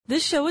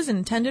This show is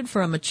intended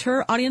for a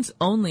mature audience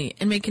only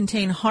and may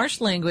contain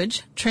harsh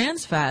language,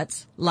 trans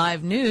fats,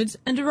 live nudes,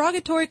 and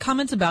derogatory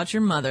comments about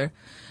your mother.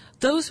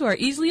 Those who are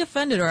easily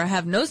offended or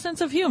have no sense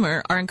of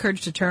humor are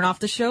encouraged to turn off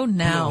the show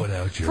now.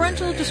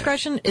 Parental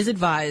discretion is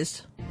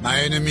advised. My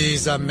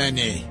enemies are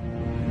many.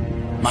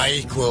 My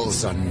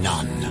equals are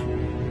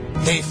none.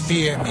 They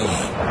fear me,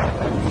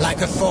 like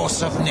a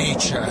force of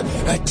nature,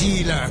 a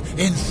dealer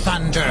in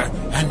thunder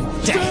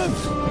and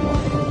death.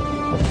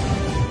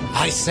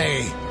 I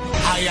say,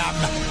 I am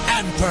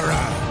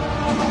Emperor.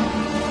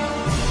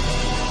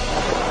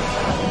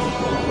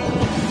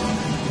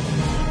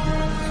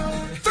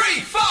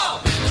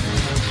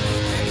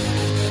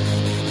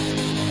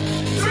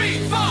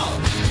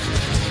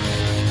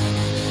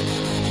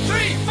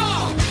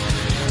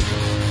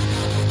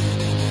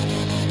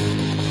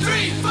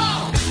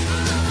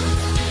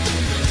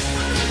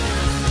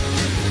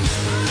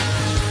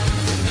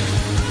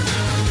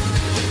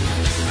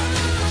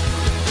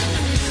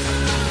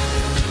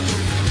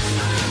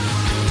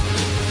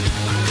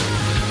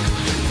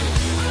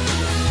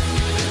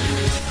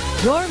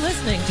 You're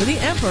listening to The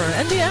Emperor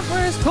and the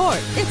Emperor's Court.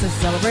 It's a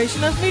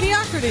celebration of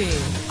mediocrity.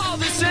 All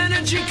this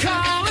energy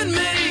calling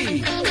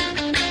me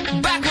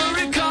back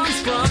where it comes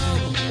from.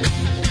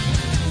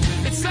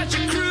 It's such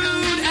a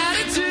crude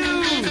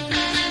attitude.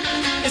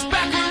 It's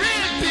back where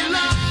it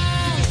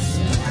belongs.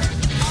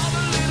 All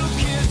the little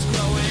kids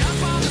growing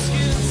up on the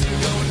skids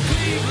are going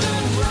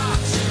Cleveland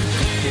rocks,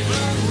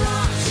 Cleveland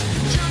rocks.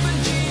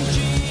 German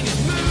Gene is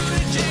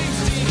moving,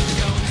 James Dean is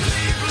going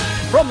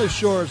Cleveland. From the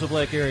shores of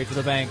Lake Erie to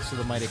the banks of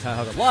the mighty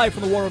Cuyahoga, live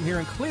from the War Room here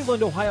in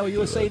Cleveland, Ohio,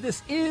 USA,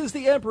 this is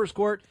the Emperor's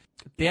Court.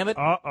 Damn it,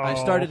 I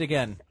started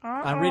again.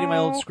 I'm reading my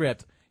old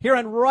script. Here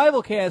on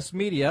Rivalcast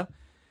Media,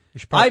 You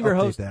should probably I'm your update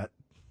host. that.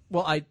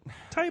 Well,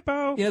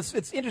 Typo. you know,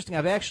 it's interesting.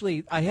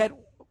 I had,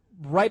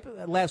 right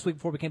last week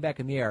before we came back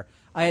in the air,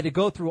 I had to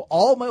go through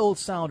all my old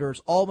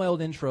sounders, all my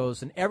old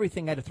intros, and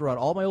everything. I had to throw out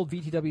all my old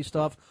VTW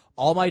stuff,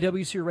 all my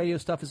WC radio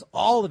stuff,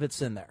 all of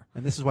it's in there.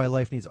 And this is why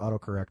life needs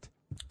autocorrect.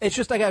 It's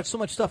just I got so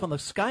much stuff on the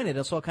Skynet,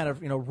 it's all kind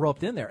of,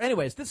 roped in there.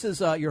 Anyways, this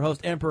is your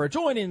host, Emperor,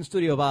 joined in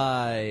studio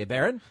by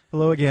Baron.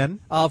 Hello again.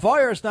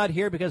 Varyar's not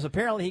here because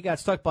apparently he got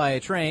stuck by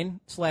a train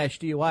 /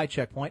 DUI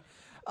checkpoint.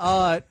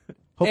 Hope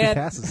he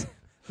passes.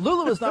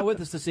 Lulu is not with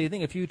us this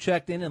evening. If you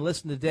checked in and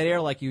listened to Dead Air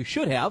like you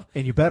should have,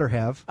 And you better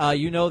have.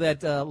 you know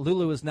that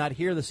Lulu is not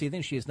here this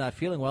evening. She is not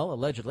feeling well,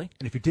 allegedly.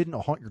 And if you didn't,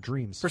 it'll haunt your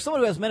dreams. For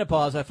someone who has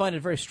menopause, I find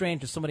it very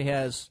strange if somebody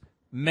has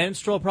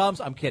menstrual problems.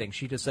 I'm kidding.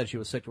 She just said she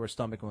was sick to her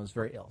stomach and was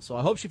very ill. So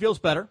I hope she feels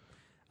better.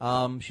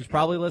 She's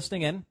probably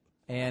listening in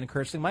and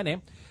cursing my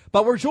name.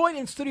 But we're joined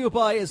in studio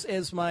by,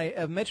 as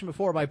I've mentioned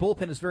before, my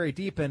bullpen is very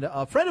deep, and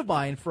a friend of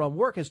mine from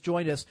work has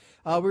joined us.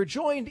 We're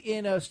joined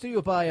in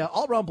studio by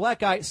all-around black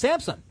guy,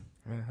 Samson.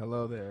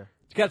 Hello there.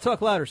 You got to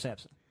talk louder,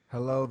 Samson.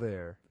 Hello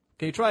there.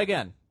 Can you try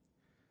again?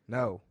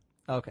 No.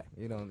 Okay.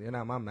 You're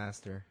not my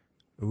master.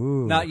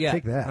 Ooh, Not yet.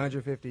 Take that.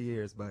 150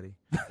 years, buddy.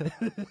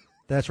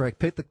 That's right.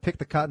 Pick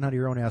the cotton out of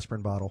your own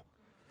aspirin bottle.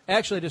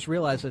 Actually, I just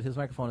realized that his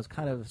microphone has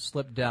kind of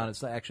slipped down.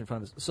 It's actually in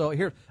front of us. So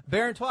here,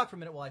 Baron, talk for a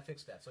minute while I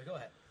fix that. So go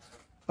ahead.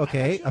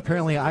 Okay,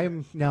 apparently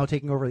I'm now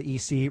taking over the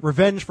EC.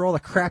 Revenge for all the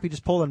crap you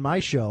just pulled on my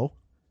show,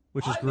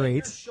 which is great.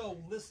 Make your show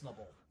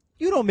listenable.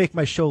 You don't make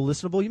my show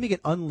listenable. You make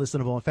it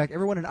unlistenable. In fact,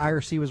 everyone in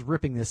IRC was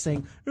ripping this,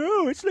 saying,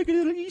 oh, it's like a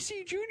little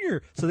EC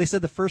Junior. So they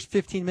said the first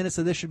 15 minutes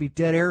of this should be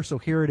dead air, so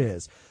here it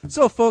is.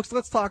 So, folks,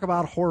 let's talk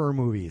about horror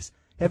movies.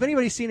 Have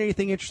anybody seen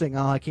anything interesting?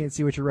 Oh, I can't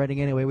see what you're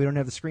writing anyway. We don't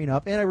have the screen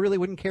up, and I really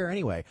wouldn't care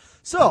anyway.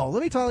 So,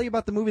 let me tell you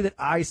about the movie that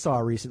I saw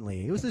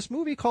recently. It was this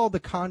movie called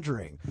The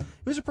Conjuring. It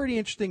was a pretty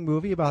interesting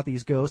movie about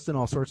these ghosts and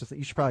all sorts of things.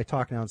 You should probably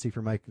talk now and see if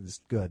your mic is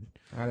good.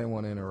 I didn't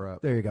want to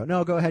interrupt. There you go.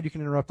 No, go ahead. You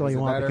can interrupt all Is you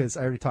it want better? because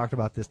I already talked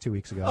about this 2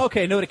 weeks ago.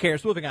 Okay, nobody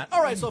cares. Moving on.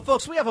 All right, so,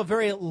 folks, we have a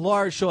very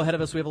large show ahead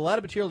of us. We have a lot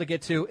of material to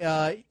get to.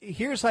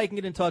 Here's how you can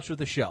get in touch with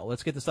the show.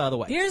 Let's get this out of the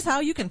way. Here's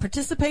how you can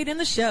participate in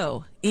the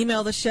show.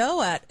 Email the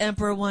show at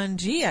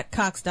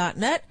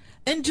emperor1g@cox.net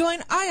and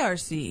join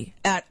IRC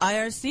at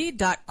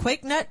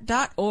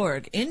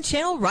irc.quakenet.org in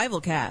channel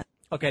Rivalcast.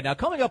 Okay, now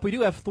coming up, we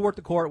do have Thwart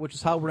the Court, which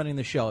is how we're running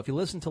the show. If you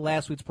listened to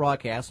last week's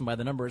broadcast, and by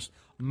the numbers,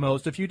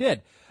 most of you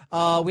did,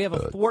 we have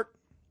a Thwart.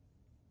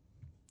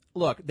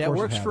 Look, that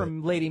works for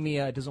Lady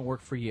Mia. It doesn't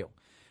work for you.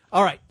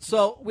 All right,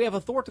 so we have a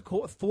Thwart the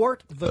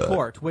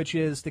Court, which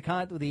is the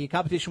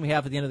competition we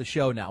have at the end of the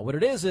show now. What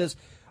it is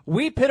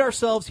we pit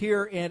ourselves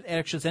here, and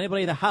actually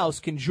anybody in the house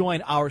can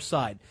join our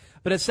side.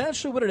 But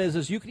essentially what it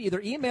is you can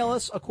either email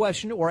us a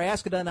question or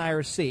ask it on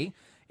IRC.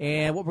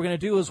 And what we're going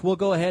to do is we'll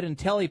go ahead and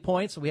tally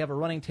points. We have a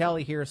running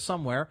tally here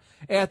somewhere.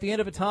 At the end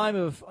of a time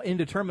of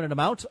indeterminate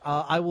amount,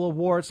 I will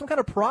award some kind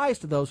of prize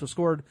to those who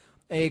scored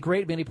a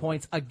great many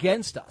points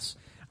against us.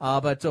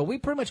 But we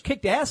pretty much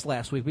kicked ass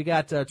last week. We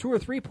got 2 or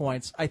 3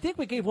 points. I think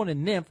we gave one to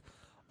Nymph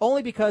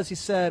only because he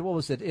said, what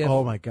was it?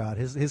 Oh, my God.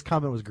 His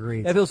comment was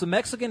great. If it was a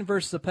Mexican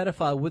versus a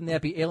pedophile, wouldn't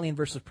that be Alien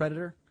versus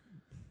Predator?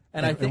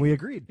 And I think, and we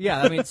agreed.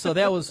 Yeah, I mean, so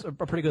that was a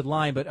pretty good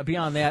line. But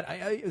beyond that,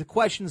 the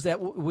questions that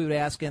we would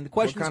ask, and the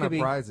questions What kind could of be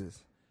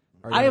prizes?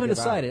 I haven't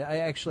decided.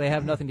 I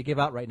have nothing to give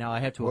out right now. I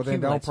have to. Well, then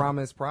accumulate don't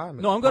promise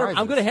prizes. No, I'm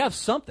gonna have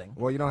something.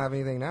 Well, you don't have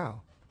anything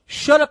now.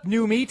 Shut up,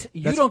 new meat.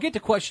 You don't get to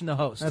question the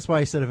host. That's why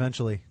he said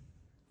eventually.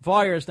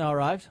 Voyer has now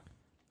arrived.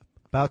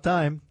 About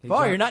time.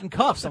 Voyer, you're not in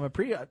cuffs. I'm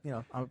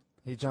a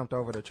He jumped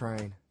over the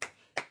train.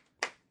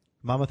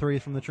 Mama threw you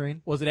from the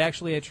train? Was it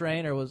actually a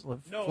train or was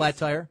it a flat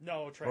tire?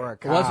 No, train. Or a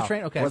It couch. was a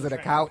train? Okay. Was it a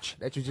couch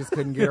that you just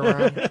couldn't get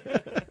around?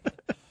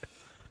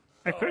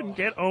 I couldn't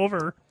get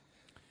over.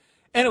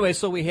 Anyway,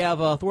 so we have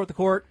Thwart the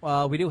Court.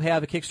 We do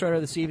have a Kickstarter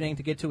this evening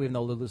to get to, even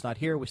though Lulu's not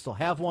here. We still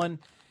have one.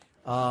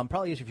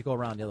 Probably easier if you go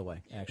around the other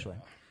way, actually.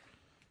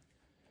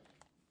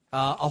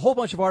 A whole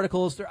bunch of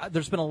articles.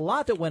 There's been a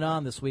lot that went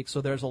on this week,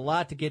 so there's a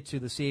lot to get to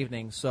this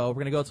evening. So we're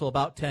going to go till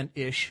about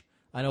 10-ish.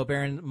 I know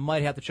Baron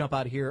might have to jump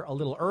out of here a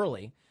little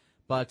early,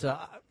 but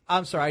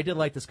I'm sorry. I did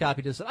like this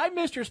copy. Just said, I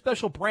missed your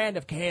special brand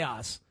of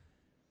chaos.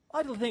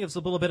 I do think it's a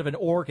little bit of an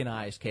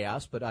organized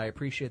chaos, but I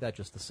appreciate that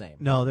just the same.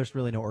 No, there's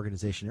really no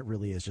organization. It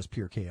really is just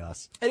pure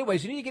chaos.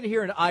 Anyways, you need to get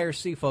here into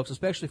IRC, folks,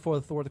 especially for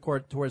the Thwart the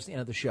Court towards the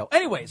end of the show.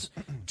 Anyways,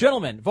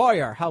 gentlemen,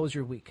 Voyar, how was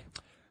your week?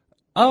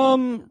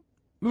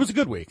 It was a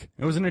good week.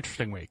 It was an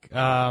interesting week.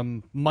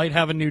 Might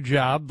have a new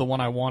job, the one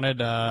I wanted.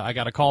 I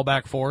got a call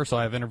back for, so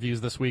I have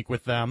interviews this week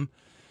with them.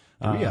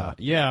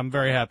 Yeah, I'm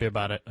very happy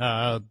about it.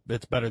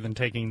 It's better than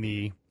taking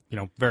the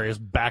various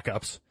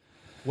backups.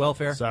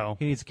 Welfare. So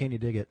He needs a can you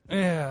dig it?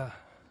 yeah,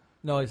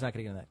 No, he's not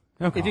going to get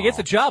that. Okay. If he gets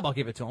a job, I'll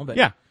give it to him. But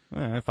yeah,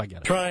 if I get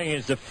it. Trying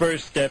is the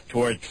first step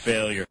towards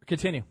failure.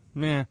 Continue.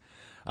 Yeah.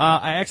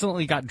 I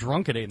accidentally got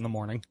drunk at 8 in the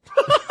morning.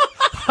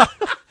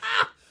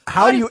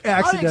 How do you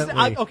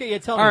accidentally? Okay, yeah,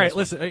 tell me. All right,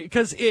 this one. listen,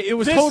 because it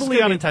was This is totally gonna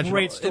be a unintentional.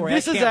 great story.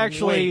 This I is can't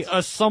actually wait.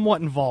 a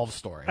somewhat involved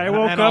story. I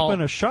woke And up I'll-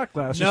 in a shot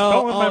glass. Just No,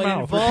 fell in my an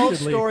mouth involved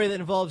repeatedly. story that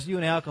involves you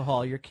and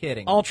alcohol. You're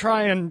kidding. I'll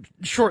try and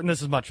shorten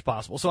this as much as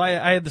possible. So I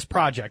had this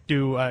project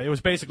due. It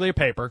was basically a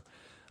paper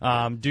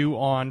due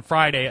on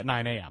Friday at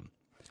 9 a.m.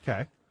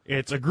 Okay.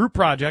 It's a group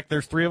project.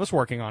 There's 3 of us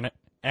working on it.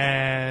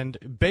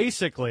 And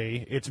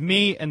basically, it's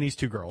me and these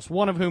 2 girls,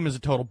 one of whom is a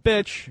total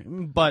bitch,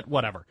 but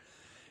whatever.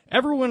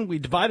 We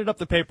divided up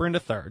the paper into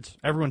thirds.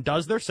 Everyone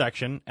does their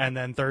section, and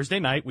then Thursday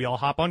night, we all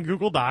hop on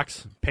Google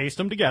Docs, paste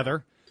them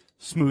together,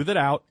 smooth it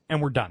out,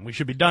 and we're done. We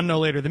should be done no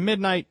later than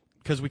midnight,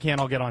 because we can't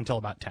all get on until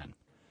about 10.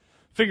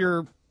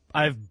 Figure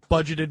I've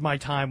budgeted my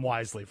time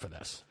wisely for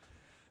this.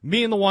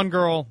 Me and the one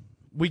girl,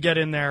 we get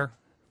in there,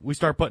 we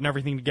start putting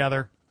everything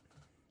together.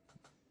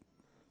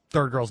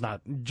 Third girl's not,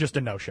 just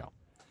a no-show.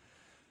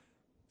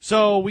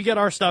 So we get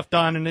our stuff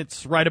done, and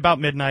it's right about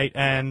midnight,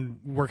 and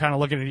we're kind of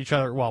looking at each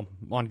other, well,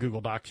 on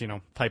Google Docs,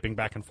 typing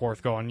back and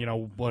forth, going,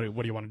 what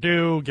do you want to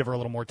do? Give her a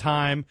little more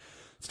time.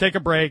 Let's take a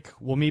break.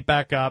 We'll meet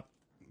back up.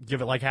 Give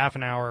it like half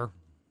an hour.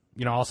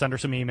 I'll send her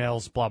some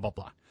emails, blah, blah,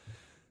 blah.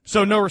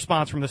 So no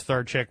response from this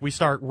third chick. We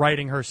start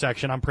writing her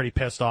section. I'm pretty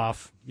pissed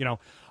off.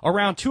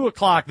 Around 2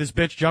 o'clock, this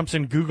bitch jumps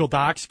in Google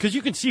Docs, because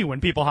you can see when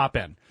people hop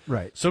in.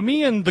 Right. So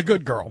me and the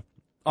good girl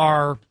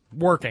are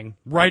working,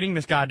 writing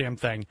this goddamn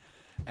thing.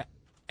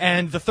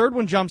 And the third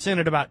one jumps in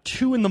at about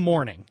 2 in the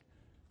morning,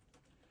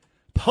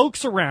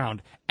 pokes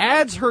around,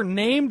 adds her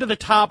name to the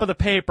top of the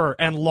paper,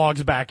 and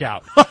logs back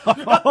out.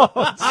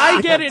 I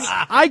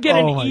get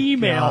an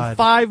email God.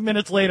 5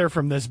 minutes later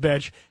from this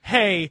bitch.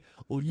 Hey,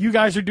 you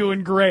guys are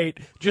doing great.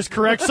 Just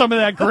correct some of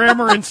that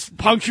grammar and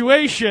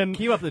punctuation.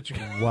 Keep up the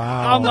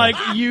Wow. I'm like,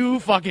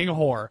 you fucking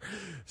whore.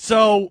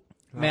 So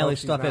manly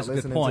She's stuff not has a good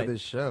listening point. To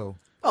this show.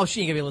 Oh,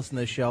 she ain't gonna be listening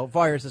to this show.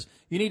 Voyer says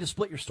you need to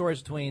split your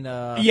stories between.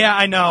 yeah,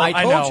 I know.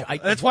 I told you.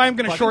 That's why I'm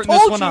going to fucking shorten this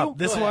told one you. up.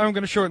 This is Go why ahead. I'm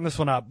going to shorten this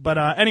one up. But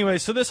anyway,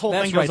 so this whole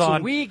That's thing right. goes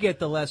on. So we get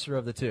the lesser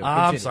of the two.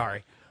 I'm Continue.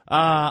 sorry.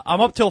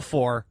 I'm up till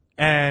 4,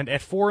 and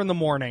at 4 in the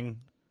morning,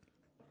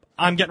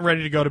 I'm getting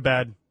ready to go to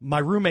bed. My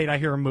roommate, I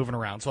hear him moving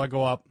around, so I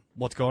go up.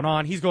 What's going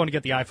on? He's going to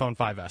get the iPhone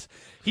 5S.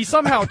 He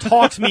somehow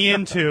talks me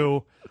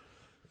into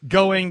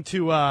going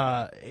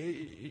to.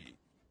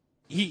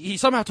 He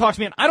somehow talks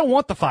me in. I don't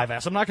want the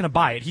 5S. I'm not going to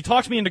buy it. He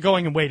talks me into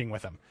going and waiting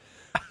with him.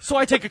 So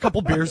I take a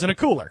couple beers in a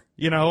cooler.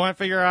 I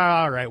figure,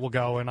 all right, we'll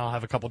go and I'll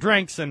have a couple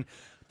drinks.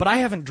 But I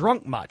haven't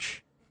drunk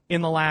much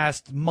in the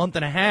last month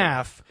and a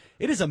half.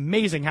 It is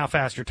amazing how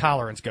fast your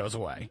tolerance goes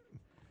away.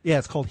 Yeah,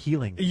 it's called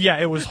healing. Yeah,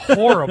 it was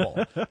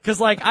horrible.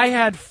 Because, I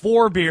had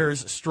 4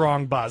 beers,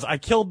 strong buzz. I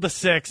killed the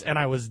 6, and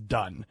I was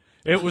done.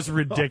 It was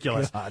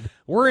ridiculous. Oh, God.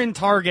 We're in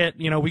Target.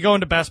 We go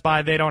into Best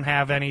Buy. They don't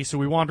have any, so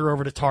we wander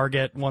over to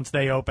Target once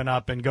they open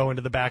up and go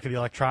into the back of the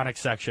electronics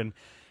section.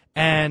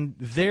 And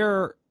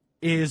there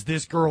is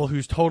this girl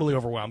who's totally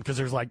overwhelmed because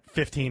there's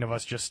 15 of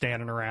us just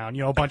standing around.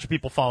 A bunch of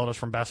people followed us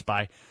from Best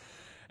Buy.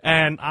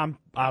 And I'm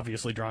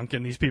obviously drunk,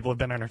 and these people have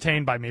been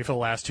entertained by me for the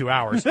last 2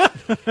 hours.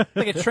 Like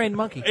a trained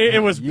monkey.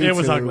 It was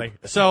YouTube. ugly.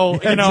 So,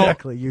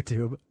 Exactly,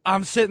 YouTube.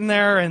 I'm sitting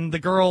there, and the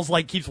girl's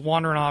keeps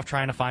wandering off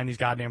trying to find these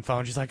goddamn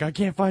phones. She's like, I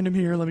can't find them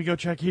here. Let me go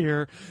check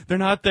here. They're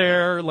not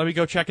there. Let me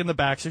go check in the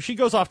back. So she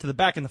goes off to the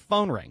back, and the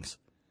phone rings.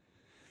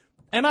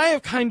 And I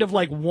have kind of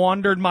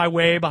wandered my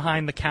way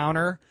behind the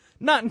counter,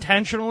 not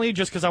intentionally,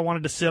 just because I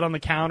wanted to sit on the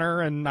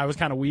counter, and I was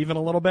kind of weaving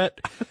a little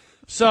bit.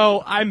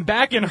 So I'm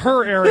back in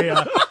her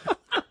area.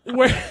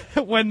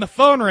 when the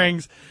phone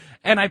rings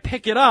and I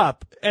pick it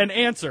up and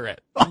answer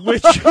it,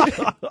 which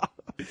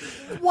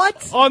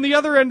What? on the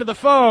other end of the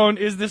phone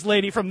is this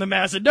lady from the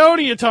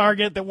Macedonia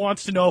Target that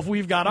wants to know if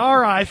we've got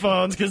our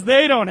iPhones because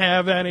they don't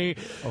have any.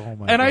 Oh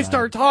my and I God.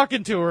 start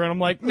talking to her and I'm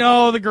like,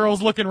 no, the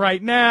girl's looking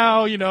right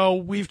now.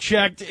 We've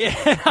checked.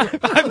 I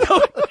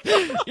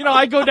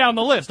go down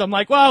the list. I'm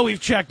like, well,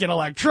 we've checked in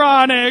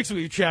electronics.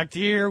 We've checked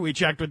here. We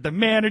checked with the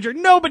manager.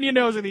 Nobody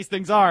knows where these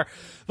things are.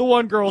 The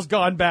one girl's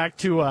gone back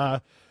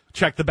to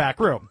check the back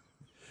room.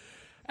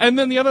 And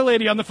then the other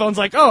lady on the phone's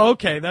like, oh,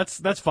 okay, that's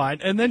fine.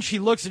 And then she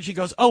looks and she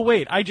goes, oh,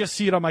 wait, I just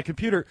see it on my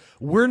computer.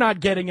 We're not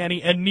getting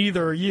any, and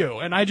neither are you.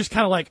 And I just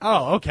kind of like,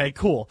 oh, okay,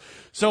 cool.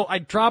 So I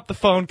drop the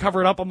phone,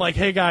 cover it up. I'm like,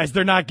 hey, guys,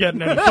 they're not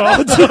getting any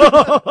phones.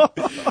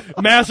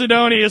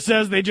 Macedonia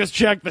says they just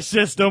checked the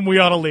system. We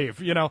ought to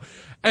leave,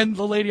 And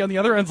the lady on the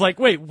other end's like,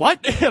 wait, what?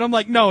 And I'm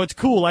like, no, it's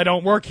cool. I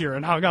don't work here,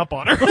 and hung up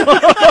on her.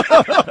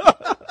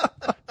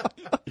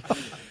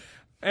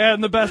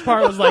 And the best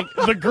part was,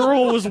 the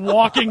girl was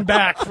walking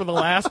back for the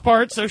last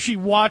part, so she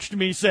watched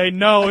me say,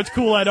 no, it's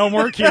cool, I don't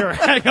work here,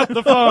 hang up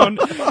the phone.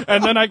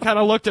 And then I kind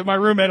of looked at my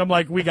roommate, I'm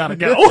like, we gotta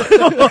go.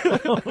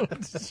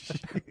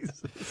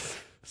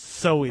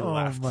 So we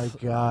left. Oh, my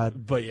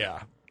God. But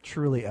yeah.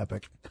 Truly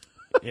epic.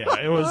 Yeah,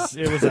 it was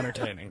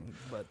entertaining.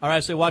 But. All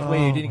right, so watch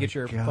away. You didn't get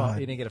your God. phone.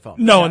 You didn't get a phone.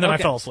 No, Yeah, and then okay.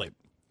 I fell asleep.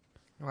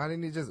 Why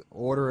didn't you just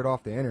order it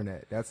off the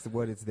internet? That's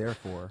what it's there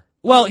for.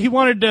 Well, he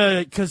wanted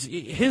to, because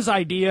his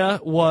idea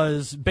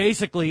was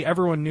basically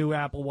everyone knew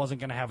Apple wasn't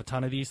going to have a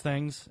ton of these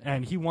things,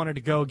 and he wanted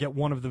to go get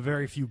one of the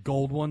very few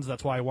gold ones.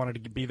 That's why he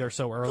wanted to be there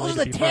so early. Those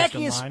are to the be first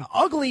in tackiest, line.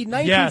 ugly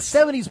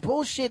 1970s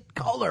bullshit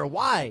color.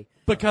 Why?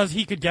 Because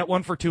he could get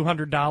one for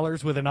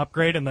 $200 with an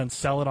upgrade and then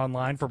sell it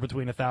online for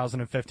between $1,000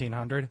 and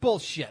 $1,500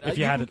 Bullshit. if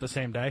you had it the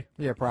same day.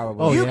 Yeah,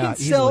 probably. Oh, You yeah, can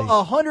sell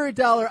easily. a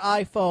 $100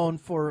 iPhone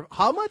for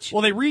how much?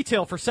 Well, they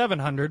retail for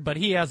 $700, but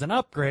he has an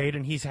upgrade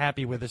and he's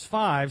happy with his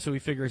 5, so he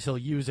figures he'll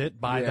use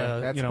it by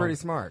that's pretty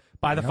smart.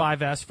 buy the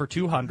 5S for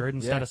 $200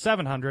 instead Yeah. of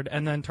 $700,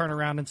 and then turn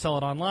around and sell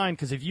it online.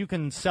 Because if you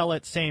can sell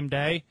it same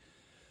day,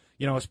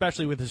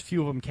 especially with as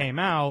few of them came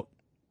out,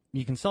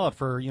 you can sell it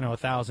for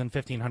 $1,000,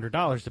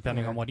 $1,500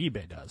 depending on what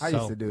eBay does. I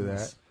used to do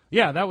that.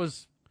 Yeah, that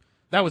was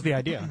the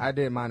idea. I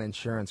did mine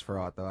insurance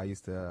fraud, though. I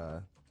used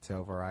to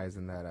tell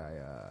Verizon that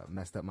I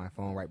messed up my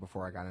phone right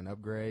before I got an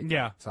upgrade.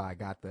 Yeah. So I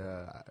got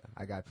the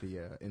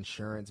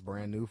insurance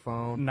brand new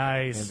phone.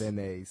 Nice. And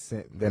then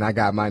then I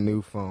got my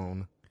new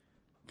phone.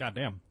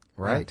 Goddamn.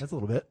 Right. That's a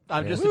little bit.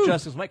 I'm just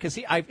adjusting my because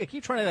I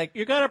keep trying to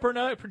you gotta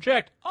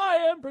project. I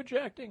am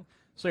projecting.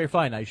 So you're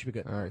fine now. You should be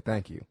good. All right.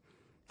 Thank you.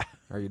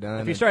 Are you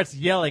done? If he starts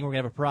yelling, we're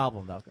gonna have a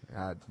problem, though.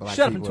 Black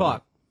Shut up and people-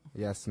 talk.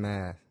 Yes,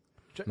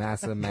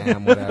 massa,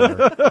 ma'am,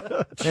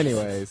 whatever.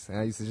 Anyways,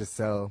 I used to just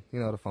sell,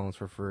 the phones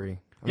for free.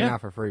 I mean, Yeah.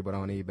 not for free, but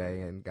on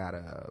eBay, and got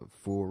a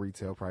full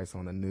retail price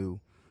on the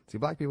new. See,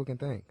 black people can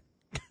think.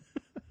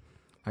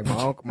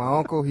 Like my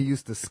uncle, he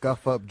used to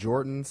scuff up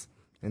Jordans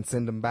and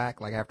send them back.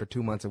 Like after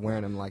 2 months of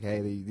wearing them, like, hey,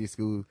 these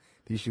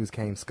shoes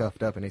came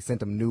scuffed up, and they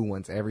sent them new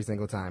ones every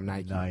single time.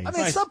 Nike. Nice. I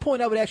mean, at some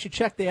point, I would actually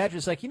check the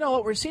address. Like, you know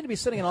what? We seem to be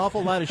sending an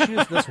awful lot of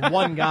shoes to this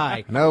one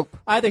guy. Nope.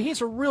 Either he's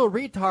a real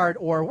retard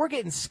or we're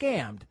getting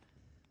scammed.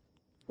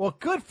 Well,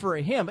 good for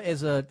him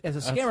as a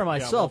scammer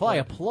myself. well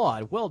I played.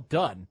 applaud. Well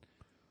done.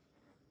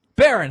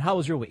 Baron, how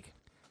was your week?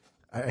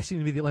 I seem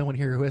to be the only one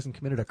here who hasn't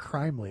committed a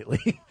crime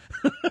lately.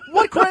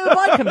 What crime have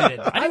I committed?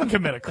 I didn't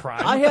commit a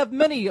crime. I have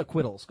many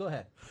acquittals. Go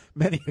ahead.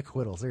 Many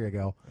acquittals. There you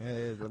go. Yeah,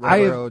 it's a I have-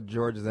 regular old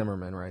George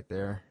Zimmerman right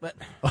there. But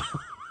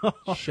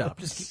shut up.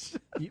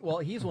 Well,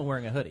 he's one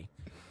wearing a hoodie.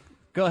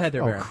 Go ahead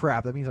there, Oh, Baron.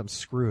 crap. That means I'm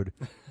screwed.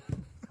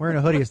 Wearing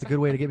a hoodie is the good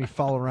way to get me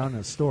followed around in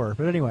a store.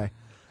 But anyway,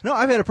 no,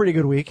 I've had a pretty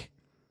good week.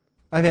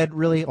 I've had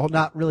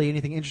not really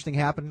anything interesting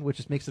happen, which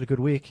just makes it a good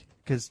week.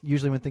 Because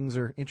usually when things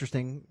are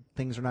interesting,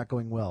 things are not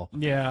going well.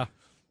 Yeah.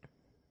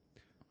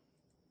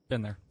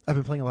 Been there. I've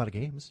been playing a lot of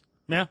games.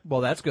 Yeah. Well,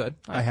 that's good.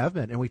 I have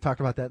been, and we talked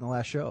about that in the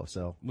last show.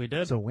 So We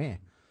did. So when?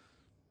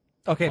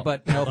 Okay,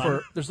 but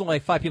there's only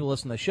like 5 people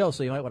listening to the show,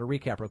 so you might want to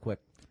recap real quick.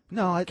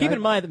 No, Keep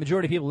in mind the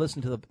majority of people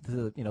listen to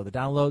the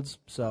downloads.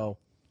 So,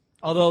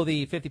 although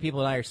the 50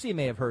 people in IRC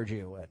may have heard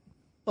you,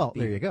 Well,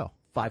 there you go.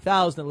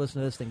 5,000 that listen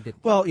to this thing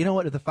didn't. Well, you know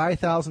what? If the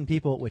 5,000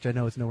 people, which I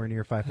know it's nowhere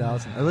near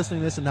 5,000, are listening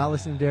to this and not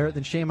listening to Derek,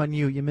 then shame on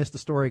you. You missed the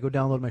story. Go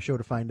download my show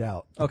to find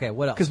out. Okay,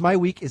 what else? Because my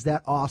week is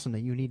that awesome that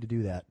you need to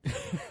do that.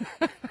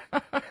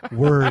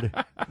 Word.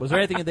 Was there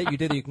anything that you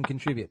did that you can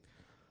contribute?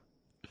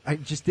 I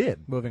just did.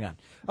 Moving on.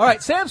 All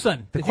right,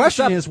 Samson. The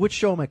question is, which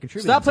show am I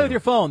contributing Stop playing to? with your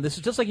phone. This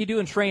is just like you do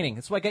in training.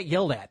 That's why I got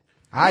yelled at.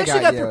 I He actually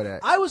got yelled at.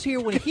 I was here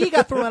when he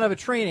got thrown out of a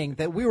training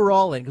that we were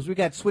all in because we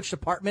got switched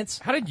apartments.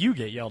 How did you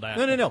get yelled at?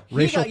 No. He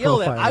Racial got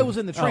yelled at. profiling. I was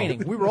in the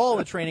training. We were all in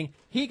the training.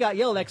 He got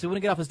yelled at because he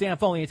wouldn't get off his damn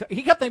phone.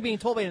 He kept being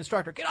told by an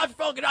instructor, "Get off your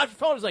phone. Get off your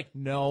phone." I was like,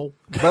 "No."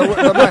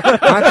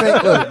 But my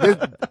thing,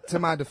 look, to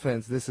my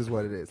defense, this is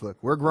what it is. Look,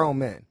 we're grown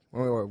men.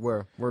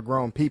 We're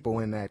grown people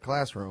in that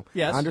classroom.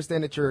 Yes. I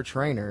understand that you're a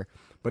trainer,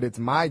 but it's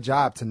my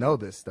job to know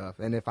this stuff.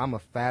 And if I'm a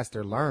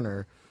faster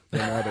learner,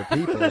 than other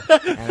people. And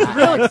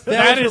I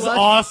That is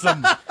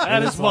awesome.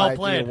 That is well like,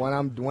 played. When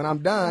I'm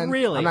done,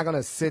 Really? I'm not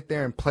gonna sit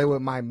there and play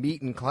with my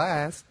meat in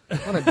class. I'm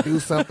gonna do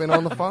something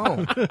on the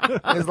phone.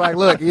 It's like,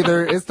 look,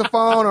 either it's the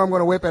phone or I'm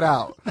gonna whip it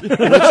out. Which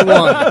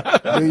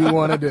one do you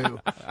want to do?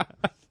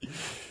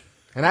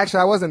 And actually,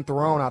 I wasn't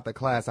thrown out the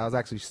class. I was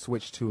actually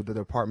switched to the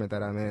department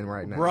that I'm in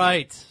right now.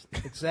 Right.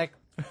 Exactly.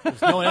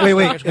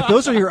 Wait. If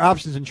those are your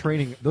options in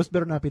training, those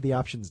better not be the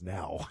options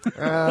now.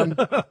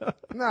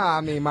 No,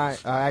 I mean, I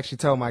actually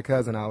told my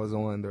cousin I was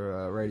on the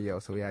radio,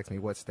 so he asked me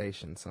what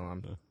station. So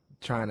I'm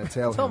trying to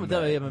tell Tell him. him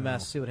that.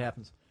 WMMS, see what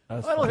happens.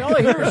 All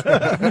I hear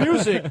is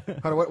music.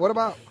 Hold on, what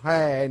about?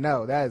 Hey,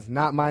 no, that is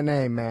not my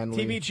name, man.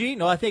 Lee. TBG?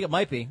 No, I think it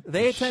might be.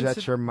 They tend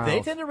Shut your mouth. They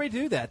tend to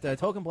redo that. The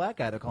token black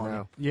guy, they're calling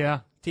No. Yeah.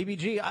 it.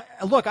 TBG.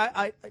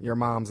 I Your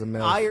mom's a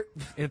milf.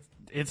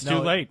 It's no,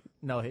 too late.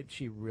 No,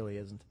 she really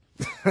isn't.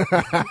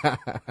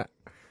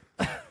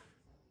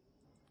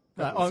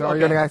 So are you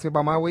going to ask me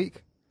about my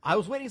week? I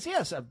was waiting to see.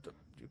 Yes.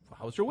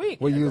 How was your week?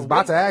 Well, you was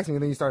about to ask me,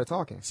 and then you started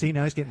talking. See,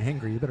 now he's getting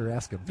hangry. You better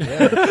ask him.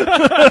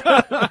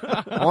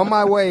 On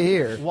my way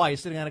here, Why, you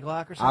sitting on a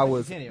clock or something? I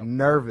was Continue.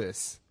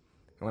 nervous.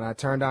 When I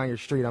turned down your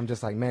street, I'm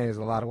just like, man, there's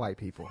a lot of white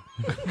people.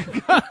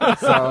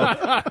 So,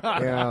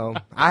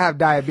 I have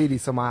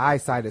diabetes, so my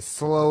eyesight is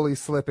slowly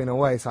slipping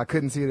away, so I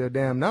couldn't see the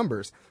damn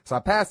numbers. So I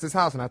passed this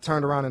house, and I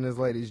turned around in this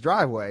lady's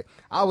driveway.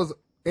 I was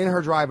in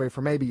her driveway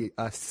for maybe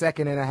a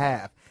second and a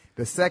half.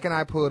 The second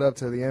I pulled up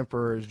to the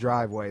Emperor's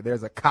driveway,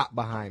 there's a cop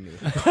behind me.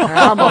 And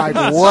I'm like,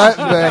 what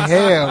the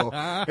hell?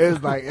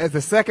 It's like, it's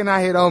the second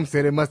I hit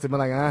Olmsted, it must have been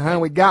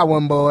like, we got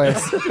one,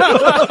 boys.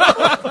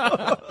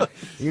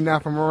 You're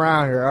not from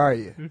around here, are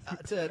you?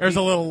 There's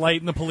a little light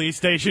in the police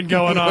station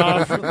going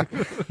off.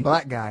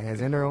 Black guy has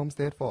entered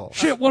Olmsted Falls.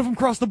 Shit, one of them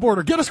crossed the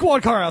border. Get a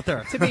squad car out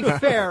there. To be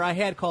fair, I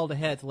had called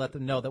ahead to let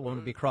them know that one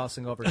would be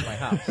crossing over to my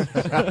house.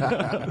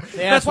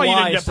 That's why you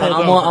didn't get pulled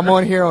I'm over. I'm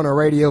on here on a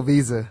radio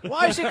visa.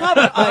 Why is she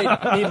coming?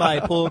 I need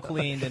my pool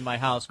cleaned and my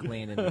house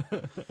cleaned, and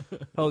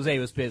Jose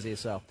was busy.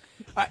 So, all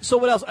right, so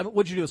what else?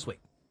 What'd you do this week?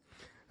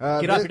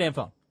 Get off your damn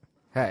phone.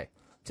 Hey,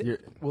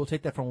 We'll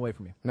take that phone away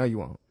from you. no, you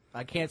won't.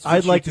 I can't. Switch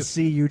I'd like you to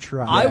see you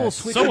try. I will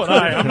switch. So you would to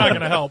I. I'm not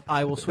going to help.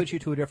 I will switch you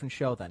to a different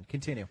show then.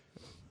 Continue.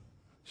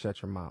 Shut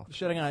your mouth.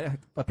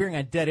 Appearing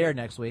on Dead Air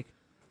next week.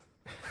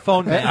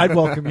 Phone man. I'd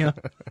welcome you.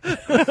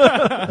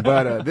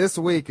 But this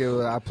week,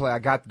 I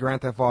got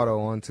Grand Theft Auto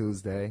on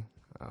Tuesday.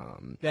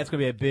 That's going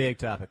to be a big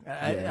topic.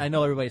 I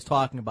know everybody's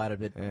talking about it,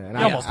 but And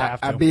You almost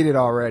have to. I beat it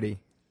already.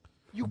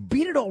 you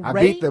beat it I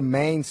already. beat the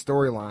main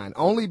storyline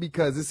only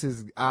because this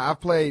is. I've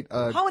played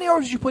How many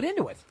hours did you put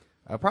into it?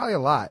 probably a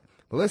lot.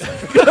 But listen,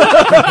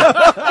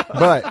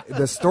 but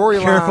the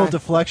storyline. Careful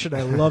deflection.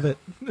 I love it.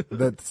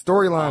 The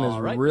storyline is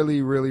All right.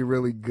 really, really,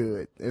 really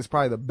good. It's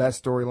probably the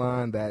best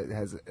storyline that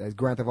has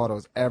Grand Theft Auto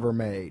has ever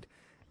made,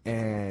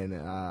 and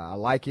I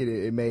like it.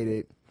 It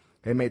made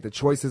the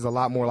choices a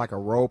lot more like a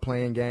role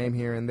playing game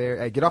here and there.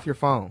 Hey, get off your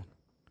phone.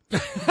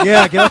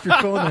 Yeah, get off your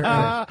phone there. Get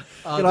off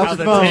now your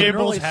the phone. table-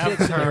 Normally have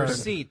sits in your turned.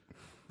 seat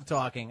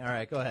talking. All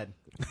right, go ahead.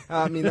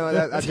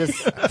 I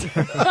just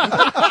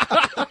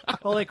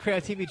Holy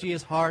crap, TVG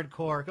is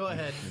hardcore. Go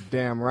ahead.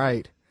 damn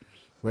right.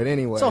 But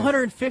anyway, It's a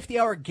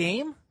 150-hour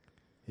game?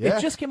 yeah.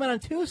 It just came out on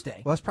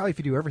Tuesday. Well, that's probably if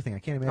you do everything. I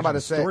can't imagine about the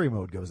to say- story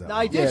mode goes out. Now,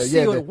 I did Yeah, see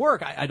yeah, you the- at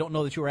work. I don't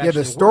know that you were Yeah,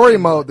 actually the story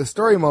working. mode. The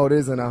story mode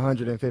isn't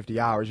 150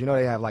 hours. You know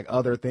they have like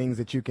other things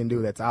that you can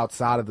do that's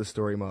outside of the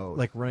story mode.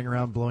 Like running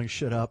around blowing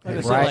shit up. Like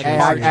I said, right? like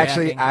And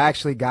carjacking. I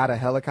actually got a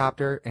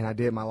helicopter, and I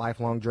did my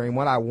lifelong dream.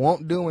 What I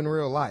won't do in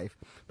real life,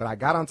 but I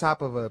got on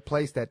top of a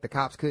place that the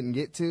cops couldn't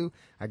get to.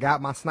 I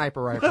got my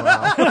sniper rifle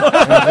out and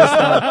just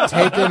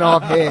started taking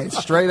off heads,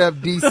 straight up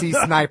DC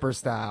sniper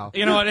style.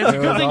 You know what? It's a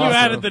It good was thing you awesome.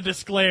 added the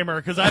disclaimer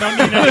because I don't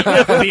need any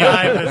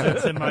FBI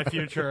visits in my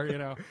future. You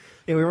know.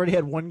 Yeah, we already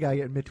had one guy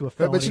admit to a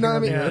felony. But you know what I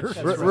mean?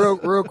 Yeah,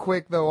 Real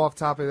quick though, off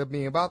topic of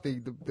being about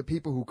the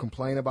people who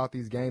complain about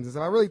these games and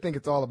stuff, I really think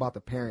it's all about the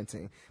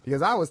parenting.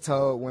 Because I was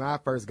told when I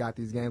first got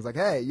these games, like,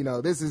 hey,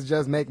 this is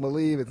just make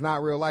believe. It's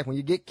not real life. When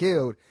you get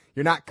killed,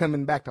 you're not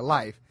coming back to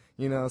life.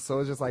 So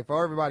it's just like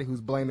for everybody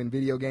who's blaming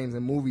video games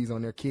and movies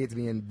on their kids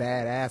being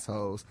bad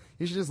assholes,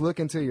 you should just look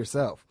into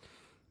yourself.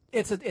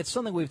 It's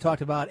something we've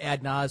talked about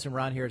ad nauseum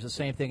around here. It's the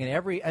same thing.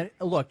 And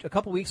look, a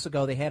couple weeks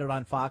ago they had it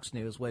on Fox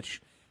News, which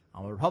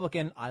I'm a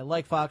Republican. I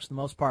like Fox for the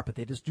most part, but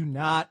they just do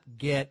not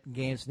get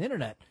games on the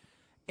internet.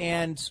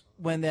 And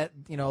when that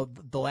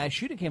the last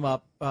shooting came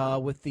up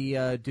with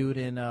the dude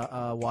in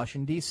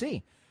Washington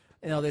D.C.,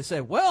 they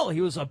said, well, he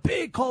was a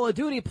big Call of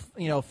Duty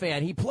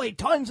fan. He played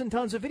tons and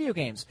tons of video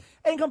games,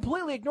 and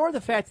completely ignored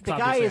the fact that the It's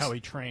guy obviously is how he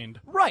trained.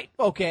 right.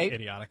 Okay,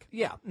 Idiotic.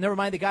 Yeah, never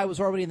mind. The guy was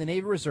already in the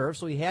Navy Reserve,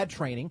 so he had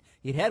training.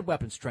 He'd had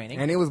weapons training.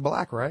 And he was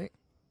black, right?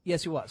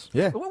 Yes, he was.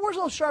 Yeah. But where's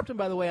Little Sharpton,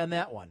 by the way, on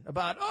that one?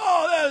 About,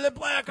 they're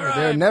black, all right.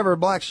 They're never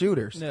black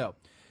shooters. No.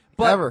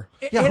 But Ever.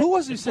 Yeah, who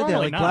was it who said that?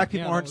 normally Like not. black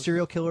people Yeah, aren't that was-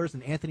 serial killers,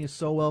 and Anthony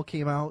Sowell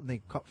came out and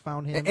they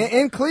found him.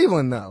 In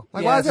Cleveland, though.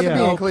 Like, why does it have to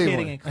be no in Cleveland?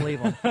 kidding, in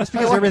Cleveland. That's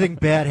because everything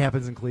bad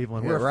happens in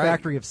Cleveland. We're Yeah, a right.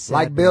 factory of sadness.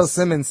 Like Bill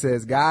Simmons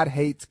says, God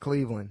hates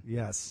Cleveland.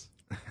 Yes.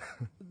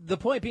 The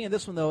point being in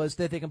this one, though, is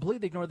that they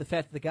completely ignored the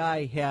fact that the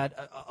guy had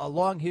a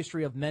long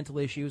history of mental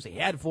issues. He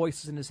had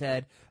voices in his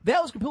head.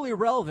 That was completely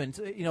irrelevant,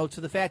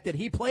 to the fact that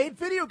he played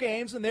video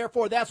games, and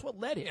therefore that's what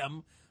led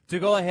him to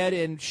go ahead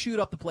and shoot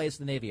up the place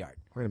in the Navy Yard.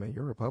 Wait a minute,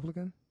 you're a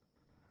Republican?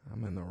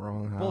 I'm in the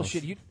wrong house.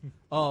 Bullshit. Yeah,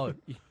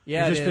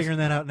 You're just figuring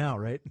that out now,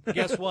 right?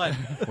 Guess what?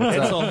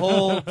 It's a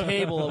whole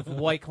table of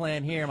white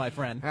Klan here, my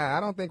friend. I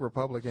don't think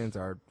Republicans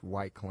are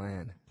white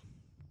Klan.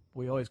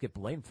 We always get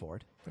blamed for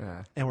it.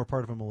 Yeah. And we're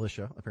part of a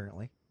militia,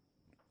 apparently.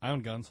 I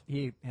own guns.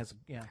 He has,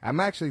 I'm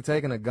actually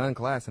taking a gun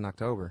class in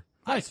October.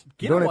 Nice.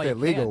 Doing it the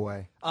legal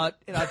way. And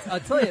I'll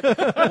tell you.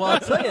 Well, I'll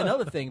tell you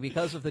another thing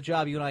because of the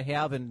job you and I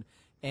have, and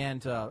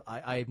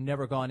I've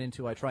never gone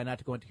into. I try not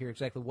to go into here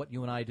exactly what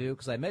you and I do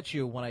because I met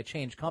you when I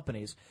changed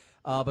companies.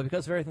 But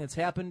because of everything that's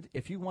happened,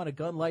 if you want a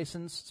gun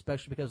license,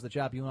 especially because of the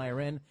job you and I are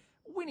in,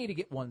 we need to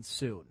get one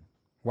soon.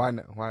 Why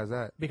is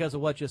that? Because of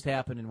what just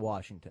happened in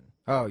Washington.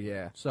 Oh,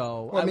 yeah.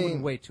 So I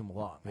wouldn't wait too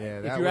long. Yeah,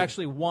 if you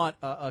actually want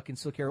a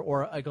concealed carry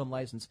or a gun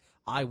license,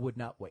 I would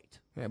not wait.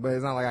 Yeah, but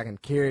it's not like I can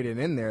carry it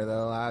in there,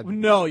 though.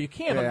 No, you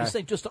can't. Yeah. I'm just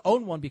saying just to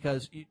own one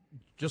because you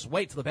just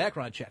wait till the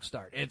background checks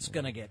start. It's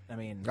going to get,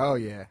 Oh,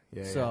 yeah.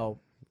 So.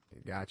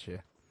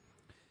 Gotcha.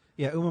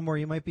 Yeah, Umamor,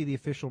 you might be the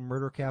official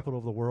murder capital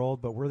of the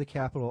world, but we're the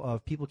capital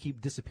of people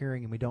keep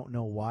disappearing and we don't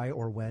know why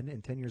or when,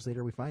 and 10 years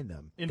later we find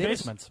them. In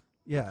basements.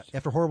 Yeah,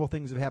 after horrible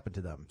things have happened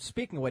to them.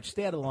 Speaking of which,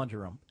 stay out of the laundry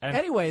room. And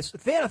anyways,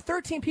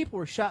 13 people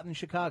were shot in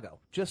Chicago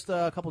just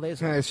a couple days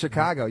ago. It's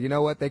Chicago. You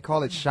know what? They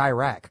call it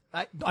Chirac.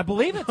 I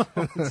believe it.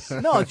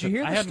 No, did you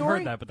hear the I hadn't story?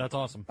 heard that, but that's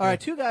awesome. All right,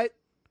 two guys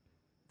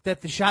that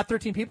they shot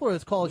 13 people, or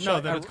it's called No,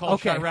 Chirac? that it's called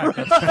okay. Chirac.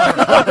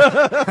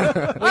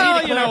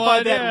 Well, you know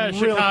what? Yeah,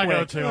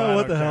 Chicago, too. Oh,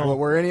 what the hell? Well,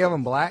 were any of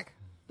them black?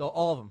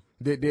 All of them.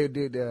 Did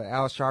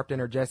Al Sharpton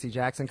or Jesse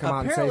Jackson come out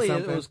and say Apparently,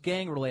 something? it was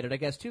gang-related. I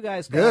guess two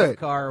guys got out of Good. the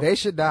car. They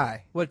should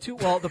die. Well,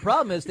 the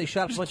problem is they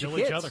shot a bunch of kill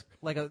each kids. other.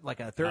 Like a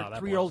that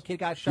 3-year-old blows. kid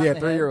got shot Yeah, in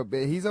the head. 3-year-old.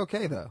 He's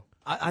okay, though.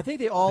 I think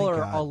they all Thank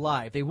are God.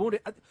 alive. They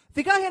wounded.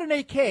 The guy had an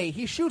AK.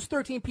 He shoots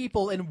 13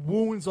 people and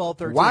wounds all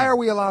 13. Why are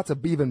we allowed to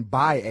even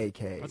buy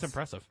AKs? That's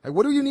impressive. Like,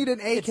 what do you need an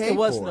AK It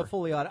wasn't for? a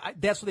fully auto.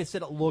 That's what they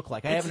said it looked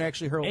like. I haven't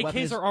actually heard what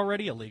AKs are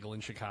already illegal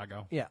in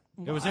Chicago. Yeah.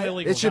 It was an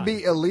illegal. It should gun.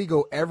 be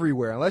illegal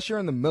everywhere. Unless you're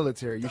in the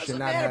military, you Doesn't should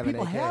not matter. have an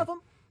People AK. have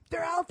them.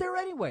 They're out there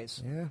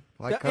anyways. Yeah.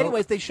 Like Coke.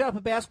 Anyways, they shot up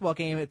a basketball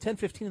game at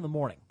 10:15 in the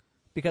morning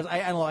because I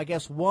don't know. I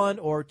guess one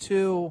or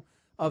two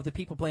of the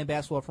people playing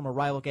basketball are from a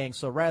rival gang.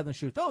 So rather than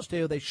shoot those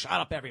two, they shot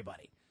up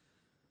everybody.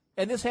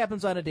 And this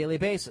happens on a daily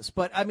basis.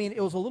 But,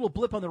 it was a little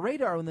blip on the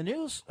radar in the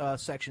news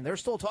section. They're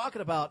still talking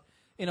about,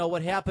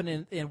 what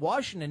happened in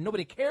Washington.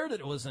 Nobody cared that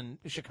it was in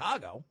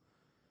Chicago.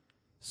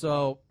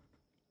 So,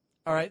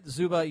 all right,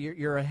 Zuba,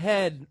 you're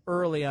ahead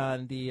early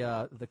on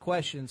the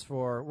questions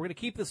for – we're going to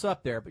keep this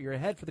up there, but you're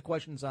ahead for the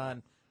questions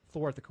on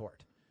Thwart the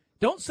Court.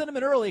 Don't send them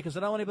in early because I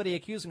don't want anybody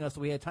accusing us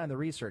that we had time to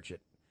research it.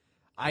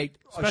 I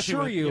Especially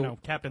assure with, you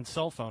 – Captain's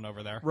cell phone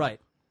over there. Right.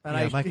 And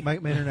Yeah, my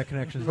internet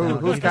connection is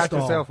Who's down. got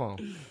your cell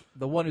phone?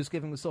 the one who's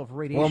giving himself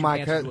radiation Well, my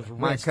cancer to his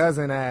my wrist.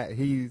 cousin,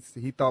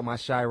 he thought my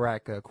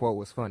Chirac quote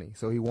was funny,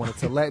 so he wanted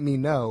to let me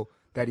know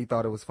that he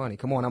thought it was funny.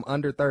 Come on, I'm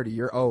under 30.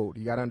 You're old.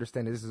 You got to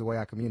understand this is the way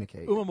I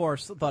communicate. Uma Moore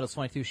thought it was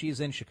funny, too. She's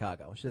in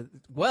Chicago. She said,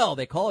 well,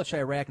 they call it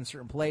Chirac in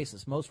certain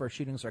places. Most of our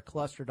shootings are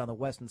clustered on the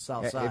west and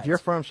south sides. If you're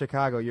from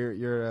Chicago,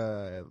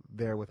 you're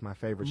there with my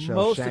favorite show,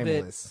 most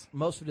Shameless.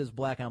 of it is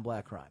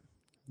black-on-black crime.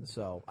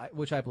 So,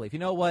 which I believe. You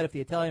know what? If the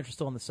Italians were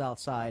still on the south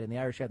side and the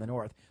Irish had the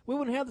north, we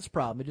wouldn't have this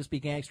problem. It'd just be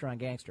gangster on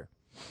gangster.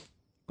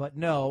 But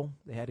no,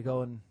 they had to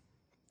go and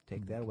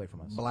take that away from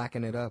us.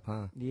 Blacking it up,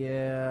 huh?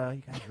 Yeah,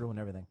 you guys ruin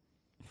everything.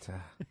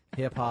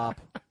 Hip-hop,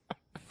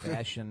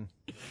 fashion.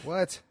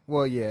 What?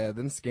 Well, yeah,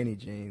 them skinny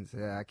jeans.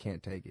 Yeah, I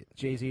can't take it.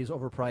 Jay-Z's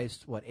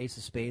overpriced, Ace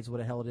of Spades, what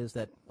the hell it is.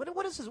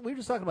 What is this? We were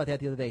just talking about that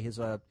the other day. Is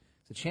it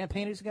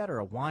champagne he's got or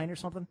a wine or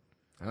something?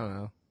 I don't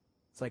know.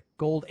 It's like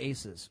gold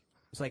aces.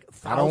 It's like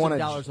I don't want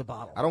 $1,000 a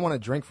bottle. I don't want to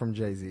drink from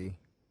Jay-Z.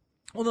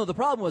 Well, no, the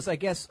problem was, I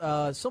guess,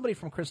 somebody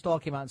from Cristal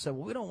came out and said,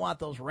 well, we don't want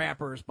those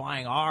rappers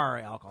buying our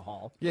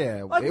alcohol.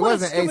 Yeah, Like, it what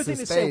wasn't a stupid Ace thing of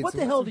to Spades. say. What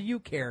the hell do you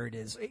care it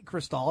is,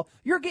 Cristal?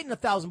 You're getting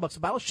 $1,000 a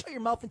bottle. Shut your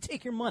mouth and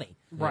take your money.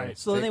 Right.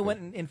 So then they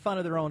went in front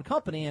of their own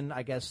company, and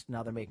I guess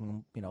now they're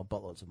making,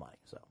 buttloads of money.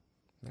 So,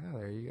 Yeah,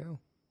 there you go.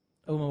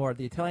 Umar,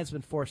 the Italians have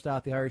been forced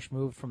out. The Irish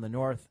moved from the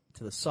north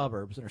to the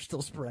suburbs and are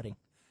still spreading.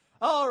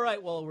 All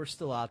right, well, we're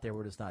still out there.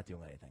 We're just not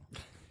doing anything.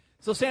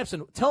 So,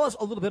 Samson, tell us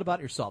a little bit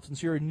about yourself.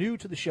 Since you're new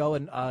to the show,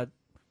 and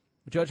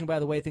judging by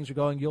the way things are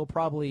going, you'll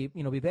probably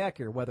be back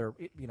here, whether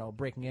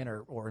breaking in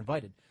or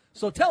invited.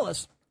 So, tell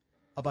us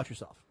about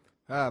yourself.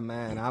 Oh,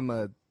 man, I'm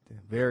a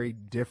very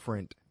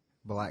different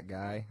black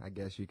guy, I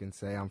guess you can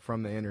say. I'm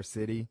from the inner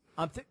city.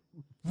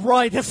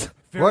 Right. That's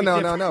very Well,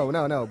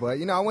 no.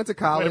 But I went to Way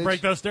college. to break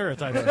those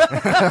stereotypes.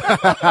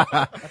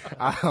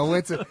 I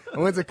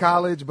went to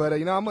college, but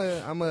I'm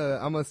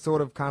a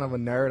sort of kind of a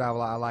nerd. I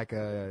like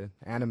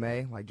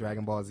anime, like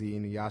Dragon Ball Z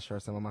and Inuyasha are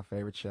some of my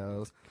favorite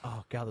shows.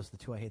 Oh God, those are the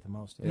two I hate the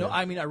most. Yeah. No,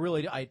 I mean I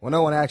really. Well,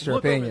 no one asked your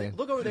look opinion.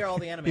 Look over there, all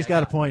the anime. He's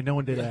got a point. No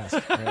one did ask.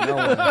 Yeah, no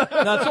one.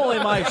 No, it's only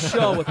my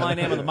show with my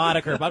name on the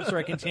moniker. But I'm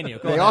sorry. Continue.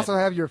 Go They ahead. also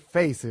have your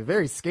face. It's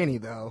very skinny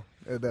though.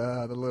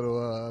 The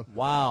little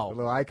wow, the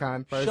little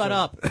icon person. Shut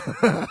up.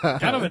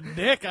 Kind of a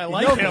dick. I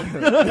like him.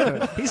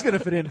 He's going to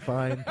fit in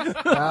fine.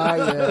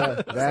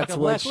 Yeah, that's like a what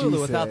Black she Lulu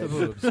said. without the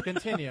boobs.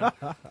 Continue.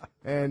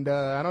 And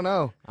I don't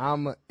know.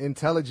 I'm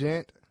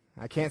intelligent.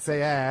 I can't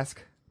say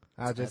ask.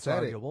 I just That's said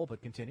arguable, but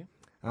continue.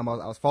 it. I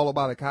was followed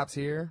by the cops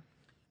here.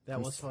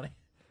 That was funny.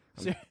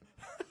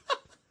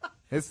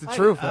 It's the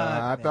truth.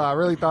 I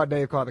really thought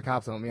Dave called the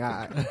cops on me.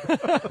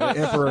 The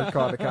Emperor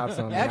called the cops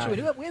on me.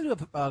 Actually, we do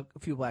have a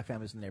few black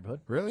families in the neighborhood.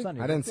 Really? It's not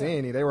I didn't yeah. see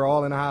any. They were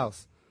all in the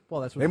house.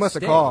 Well, that's what They must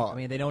have stayed. called. I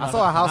mean, they don't. I know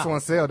saw a how to house come on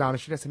out. sale down the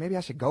street. I said maybe I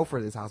should go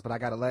for this house, but I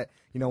got to let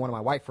one of my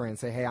white friends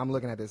say, "Hey, I'm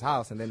looking at this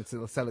house," and then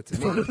sell it to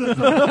me.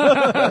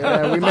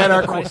 Yeah, we met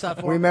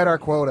our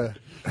quota.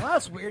 Well,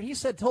 that's weird. He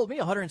told me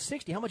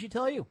 160. How much he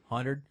tell you?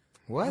 100.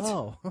 What?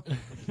 Oh.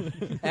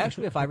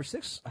 Actually, we have 5 or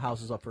 6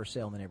 houses up for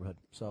sale in the neighborhood.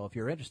 So if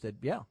you're interested,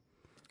 yeah.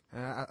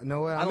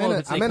 No, I I'm don't know if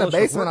it's in any a closer to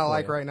basement work I for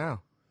like you. right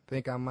now.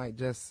 Think I might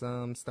just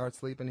start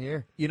sleeping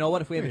here. You know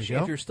what? If we have There you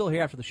go. if you're still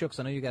here after the show, because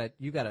I know you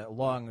got a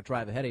long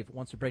drive ahead of you.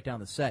 Once we break down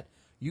the set,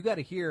 you got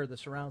to hear the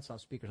surround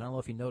sound speakers. I don't know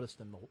if you noticed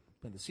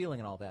in the ceiling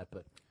and all that,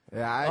 but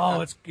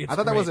Yeah. it's I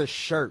thought that was great. a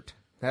shirt.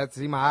 My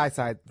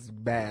eyesight's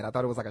bad. I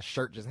thought it was like a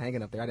shirt just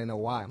hanging up there. I didn't know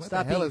why. What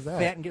Stop the hell being is that?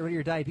 fat and get rid of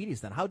your diabetes.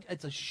 Then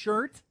it's a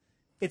shirt.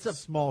 It's a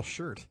Small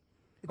shirt.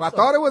 Well, I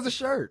thought it was a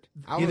shirt.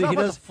 You talking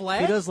about the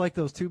flag? He does like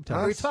those tube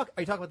Are you tops.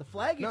 talking about the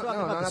flag? Or you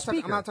talking about the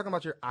speaker? I'm not talking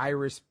about your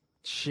Irish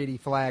shitty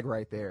flag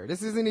right there.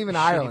 This isn't even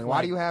Ireland. Why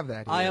flag. do you have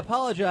that here? I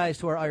apologize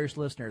to our Irish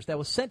listeners. That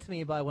was sent to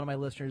me by one of my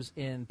listeners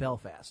in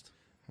Belfast.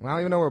 Well, I don't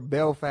even know where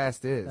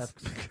Belfast is.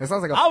 It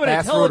sounds like a I'm an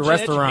fast food intelligent,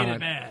 educated restaurant.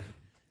 man.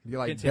 You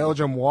like Continue.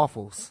 Belgium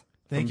waffles.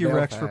 Thank from you,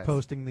 Rex, for Belfast.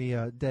 posting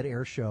the Dead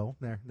Air show.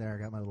 There,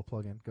 I got my little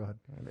plug in. Go ahead.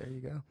 There you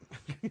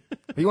go.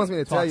 He wants me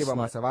to tell you about slut.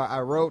 myself. I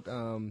wrote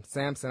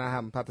Samson.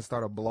 I'm about to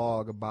start a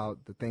blog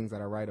about the things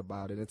that I write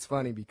about. And it's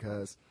funny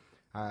because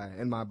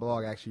in my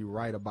blog, I actually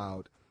write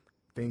about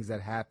things that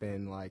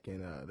happen like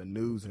in the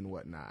news and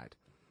whatnot.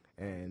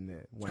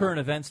 And Current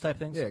events type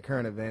things? Yeah,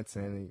 current events.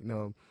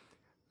 And,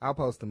 I'll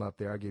post them up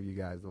there. I'll give you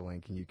guys the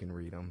link and you can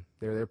read them.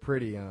 They're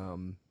pretty,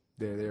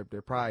 they're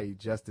probably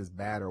just as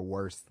bad or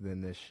worse than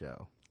this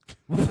show.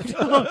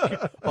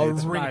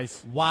 It's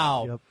nice.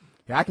 Wow. Yep.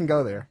 Yeah, I can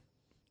go there.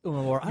 Oh,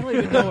 my Lord. I don't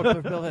even know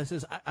what Belfast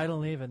is. I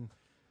don't even.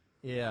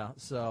 Yeah,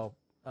 so,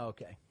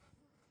 okay.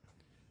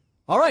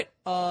 All right.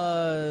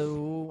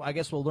 I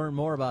guess we'll learn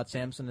more about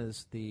Samson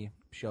as the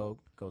show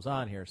goes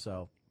on here.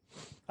 So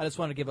I just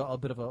want to give a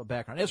bit of a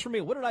background. As for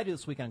me, what did I do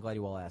this weekend? I'm glad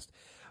you all asked.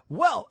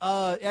 Well,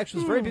 actually, it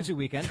was a very busy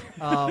weekend.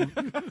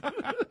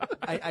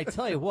 I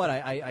tell you what,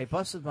 I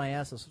busted my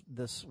ass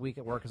this week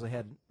at work because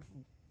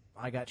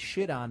I got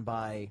shit on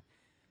by.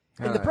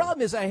 And the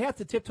problem is I have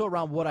to tiptoe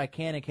around what I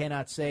can and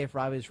cannot say for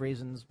obvious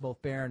reasons.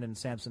 Both Barron and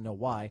Samson know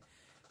why.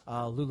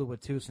 Lulu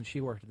would too, since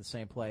she worked at the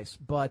same place.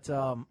 But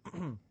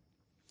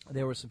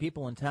there were some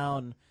people in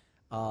town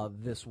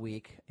this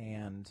week,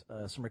 and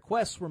some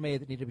requests were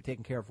made that needed to be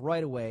taken care of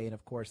right away. And,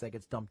 of course, that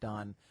gets dumped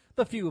on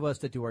the few of us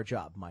that do our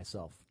job,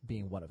 myself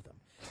being one of them.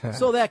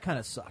 So that kind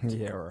of sucked.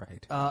 Yeah,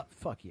 right.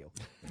 Fuck you.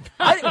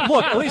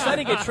 Look, at least I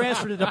didn't get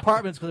transferred to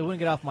departments because I wouldn't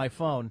get off my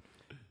phone.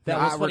 That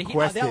No, was I funny.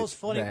 requested That was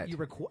funny. that.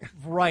 You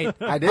right.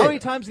 I did. How many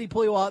times did he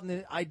pull you out?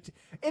 And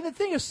the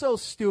thing is so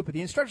stupid.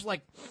 The instructor's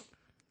like,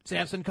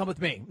 Samson, come with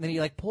me. And then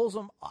he pulls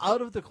them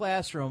out of the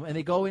classroom, and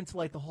they go into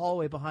the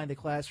hallway behind the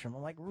classroom.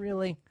 I'm like,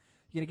 really?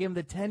 You gonna give him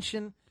the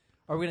attention?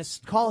 Are we gonna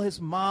call his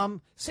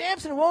mom?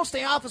 Samson won't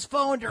stay off his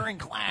phone during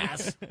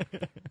class.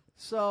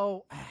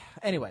 So,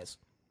 anyways,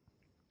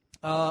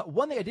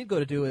 one thing I did go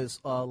to do is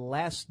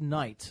last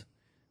night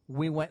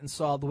we went and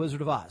saw The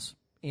Wizard of Oz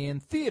in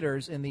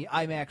theaters in the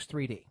IMAX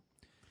 3D.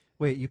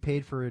 Wait, you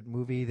paid for a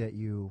movie that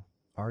you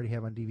already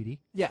have on DVD?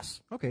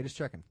 Yes, Okay, just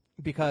checking.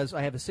 because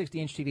I have a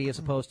 60-inch TV as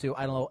opposed to,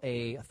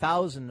 a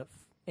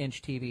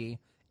 1,000-inch TV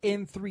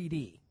in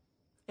 3D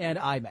and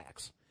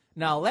IMAX.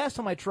 Now, last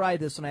time I tried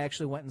this and I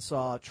actually went and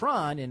saw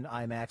Tron in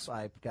IMAX,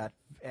 and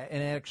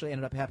it actually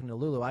ended up happening to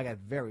Lulu. I got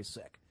very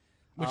sick.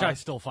 Which I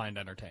still find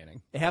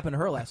entertaining. It happened to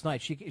her last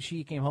night.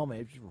 She came home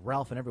and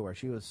Ralph and everywhere.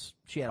 She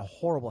had a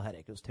horrible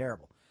headache. It was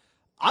terrible.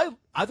 I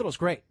thought it was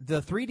great.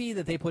 The 3D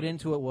that they put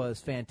into it was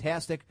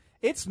fantastic.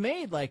 It's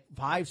made like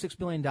 $5-6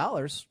 million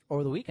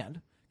over the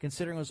weekend,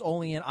 considering it was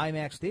only in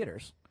IMAX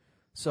theaters.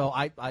 So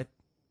it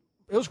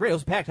was great. It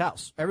was a packed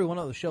house. Every one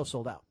of the shows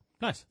sold out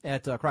Nice.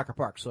 at Crocker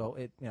Park. So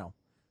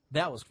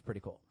that was pretty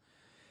cool.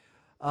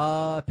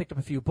 Picked up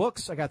a few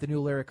books. I got the new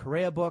Larry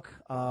Correa book,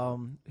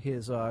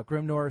 his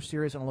Grimnor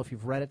series. I don't know if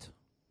you've read it.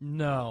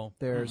 No.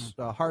 There's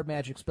Hard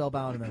Magic,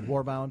 Spellbound, and then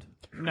Warbound.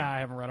 Nah, I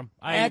haven't read them.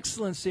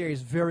 Excellent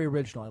series, very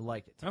original. I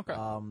liked it. Okay.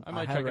 I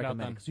might highly check it out recommend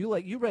then. because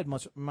you read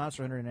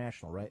Monster Hunter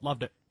International, right?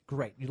 Loved it.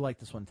 Great. You like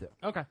this one too.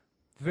 Okay.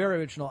 Very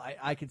original.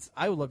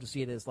 I would love to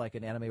see it as like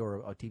an anime or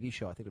a TV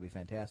show. I think it would be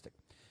fantastic.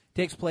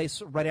 Takes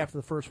place right after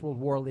the First World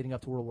War, leading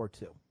up to World War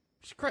II.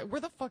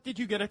 Where the fuck did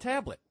you get a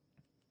tablet?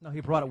 No,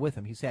 he brought it with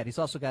him. He's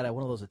also got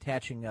one of those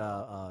attaching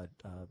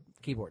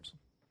keyboards.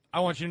 I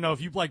want you to know,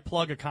 if you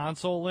plug a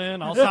console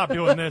in, I'll stop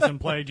doing this and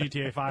play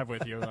GTA 5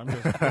 with you. I'm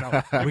just,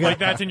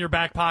 that's in your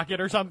back pocket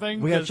or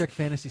something. We got to check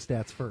fantasy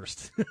stats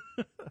first.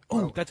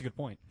 Oh, that's a good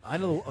point. I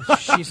know. Oh,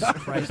 Jesus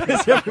Christ!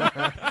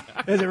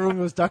 As everyone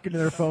was ducking to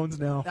their phones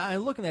now.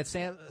 I'm looking at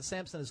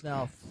Samson is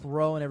now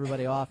throwing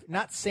everybody off.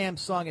 Not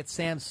Samsung, it's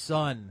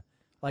Samson,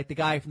 like the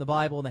guy from the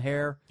Bible and the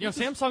hair.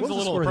 Samsung's a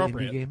little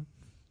appropriate. Game?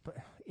 But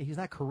he's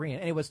not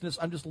Korean. Anyways,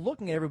 I'm just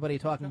looking at everybody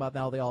talking about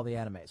now all the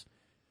animes.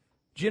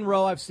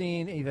 Jinro I've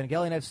seen,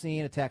 Evangelion I've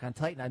seen, Attack on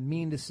Titan I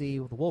mean to see,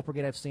 the Wolf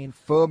Brigade I've seen.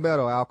 Full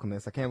Metal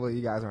Alchemist. I can't believe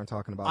you guys aren't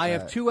talking about that. I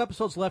have 2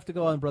 episodes left to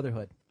go on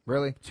Brotherhood.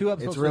 Really? 2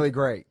 episodes. It's really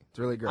great. It's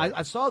really great.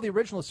 I saw the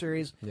original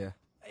series. Yeah.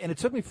 And it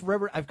took me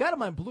forever. I've got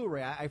them on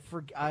Blu-ray.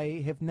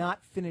 I have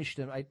not finished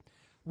them.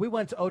 We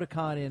went to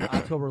Otakon in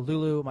October.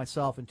 Lulu,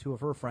 myself, and 2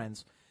 of her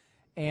friends,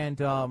 and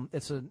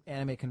it's an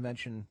anime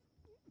convention.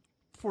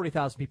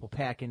 40,000 people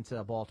pack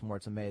into Baltimore.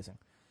 It's amazing.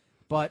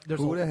 But there's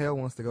who the hell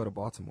wants to go to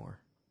Baltimore?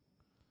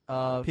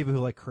 People who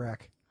like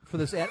crack. For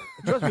this,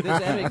 trust me,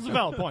 this anime. That's a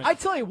valid point. I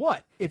tell you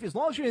what, as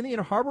long as you're in the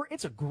Inner Harbor,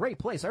 it's a great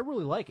place. I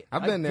really like it.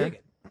 I've been there. Dig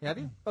it. Have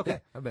you? Okay. Yeah,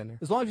 I've been there.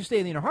 As long as you stay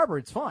in the Inner Harbor,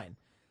 it's fine.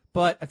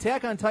 But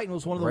Attack on Titan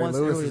was one of the Ray ones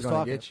Lewis that is was going to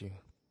talking. get you.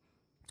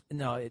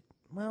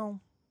 No,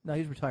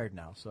 he's retired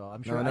now, so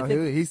I'm sure. No,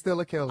 he's still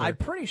a killer. I'm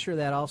pretty sure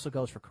that also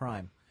goes for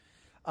crime.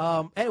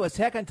 Anyway,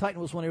 Attack on Titan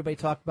was one everybody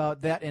talked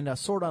about. That and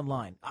Sword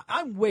Online.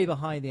 I'm way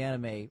behind the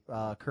anime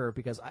curve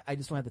because I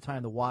just don't have the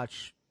time to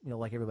watch,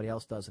 like everybody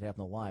else does that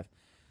happen live.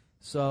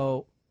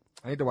 So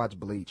I need to watch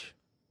Bleach.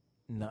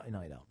 No, you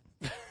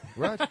don't.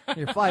 What?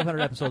 You're 500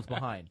 episodes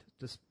behind.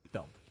 Just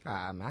don't.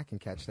 I can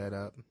catch that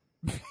up.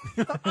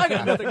 I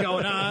got nothing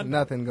going on.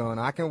 Nothing going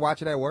on. I can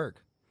watch it at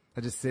work.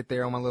 I just sit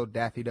there on my little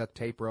Daffy Duck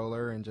tape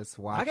roller and just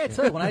watch. I got to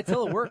tell you, when I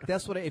telework,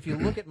 that's what. If you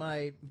look at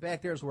my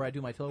back, there's where I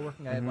do my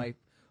teleworking. I have my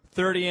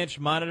 30-inch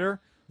monitor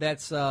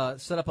that's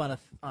set up on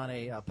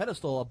a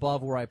pedestal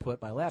above where I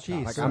put my laptop.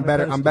 Jeez. Like,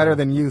 I'm better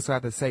than you, so I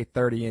have to say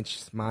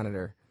 30-inch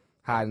monitor,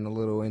 hiding the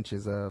little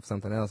inches of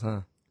something else,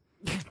 huh?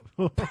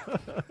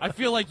 I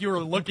feel like you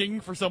were looking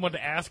for someone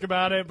to ask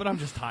about it, but I'm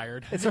just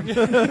tired. It's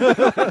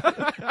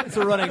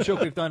a running joke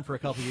we've done for a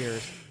couple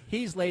years.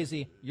 He's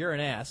lazy. You're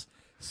an ass.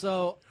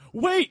 So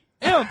wait,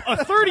 Imp, a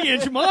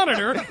 30-inch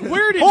monitor?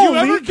 Where did Holy you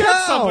ever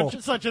cow!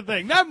 get such a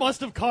thing? That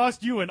must have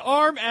cost you an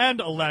arm and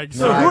a leg.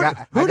 No,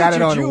 sir. I got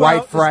it on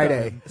White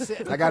Friday.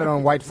 I got it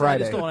on White I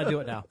Friday. just don't want to do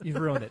it now. You've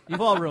ruined it.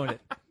 You've all ruined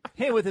it.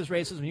 Him with his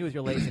racism, you with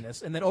your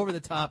laziness, and then over the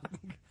top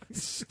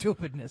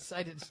stupidness.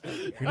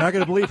 You're not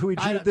going to believe who we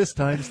chewed this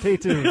time. Stay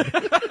tuned.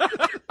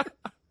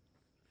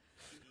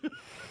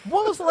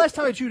 When was the last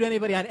time I chewed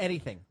anybody on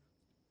anything?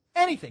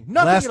 Anything.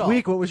 Nothing Last at all.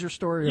 week, what was your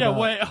story Yeah, about?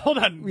 wait, hold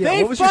on.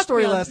 Yeah, what was your fucked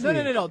story me on- last week?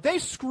 No. They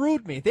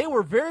screwed me. They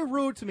were very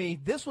rude to me.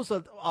 This was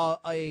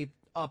a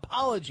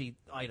apology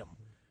item.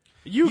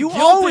 You guilted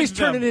always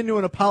them. turn it into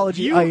an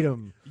apology You-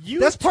 item. You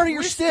That's part of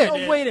your twisted stick.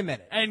 it Wait a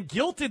minute. And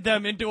guilted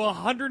them into a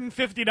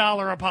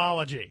 $150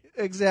 apology.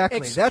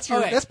 Exactly. That's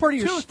Okay, part of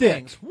your two stick.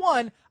 things.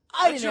 One,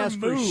 I That's didn't ask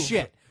your for move.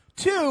 shit.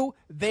 2,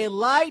 they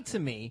lied to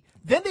me.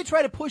 Then they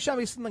tried to push on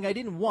me something I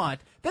didn't want.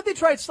 Then they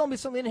tried to sell me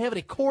something I didn't have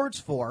any cords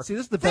for. See,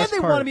 this is the then best they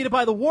part. wanted me to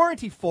buy the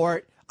warranty for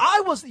it.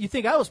 You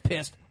think I was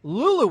pissed?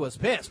 Lulu was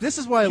pissed. This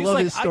is why I She's love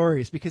like, his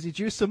stories, because he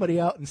drew somebody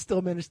out and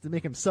still managed to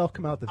make himself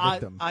come out the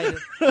victim.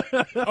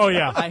 Oh,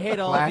 yeah. I hate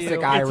all of you.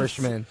 Classic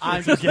Irishman.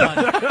 I'm just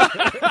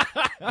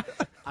done.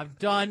 I'm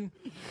done.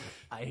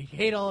 I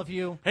hate all of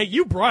you. Hey,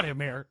 you brought him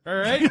here, all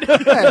right?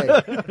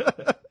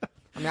 Hey.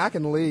 I mean, I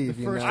can leave,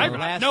 you know. first As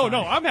last No,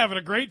 time. I'm having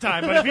a great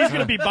time, but if he's going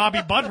to be Bobby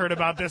Butthurt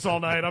about this all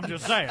night, I'm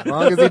just saying.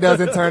 long as he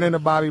doesn't turn into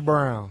Bobby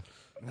Brown.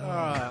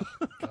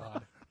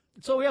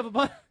 So we have a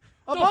bunch.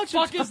 What the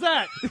fuck is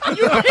that?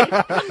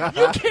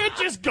 You can't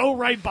just go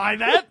right by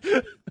that.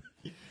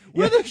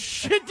 Where the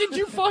shit did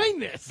you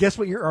find this? Guess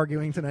what you're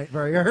arguing tonight,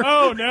 Varrier?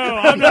 Oh, no,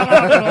 I'm not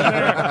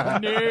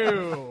on there.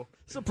 No.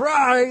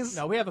 Surprise!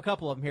 No, we have a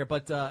couple of them here,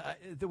 but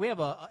we have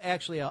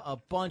actually a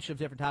bunch of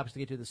different topics to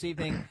get to this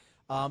evening.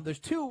 There's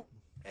two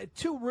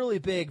really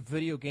big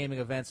video gaming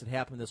events that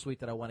happened this week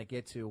that I want to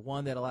get to.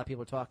 One that a lot of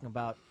people are talking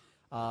about.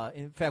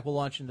 In fact, we'll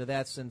launch into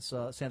that since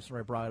Samson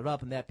Ray brought it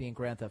up, and that being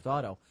Grand Theft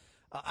Auto.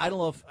 I don't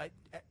know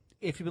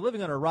if you've been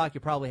living under a rock, you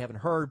probably haven't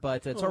heard,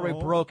 but it's already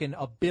broken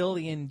 $1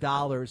 billion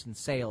in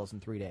sales in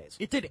 3 days.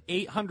 It did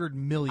 $800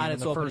 million On in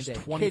its the opening first day.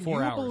 24 Can you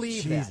hours.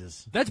 believe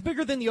Jesus. That's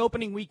bigger than the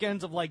opening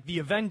weekends of, like, The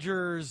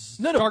Avengers,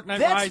 No, Dark Knight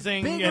that's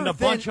Rising, bigger and a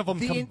than bunch of them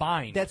the-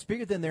 combined. That's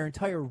bigger than their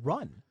entire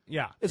run.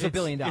 Yeah. It's $1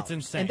 billion. It's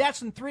insane. And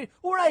that's in 3.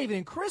 We're not even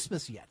in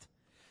Christmas yet.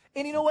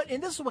 And you know what?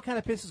 And this is what kind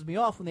of pisses me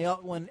off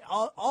when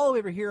all we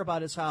ever hear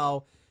about is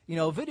how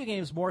Video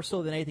games more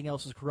so than anything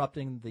else is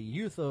corrupting the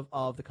youth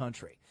of the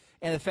country.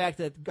 And the fact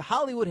that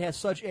Hollywood has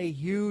such a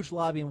huge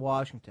lobby in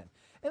Washington.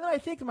 And then I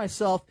think to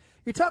myself,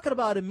 you're talking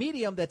about a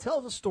medium that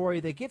tells a story,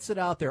 that gets it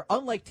out there,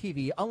 unlike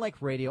TV, unlike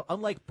radio,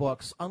 unlike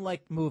books,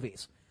 unlike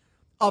movies.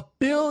 $1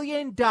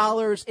 billion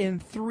in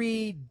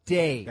 3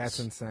 days. That's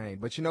insane.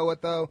 But you know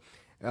what, though?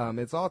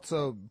 It's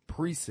also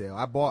pre-sale.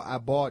 I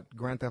bought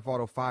Grand Theft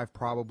Auto 5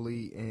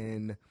 probably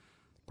in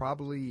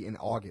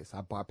August.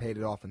 I paid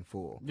it off in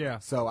full. Yeah.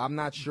 So I'm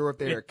not sure if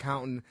they're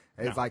counting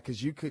as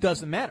because you could.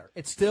 Doesn't matter.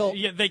 It's still.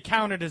 Yeah, they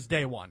count it as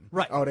day one.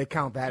 Right. Oh, they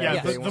count that Yeah,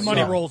 as day the one.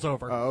 money rolls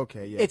over. Oh,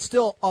 okay, yeah. It's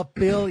still $1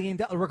 billion,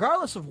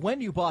 regardless of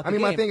when you bought the game.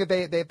 My thing, if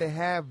they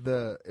have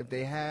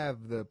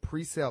the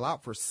pre-sale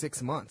out for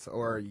 6 months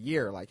or a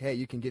year, like, hey,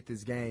 you can get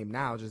this game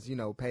now, just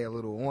pay a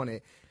little on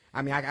it.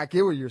 I mean, I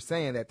get what you're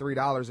saying, that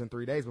 $3 in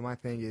 3 days, but my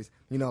thing is,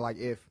 like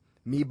if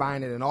me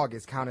buying it in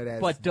August counted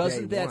as But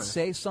doesn't day that one.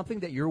 say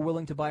something that you're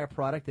willing to buy a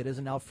product that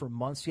isn't out for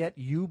months yet?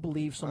 You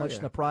believe so much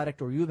in the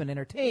product, or you've been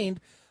entertained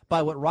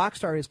by what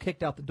Rockstar has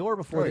kicked out the door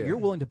before, that you're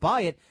willing to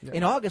buy it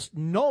in August,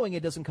 knowing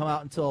it doesn't come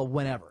out until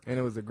whenever. And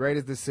it was the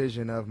greatest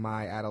decision of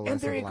my adolescent And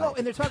there you life. go.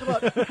 And they're talking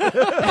about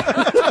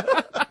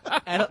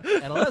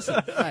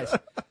adolescent. Nice.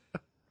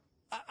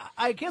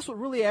 I guess what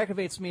really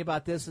aggravates me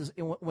about this is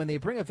when they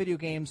bring up video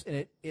games,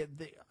 and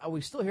we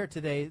still hear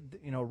today,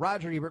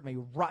 Roger Ebert may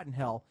rot in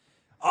hell.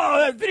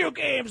 Oh, video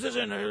games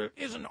isn't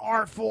an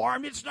art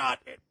form. It's not.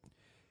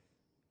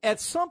 At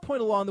some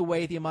point along the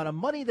way, the amount of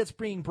money that's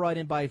being brought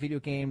in by video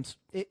games,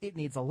 it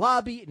needs a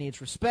lobby. It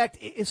needs respect.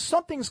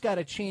 Something's got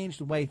to change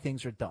the way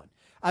things are done.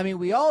 I mean,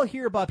 we all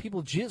hear about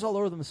people jizz all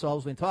over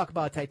themselves when they talk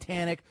about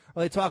Titanic,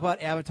 or they talk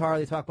about Avatar, or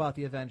they talk about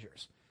the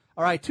Avengers.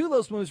 All right, 2 of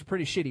those movies are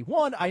pretty shitty.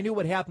 One, I knew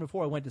what happened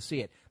before I went to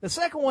see it. The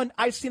second one,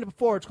 I've seen it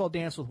before. It's called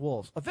Dance with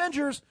Wolves.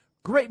 Avengers,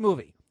 great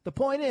movie. The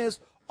point is,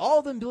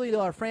 all them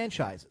billion-dollar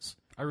franchises.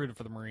 I rooted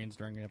for the Marines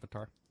during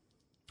Avatar.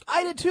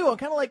 I did too. I'm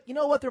kind of like, you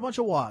know what? They're a bunch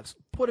of wogs.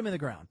 Put them in the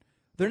ground.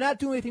 They're not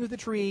doing anything with the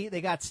tree.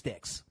 They got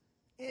sticks.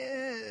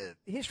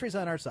 History's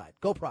on our side.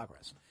 Go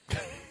Progress.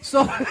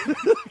 So,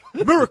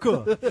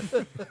 America!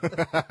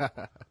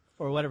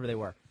 Or whatever they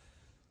were.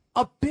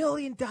 $1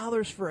 billion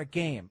for a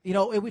game.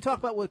 And we talk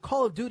about what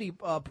Call of Duty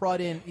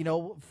brought in,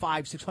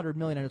 $500-600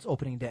 million on its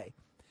opening day.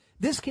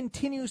 This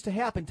continues to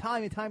happen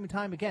time and time and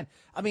time again.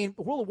 I mean,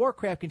 World of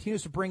Warcraft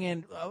continues to bring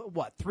in,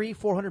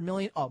 $300-400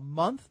 million a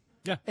month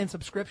in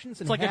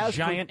subscriptions. And it's like has a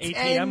giant for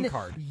ATM 10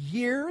 card.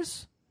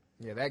 Years.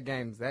 Yeah, that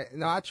game's that.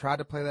 No, I tried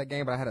to play that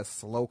game, but I had a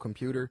slow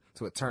computer,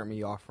 so it turned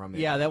me off from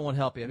it. Yeah, that won't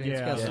help you. I mean, it's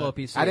got a slow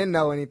PC. I didn't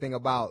know anything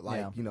about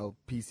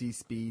PC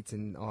speeds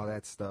and all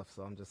that stuff,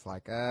 so I'm just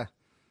like,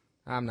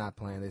 I'm not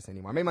playing this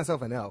anymore. I made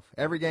myself an elf.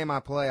 Every game I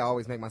play, I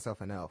always make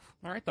myself an elf.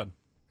 All right, then.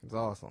 It's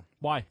awesome.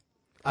 Why?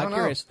 I'm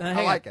curious.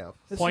 I like elves.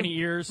 Pointy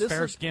ears,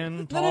 fair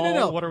skin, tall.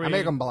 No. What are we? I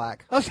make them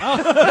black. Do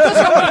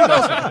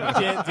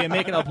you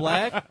make it a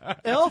black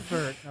elf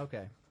or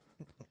okay?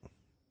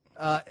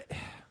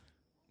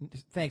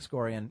 Thanks,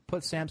 Gorian.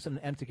 Put Samson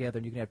and M together,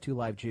 and you can have 2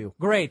 live Jew.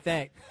 Great,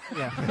 thanks.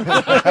 Yeah.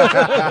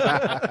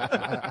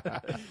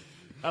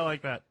 I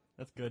like that.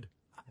 That's good.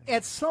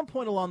 At some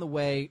point along the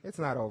way, It's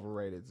not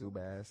overrated,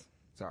 Zubaz.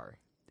 Sorry.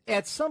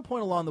 at some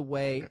point along the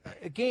way,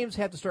 games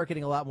have to start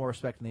getting a lot more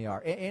respect than they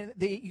are. And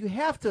you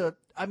have to,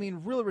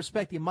 really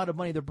respect the amount of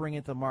money they're bringing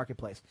into the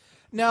marketplace.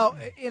 Now,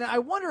 and I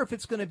wonder if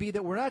it's going to be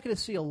that we're not going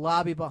to see a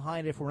lobby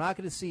behind it, if we're not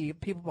going to see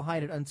people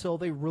behind it until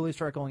they really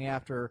start going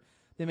after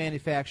the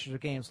manufacturers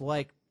of games.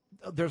 Like,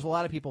 there's a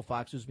lot of people,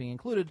 Fox News being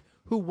included,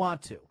 who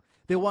want to.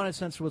 They want to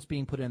censor what's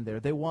being put in there.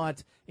 They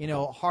want,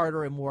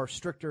 harder and more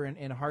stricter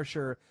and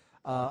harsher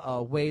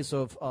ways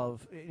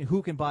of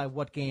who can buy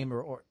what game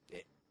or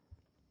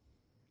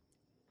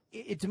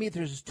to me,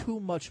 there's just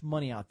too much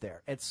money out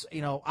there. It's,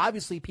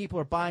 obviously people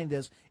are buying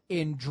this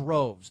in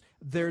droves.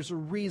 There's a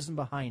reason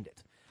behind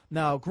it.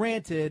 Now,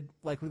 granted,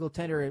 like Legal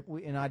Tender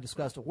and I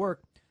discussed at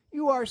work,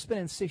 you are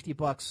spending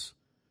 $60,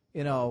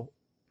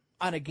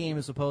 on a game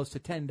as opposed to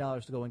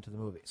 $10 to go into the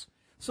movies.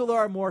 So there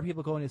are more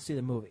people going to see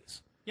the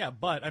movies. Yeah,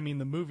 but, the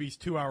movie's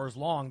 2 hours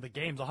long. The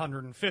game's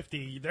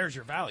 150. There's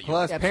your value.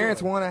 Plus, Absolutely.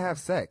 Parents want to have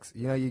sex.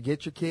 You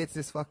get your kids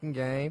this fucking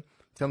game.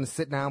 Tell them to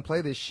sit down, play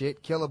this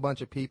shit, kill a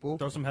bunch of people.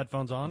 Throw some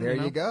headphones on. There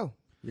you go.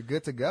 You're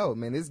good to go.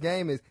 Man, this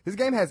game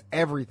has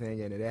everything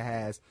in it. It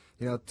has,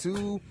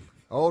 2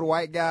 old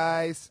white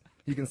guys.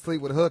 You can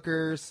sleep with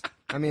hookers.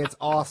 It's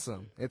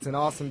awesome. It's an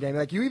awesome game.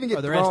 Like, you even get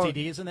Are there thrown...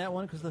 STDs in that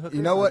one? Because the hookers.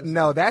 You know what?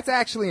 No, that's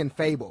actually in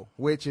Fable,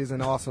 which is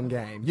an awesome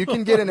game. You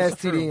can get an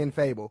STD in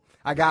Fable.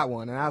 I got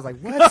one, and I was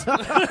like, what?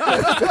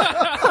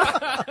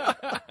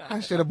 I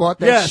should have bought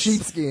that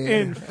sheepskin.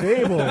 In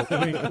Fable.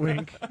 Wink,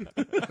 wink.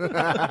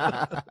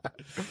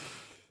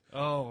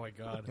 Oh, my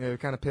God. Yeah, it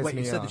kind of pissed Wait,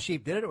 me you off. said the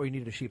sheep did it, or you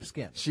needed a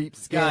sheepskin?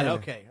 Sheepskin. God,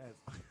 okay.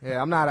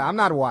 Yeah, I'm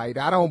not white.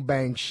 I don't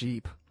bang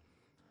sheep.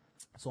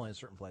 It's only in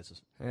certain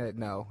places.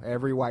 No,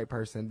 every white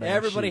person bangs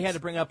Everybody sheeps. had to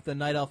bring up the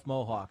Night Elf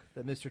Mohawk,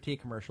 the Mr. T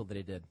commercial that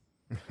he did.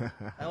 I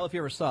don't know if you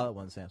ever saw that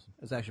one, Samson.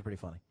 It's actually pretty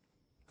funny.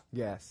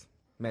 Yes.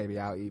 Maybe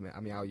I'll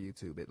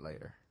YouTube it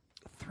later.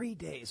 3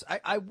 days.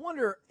 I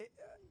wonder,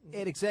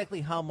 at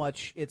exactly how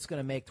much it's going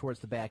to make towards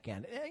the back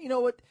end. You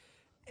know what?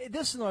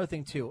 This is another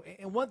thing, too.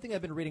 And one thing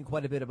I've been reading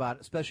quite a bit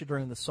about, especially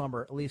during the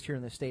summer, at least here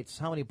in the States, is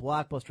how many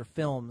blockbuster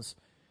films,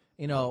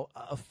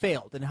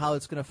 failed and how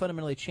it's going to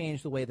fundamentally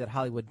change the way that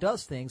Hollywood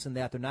does things and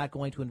that they're not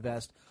going to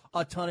invest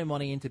a ton of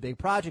money into big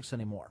projects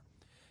anymore.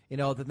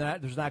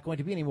 There's not going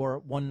to be any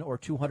more $100 or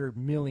 $200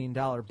 million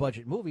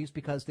budget movies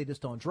because they just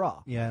don't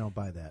draw. Yeah, I don't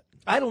buy that.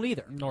 I don't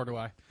either. Nor do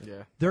I.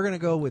 Yeah. They're going to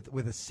go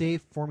with a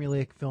safe,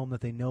 formulaic film that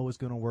they know is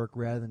going to work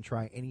rather than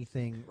try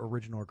anything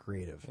original or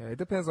creative. Yeah, it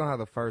depends on how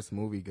the first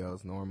movie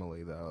goes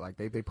normally, though. Like,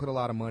 they put a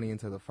lot of money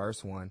into the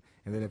first one,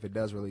 and then if it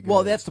does really good...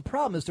 Well, that's the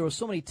problem, is there were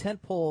so many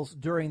tent poles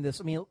during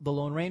this. I mean, The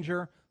Lone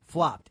Ranger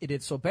flopped. It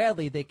did so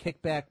badly, they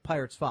kicked back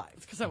Pirates 5.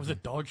 It's because that was a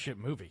dog shit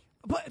movie.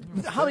 But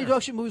how many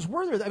dog shit movies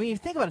were there? I mean,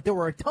 think about it. There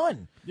were a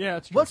ton. Yeah,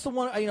 it's true. What's the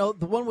one?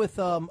 The one with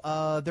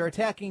they're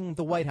attacking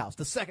the White House.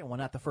 The second one,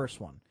 not the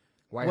first one.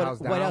 White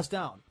House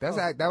Down.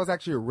 That was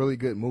actually a really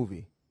good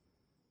movie.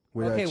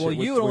 Okay, well,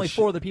 you and only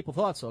 4 other people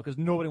thought so because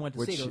nobody went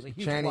to see it. It was a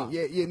huge flop.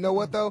 Yeah, you know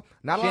what though?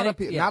 Not a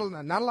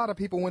lot of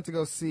people went to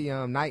go see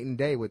Night and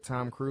Day with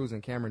Tom Cruise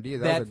and Cameron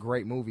Diaz. That was a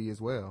great movie as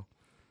well.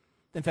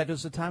 In fact, it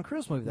was a Tom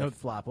Cruise movie that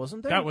flopped,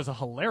 wasn't there? That was a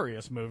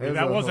hilarious movie.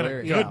 That wasn't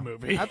a good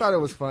movie. I thought it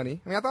was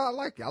funny. I mean, I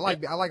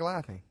like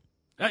laughing.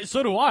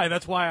 So do I.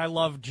 That's why I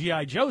love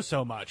G.I. Joe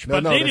so much.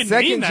 But they didn't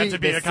mean that to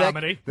be a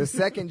comedy. The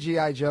second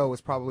G.I. Joe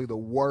was probably the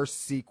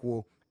worst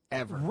sequel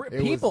ever.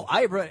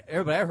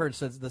 Everybody I heard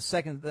says the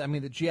second. I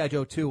mean, the G.I.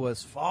 Joe 2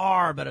 was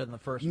far better than the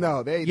first. No,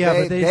 one. they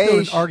still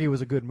didn't argue it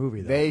was a good movie.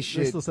 Though. They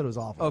still said it was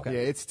awful. Okay, yeah,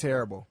 it's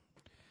terrible.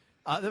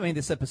 I mean,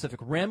 they said Pacific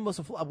Rim was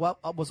a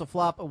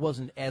flop. It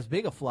wasn't as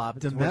big a flop.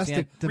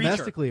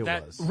 Domestically, it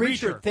was.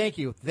 Reacher, thank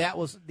you. That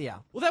was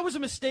Well, that was a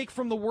mistake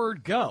from the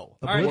word go.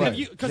 All right,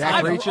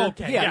 Jack Reacher?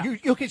 Okay, yeah.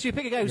 You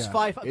pick a guy who's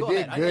 5. It go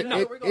did ahead.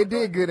 good. It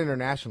did good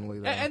internationally,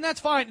 though. And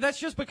that's fine. That's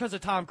just because of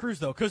Tom Cruise,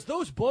 though, because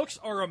those books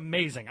are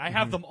amazing. I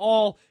have them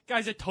all.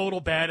 Guy's a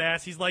total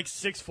badass. He's like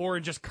 6'4"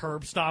 and just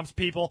curb stomps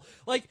people.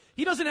 Like,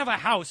 he doesn't have a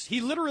house. He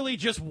literally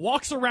just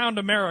walks around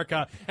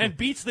America and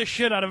beats the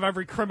shit out of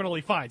every criminal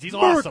he finds. He's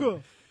awesome.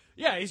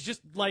 Yeah, he's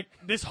just like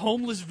this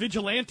homeless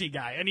vigilante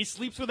guy, and he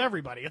sleeps with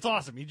everybody. It's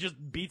awesome. He just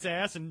beats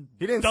ass and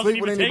he didn't doesn't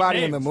sleep with even anybody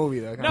take in the names. movie,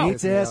 though. No,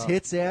 beats ass,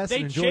 hits ass, they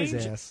and enjoys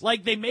changed, ass.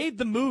 Like, they made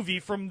the movie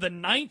from the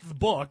 9th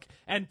book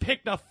and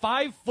picked a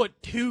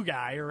 5'2"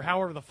 guy, or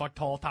however the fuck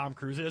tall Tom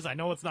Cruise is. I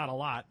know it's not a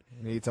lot.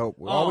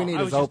 All we need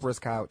is Oprah's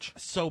couch.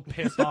 So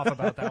pissed off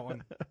about that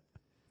one.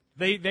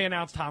 They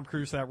announced Tom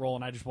Cruise for that role,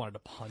 and I just wanted to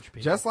punch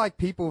people. Just like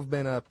people have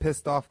been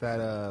pissed off that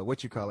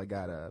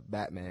got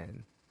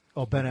Batman.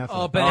 Oh, Ben Affleck.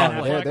 Oh, Ben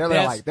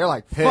Affleck. They're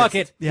like pissed. Fuck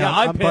it. Yeah,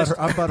 I'm pissed.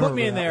 I'm Put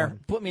me in there.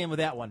 Put me in with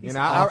that one.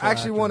 I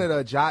actually wanted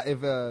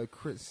if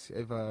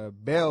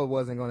Bale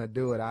wasn't going to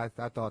do it, I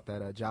thought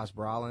that Josh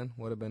Brolin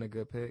would have been a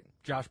good pick.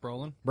 Josh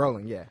Brolin?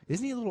 Brolin, yeah.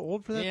 Isn't he a little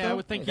old for that? Yeah, though? I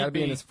would think He's got to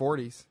be in his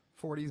 40s.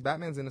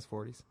 Batman's in his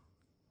 40s.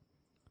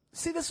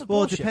 See, this is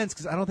well, bullshit. it depends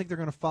because I don't think they're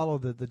going to follow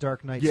the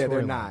Dark Knight. Yeah,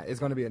 they're storyline. not. It's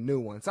going to be a new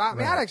one. So I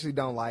mean, I actually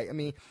don't like. I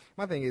mean,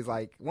 my thing is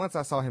like once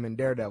I saw him in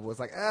Daredevil, it's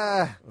like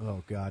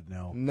Oh God,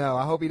 no. No,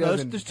 I hope he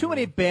doesn't. There's too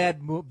many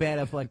bad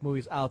Affleck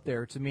movies out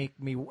there to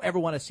make me ever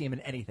want to see him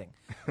in anything.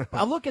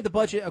 I'm looking at the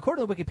budget.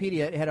 According to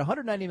Wikipedia, it had a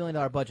 $190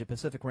 million budget,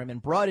 Pacific Rim,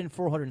 and brought in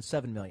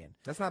 $407 million.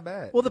 That's not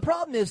bad. Well, the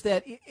problem is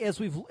that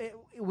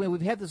when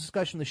we've had this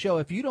discussion on the show,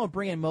 if you don't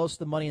bring in most of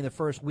the money in the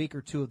first week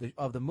or two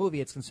of the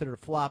movie, it's considered a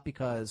flop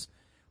because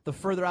the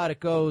further out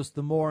it goes,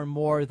 the more and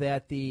more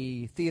that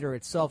the theater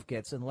itself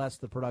gets, and less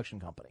the production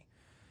company.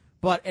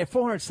 But at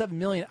 $407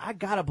 million, I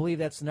gotta believe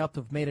that's enough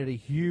to have made it a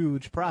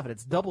huge profit.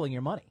 It's doubling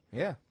your money.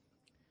 Yeah.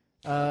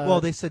 Well,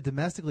 they said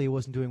domestically it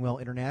wasn't doing well.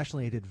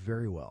 Internationally, it did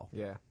very well.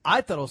 Yeah. I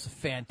thought it was a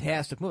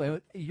fantastic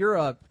movie. You're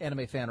a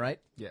anime fan,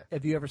 right? Yeah.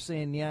 Have you ever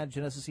seen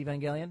Genesis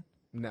Evangelion?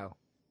 No.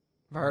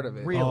 I've heard of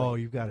it. Really? Oh,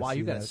 you've got to see Wow,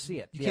 you've got that. to see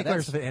it. You can't call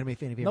yourself an anime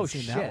fan if you haven't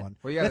seen that shit. one.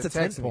 Well, you gotta that's a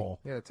text me. tentpole.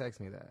 You gotta text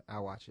me that.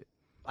 I'll watch it.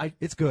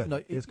 It's good.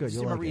 No, it's good.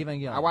 You'll remember like it.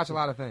 Evangelion. I watch a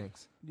lot of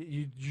things.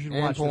 You should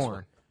And watch this porn.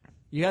 one.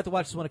 You have to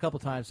watch this one a couple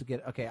times to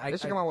get. Okay, They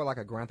should come out with like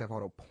a Grand Theft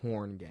Auto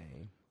porn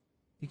game.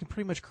 You can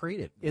pretty much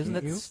create it. Isn't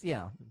can't it? you?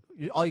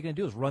 Yeah. All you're gonna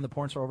do is run the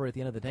porn star over at the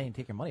end of the day and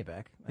take your money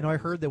back. You know, I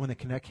heard that when the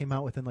Kinect came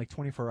out within like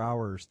 24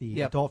 hours,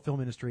 the adult film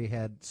industry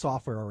had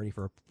software already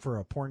for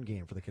a porn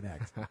game for the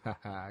Kinect.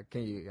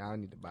 I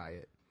need to buy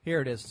it. Here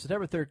it is.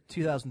 September 3rd,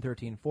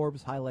 2013,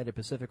 Forbes highlighted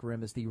Pacific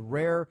Rim as the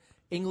rare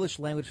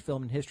English-language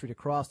film in history to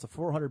cross the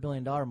 $400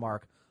 million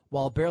mark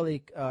while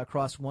barely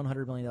crossed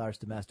 $100 million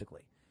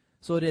domestically.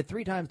 So it did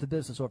 3 times the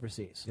business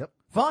overseas. Yep.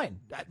 Fine.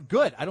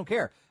 Good. I don't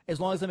care.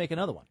 As long as they make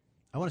another one.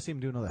 I want to see him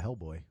do another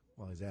Hellboy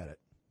while he's at it.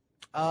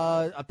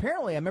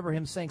 Apparently, I remember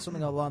him saying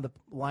something along the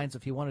lines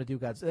of he wanted to do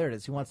Godzilla. There it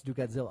is. He wants to do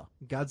Godzilla.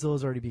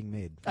 Godzilla's already being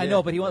made. I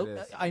know, but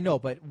I know,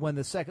 but when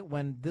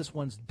this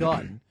one's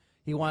done,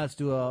 he wants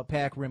to do a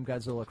Pac Rim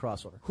Godzilla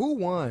crossover. Who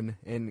won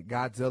in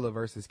Godzilla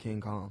versus King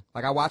Kong?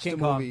 Like I watched the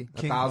movie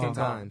a thousand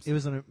times. It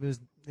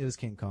was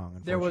King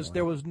Kong. There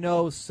was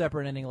no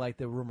separate ending like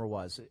the rumor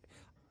was. It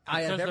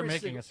says they're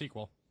making a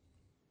sequel.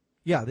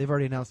 Yeah, they've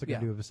already announced they're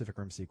going to do a Pacific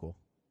Rim sequel.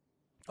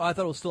 Oh, I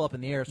thought it was still up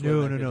in the air. So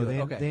No.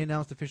 Okay. They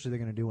announced officially they're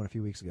going to do one a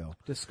few weeks ago.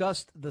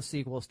 Discussed the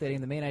sequel,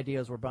 stating the main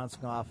ideas were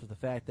bouncing off of the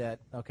fact that,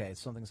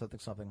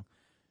 something.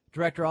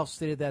 Director also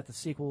stated that the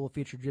sequel will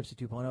feature Gypsy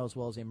 2.0 as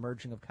well as a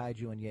merging of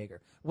Kaiju and Jaeger,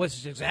 which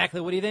is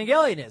exactly what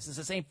Evangelion is. It's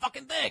the same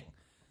fucking thing.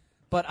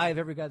 But I have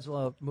every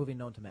Godzilla movie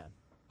known to man,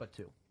 but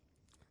 2.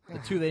 The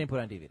 2 they didn't put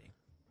on DVD.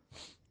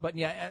 But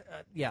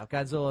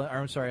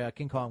Godzilla.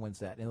 King Kong wins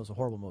that, and it was a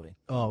horrible movie.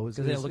 Oh, because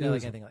they didn't look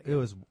like anything like it. It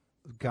was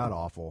god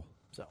awful.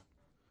 So,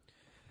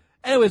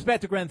 anyways,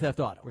 back to Grand Theft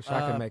Auto. Wish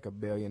I could make $1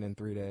 billion in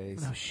 3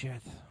 days. Oh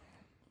shit.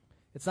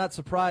 It's not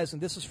surprising.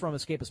 This is from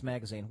Escapist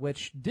Magazine,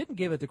 which didn't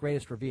give it the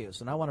greatest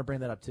reviews, and I want to bring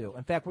that up too.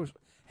 In fact,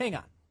 hang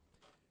on.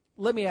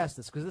 Let me ask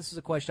this, because this is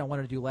a question I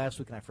wanted to do last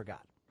week and I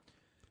forgot.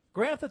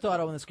 Grand Theft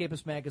Auto in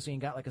Escapist Magazine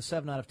got like a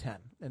 7 out of 10.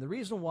 And the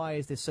reason why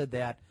is they said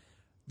that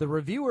the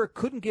reviewer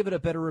couldn't give it a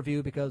better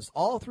review because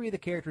all 3 of the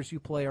characters you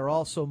play are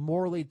also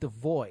morally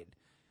devoid,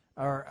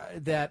 or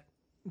that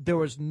there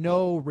was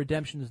no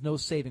redemption, there's no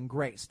saving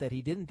grace, that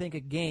he didn't think a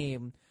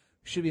game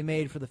should be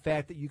made for the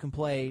fact that you can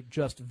play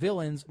just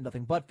villains,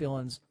 nothing but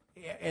villains,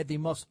 at the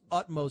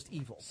utmost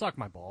evil. Suck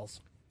my balls.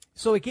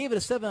 So he gave it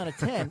a 7 out of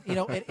 10,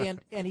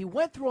 and he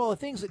went through all the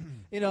things that,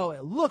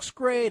 it looks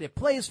great, it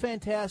plays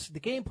fantastic, the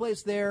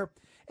gameplay's there,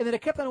 and then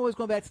it kept on always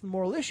going back to the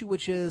moral issue,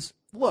 which is,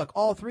 look,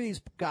 all 3 of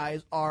these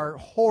guys are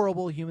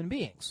horrible human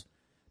beings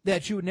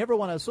that you would never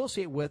want to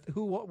associate with,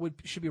 who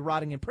should be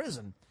rotting in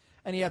prison,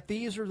 and yet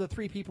these are the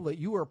 3 people that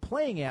you are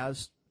playing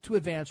as to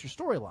advance your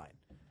storyline.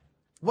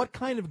 What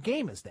kind of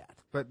game is that?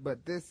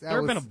 But there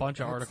have been a bunch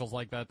of articles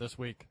like that this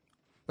week.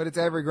 But it's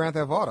every Grand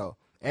Theft Auto.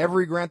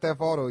 Every Grand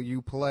Theft Auto,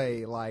 you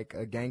play like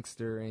a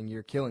gangster and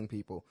you're killing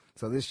people.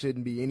 So this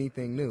shouldn't be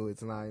anything new.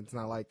 It's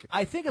not like.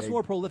 I think it's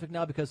more prolific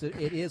now because it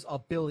is a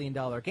 $1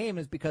 billion game.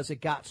 Is because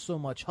it got so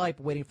much hype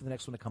waiting for the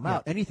next one to come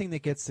out. Anything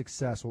that gets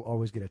success will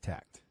always get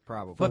attacked.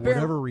 Probably. For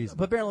whatever reason.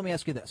 But Baron, let me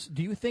ask you this: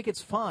 do you think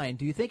it's fine?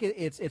 Do you think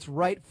it's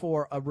right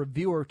for a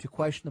reviewer to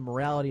question the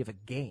morality of a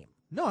game?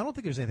 No, I don't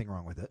think there's anything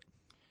wrong with it.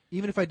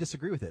 Even if I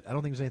disagree with it, I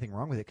don't think there's anything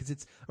wrong with it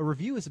because a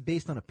review is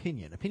based on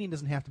opinion. Opinion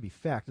doesn't have to be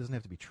fact; doesn't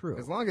have to be true.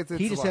 As long as it's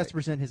he just has to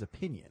present his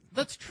opinion.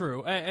 That's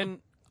true,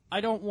 and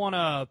I don't want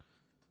to.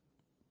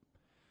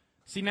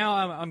 See, now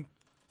I'm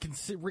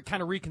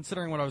kind of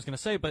reconsidering what I was going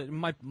to say, but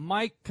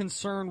my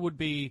concern would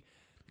be,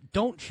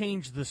 don't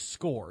change the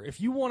score.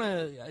 If you want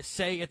to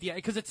say at the end,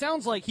 because it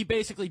sounds like he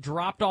basically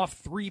dropped off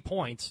 3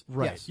 points,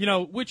 right?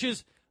 Which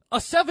is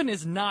a 7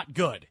 is not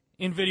good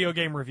in video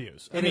game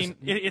reviews.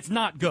 It's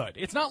not good.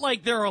 It's not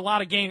like there are a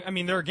lot of games. I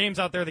mean, there are games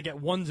out there that get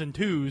 1s and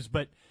 2s,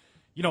 but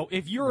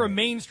if you're a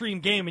mainstream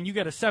game and you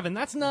get a 7,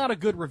 that's not a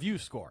good review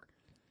score.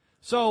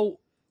 So,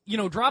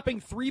 dropping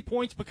 3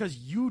 points because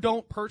you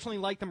don't personally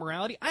like the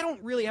morality, I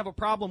don't really have a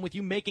problem with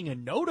you making a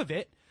note of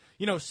it.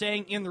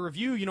 Saying in the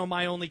review,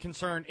 my only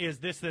concern is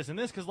this, this, and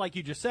this, because like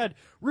you just said,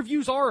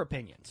 reviews are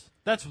opinions.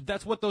 That's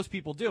what those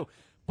people do.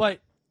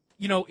 But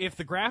if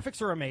the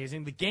graphics are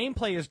amazing, the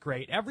gameplay is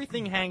great,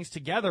 everything hangs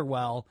together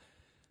well,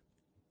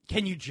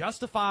 can you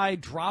justify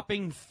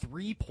dropping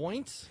 3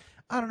 points?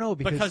 I don't know,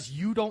 because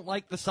you don't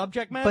like the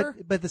subject matter?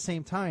 But at the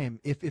same time,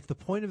 if the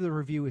point of the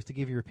review is to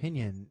give your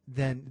opinion,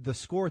 then the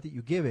score that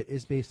you give it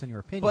is based on your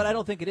opinion. But I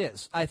don't think it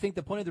is. I think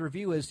the point of the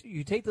review is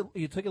you take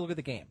a look at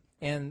the game,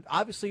 and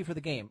obviously for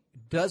the game,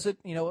 does it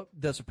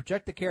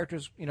project the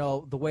characters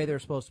the way they're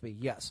supposed to be?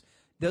 Yes.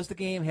 Does the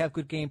game have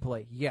good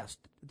gameplay? Yes.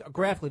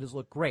 Graphically, does it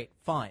look great?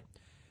 Fine.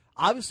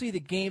 Obviously, the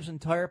game's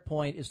entire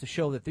point is to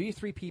show that these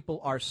 3 people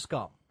are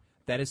scum.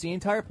 That is the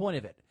entire point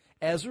of it.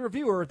 As a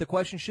reviewer, the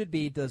question should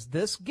be, does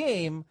this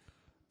game,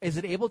 is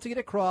it able to get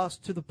across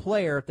to the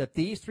player that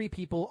these 3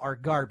 people are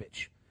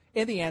garbage?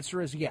 And the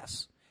answer is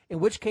yes. In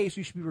which case,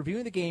 you should be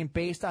reviewing the game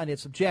based on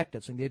its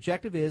objectives. And the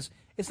objective is,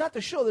 it's not to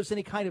show there's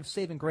any kind of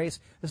saving grace.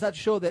 It's not to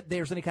show that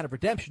there's any kind of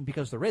redemption,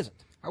 because there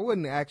isn't. I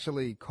wouldn't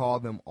actually call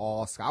them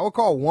all scum. I would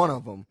call one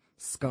of them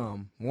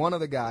scum. One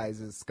of the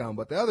guys is scum.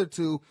 But the other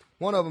 2,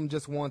 one of them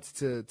just wants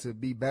to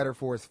be better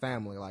for his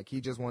family. Like,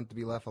 he just wants to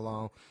be left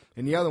alone.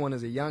 And the other one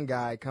is a young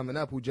guy coming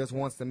up who just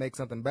wants to make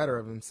something better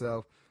of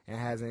himself and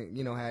hasn't,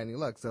 had any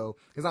luck. So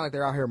it's not like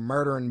they're out here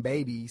murdering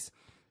babies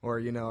or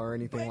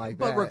anything like that.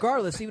 But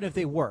regardless, even if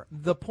they were,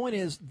 the point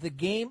is the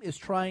game is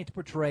trying to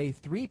portray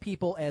 3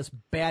 people as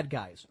bad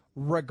guys,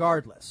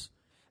 regardless.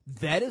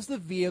 That is the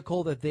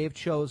vehicle that they've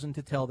chosen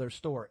to tell their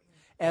story.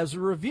 As a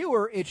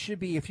reviewer, it should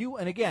be,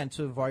 and again,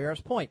 to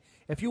Varyar's point,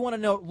 if you want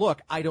to know,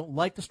 look, I don't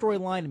like the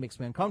storyline, it makes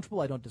me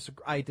uncomfortable,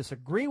 I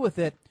disagree with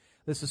it,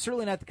 this is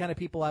certainly not the kind of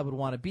people I would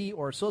want to be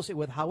or associate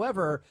with.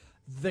 However,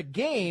 the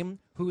game,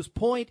 whose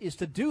point is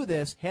to do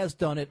this, has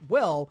done it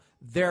well,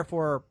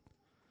 therefore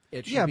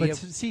it should be.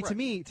 To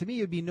me,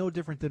 it would be no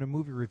different than a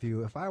movie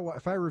review. If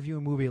I review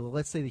a movie,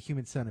 let's say The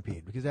Human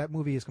Centipede, because that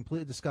movie is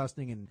completely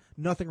disgusting and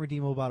nothing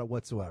redeemable about it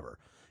whatsoever.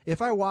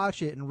 If I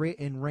watch it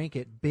and rank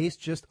it based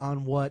just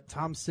on what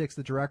Tom Six,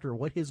 the director,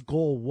 what his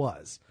goal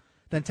was,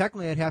 then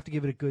technically I'd have to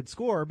give it a good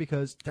score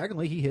because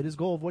technically he hit his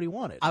goal of what he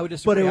wanted. I would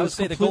disagree. But I would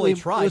say the goal he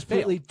tried. It was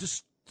completely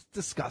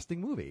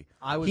disgusting movie.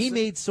 He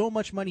made so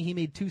much money. He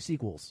made 2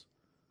 sequels.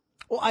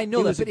 Well, I know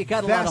It that, was but it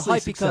got a lot of vastly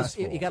hype because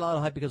successful. it got a lot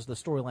of hype because of the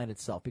storyline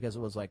itself, because it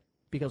was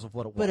because of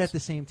what it was. But at the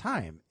same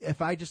time,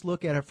 if I just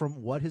look at it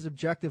from what his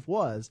objective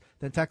was,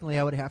 then technically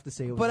I would have to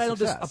say it was a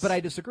success. But I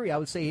disagree. I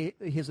would say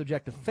his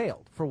objective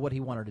failed for what he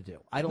wanted to do.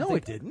 I don't No,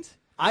 think it didn't.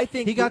 I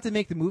think He got to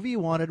make the movie he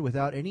wanted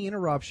without any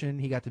interruption.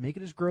 He got to make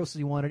it as gross as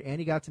he wanted, and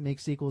he got to make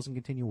sequels and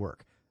continue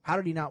work. How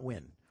did he not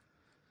win?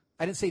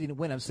 I didn't say he didn't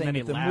win. I'm saying then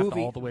he that the laughed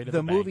movie, all the way to the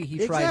the movie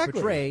bank. he tried to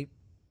Exactly. portray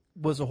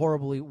was a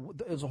horrible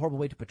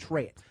way to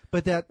portray it.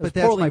 But It was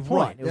that's poorly my run.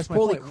 point. It was That's my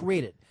poorly point.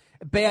 created.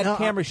 Bad No,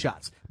 camera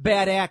shots.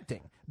 Bad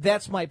acting.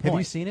 That's my point. Have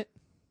you seen it?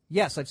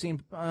 Yes, I've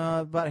seen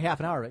about half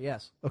an hour of it,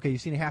 yes. Okay,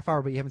 you've seen a half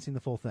hour, but you haven't seen the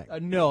full thing.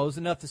 No, it was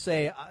enough to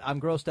say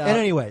I'm grossed out. And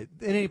anyway,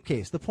 in any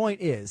case, the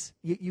point is,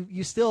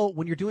 you still,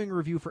 when you're doing a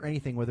review for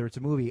anything, whether it's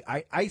a movie,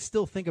 I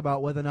still think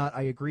about whether or not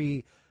I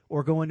agree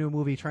or go into a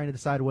movie trying to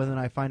decide whether or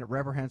not I find it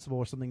reprehensible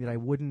or something that I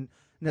wouldn't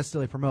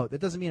necessarily promote. That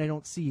doesn't mean I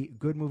don't see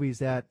good movies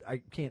that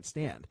I can't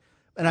stand.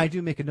 And I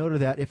do make a note of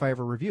that if I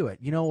ever review it.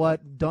 You know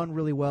what? Done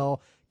really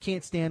well.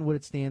 Can't stand what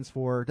it stands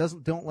for.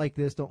 Don't like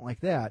this. Don't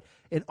like that.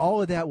 And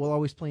all of that will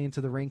always play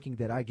into the ranking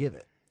that I give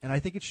it. And I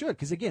think it should,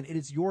 because again, it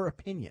is your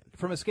opinion.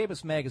 From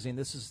Escapist Magazine,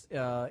 this is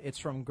it's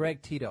from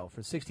Greg Tito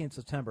for 16th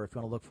September, if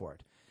you want to look for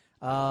it.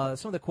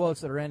 Some of the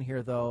quotes that are in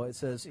here, though, it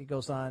says, it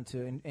goes on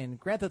to, in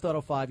Grand Theft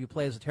Auto 5, you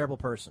play as a terrible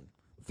person.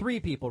 3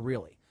 people,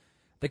 really.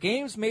 The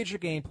game's major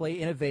gameplay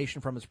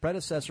innovation from its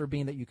predecessor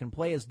being that you can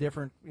play as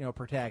different,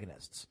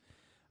 protagonists.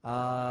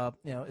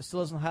 It still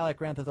doesn't highlight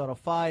Grand Theft Auto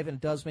 5, and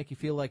it does make you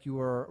feel like you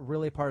are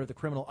really part of the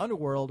criminal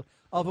underworld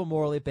of a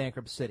morally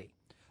bankrupt city.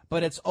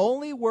 But it's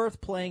only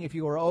worth playing if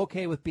you are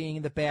okay with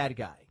being the bad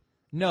guy.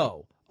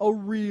 No, a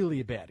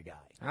really bad guy.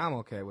 I'm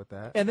okay with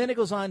that. And then it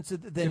goes on to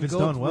then If it's go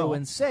done through well.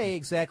 and say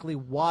exactly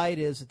why it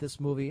is that this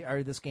movie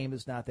or this game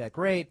is not that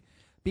great,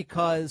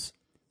 because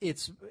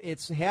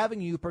it's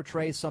having you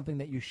portray something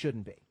that you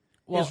shouldn't be.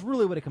 Well, is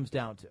really what it comes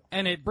down to.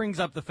 And it brings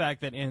up the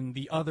fact that in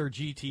the other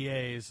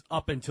GTAs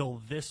up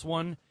until this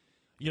one,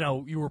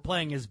 you were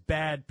playing as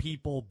bad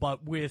people, but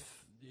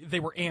they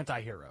were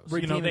anti-heroes.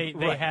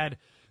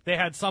 They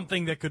had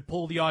something that could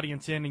pull the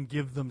audience in and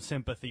give them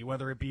sympathy,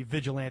 whether it be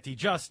vigilante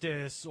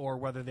justice or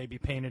whether they be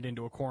painted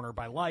into a corner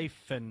by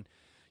life. And,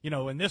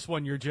 in this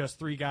one, you're just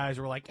 3 guys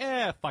who are like,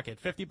 fuck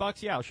it,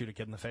 $50? Yeah, I'll shoot a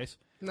kid in the face.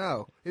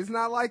 No, it's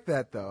not like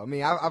that though. I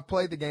mean, I've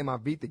played the game.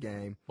 I've beat the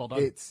game. Well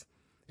done.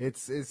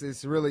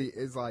 It's really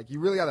like you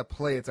really got to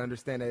play it to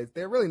understand it.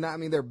 They're really not. I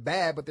mean, they're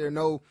bad, but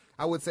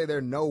I would say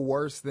they're no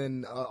worse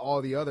than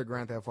all the other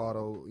Grand Theft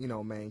Auto,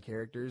 main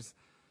characters.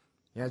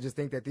 Yeah, I just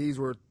think that these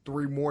were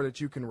 3 more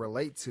that you can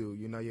relate to.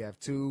 You have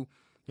two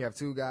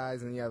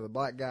guys, and you have the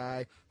black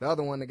guy. The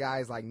other one, the guy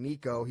is like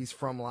Nico. He's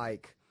from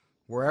like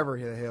wherever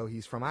the hell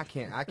he's from. I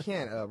can't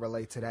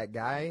relate to that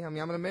guy. I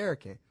mean, I'm an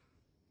American,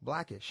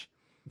 blackish.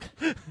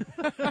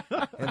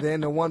 And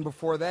then the one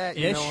before that,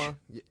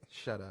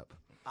 shut up.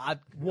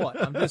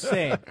 I'm just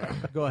saying.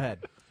 Go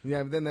ahead.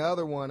 Yeah, but then the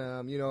other one,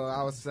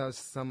 I was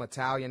some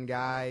Italian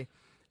guy,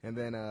 and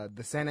then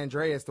the San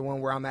Andreas, the one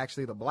where I'm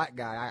actually the black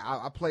guy.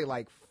 I played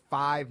like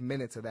 5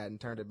 minutes of that and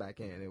turned it back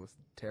in. It was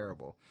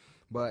terrible.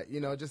 But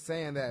just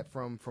saying that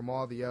from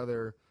all the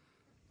other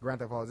Grand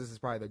Theft Autos, this is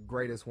probably the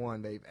greatest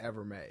one they've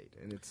ever made,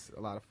 and it's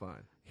a lot of fun.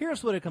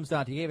 Here's what it comes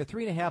down to. You gave it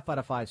 3.5 out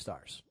of 5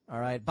 stars. All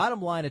right.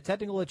 Bottom line, a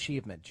technical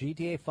achievement.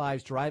 GTA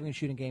 5's driving and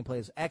shooting gameplay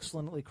is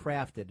excellently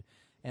crafted,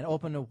 and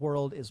open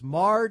world is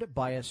marred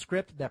by a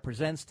script that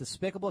presents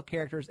despicable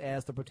characters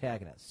as the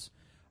protagonists.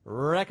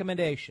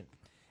 Recommendation.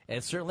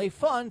 It's certainly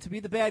fun to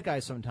be the bad guy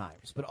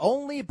sometimes, but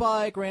only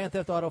buy Grand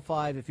Theft Auto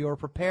 5 if you're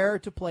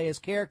prepared to play as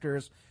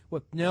characters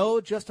with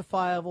no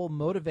justifiable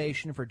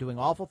motivation for doing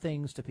awful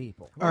things to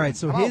people. All right,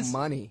 so How about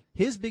money?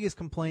 His biggest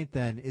complaint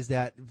then is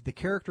that the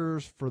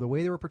characters, for the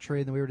way they were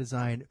portrayed and the way they were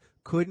designed,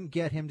 couldn't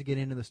get him to get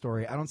into the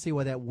story. I don't see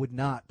why that would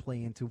not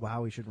play into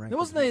how he should rank. It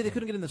wasn't that they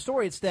couldn't get in the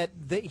story. It's that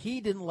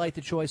he didn't like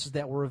the choices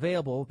that were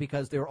available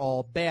because they were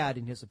all bad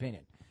in his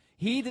opinion.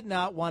 He did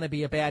not want to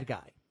be a bad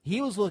guy.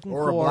 He was looking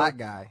Or for a black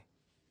guy.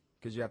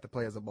 Because you have to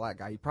play as a black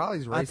guy. He probably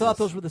is racist. I thought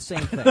those were the same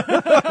thing.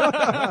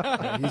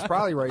 He's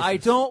probably racist. I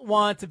don't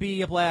want to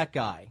be a black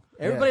guy.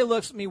 Everybody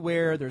looks at me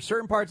weird. There's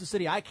certain parts of the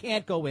city I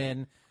can't go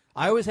in.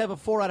 I always have a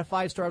 4 out of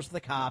 5 stars for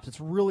the cops. It's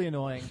really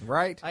annoying.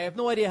 Right? I have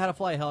no idea how to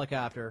fly a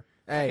helicopter.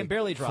 I can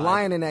barely drive.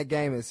 Flying in that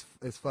game is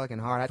fucking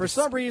hard. For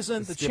some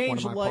reason, the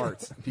change one of my light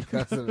parts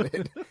because of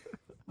it.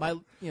 my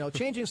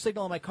changing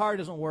signal on my car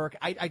doesn't work.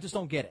 I just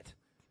don't get it.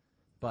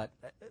 But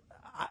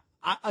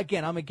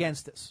again, I'm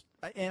against this.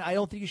 And I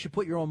don't think you should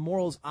put your own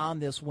morals on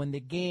this when the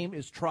game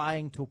is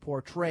trying to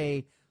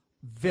portray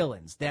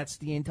villains. That's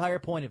the entire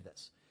point of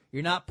this.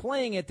 You're not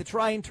playing it to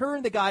try and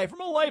turn the guy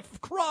from a life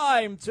of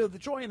crime to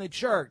join the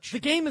church. The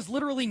game is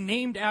literally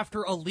named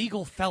after a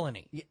legal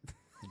felony.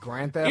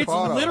 Grand Theft It's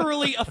Auto.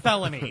 literally a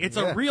felony. It's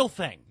a real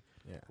thing.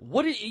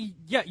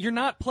 Yeah. You're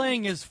not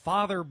playing as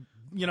Father,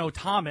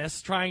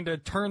 Thomas trying to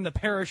turn the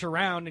parish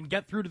around and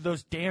get through to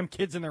those damn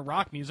kids and their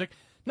rock music.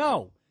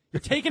 No. You're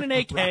taking an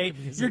AK,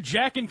 you're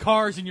jacking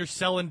cars, and you're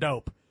selling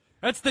dope.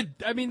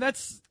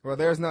 That's Well,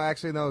 there's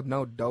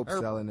no dope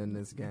selling in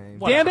this game.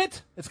 Damn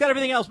it! It's got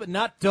everything else, but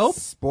not dope.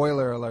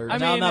 Spoiler alert.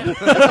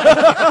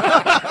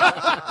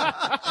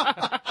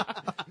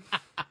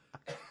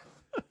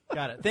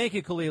 Got it. Thank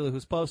you, Kalilu,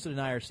 who's posted an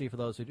IRC for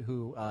those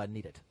who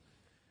need it.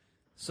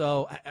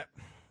 So,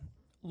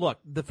 look,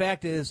 the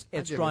fact is,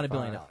 it's drawn $1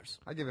 billion.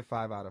 I give it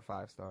 5 out of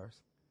 5 stars.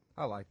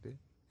 I liked it.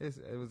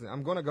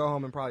 I'm going to go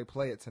home and probably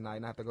play it tonight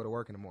and have to go to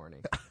work in the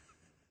morning.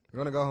 I'm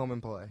going to go home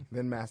and play,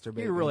 then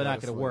masturbate. You're really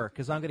not going to work,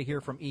 because I'm going to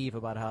hear from Eve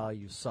about how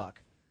you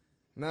suck.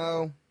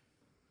 No.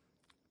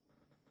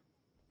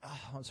 Oh,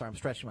 I'm sorry, I'm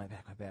stretching my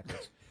back. My back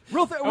hurts.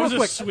 Real quick.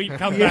 A sweet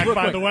comeback,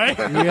 by the way.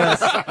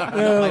 Yes.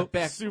 My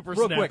back, super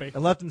real snappy. Quick. I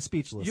left him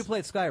speechless. You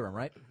played Skyrim,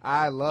 right?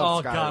 I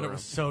love Skyrim. Oh, God, it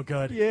was so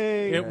good.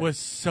 Yay. It was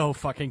so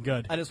fucking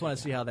good. I just want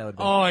to see how that would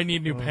be. Oh, I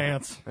need new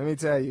pants. Let me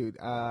tell you,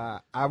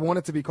 I want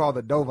it to be called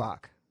the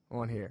Dovok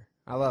on here.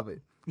 I love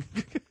it.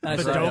 The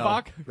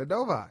Dovok? The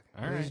Dovok.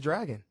 All right. He's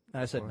dragon.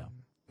 I said no.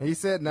 He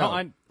said no.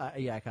 I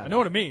I know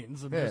what it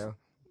means. Yeah.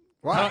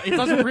 Why? It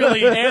doesn't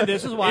really. And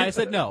this is why I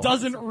said no.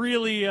 Doesn't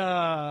really.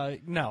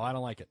 No, I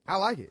don't like it. I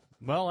like it.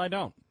 Well, I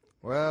don't.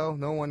 Well,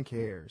 no one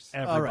cares.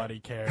 Everybody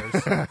cares.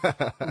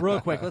 Real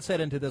quick, let's head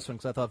into this one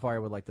because I thought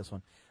Varya would like this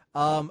one.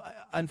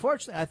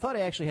 Unfortunately, I thought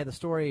I actually had the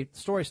story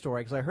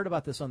because I heard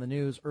about this on the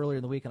news earlier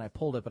in the week and I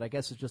pulled it, but I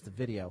guess it's just a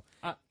video.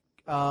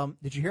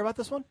 Did you hear about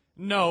this one?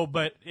 No,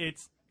 but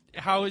he's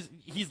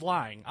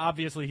lying?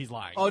 Obviously, he's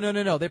lying. Oh,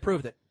 no. They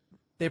proved it.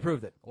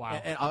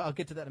 Wow. And I'll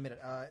get to that in a minute.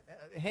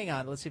 Hang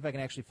on. Let's see if I can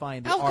actually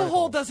find the Alcohol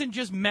article. doesn't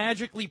just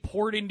magically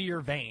pour into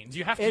your veins.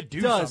 You have to do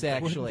It does, something.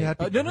 actually. Wouldn't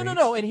that be great?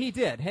 No, and he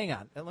did. Hang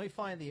on. Let me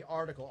find the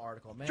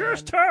article, man.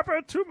 Just tap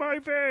it to my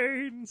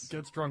veins.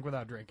 Gets drunk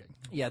without drinking.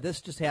 Yeah, this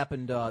just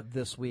happened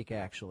this week,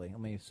 actually. Let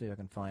me see if I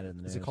can find it in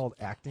the news. Is it called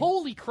acting?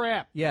 Holy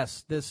crap.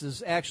 Yes, this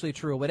is actually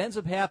true. What ends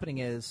up happening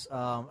is,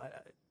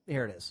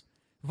 here it is.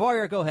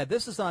 Varya, go ahead.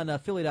 This is on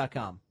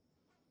Philly.com.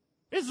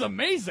 This is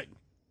amazing.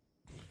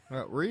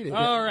 Read it.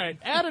 All right.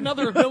 Add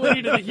another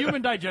ability to the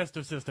human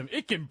digestive system.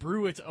 It can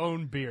brew its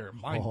own beer.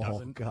 Mine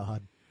doesn't. Oh,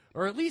 God.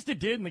 Or at least it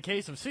did in the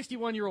case of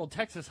 61-year-old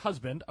Texas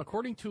husband,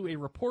 according to a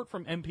report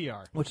from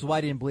NPR. Which is why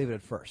I didn't believe it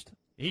at first.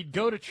 He'd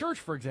go to church,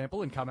 for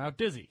example, and come out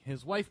dizzy.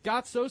 His wife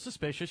got so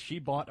suspicious she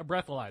bought a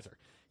breathalyzer.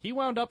 He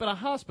wound up in a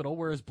hospital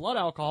where his blood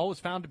alcohol was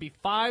found to be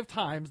 5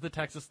 times the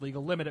Texas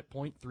legal limit at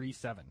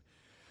 0.37.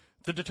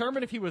 To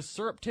determine if he was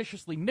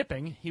surreptitiously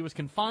nipping, he was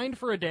confined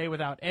for a day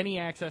without any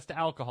access to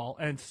alcohol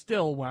and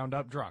still wound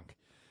up drunk.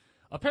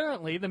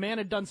 Apparently, the man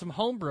had done some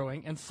home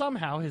brewing, and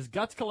somehow his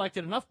guts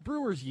collected enough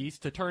brewer's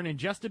yeast to turn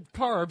ingested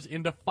carbs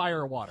into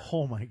fire water.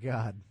 Oh, my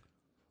God.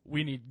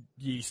 We need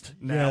yeast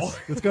now. Yes,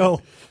 let's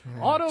go.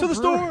 To the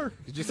store!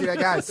 Did you see that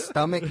guy's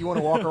stomach? You want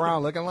to walk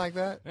around looking like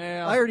that?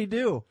 Yeah. I already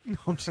do. No,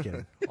 I'm just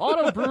kidding.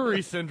 Auto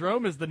brewery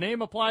syndrome is the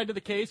name applied to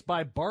the case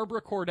by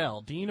Barbara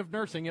Cordell, Dean of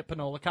Nursing at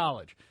Panola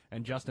College,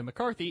 and Justin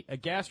McCarthy, a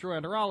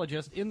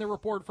gastroenterologist, in the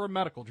report for a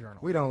medical journal.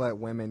 We don't let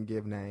women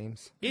give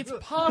names. It's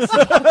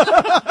possible.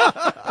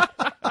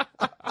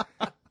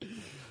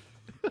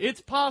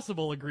 It's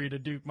possible, agreed a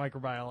Duke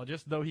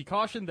microbiologist, though he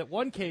cautioned that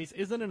one case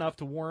isn't enough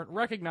to warrant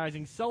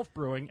recognizing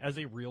self-brewing as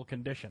a real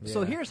condition.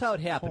 So here's how it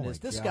happened. Holy Is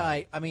this God.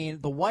 guy, I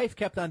mean, the wife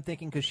kept on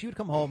thinking, because she would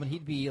come home and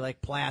he'd be,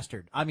 like,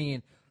 plastered. I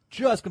mean,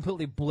 just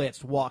completely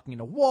blitzed, walking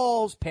into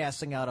walls,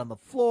 passing out on the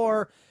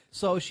floor.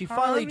 So she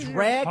finally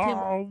dragged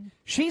him.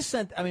 He was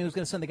going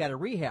to send the guy to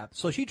rehab.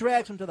 So she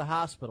drags him to the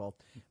hospital.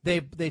 They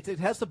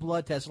test the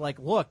blood test, like,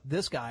 look,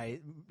 this guy,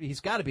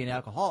 he's got to be an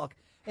alcoholic.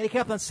 And he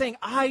kept on saying,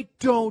 I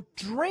don't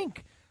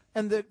drink.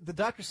 And the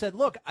doctor said,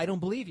 look, I don't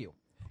believe you.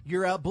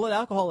 Your blood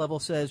alcohol level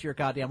says you're a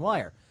goddamn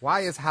liar.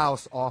 Why is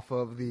House off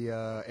of the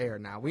air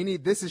now?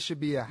 Should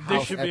be a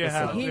House should be a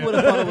episode. House. He would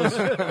have thought it was...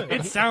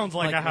 It sounds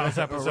like a House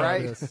episode.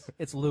 Right?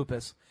 It's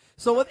lupus.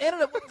 So what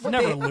ended up...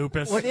 Never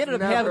lupus. What they ended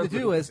up Never having to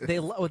do lupus.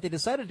 is, what they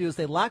decided to do is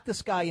they locked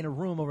this guy in a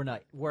room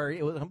overnight where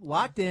it was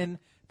locked in.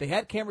 They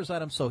had cameras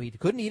on him so he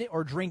couldn't eat it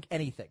or drink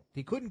anything.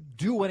 He couldn't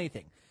do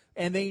anything.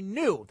 And they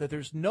knew that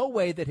there's no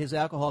way that his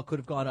alcohol could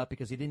have gone up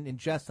because he didn't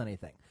ingest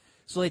anything.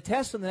 So they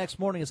tested him the next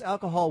morning. His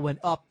alcohol went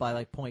up by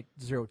like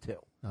 0.02.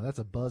 Now, that's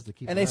a buzz to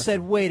keep. And they said,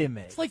 wait a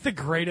minute. It's like the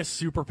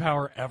greatest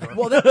superpower ever.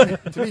 Well,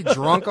 To be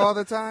drunk all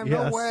the time?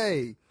 Yes. No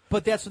way.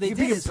 but that's what they You'd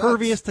did. be is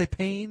impervious to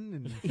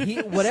pain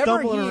and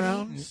whatever stumbling he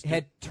around.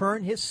 had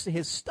turned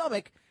his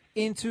stomach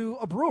into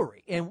a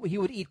brewery. And he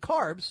would eat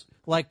carbs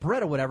like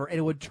bread or whatever, and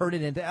it would turn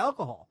it into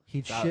alcohol.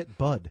 He'd shit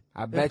Bud.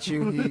 I bet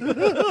you he's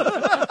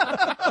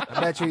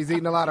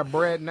eating a lot of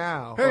bread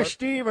now. Hey,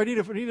 Steve, I need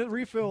a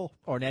refill.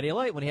 Or Natty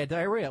Light when he had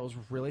diarrhea. It was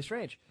really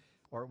strange.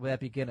 Or would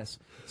that be Guinness?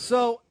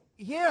 So,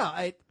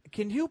 yeah,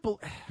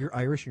 You're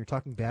Irish and you're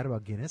talking bad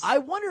about Guinness? I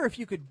wonder if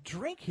you could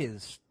drink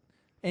his,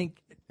 and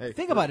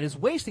think about it, his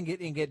waste and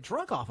get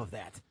drunk off of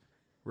that.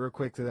 Real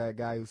quick to that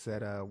guy who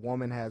said a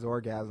woman has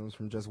orgasms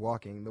from just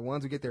walking. The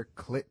ones who get their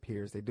clit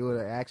pierced, they do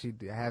it. Actually,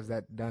 has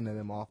that done to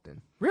them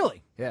often.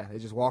 Really? Yeah, they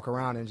just walk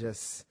around and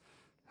just,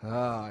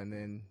 and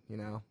then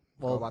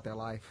go about their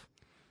life.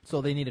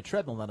 So they need a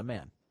treadmill, not a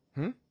man.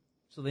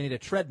 So they need a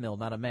treadmill,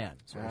 not a man.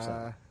 That's what I'm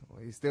saying.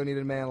 Well, you still need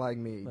a man like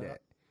me,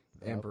 that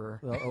Emperor.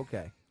 Well,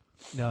 okay.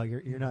 No,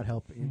 you're not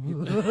helping.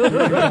 You're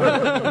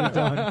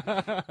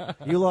done.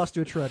 You lost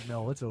to a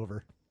treadmill. It's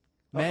over.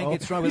 Man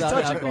gets drunk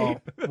without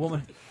alcohol.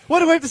 Woman. Why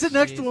do I have to sit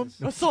next to him?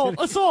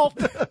 Assault!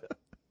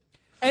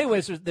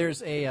 Anyways,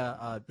 there's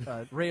a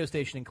radio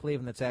station in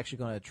Cleveland that's actually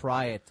going to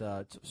try it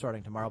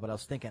starting tomorrow. But I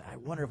was thinking, I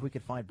wonder if we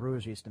could find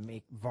brewers yeast to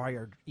make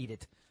Varya eat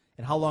it,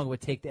 and how long it would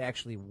take to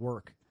actually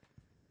work.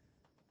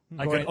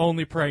 I could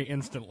only pray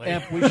instantly.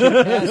 Amp, we should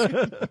ask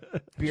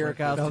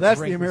Bierhouse. No, that's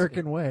the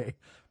American way.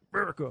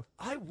 America.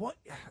 I want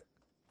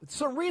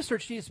some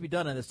research needs to be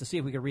done on this to see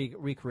if we can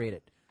recreate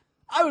it.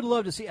 I would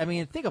love to see. I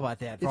mean, think about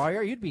that,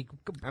 Varya. You'd be.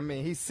 I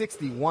mean, he's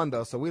 61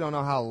 though, so we don't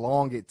know how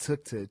long it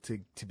took to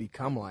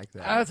become like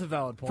that. That's a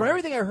valid point. For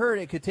everything I heard,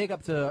 it could take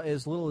up to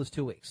as little as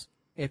 2 weeks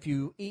if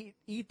you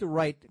eat the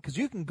right. Because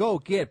you can go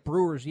get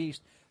brewer's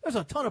yeast. There's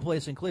a ton of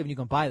places in Cleveland you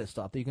can buy this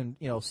stuff that you can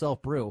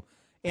self brew.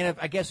 And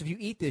I guess if you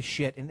eat this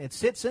shit and it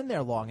sits in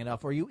there long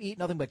enough, or you eat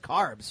nothing but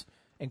carbs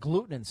and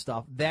gluten and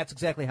stuff, that's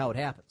exactly how it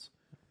happens.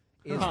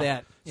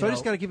 That so I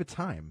just got to give it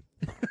time.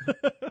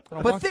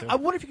 But I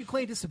wonder if you could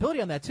claim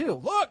disability on that too.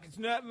 Look, it's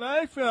not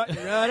my fault,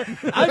 Your Honor.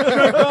 I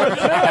drunk all the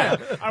time.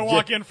 I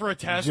walk in for a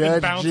test Judge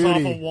and bounce Judy.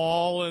 off a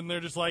wall, and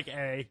they're just like,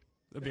 "Hey,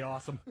 that'd be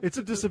awesome." It's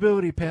a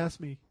disability. Pass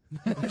me.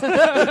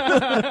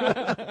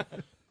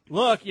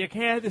 Look, you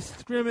can't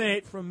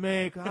discriminate from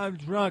me. I'm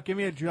drunk. Give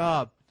me a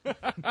job. Oh,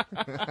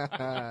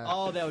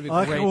 that would be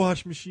I great. can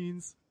wash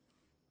machines.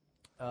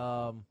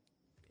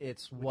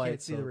 It's We white.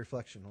 can't see the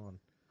reflection on.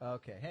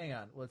 Okay, hang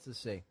on. Let's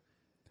just see.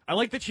 I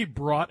like that she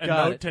brought a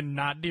Got note it. to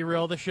not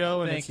derail the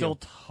show, and Thank it still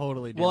you.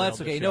 totally derailed Well, that's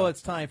okay. the You show. know,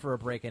 it's time for a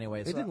break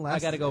anyway. It So didn't last I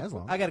gotta go. as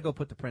long. I gotta go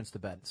put the prince to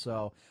bed.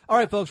 So, all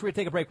right, folks, we're gonna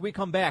take a break. When we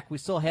come back, we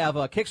still have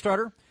a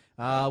Kickstarter.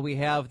 We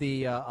have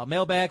the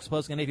mailbag.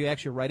 Suppose any of you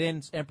actually write in.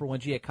 It's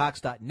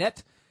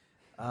emperor1g@cox.net.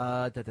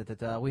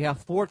 We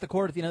have Thwart the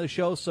Court at the end of the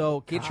show. So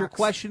get your Cox.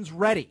 questions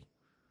ready.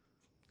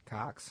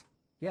 Cox.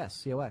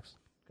 Yes, COX.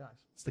 Cox.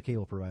 It's the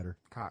cable provider.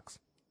 Cox.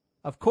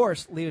 Of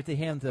course, leave it to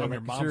him to I'm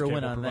your mom's zero in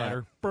cable on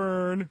provider. that.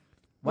 Burn.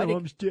 Why My did-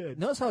 mom's dead.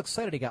 Notice how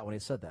excited he got when he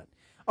said that.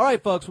 All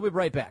right, folks, we'll be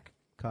right back.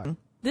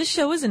 This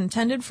show is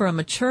intended for a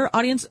mature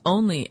audience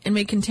only and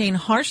may contain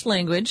harsh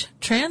language,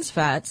 trans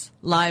fats,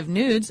 live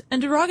nudes,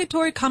 and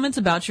derogatory comments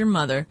about your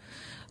mother.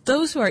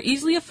 Those who are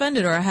easily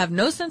offended or have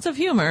no sense of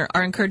humor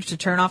are encouraged to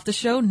turn off the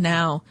show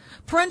now.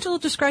 Parental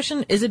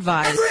discretion is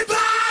advised.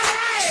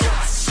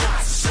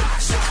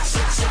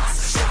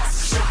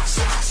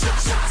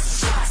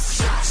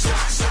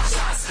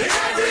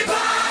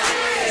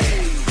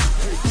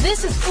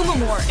 This is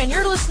Umamor, and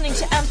you're listening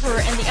to Emperor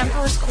and the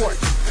Emperor's Court.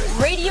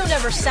 Radio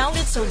never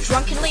sounded so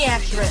drunkenly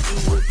accurate.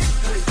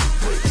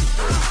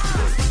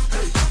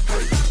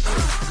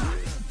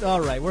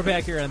 All right, we're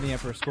back here on the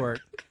Emperor's Court,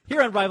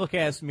 here on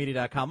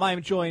RivalCastMedia.com. I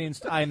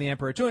am the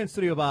Emperor, joined in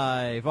studio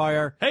by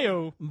Varya,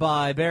 Heyo.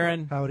 by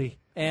Baron, Howdy.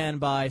 and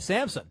by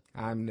Samson.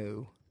 I'm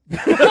new.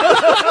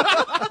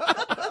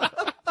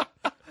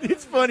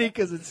 It's funny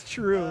because it's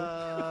true.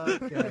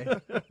 Okay.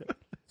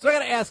 So I got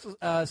to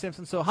ask,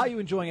 Samson, so how are you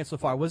enjoying it so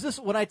far? Was this,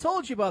 when I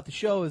told you about the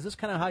show, is this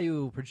kind of how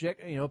you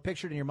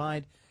pictured in your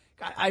mind?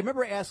 I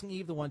remember asking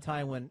Eve the one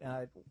time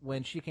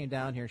when she came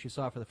down here and she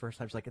saw it for the first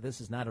time, she's like,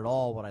 this is not at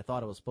all what I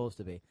thought it was supposed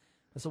to be.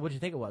 I said, what did you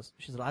think it was?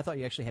 She said, I thought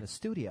you actually had a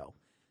studio.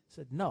 I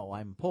said, no,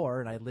 I'm poor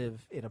and I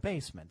live in a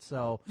basement.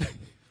 So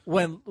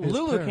when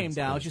Lulu came parents'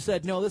 down, she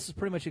said, no, this is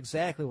pretty much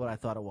exactly what I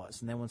thought it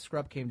was. And then when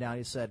Scrub came down,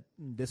 he said,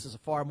 this is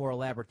far more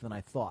elaborate than I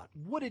thought.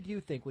 What did you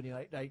think when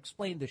I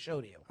explained the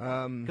show to you?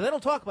 Because I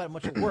don't talk about it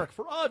much at work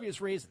for obvious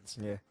reasons.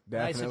 Yeah,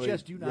 And I definitely.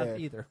 suggest you not Yeah.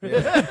 either.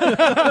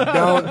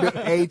 Don't do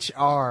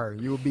HR.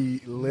 You'll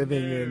be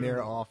living in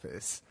their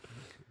office.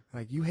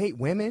 Like, you hate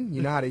women?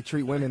 You know how they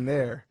treat women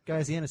there.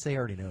 Guys, the NSA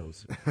already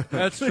knows.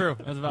 That's true.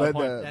 That's a valid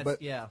point.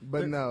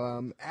 But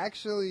no,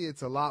 actually,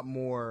 it's a lot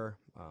more.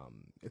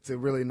 It's a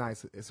really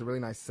nice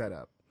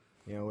setup.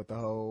 You know, with the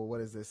whole,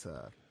 what is this?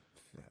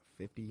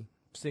 50,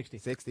 60.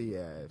 60,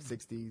 yeah,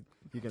 60.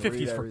 You can 50s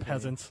read for everything.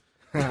 peasants.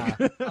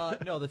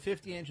 No, the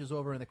 50 inches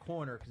over in the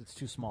corner because it's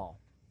too small.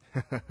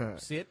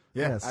 See it?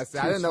 Yeah, Yes,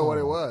 I didn't know what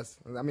it small. was.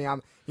 I mean,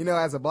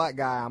 as a black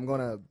guy, I'm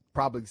gonna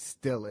probably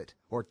steal it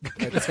or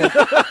attempt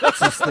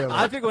to steal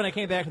I it. figured when I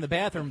came back from the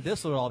bathroom,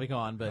 this would all be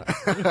gone, but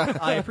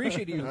I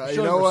appreciate you showing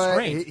You know what?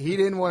 restraint. He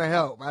didn't want to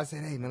help. I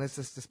said, "Hey man, let's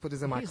just put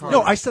this in my car."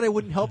 No, I said I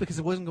wouldn't help because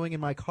it wasn't going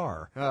in my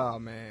car. Oh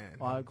man.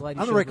 Well, I'm glad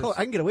you I'm the showed right color.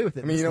 I can get away with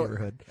it I mean, in you this know,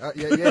 neighborhood.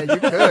 yeah, you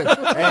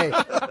could.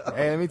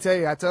 hey, let me tell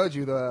you, I told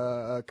you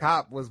the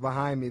cop was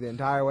behind me the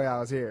entire way I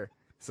was here,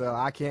 so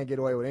I can't get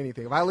away with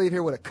anything. If I leave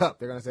here with a cup,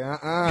 they're gonna say,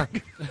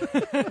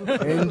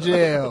 in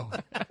jail.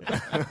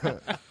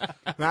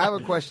 Now I have a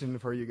question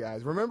for you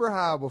guys. Remember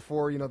how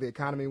before the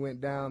economy went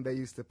down, they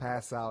used to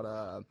pass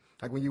out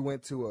like when you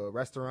went to a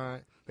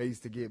restaurant, they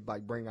used to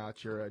bring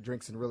out your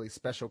drinks in really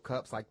special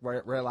cups. Like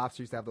Red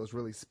Lobster used to have those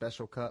really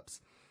special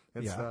cups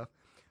and Yeah. stuff.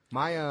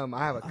 I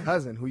have a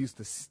cousin who used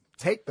to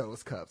take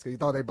those cups because he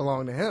thought they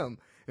belonged to him,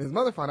 And his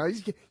mother found out.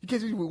 You can't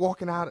just be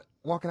walking out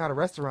of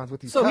restaurants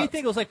with these So cups. he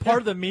think it was like part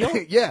of the meal?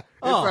 Yeah.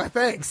 Oh. It's like,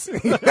 thanks.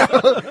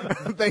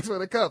 Thanks for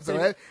the cups. So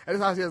at his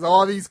house, he has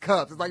all these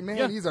cups. It's like,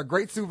 man, these are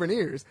great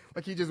souvenirs.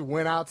 Like, he just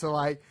went out to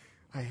like,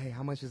 hey,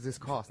 how much does this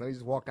cost? And he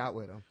just walked out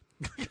with them.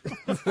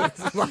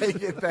 It's like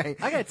a thing.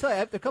 I gotta tell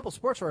you, a couple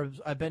sports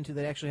stores I've been to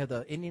that actually have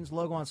the Indians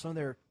logo on some of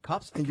their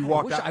cups. And you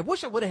walked out. I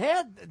wish I would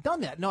have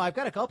done that. No, I've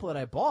got a couple that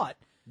I bought.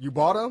 You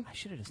bought them? I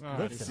should have just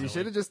lifted them.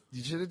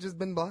 You should have just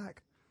been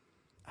black.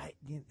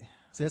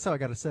 See, that's how I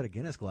got a set of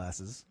Guinness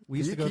glasses. We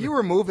used to go. Can you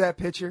remove that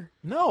picture?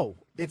 No,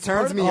 It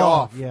turns me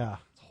off. Yeah.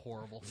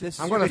 Horrible.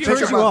 I'm going to It think turns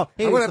you about. off.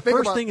 Hey, I'm it's going the to think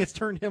first about. thing that's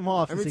turned him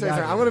off. Let me since tell he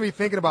you got something. I'm here. going to be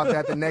thinking about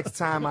that the next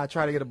time I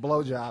try to get a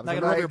blowjob. Not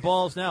gonna rub your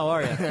balls now,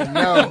 are you?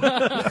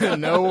 No,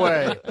 no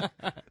way.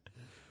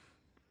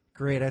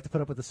 Great. I have to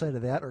put up with the sight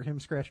of that or him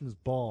scratching his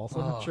ball. So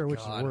I'm not sure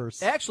which is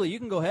worse. Actually, you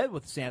can go ahead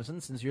with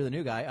Samson since you're the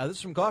new guy. This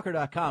is from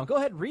Gawker.com. Go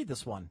ahead and read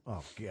this one.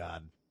 Oh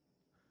God.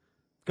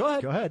 Go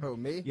ahead. Go ahead. Oh,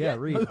 me? Yeah,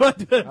 read. Who?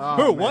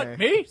 What? man.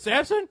 Me?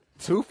 Samson?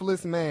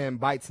 Toothless man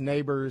bites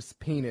neighbor's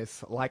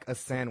penis like a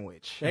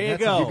sandwich. There you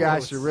That's go. You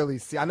guys should really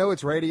see. I know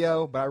it's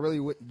radio, but I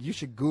really you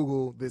should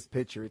Google this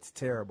picture. It's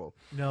terrible.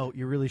 No,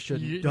 you really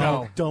shouldn't.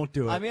 No. Don't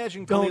do it. I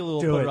imagine Don't Khalil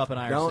will do put it. it up in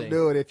IRC. Don't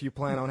do it if you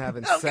plan on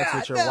having sex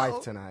with your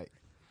wife tonight.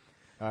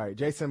 All right,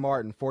 Jason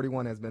Martin,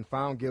 41, has been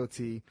found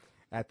guilty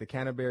at the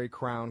Canterbury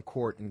Crown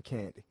Court in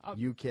Kent,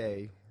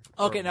 UK.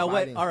 Okay, now wait.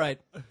 biting- All right,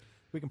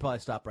 we can probably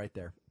stop right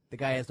there. The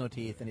guy has no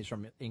teeth, and he's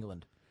from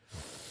England.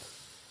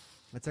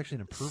 That's actually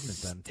an improvement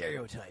then.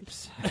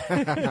 Stereotypes.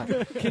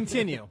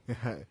 Continue.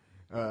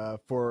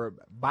 For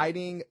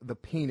biting the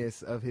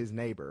penis of his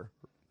neighbor.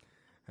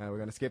 We're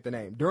going to skip the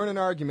name. During an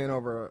argument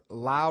over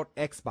loud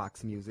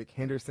Xbox music,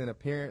 Henderson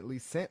apparently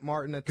sent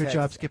Martin a Good text.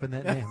 job skipping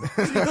that name.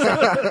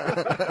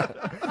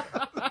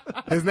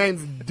 His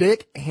name's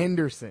Dick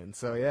Henderson.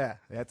 So, yeah,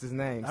 that's his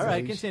name. All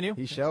right, continue.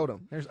 He showed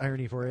him There's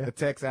irony for you. a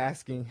text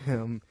asking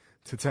him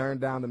to turn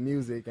down the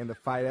music, and the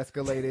fight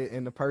escalated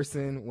into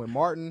person when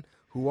Martin,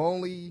 who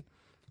only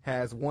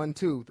has one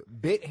tooth,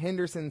 bit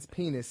Henderson's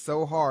penis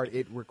so hard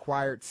it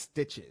required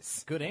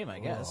stitches. Good aim, I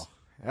guess.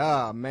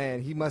 Oh,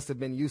 man, he must have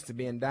been used to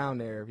being down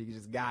there if he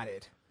just got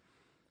it.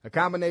 A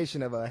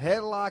combination of a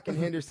headlock and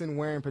Henderson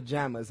wearing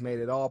pajamas made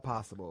it all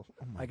possible.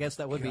 I guess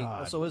that would be.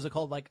 So is it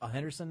called like a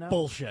Henderson now?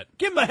 Bullshit.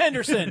 Give him a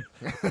Henderson.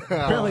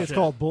 Apparently, it's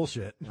called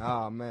bullshit.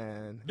 Oh,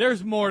 man.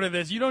 There's more to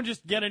this. You don't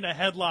just get in a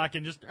headlock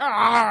and just.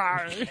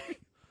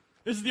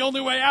 This is the only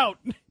way out.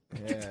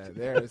 Yeah,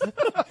 there's.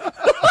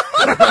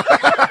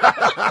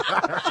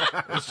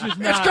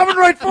 It's coming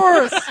right for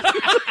us.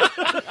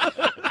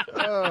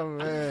 Oh,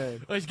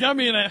 man. Well, he's got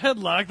me in a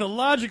headlock. The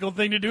logical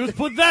thing to do is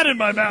put that in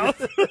my mouth.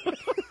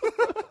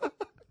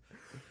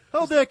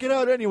 How'd that get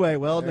out anyway?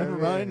 Well, never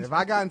mind. If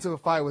I got into a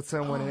fight with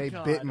someone and they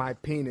bit my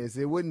penis,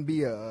 it'd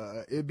be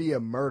a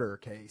murder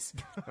case.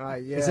 Yeah.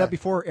 Is that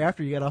before or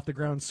after you got off the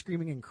ground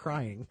screaming and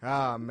crying?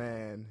 Oh,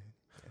 man.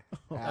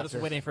 I was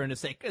waiting for him to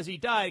say because he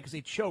died because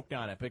he choked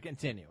on it. But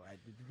continue. I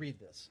read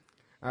this.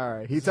 All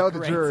right. He told the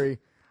great. jury,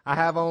 I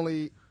have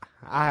only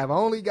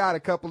got a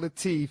couple of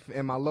teeth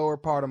in my lower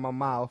part of my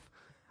mouth.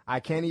 I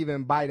can't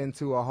even bite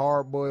into a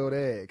hard-boiled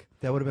egg.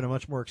 That would have been a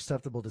much more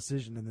acceptable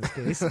decision in this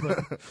case.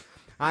 But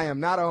I am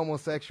not a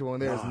homosexual,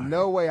 and there's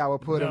no way I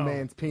would put a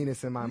man's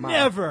penis in my mouth.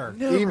 Never.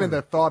 Even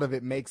the thought of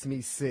it makes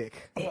me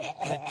sick.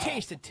 It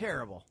tasted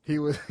terrible. He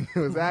was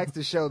asked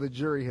to show the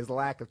jury his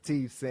lack of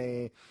teeth,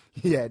 saying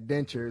he had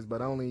dentures,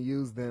 but only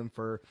used them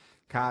for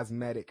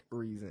cosmetic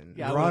reasons.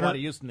 Yeah, I Your wouldn't Honor- want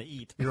to use them to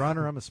eat. Your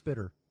Honor, I'm a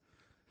spitter.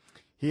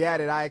 He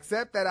added, I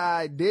accept that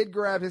I did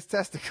grab his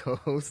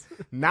testicles,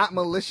 not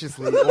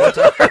maliciously or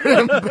to hurt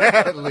him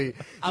badly.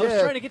 I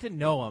was trying to get to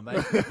know him.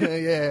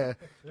 Yeah.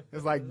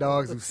 It's like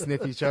dogs who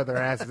sniff each other's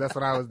asses. That's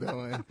what I was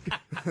doing.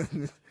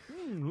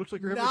 Looks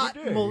like you're having Not a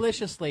good day.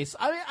 maliciously. So,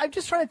 I mean, I'm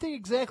just trying to think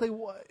exactly in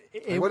What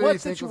what, did he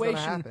think was gonna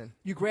situation happen?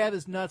 you grab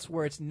his nuts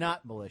where it's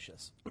not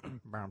malicious.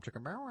 Brown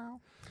chicken, bow wow.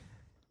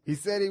 He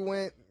said he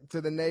went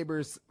to the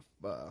neighbor's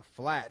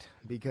flat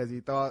because he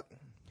thought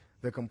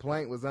the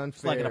complaint was unfair.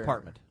 It's like an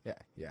apartment.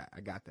 Yeah, I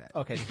got that.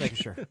 Okay, just making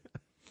sure.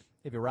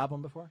 Have you robbed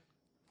one before?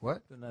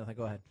 What? No,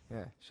 go ahead.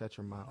 Yeah, shut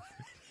your mouth.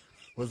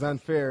 Was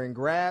unfair and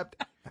grabbed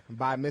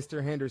by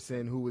Mr.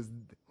 Henderson, who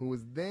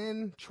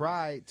then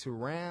tried to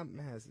ram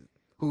his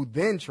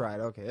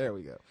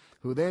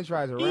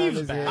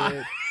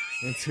head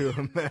into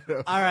a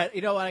meadow. All right,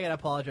 you know what? I gotta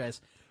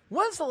apologize.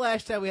 When's the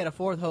last time we had a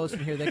fourth host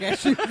in here that can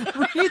actually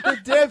read the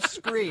dev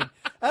screen?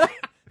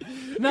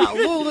 Not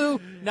Lulu,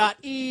 not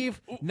Eve,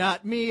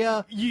 not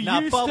Mia,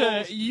 not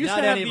Bubbles, you used not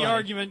to have anybody. the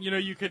argument,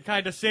 you could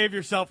kind of save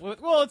yourself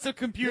with, well, it's a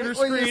computer Yeah,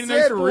 well, you screen, and said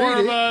there's four read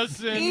of it. us,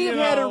 and Eve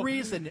had a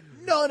reason.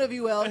 None of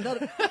you else.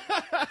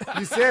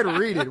 You said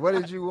read it. What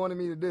did you want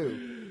me to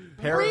do?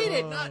 Read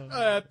it, not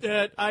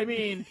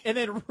and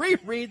then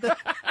reread the.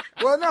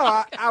 Well,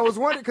 no, I was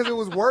wondering because it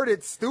was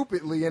worded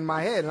stupidly in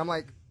my head, and I'm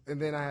like,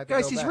 and then I had to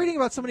Guys, go he's back. reading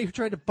about somebody who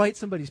tried to bite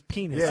somebody's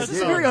penis. Yeah, this is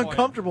yeah. very Point.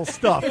 uncomfortable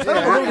stuff. Yeah, I'm a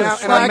little and I'm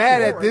slack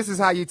mad here. at this is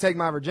how you take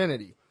my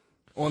virginity.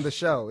 on the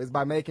show is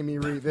by making me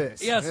read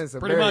this. Yes, It's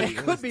pretty much.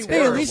 Could be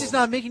Hey, at least he's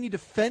not making you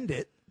defend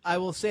it. I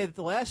will say that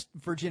the last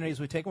virginities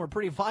we've taken were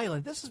pretty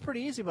violent. This is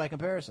pretty easy by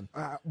comparison.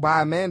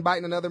 By a man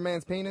biting another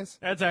man's penis?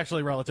 That's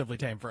actually relatively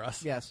tame for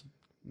us. Yes.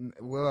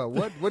 Well,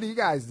 what do you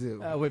guys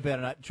do? We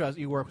better not trust.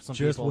 You work with some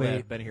Just people that wait.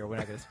 have been here. We're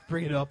not going to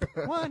Bring it up.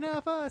 One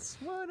of us.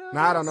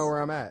 Now I don't know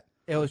where I'm at.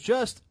 It was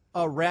just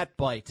a rat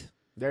bite.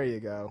 There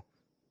you go.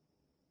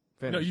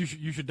 Finish. No,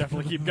 you should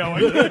definitely keep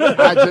going.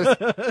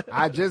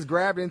 I just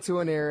grabbed into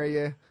an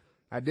area.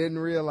 I didn't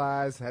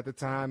realize at the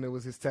time it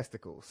was his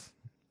testicles.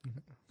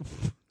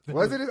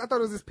 Was it? I thought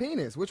it was his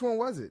penis. Which one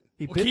was it?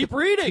 He Well, keep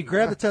reading. He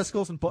grabbed the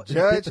testicles and bit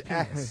Judge the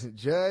penis.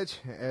 Judge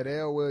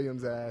Adele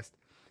Williams asked,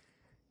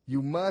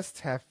 "You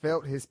must have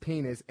felt his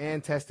penis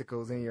and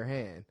testicles in your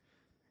hand."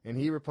 And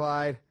he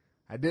replied,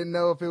 "I didn't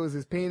know if it was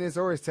his penis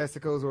or his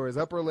testicles or his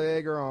upper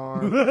leg or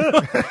arm."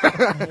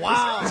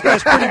 Wow. This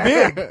guy's pretty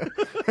big.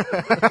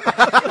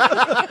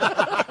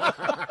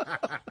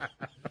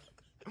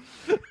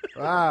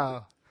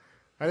 Wow.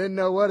 I didn't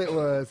know what it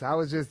was. I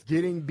was just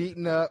getting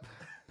beaten up,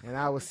 and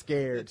I was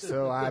scared,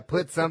 so I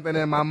put something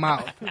in my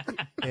mouth.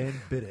 And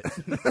bit it.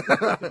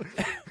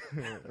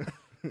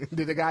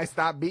 Did the guy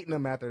stop beating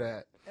him after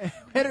that?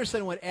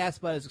 Henderson, when asked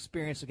about his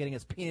experience of getting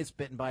his penis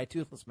bitten by a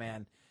toothless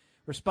man,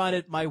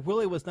 responded, "My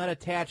willy was not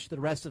attached to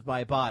the rest of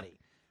my body.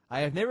 I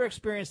have never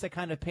experienced that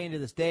kind of pain to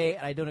this day,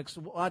 and I don't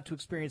want to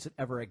experience it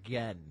ever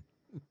again."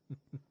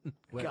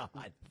 God.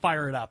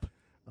 Fire it up.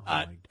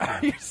 Are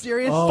you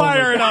serious?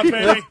 Fire it up,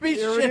 baby. Be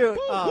shit.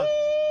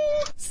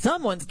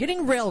 Someone's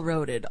getting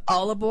railroaded.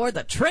 All aboard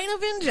the train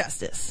of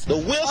injustice. The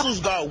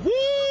whistles go woo.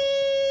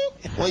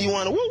 When you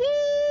want to woo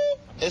woo,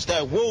 it's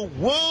that woo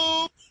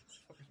woo.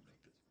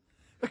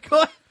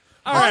 All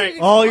right.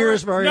 All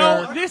yours, Mario.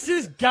 No, this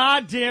is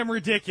goddamn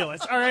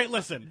ridiculous. All right,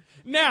 listen.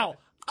 Now,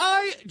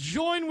 I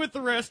join with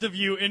the rest of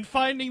you in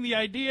finding the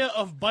idea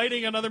of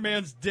biting another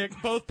man's dick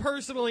both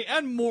personally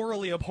and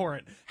morally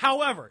abhorrent.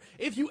 However,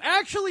 if you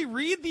actually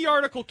read the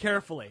article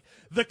carefully,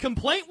 the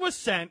complaint was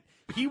sent,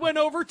 he went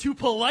over to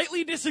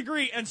politely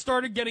disagree and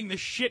started getting the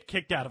shit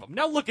kicked out of him.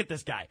 Now look at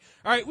this guy.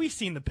 All right, we've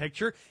seen the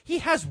picture. He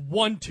has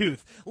one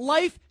tooth.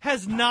 Life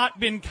has not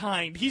been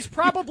kind. He's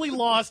probably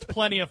lost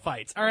plenty of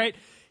fights, all right?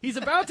 He's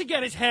about to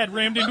get his head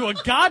rammed into a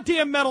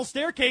goddamn metal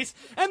staircase,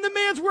 and the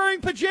man's wearing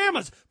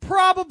pajamas,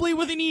 probably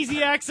with an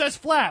easy access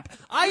flap.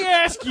 I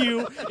ask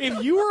you,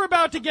 if you were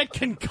about to get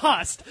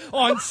concussed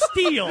on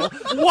steel,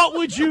 what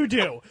would you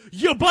do?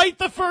 You bite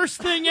the first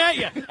thing at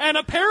you. And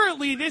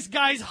apparently this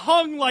guy's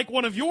hung like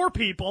one of your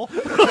people.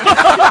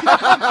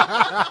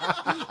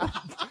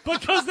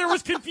 Because there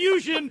was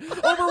confusion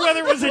over whether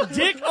it was a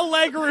dick, a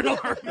leg, or an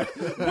arm.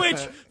 Which,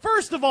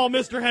 first of all,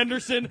 Mr.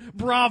 Henderson,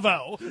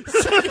 bravo.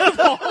 Second of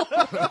all,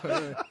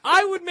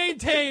 I would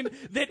maintain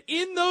that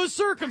in those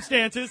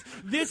circumstances,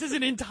 this is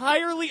an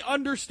entirely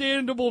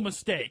understandable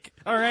mistake.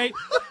 All right?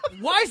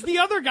 Why's the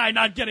other guy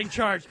not getting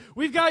charged?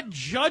 We've got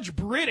Judge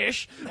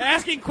British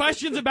asking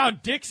questions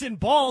about dicks and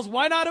balls.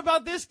 Why not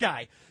about this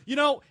guy? You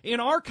know, in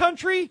our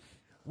country,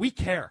 we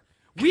care.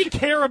 We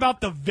care about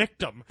the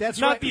victim, not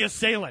right. the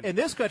assailant. In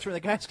this country, when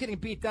the guy's getting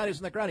beat down, he's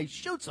on the ground, he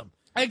shoots him.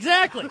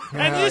 Exactly.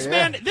 And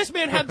yeah. this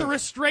man had the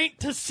restraint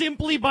to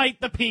simply bite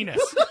the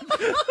penis.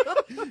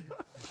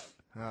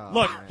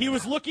 Look, he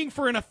was looking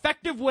for an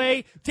effective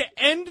way to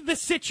end the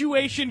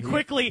situation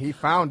quickly. He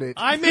found it.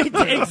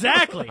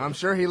 Exactly. I'm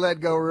sure he let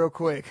go real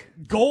quick.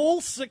 Goal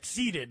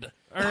succeeded.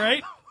 All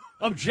right?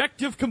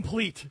 Objective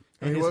complete.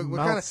 And his What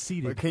mouth kind of,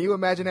 seated. Can you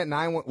imagine that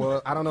 911?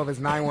 Well, I don't know if it's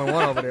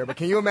 911 over there, but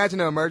can you imagine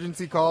an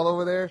emergency call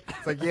over there?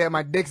 It's like, yeah,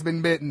 my dick's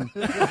been bitten.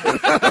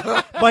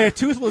 By a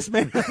toothless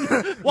man.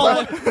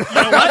 Well, look, you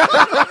know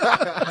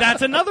what?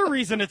 That's another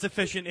reason it's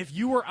efficient. If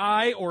you or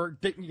I or,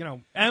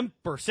 Emp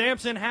or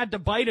Samson had to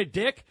bite a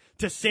dick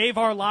to save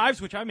our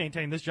lives, which I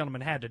maintain this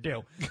gentleman had to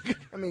do,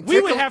 I mean,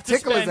 we would have to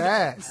tickle his spend,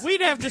 ass.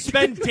 we'd have to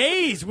spend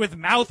days with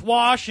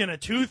mouthwash and a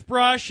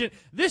toothbrush. And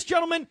this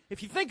gentleman,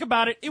 if you think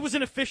about it, it was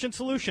an efficient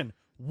solution.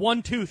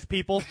 One tooth,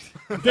 people.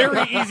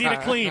 Very easy to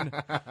clean.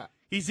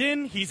 He's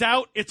in, he's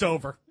out, it's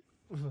over.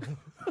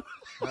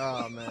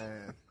 Oh,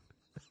 man.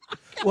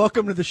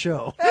 Welcome to the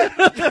show. Of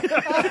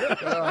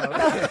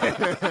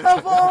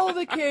all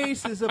the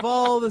cases, of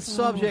all the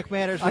subject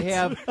matters we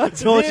have,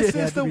 told you this it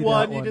had is to the be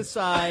one that you one.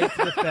 decide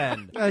to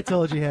defend. I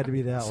told you it had to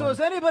be that So one. is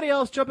anybody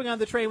else jumping on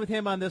the train with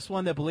him on this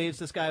one that believes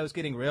this guy was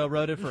getting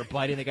railroaded for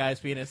biting the guy's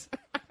penis?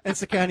 And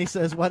Sakani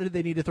says, why did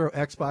they need to throw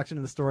Xbox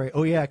into the story?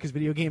 Oh, yeah, because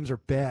video games are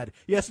bad.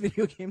 Yes,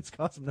 video games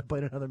cause them to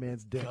bite another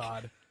man's dick.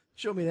 God.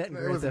 Show me that in It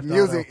Grand was Theft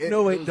music. Auto.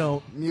 No, wait,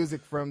 don't.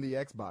 Music from the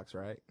Xbox,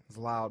 right? It's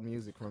loud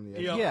music from the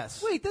Xbox. Yeah.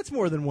 Yes. Wait, that's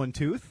more than one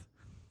tooth.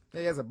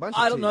 Yeah, he has a bunch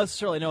of I don't teeth.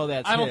 necessarily know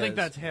that's I don't his. think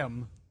that's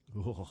him.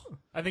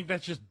 I think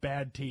that's just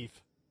bad teeth.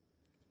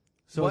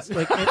 So What? it's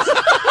like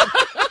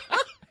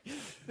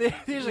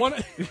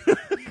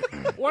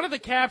One of the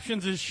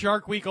captions is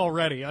Shark Week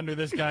already under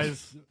this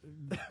guy's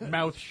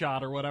mouth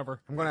shot or whatever.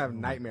 I'm gonna have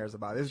nightmares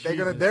about this.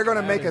 They're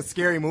gonna make a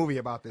scary movie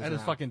about this. That now.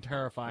 is fucking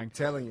terrifying. I'm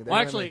telling you. Well,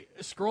 actually,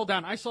 scroll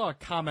down. I saw a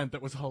comment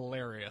that was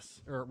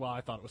hilarious.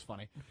 I thought it was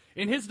funny.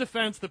 In his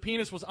defense, the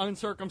penis was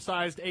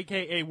uncircumcised,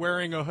 a.k.a.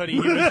 wearing a hoodie. He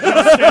was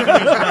just standing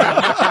his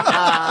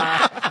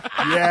ground.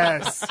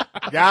 Yes.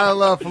 Gotta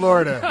love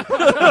Florida.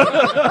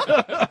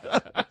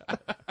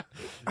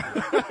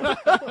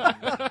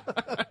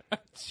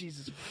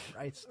 Jesus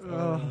Christ.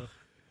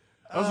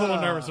 I was a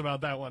little nervous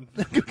about that one.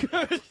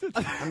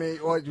 I mean,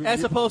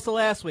 as opposed to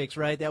last week's,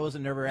 right? That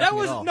wasn't nerve-wracking That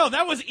was at all. no,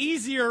 that was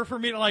easier for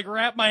me to like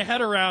wrap my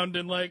head around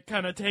and like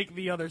kind of take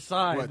the other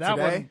side. What, that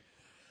today?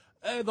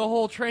 one, the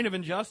whole train of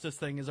injustice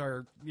thing is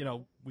our,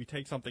 we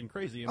take something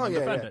crazy and we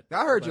defend it.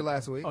 I heard you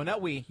last week. Oh,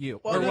 not we,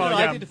 you. Well,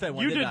 I did defend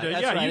one. You didn't did, I?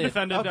 That's yeah. right, You I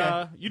defended.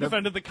 Okay. You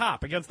defended the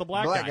cop against the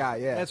black guy.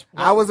 Yeah. That's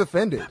I was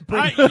offended.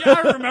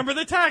 I remember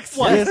the text.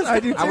 Yes, I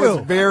do too. I was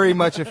very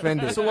much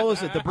offended. So what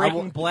was it? The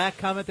Breaking Black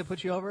comment that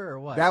put you over, or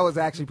what? That was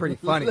actually pretty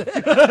funny.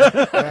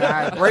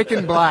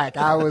 Breaking Black.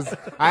 I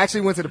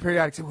actually went to the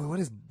periodic. Said, well,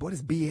 what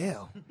is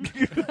BL?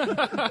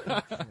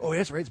 Oh,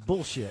 that's right. It's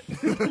bullshit.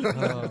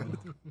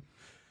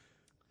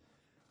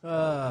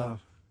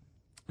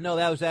 No,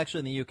 that was actually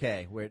in the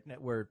UK.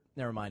 Where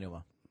never mind,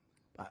 Uma.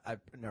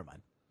 Never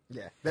mind.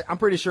 Yeah, I'm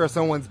pretty sure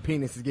someone's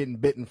penis is getting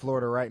bit in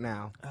Florida right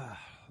now.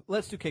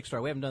 Let's do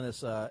Kickstarter. We haven't done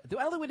this. I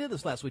don't think we did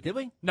this last week, did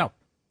we? No.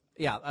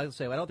 Yeah, I would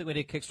say I don't think we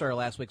did Kickstarter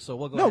last week, so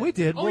we'll go. No, ahead. we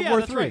did. Oh, World yeah, War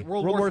that's III. right.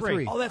 World War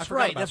III. Oh, that's I forgot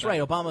right. about That's that.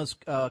 right. Obama's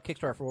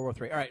Kickstarter for World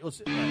War III. All right, let's.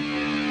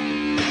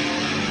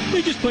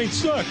 They just plain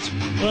sucked.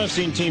 Well, I've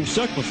seen teams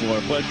suck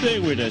before, but they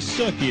were the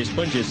suckiest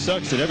bunch of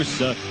sucks that ever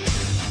sucked.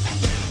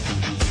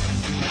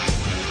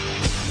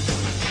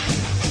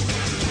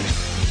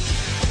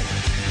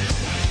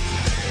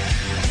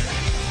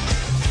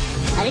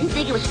 I didn't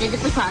think it was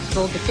physically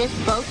possible, but this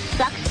both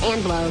sucks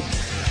and blows.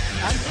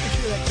 I'm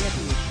pretty sure that can't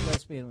be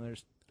lesbian when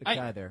there's a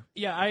guy there.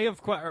 Yeah, I have.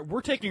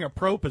 We're taking a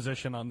pro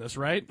position on this,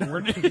 right?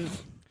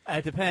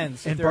 It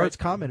depends. And Bart's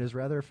comment is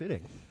rather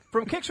fitting.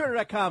 From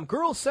Kickstarter.com,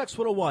 Girls Sex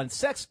 101,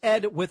 sex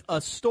ed with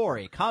a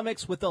story,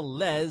 comics with a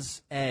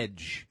les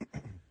edge.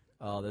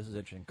 Oh, this is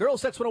interesting.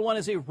 Girls Sex 101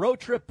 is a road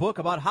trip book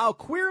about how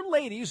queer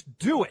ladies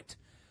do it,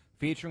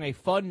 featuring a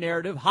fun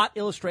narrative, hot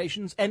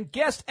illustrations, and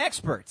guest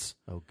experts.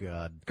 Oh,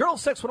 God.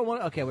 Girls Sex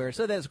 101, okay, we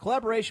said that is a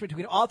collaboration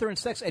between author and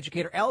sex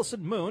educator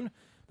Allison Moon,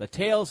 the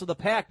Tales of the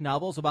Pack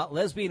novels about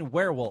lesbian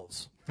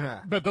werewolves.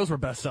 But those were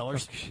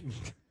bestsellers.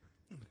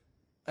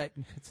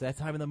 It's that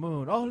time of the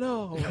moon. Oh,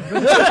 no.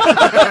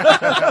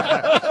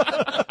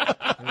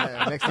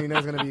 Yeah, next thing you know,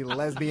 it's going to be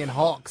lesbian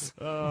hawks.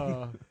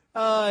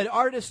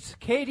 Artist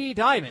Katie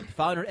Diamond,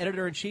 founder and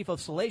editor-in-chief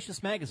of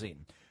Salacious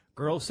Magazine.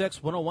 Girls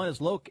Sex 101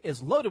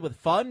 is loaded with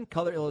fun,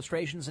 color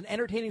illustrations, and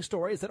entertaining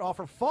stories that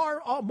offer far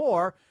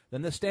more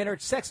than the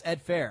standard sex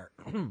ed fare.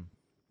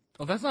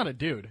 Oh, that's not a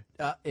dude.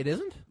 It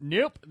isn't?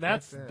 Nope,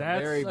 that's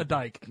a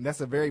dyke.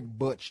 That's a very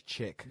butch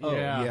chick. Oh,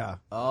 yeah.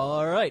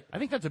 All right. I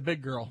think that's a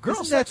big girl.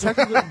 Isn't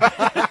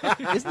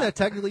that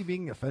technically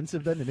being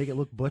offensive then to make it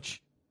look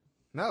butch?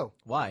 No.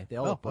 Why? They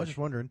all look I was butch. just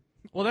wondering.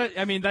 Well,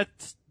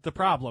 that's the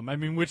problem. I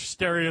mean, which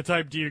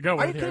stereotype do you go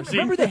with here?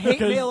 Remember the hate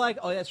mail?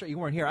 Oh, that's right. You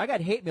weren't here. I got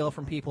hate mail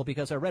from people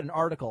because I read an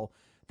article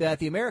that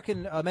the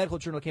American Medical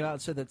Journal came out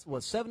and said that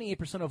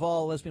 78% of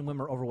all lesbian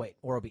women are overweight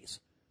or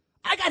obese.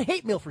 I got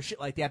hate mail for shit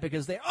like that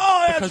because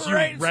that's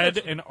right. You read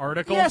an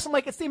article? Yes, I'm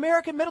like, it's the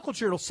American Medical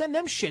Journal. Send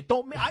them shit.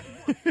 I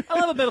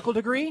have a medical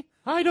degree.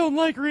 I don't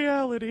like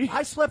reality.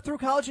 I slept through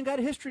college and got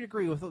a history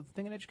degree with a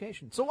thing in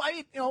education. So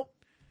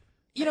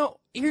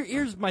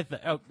here's my thing.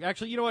 Oh,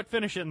 actually, you know what?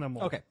 Finish it and then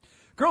we'll. Okay.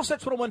 Girl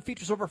Sex 101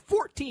 features over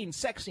 14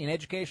 sexy and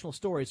educational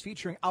stories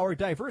featuring our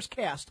diverse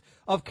cast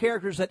of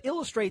characters that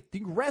illustrate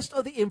the rest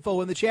of the info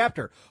in the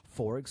chapter.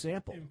 For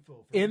example,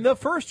 in the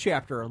first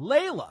chapter,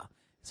 Layla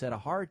has had a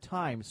hard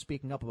time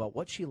speaking up about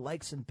what she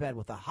likes in bed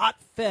with a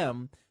hot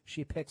femme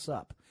she picks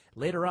up.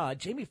 Later on,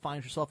 Jamie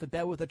finds herself in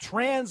bed with a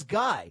trans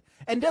guy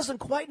and doesn't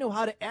quite know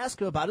how to ask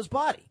him about his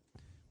body.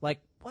 Like,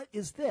 what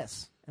is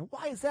this? And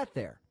why is that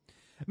there?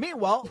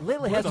 Meanwhile,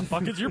 Layla has Where the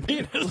fuck is your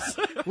penis?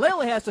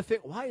 Layla has to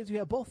figure. Why do you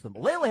have both of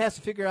them? Layla has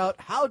to figure out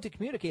how to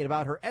communicate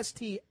about her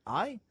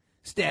STI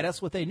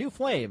status with a new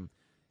flame.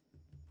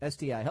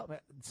 STI, help me.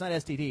 It's not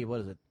STD.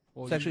 What is it?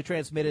 Well, Sexually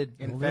transmitted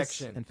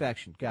infection.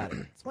 Infection. Got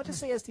it. Why just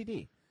say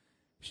STD?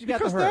 She's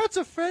Because got the herp. that's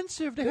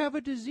offensive to have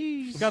a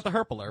disease. She's got the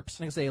herpalurps.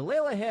 I can say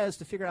Layla has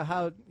to figure out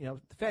how, the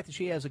fact that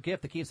she has a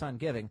gift that keeps on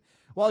giving,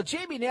 while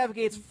Jamie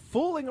navigates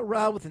fooling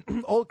around with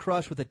an old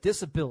crush with a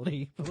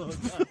disability. I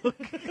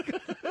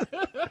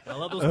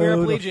love those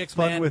paraplegics,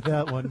 fun man. with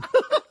that one.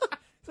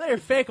 Is that your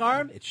fake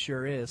arm? It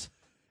sure is.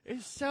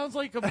 It sounds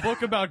like a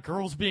book about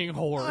girls being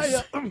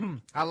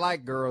whores. I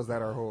like girls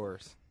that are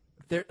whores.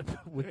 They're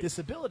with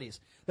disabilities.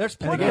 There's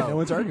And plenty. again, no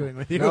one's arguing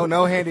with you.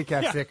 No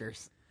handicap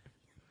stickers.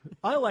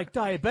 I like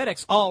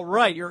diabetics. All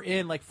right, you're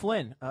in like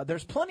Flynn.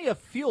 There's plenty of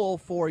fuel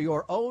for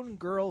your own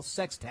girl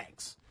sex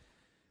tanks.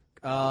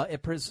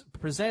 It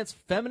presents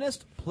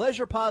feminist,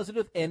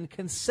 pleasure-positive, and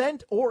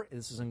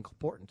this is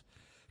important,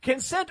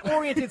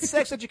 consent-oriented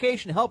sex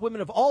education to help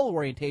women of all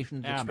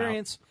orientations and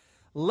experience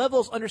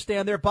levels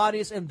understand their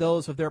bodies and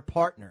those of their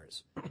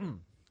partners.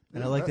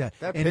 And I like that.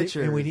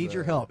 And we need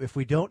your help. If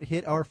we don't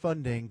hit our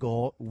funding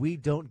goal, we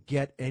don't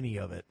get any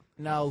of it.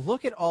 Now,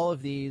 look at all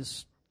of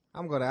these.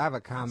 I have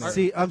a comment.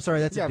 See, I'm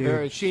sorry, that's a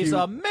dude. She's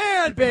a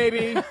man,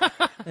 baby.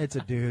 It's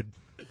a dude.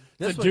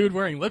 It's a dude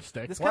wearing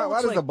lipstick.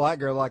 Why does the black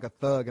girl look like a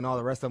thug and all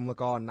the rest of them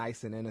look all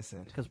nice and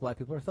innocent? Because black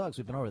people are thugs.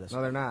 We've been over this.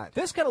 No, they're not.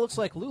 This kind of looks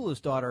like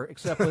Lulu's daughter,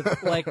 except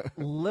with like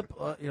lip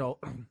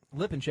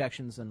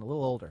injections and a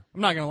little older.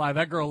 I'm not gonna lie,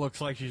 that girl looks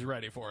like she's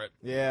ready for it.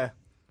 Yeah.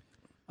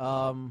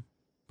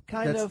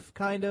 Kind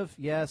of.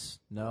 Yes.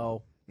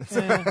 No.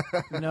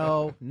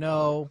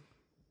 No.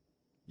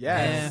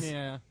 Yes.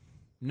 Yeah.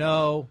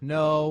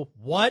 No.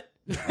 What?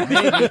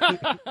 Maybe.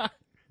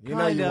 You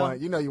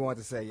know you want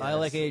to say yes. I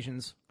like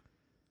Asians.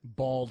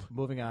 Bald.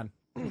 Moving on.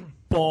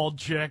 Bald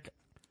chick.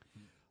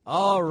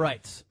 All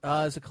right.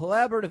 It's a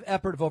collaborative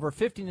effort of over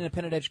 15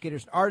 independent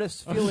educators and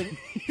artists Are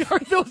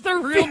those their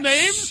real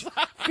names?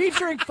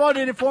 featuring fun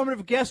and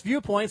informative guest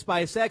viewpoints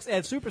by sex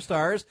ed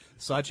superstars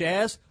such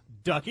as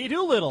Ducky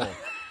Doolittle,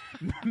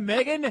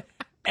 Megan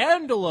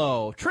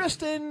Andelo,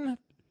 Tristan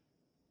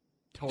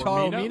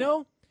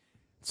Taormino,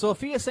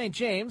 Sophia St.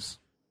 James.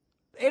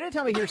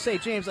 Anytime I hear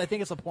St. James, I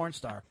think it's a porn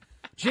star.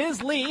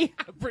 Jiz Lee.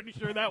 I'm pretty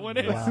sure that one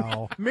is.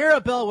 Wow. Mira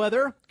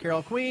Bellwether,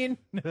 Carol Queen,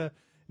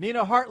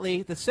 Nina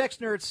Hartley, the sex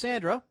nerd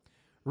Sandra,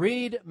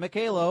 Reed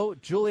Michaelo,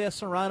 Julia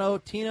Serrano,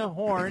 Tina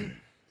Horn,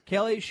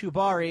 Kelly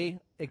Shubari,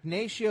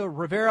 Ignacio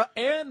Rivera,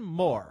 and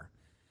more.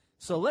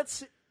 So let's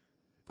see.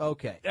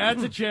 Okay.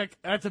 That's a chick.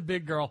 That's a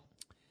big girl.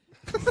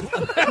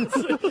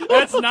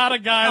 That's not a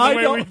guy the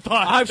way we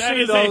thought. I've That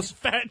seen is those. a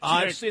fat chick.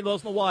 I've seen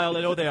those in the wild.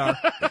 I know they are.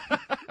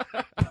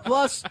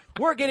 Plus,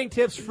 we're getting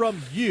tips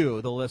from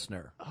you, the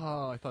listener.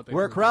 Oh, I thought they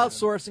We're were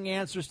crowdsourcing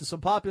answers to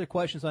some popular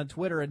questions on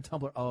Twitter and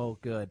Tumblr. Oh,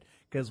 good,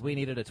 because we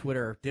needed a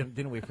Twitter,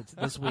 didn't we, for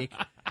this week?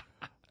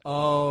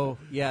 Oh,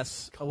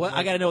 yes. Well,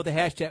 I got to know what the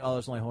hashtag. Oh,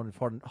 there's only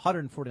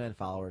 149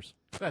 followers.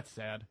 That's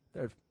sad.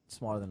 They're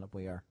smaller than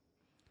we are,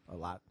 a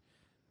lot.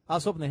 I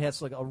was hoping they had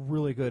like a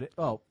really good.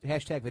 Oh,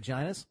 hashtag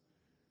vaginas.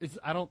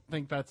 I don't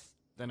think that's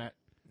the net.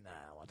 Nah,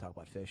 I don't want to talk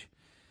about fish.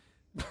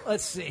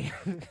 Let's see.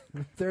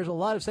 There's a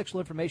lot of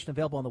sexual information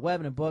available on the web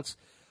and in books.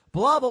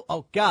 Blah, blah.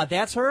 Oh, God,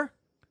 that's her?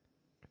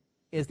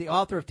 Is the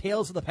author of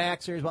Tales of the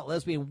Pack series about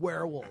lesbian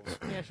werewolves.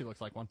 Yeah, she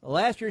looks like one.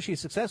 Last year, she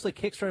successfully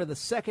kickstarted the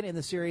second in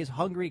the series,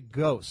 Hungry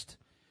Ghost.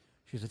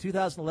 She's a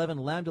 2011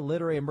 Lambda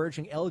Literary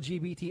emerging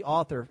LGBT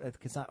author.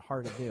 It's not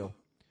hard to do.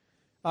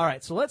 All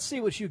right, so let's see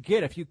what you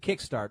get if you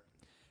kickstart.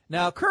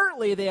 Now,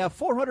 currently, they have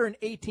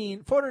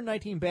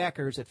 419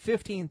 backers at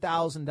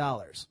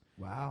 $15,000.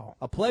 Wow.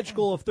 A pledge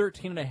goal of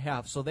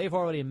 13.5, so they've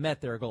already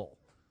met their goal.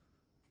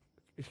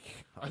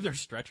 Are there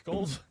stretch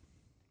goals?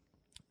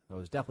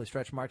 Those definitely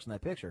stretch marks in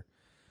that picture.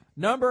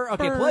 Pledge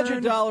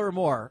 $1 or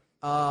more.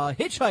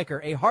 Hitchhiker,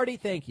 a hearty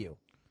thank you.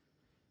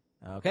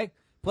 Okay.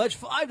 Pledge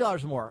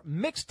 $5 or more.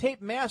 Mixtape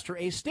Master,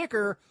 a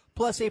sticker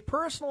plus a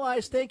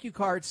personalized thank you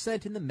card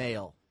sent in the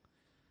mail.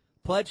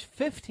 Pledge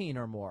 $15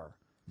 or more.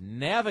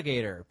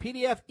 Navigator,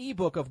 PDF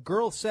ebook of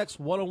Girl Sex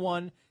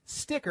 101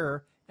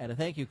 sticker and a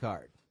thank you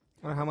card.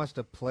 I wonder how much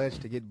to pledge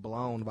to get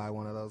blown by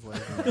one of those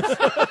ladies.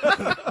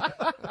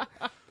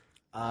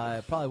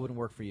 It probably wouldn't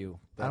work for you.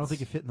 I don't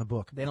think it fit in the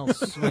book. They don't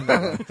swing.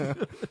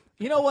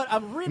 You know what?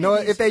 I'm reading.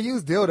 If they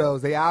use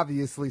dildos, they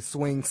obviously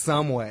swing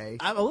some way.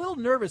 I'm a little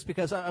nervous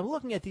because I'm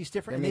looking at these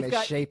different. They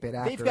shape it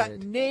after They've got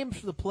names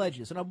for the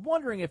pledges, and I'm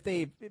wondering if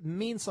they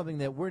mean something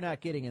that we're not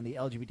getting in the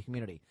LGBT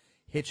community.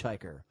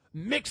 Hitchhiker,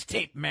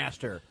 Mixtape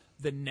Master,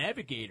 the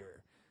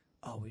Navigator.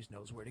 Always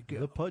knows where to go.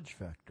 The Pudge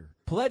Factor.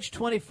 Pledge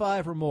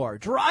 25 or more.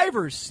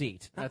 Driver's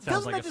seat. That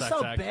sounds Doesn't like that a just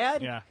sex sound act.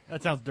 bad? Yeah,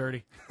 that sounds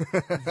dirty.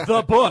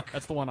 The book.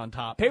 That's the one on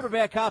top.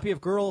 Paperback copy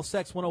of Girl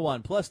Sex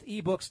 101, plus the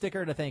ebook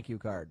sticker and a thank you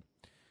card.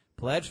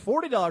 Pledge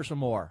 $40 or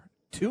more.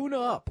 Tune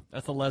up.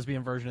 That's the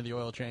lesbian version of the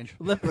oil change.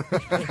 Let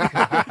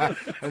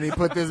me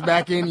put this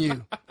back in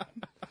you.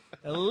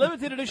 A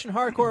limited edition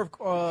hardcore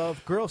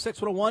of Girl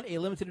Sex 101, a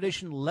limited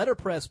edition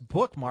letterpress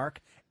bookmark,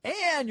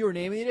 and your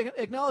name in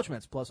the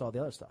acknowledgments, plus all the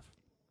other stuff.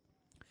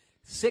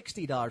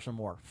 $60 or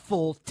more.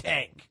 Full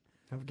tank.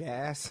 Of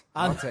gas.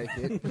 I'll take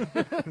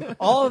it.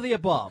 All of the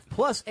above,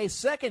 plus a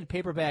second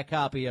paperback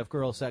copy of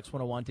Girl Sex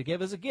 101 to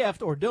give as a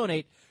gift or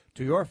donate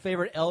to your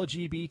favorite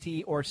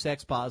LGBT or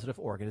sex-positive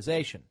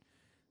organization.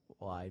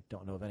 Well, I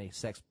don't know of any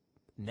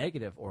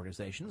sex-negative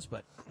organizations,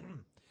 but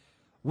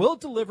we'll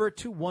deliver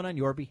to one on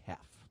your behalf.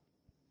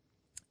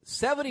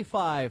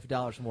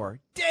 $75 or more.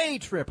 Day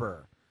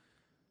Tripper.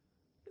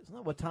 Isn't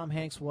that what Tom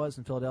Hanks was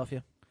in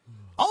Philadelphia?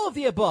 All of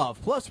the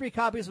above, plus 3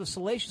 copies of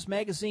Salacious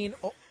Magazine.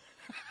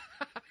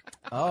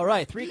 All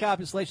right, 3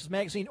 copies of Salacious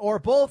Magazine, or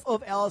both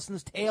of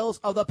Allison's Tales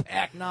of the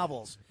Pack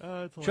novels.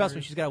 Trust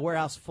me, she's got a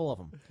warehouse full of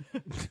them.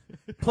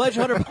 Pledge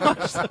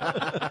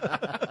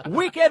 $100.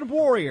 Weekend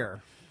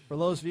Warrior. For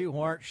those of you who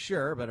aren't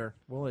sure but are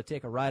willing to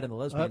take a ride on the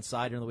lesbian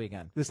side during the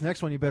weekend. This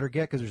next one you better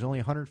get because there's only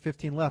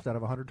 115 left out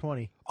of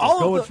 120.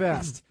 Going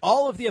fast.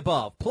 All of the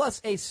above,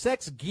 plus a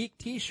Sex Geek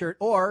t-shirt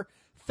or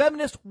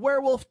feminist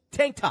werewolf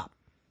tank top.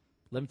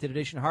 Limited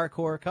edition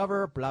hardcore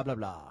cover, blah, blah,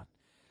 blah.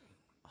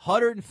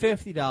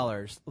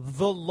 $150.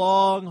 The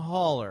long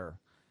hauler.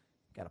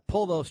 Got to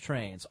pull those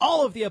trains.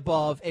 All of the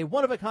above, a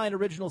one-of-a-kind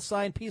original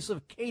signed piece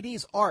of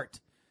Katie's art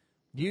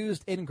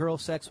used in Girl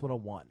Sex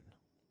 101.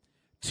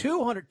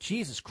 200.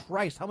 Jesus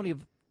Christ, how many?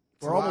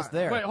 We're almost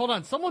there. Wait, hold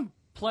on. Someone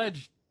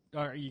pledged.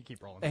 You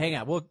keep rolling. Hey, hang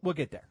on. We'll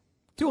get there.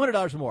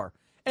 $200 or more.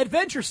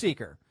 Adventure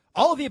Seeker.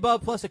 All of the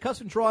above, plus a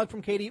custom drawing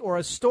from Katie or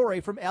a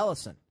story from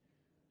Allison.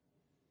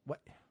 What?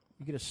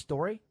 You get a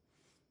story?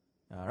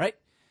 All right.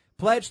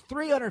 Pledge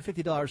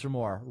 $350 or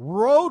more.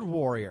 Road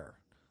Warrior.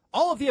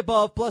 All of the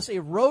above, plus a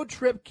road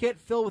trip kit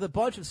filled with a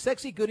bunch of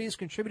sexy goodies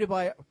contributed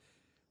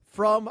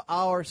from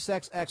our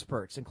sex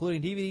experts,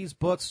 including DVDs,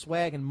 books,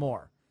 swag, and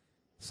more.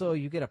 So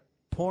you get a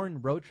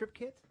porn road trip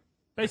kit?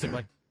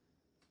 Basically.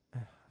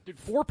 Dude,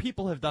 4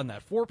 people have done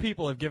that. 4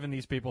 people have given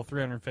these people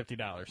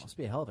 $350. Must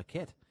be a hell of a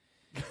kit.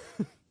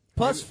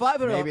 Plus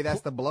 $500. Maybe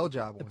that's the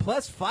blowjob one.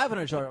 Plus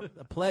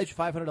 $500. Pledge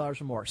 $500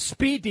 or more.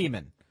 Speed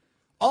Demon.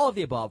 All of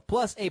the above.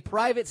 Plus a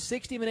private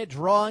 60-minute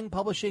drawing,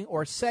 publishing,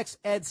 or sex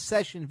ed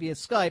session via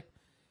Skype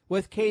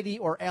with Katie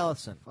or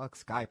Allison. Fuck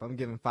Skype. I'm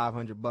giving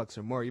 $500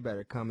 or more. You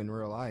better come in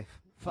real life.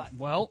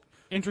 Well,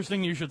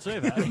 interesting you should say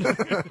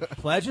that.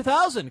 Pledge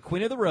 $1,000.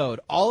 Queen of the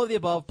Road. All of the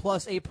above,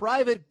 plus a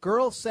private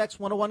Girl Sex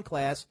 101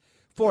 class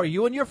for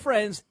you and your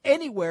friends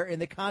anywhere in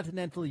the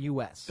continental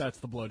U.S. That's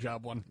the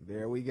blowjob one.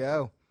 There we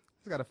go.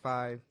 Just got to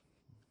find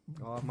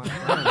all of my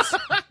friends.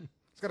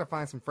 Just got to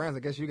find some friends. I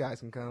guess you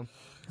guys can come.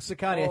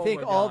 Sakani, I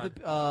think all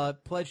the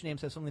pledge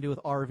names have something to do with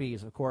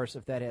RVs. Of course,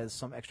 if that has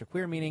some extra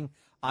queer meaning,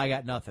 I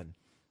got nothing.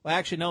 Well,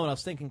 actually, no, and I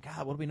was thinking,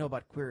 God, what do we know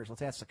about queers?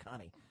 Let's ask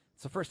Sakani.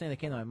 It's the first name that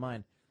came to my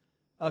mind.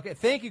 Okay,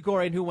 thank you,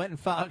 Gorian, who went and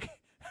found...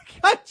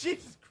 God,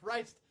 Jesus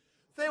Christ.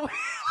 They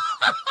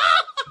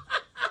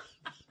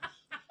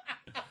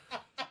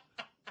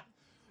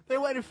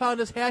went and found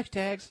us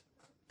hashtags.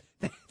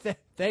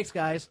 Thanks,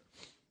 guys.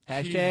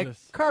 Hashtag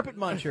Jesus. carpet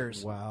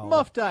munchers. Wow.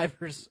 Muff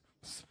divers.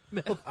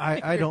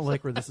 I don't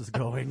like where this is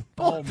going.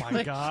 Oh,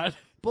 my God.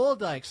 Bull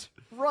dykes.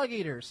 Rug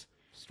eaters.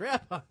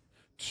 Strap-on.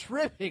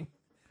 Tripping.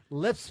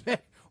 Lips.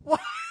 What?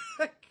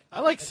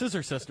 I like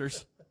Scissor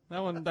Sisters.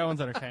 That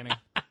one's entertaining.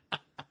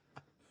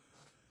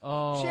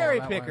 Oh,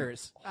 Cherry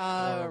pickers.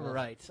 All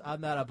right.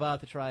 I'm not about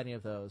to try any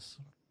of those.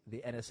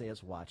 The NSA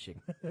is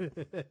watching.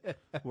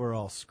 We're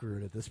all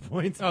screwed at this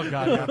point. Oh,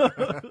 God.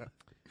 Yeah.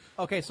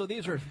 Okay, so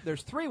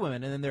there's 3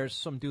 women, and then there's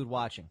some dude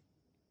watching.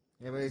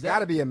 Yeah, but there's got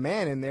to be a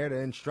man in there to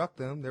instruct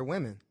them. They're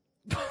women.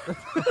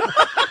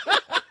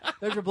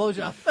 There's your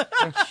blowjob.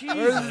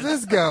 Where does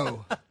this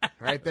go?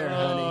 Right there,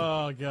 honey.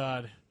 Oh,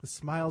 God. The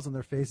smiles on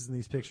their faces in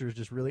these pictures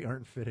just really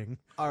aren't fitting.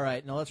 All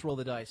right, now let's roll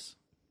the dice.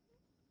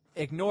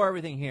 Ignore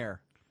everything here.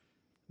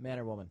 Man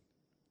or woman?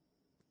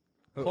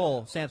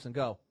 Cole, Samson,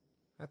 go.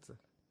 It's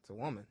a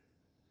woman.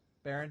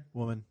 Baron?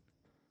 Woman.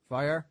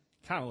 Fire?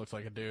 Kind of looks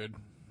like a dude.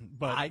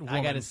 But I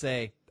got to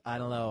say, I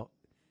don't know.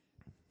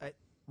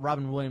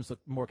 Robin Williams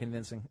looked more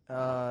convincing.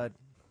 It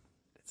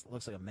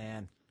looks like a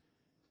man.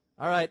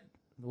 All right,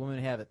 the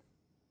women have it.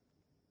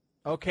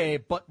 Okay,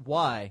 but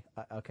why?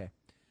 Okay.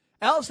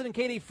 Allison and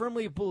Katie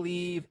firmly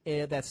believe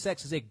that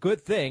sex is a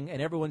good thing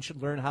and everyone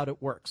should learn how it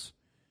works.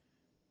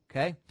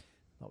 Okay?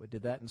 Well, we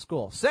did that in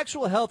school.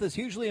 Sexual health is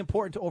hugely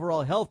important to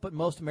overall health, but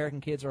most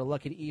American kids are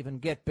lucky to even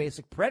get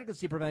basic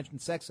pregnancy prevention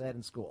sex ed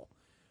in school.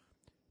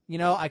 You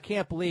know, I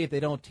can't believe they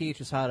don't teach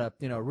us how to,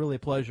 really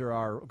pleasure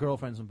our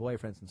girlfriends and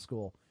boyfriends in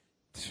school.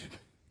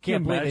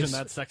 Can't imagine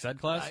that sex ed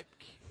class.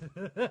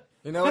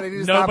 You know what?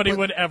 Nobody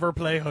would ever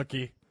play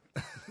hooky.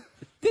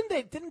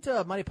 Didn't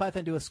Monty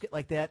Python do a skit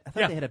like that? I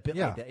thought they had a bit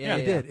like that. Yeah,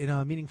 they did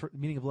in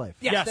Meaning of Life.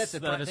 Yes, that's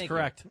it. That is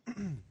correct.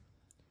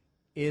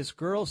 Is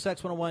Girl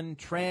Sex 101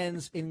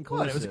 trans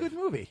inclusive? It was a good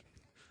movie.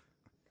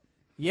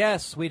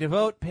 Yes, we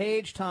devote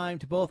page time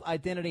to both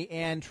identity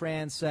and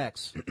trans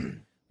sex.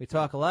 We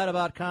talk a lot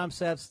about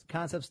concepts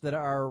that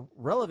are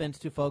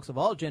relevant to folks of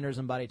all genders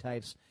and body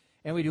types,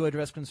 and we do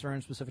address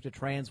concerns specific to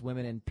trans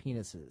women and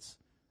penises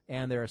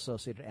and their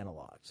associated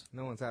analogs.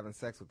 No one's having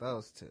sex with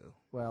those two.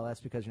 Well,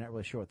 that's because you're not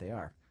really sure what they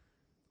are.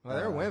 Well,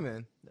 they're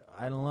women.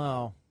 I don't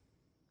know.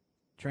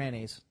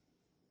 Trannies.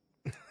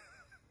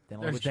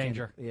 There's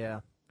danger.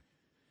 Yeah.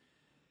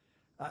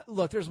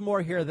 Look, there's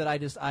more here that I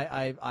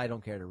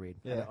don't care to read.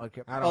 Yeah.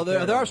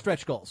 There are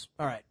stretch goals.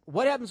 All right.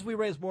 What happens if we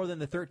raise more than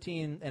the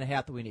 13.5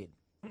 that we need?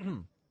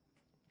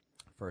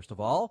 First of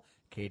all,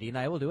 Katie and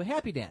I will do a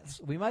happy dance.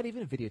 We might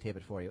even videotape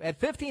it for you. At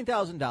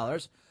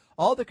 $15,000,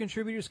 all the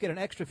contributors get an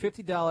extra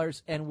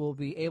 $50 and will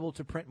be able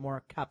to print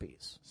more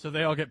copies. So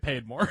they all get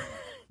paid more.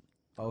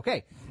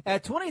 Okay.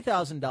 At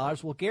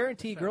 $20,000, we'll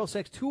guarantee Girl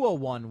Sex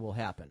 201 will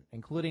happen,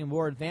 including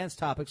more advanced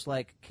topics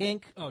like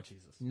kink,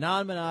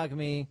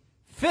 non-monogamy,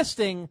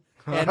 fisting,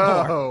 and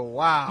more. Oh,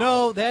 wow.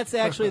 No, that's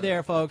actually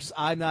there, folks.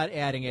 I'm not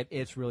adding it.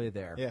 It's really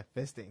there. Yeah,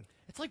 fisting.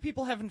 It's like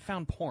people haven't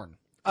found porn.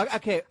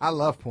 Okay. I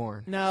love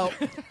porn. Now,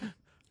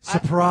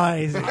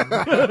 surprising.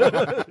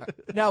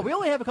 Now, we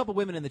only have a couple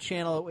women in the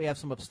channel. We have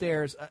some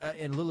upstairs,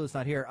 and Lulu's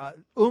not here.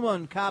 Uma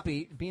and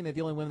Copy, being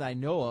the only women that I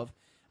know of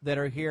that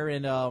are here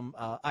in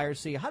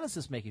IRC, how does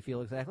this make you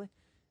feel exactly?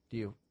 Do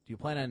you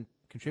plan on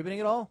contributing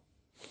at all?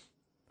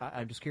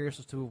 I'm just curious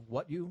as to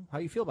how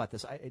you feel about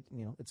this.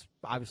 It's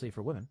obviously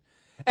for women.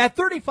 At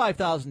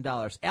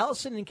 $35,000,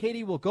 Allison and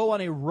Katie will go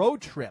on a road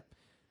trip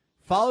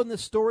following the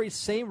story's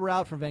same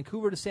route from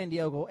Vancouver to San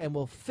Diego, and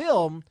will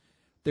film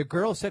the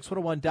Girl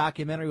 601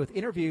 documentary with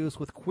interviews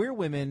with queer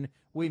women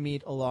we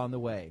meet along the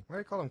way. Why do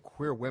you call them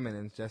queer women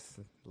and just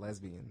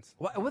lesbians?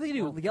 What do they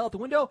do? Yell out the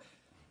window?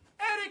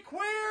 Any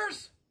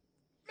queers?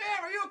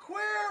 Man, are you a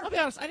queer? I'll be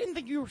honest, I didn't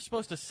think you were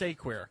supposed to say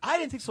queer. I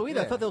didn't think so either.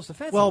 Yeah. I thought that was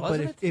offensive. Well,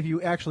 wasn't but if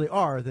you actually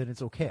are, then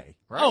it's okay.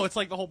 Right? Oh, it's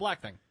like the whole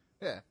black thing.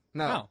 Yeah.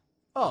 No.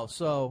 Oh,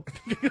 so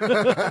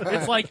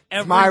it's like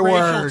every my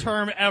racial word.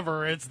 term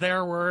ever. It's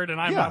their word, and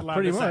I'm not allowed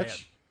pretty to much.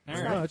 say it.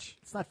 Pretty much.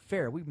 It's not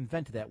fair. We've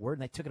invented that word,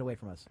 and they took it away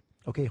from us.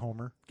 Okay,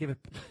 Homer. Give it.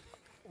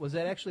 Was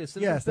that actually a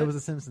Simpsons Yes, that thing? was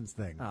a Simpsons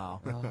thing.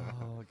 Oh.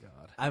 Oh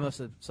God! I must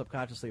have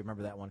subconsciously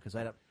remembered that one because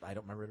I don't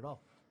remember it at all.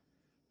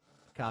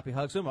 Copy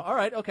hugs Uma. All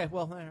right. Okay.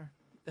 Well,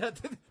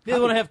 they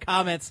want to have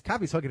comments.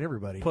 Copy's hugging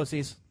everybody.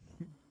 Pussies.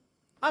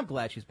 I'm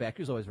glad she's back.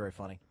 She was always very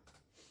funny.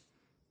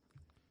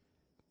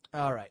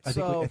 All right. I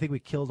think we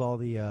killed all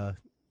the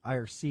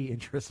IRC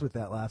interest with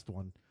that last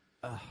one.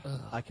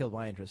 I killed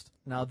my interest.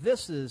 Now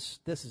this is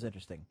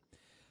interesting.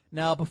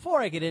 Now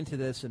before I get into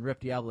this and rip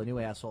Diablo a new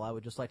asshole, I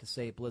would just like to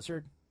say,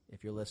 Blizzard,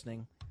 if you're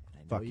listening, and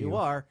I know Fuck you you.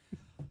 are.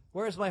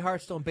 Where's my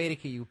Hearthstone beta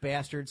key, you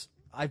bastards?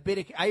 I've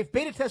beta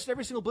tested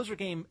every single Blizzard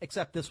game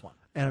except this one.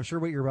 And I'm sure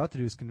what you're about to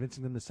do is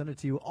convincing them to send it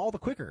to you all the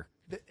quicker.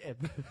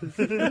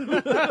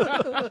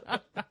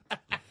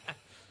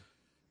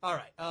 All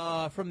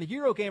right. From the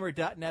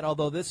Eurogamer.net,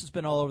 although this has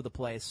been all over the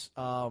place,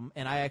 and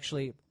I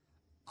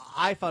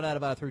found out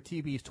about it through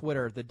TB's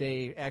Twitter the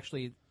day,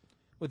 actually,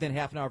 within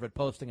half an hour of it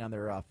posting on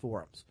their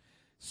forums.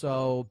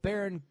 So,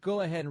 Baron, go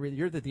ahead and read.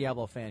 You're the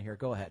Diablo fan here.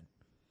 Go ahead.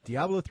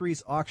 Diablo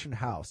 3's auction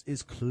house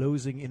is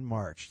closing in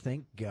March.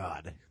 Thank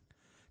God.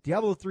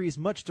 Diablo 3's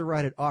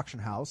much-derided auction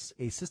house,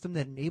 a system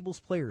that enables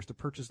players to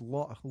purchase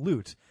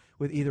loot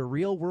with either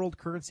real-world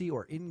currency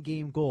or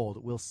in-game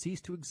gold, will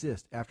cease to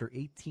exist after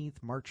 18th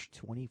March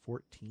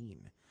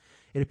 2014.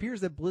 It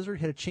appears that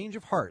Blizzard had a change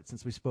of heart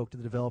since we spoke to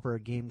the developer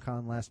at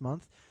GameCon last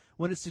month,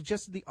 when it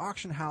suggested the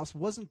auction house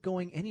wasn't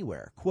going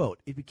anywhere. Quote,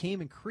 it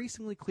became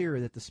increasingly clear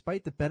that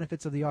despite the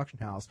benefits of the auction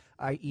house,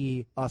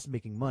 i.e. us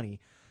making money,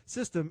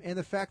 system and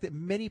the fact that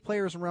many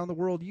players around the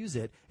world use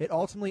it, it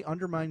ultimately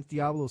undermines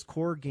Diablo's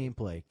core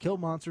gameplay. Kill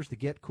monsters to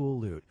get cool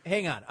loot.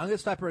 Hang on. I'm going to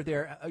stop you right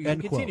there. You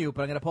can continue,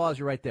 but I'm going to pause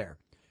you right there.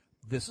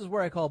 This is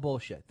where I call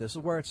bullshit. This is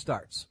where it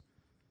starts.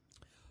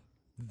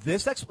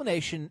 This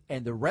explanation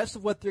and the rest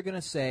of what they're going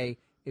to say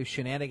is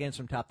shenanigans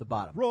from top to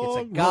bottom. Wrong,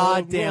 it's a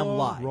goddamn wrong,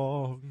 lie.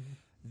 Wrong.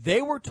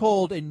 They were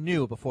told and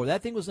knew before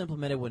that thing was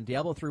implemented when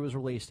Diablo 3 was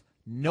released,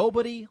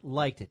 nobody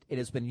liked it. It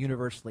has been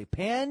universally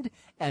panned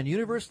and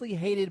universally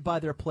hated by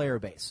their player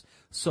base.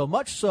 So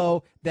much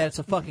so that it's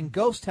a fucking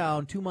ghost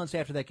town 2 months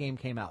after that game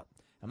came out.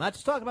 I'm not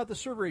just talking about the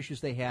server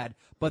issues they had,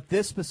 but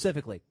this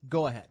specifically.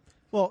 Go ahead.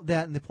 Well,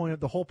 that and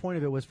the whole point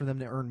of it was for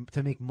them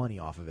to make money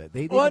off of it.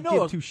 They didn't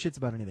give two shits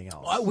about anything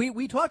else.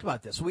 We talked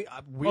about this.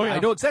 I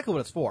know exactly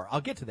what it's for.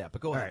 I'll get to that,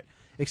 but go ahead. Right.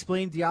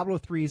 Explained Diablo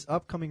 3's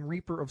upcoming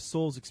Reaper of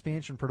Souls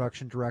expansion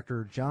production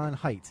director John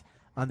Haidt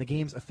on the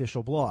game's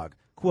official blog.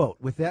 Quote,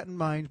 with that in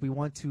mind, we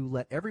want to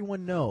let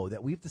everyone know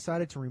that we've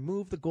decided to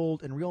remove the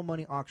gold and real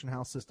money auction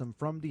house system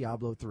from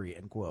Diablo 3,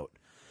 end quote.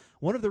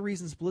 One of the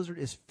reasons Blizzard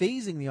is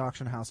phasing the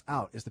auction house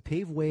out is to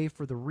pave way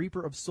for the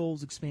Reaper of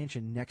Souls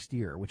expansion next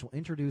year, which will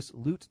introduce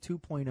Loot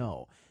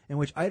 2.0, in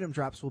which item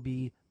drops will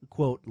be,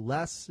 quote,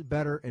 less,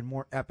 better, and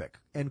more epic,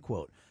 end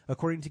quote,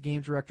 according to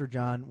game director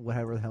John,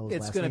 whatever the hell his last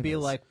name is. It's going to be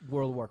like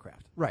World of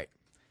Warcraft. Right.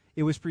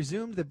 It was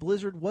presumed that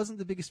Blizzard wasn't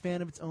the biggest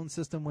fan of its own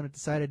system when it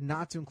decided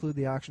not to include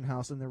the auction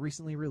house in the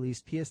recently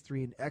released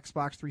PS3 and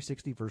Xbox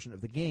 360 version of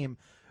the game,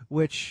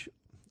 which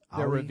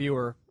the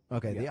reviewer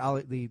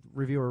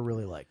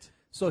really liked.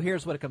 So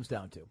here's what it comes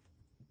down to.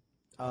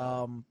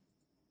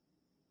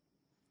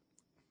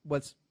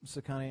 What's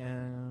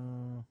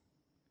Sakani?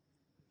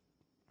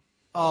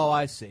 Oh,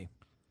 I see.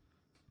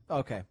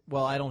 Okay.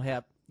 Well, I don't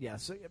have... Yeah,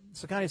 so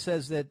Sakani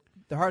says that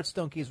the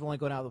Hearthstone keys will only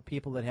go out with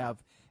people that have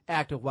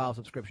active WoW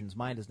subscriptions.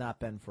 Mine has not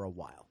been for a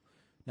while.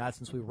 Not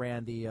since we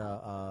ran the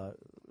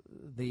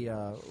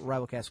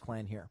Rivalcast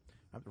clan here.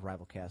 Not the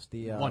Rivalcast.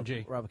 The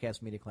 1G.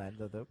 Rivalcast Media clan.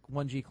 The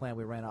 1G clan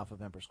we ran off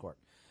of Empress Court.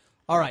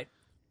 All right.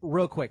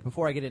 Real quick,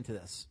 before I get into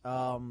this,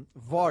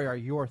 Varyar,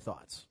 your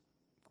thoughts.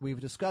 We've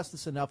discussed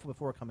this enough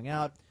before coming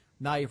out.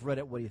 Now you've read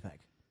it. What do you think?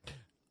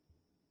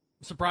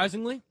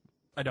 Surprisingly,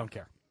 I don't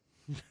care.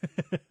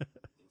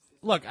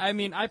 Look, I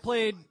mean, I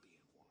played...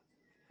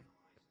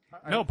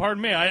 No,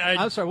 pardon me.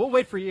 I'm sorry. We'll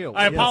wait for you.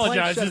 I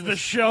apologize. Is the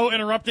show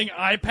interrupting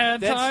iPad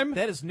time?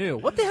 That is new.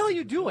 What the hell are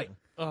you doing?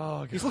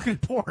 Oh, God. He's looking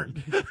at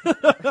porn.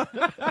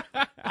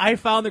 I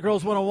found the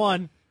Girls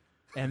 101,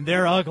 and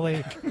they're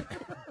ugly.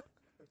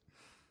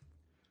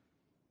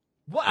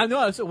 What? I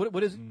know. So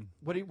what is?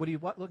 What are you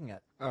looking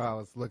at? Oh, I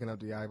was looking up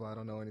Diablo. I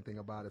don't know anything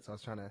about it, so I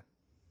was trying to,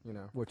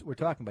 We're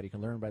talking about it. You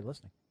can learn by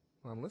listening.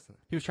 Well, I'm listening.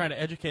 He was trying to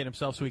educate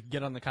himself so he could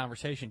get on the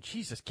conversation.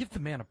 Jesus, give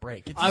the man a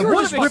break. I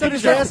was ripping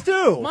his ass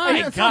too.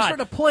 My God. God.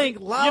 Started playing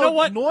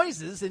loud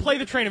noises. Play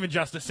the Train of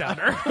Injustice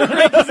sounder.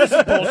 Because this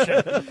is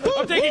bullshit.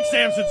 I'm taking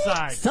Samson's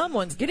side.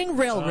 Someone's getting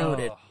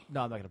railroaded.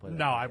 No, I'm not going to play that.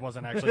 No, I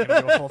wasn't actually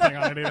going to do a full thing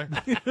on it either.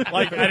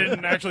 Like, I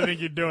didn't actually think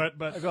you'd do it,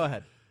 but... Go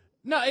ahead.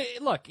 No,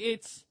 look,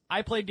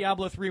 I played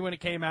Diablo 3 when it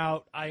came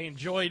out. I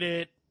enjoyed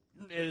it.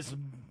 It is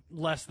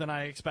less than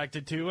I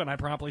expected to, and I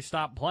promptly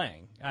stopped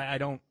playing. I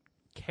don't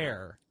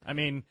care. I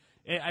mean,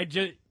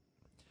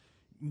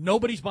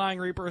 nobody's buying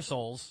Reaper of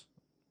Souls.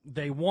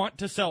 They want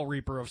to sell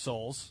Reaper of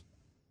Souls.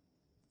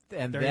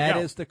 And that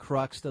is the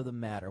crux of the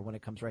matter when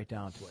it comes right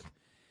down to it.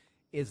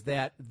 Is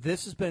that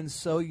this has been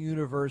so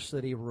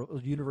universally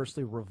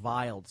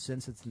reviled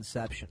since its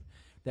inception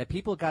that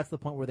people got to the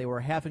point where they were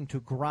having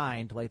to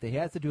grind like they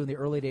had to do in the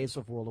early days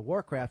of World of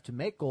Warcraft to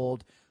make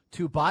gold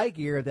to buy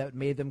gear that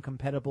made them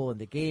compatible in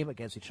the game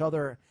against each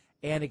other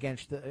and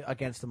against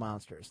the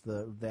monsters,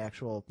 the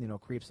actual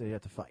creeps that you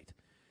had to fight.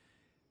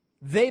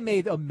 They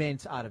made a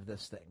mint out of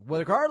this thing.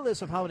 Well,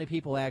 regardless of how many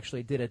people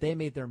actually did it, they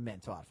made their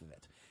mint off of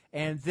it.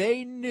 And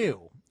they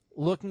knew,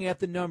 looking at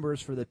the numbers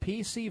for the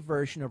PC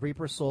version of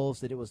Reaper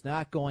Souls, that it was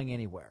not going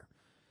anywhere.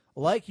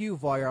 Like you,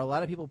 Voyar, a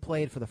lot of people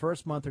played for the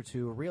first month or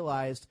two,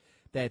 realized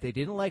that they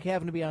didn't like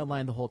having to be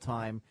online the whole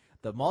time.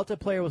 The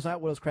multiplayer was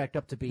not what it was cracked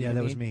up to be. Yeah,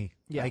 that was me.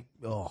 Yeah.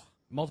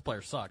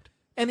 Multiplayer sucked.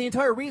 And the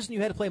entire reason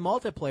you had to play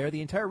multiplayer,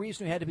 the entire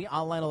reason you had to be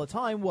online all the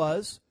time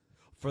was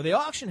for the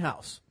auction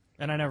house.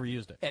 And I never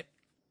used it.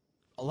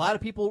 A lot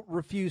of people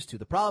refused to.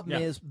 The problem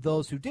is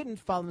those who didn't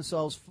found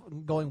themselves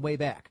going way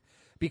back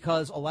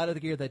because a lot of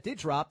the gear that did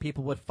drop,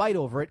 people would fight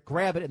over it,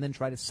 grab it, and then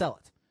try to sell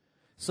it.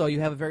 So you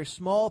have a very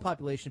small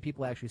population of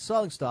people actually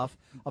selling stuff.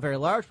 A very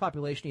large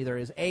population either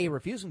is A,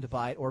 refusing to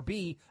buy it, or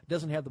B,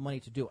 doesn't have the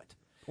money to do it.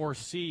 Or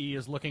C,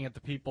 is looking at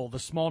the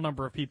small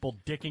number of people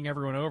dicking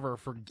everyone over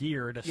for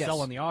gear to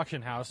sell in the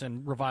auction house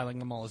and reviling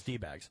them all as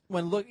D-bags.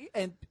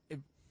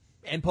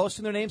 And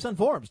posting their names on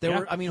forums. There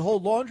were, a whole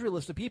laundry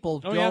list of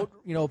people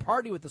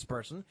party with this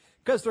person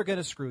because they're going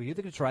to screw you.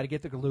 They're going to try to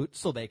get the loot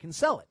so they can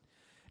sell it.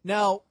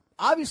 Now,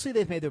 obviously,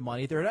 they've made their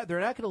money. They're not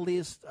going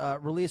to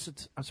release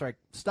it.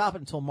 Stop it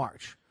until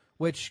March,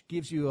 which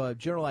gives you a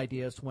general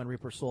idea as to when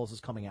Reaper Souls is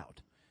coming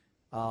out.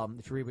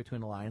 If you read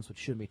between the lines, which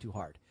shouldn't be too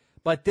hard.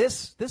 But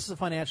this is a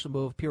financial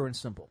move, pure and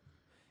simple.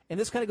 And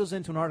this kind of goes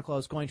into an article I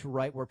was going to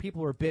write where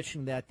people were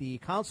bitching that the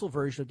console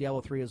version of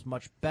Diablo 3 is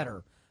much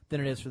better than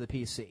it is for the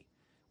PC,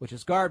 which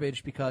is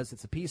garbage because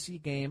it's a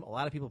PC game. A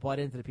lot of people bought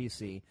into the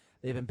PC.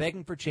 They've been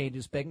begging for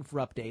changes, begging for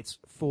updates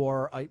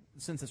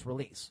since its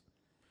release.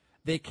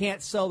 They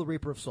can't sell the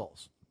Reaper of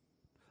Souls.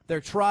 They're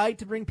trying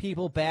to bring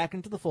people back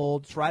into the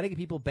fold, try to get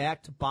people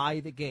back to buy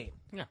the game.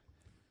 Yeah.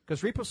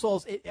 Because Reaper of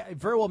Souls, it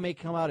very well may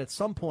come out at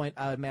some point,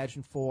 I would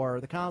imagine, for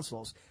the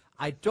consoles.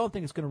 I don't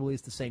think it's going to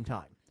release at the same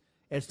time.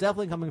 It's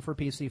definitely coming for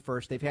PC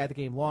first. They've had the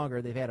game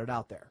longer. They've had it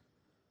out there.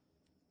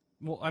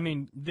 Well,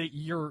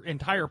 your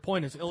entire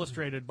point is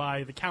illustrated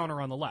by the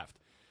counter on the left.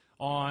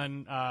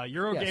 On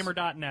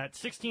Eurogamer.net,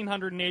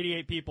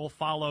 1,688 people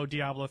follow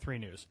Diablo 3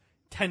 news.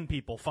 10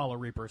 people follow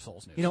Reaper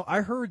Souls news.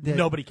 I heard that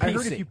nobody can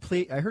if you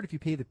play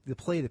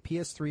the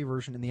PS3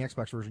 version and the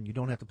Xbox version, you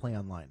don't have to play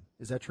online.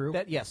 Is that true?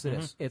 Yes, it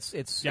is.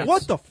 It's yes.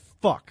 What the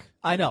fuck?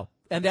 I know,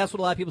 and that's what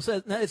a lot of people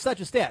say. No, it's not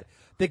just that.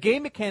 The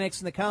game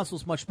mechanics in the console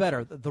is much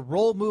better. The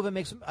roll movement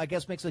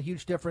makes a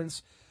huge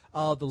difference.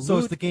 So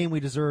it's the game we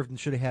deserved and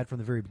should have had from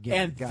the very beginning.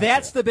 And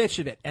that's the bitch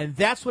of it. And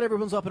that's what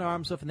everyone's up in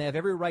arms of, and they have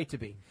every right to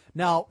be.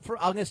 Now,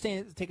 I'm going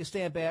to take a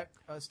step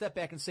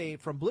back and say,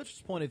 from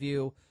Blizzard's point of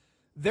view,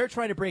 they're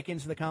trying to break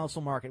into the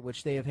console market,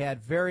 which they have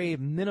had very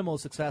minimal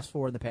success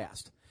for in the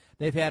past.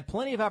 They've had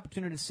plenty of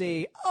opportunity to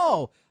say,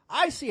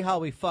 I see how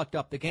we fucked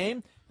up the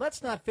game.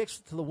 Let's not fix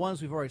it to the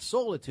ones we've already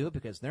sold it to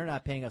because they're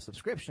not paying a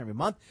subscription every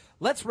month.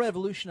 Let's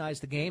revolutionize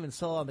the game and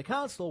sell it on the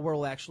console where it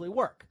will actually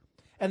work.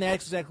 And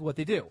that's exactly what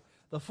they do.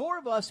 The four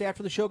of us,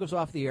 after the show goes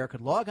off the air,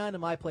 could log on to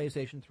my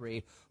PlayStation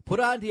 3,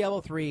 put on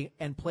Diablo 3,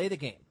 and play the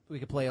game. We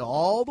could play it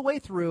all the way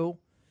through,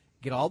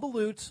 get all the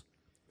loot,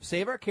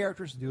 save our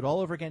characters, and do it all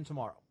over again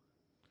tomorrow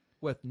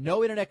with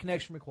no internet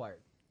connection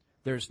required.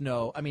 There's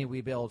no,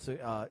 we'd be able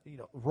to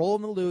roll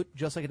in the loot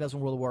just like it does in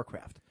World of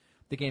Warcraft.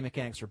 The game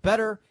mechanics are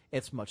better.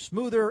 It's much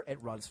smoother.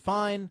 It runs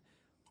fine.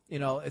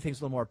 Things a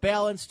little more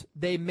balanced.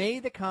 They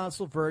made the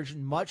console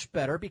version much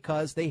better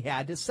because they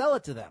had to sell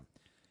it to them.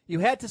 You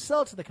had to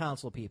sell it to the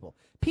console people.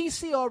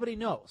 PC already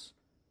knows.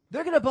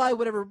 They're going to buy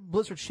whatever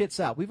Blizzard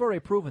shits out. We've already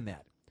proven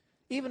that.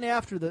 Even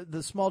after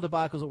the small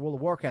debacles that World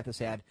of Warcraft has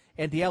had,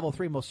 and Diablo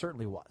 3 most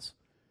certainly was.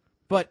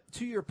 But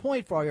to your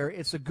point, Farrier,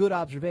 it's a good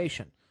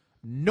observation.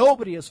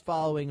 Nobody is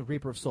following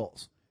Reaper of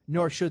Souls,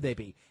 nor should they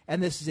be.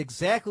 And this is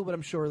exactly what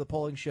I'm sure the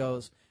polling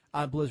shows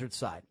on Blizzard's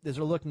side. They're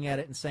looking at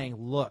it and saying,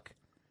 look,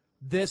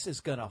 this is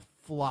going to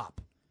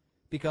flop.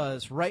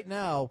 Because right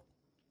now,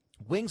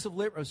 Heart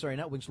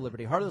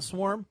of the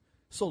Swarm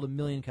sold 1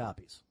 million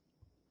copies.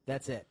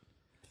 That's it.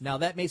 Now,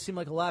 that may seem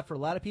like a lot for a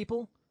lot of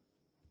people,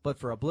 but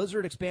for a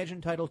Blizzard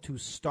expansion title to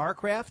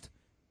StarCraft,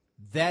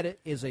 that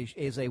is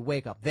a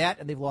wake-up. That,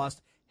 and they've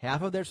lost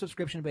half of their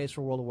subscription base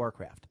for World of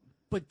Warcraft.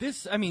 But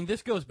this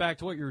goes back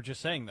to what you were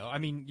just saying, though. I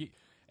mean,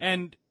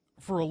 and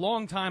for a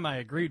long time I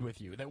agreed with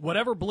you that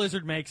whatever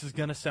Blizzard makes is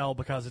going to sell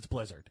because it's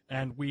Blizzard.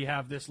 And we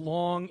have this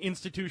long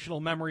institutional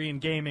memory in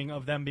gaming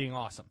of them being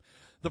awesome.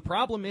 The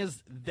problem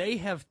is they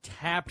have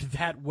tapped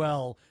that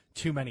well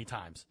too many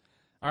times.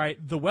 All right,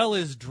 the well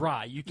is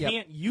dry. You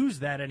can't use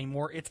that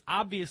anymore. It's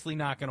obviously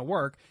not going to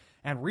work.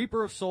 And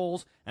Reaper of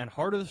Souls and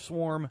Heart of the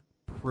Swarm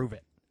prove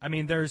it. I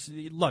mean,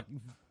 look,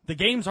 the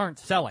games aren't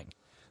selling.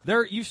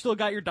 You've still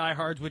got your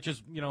diehards, which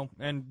is,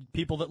 and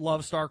people that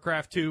love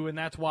StarCraft 2, and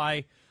that's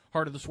why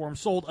Heart of the Swarm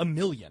sold 1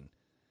 million.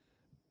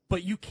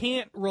 But you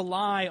can't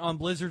rely on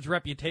Blizzard's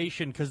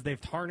reputation because they've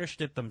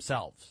tarnished it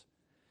themselves.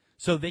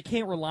 So they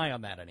can't rely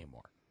on that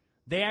anymore.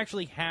 They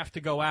actually have to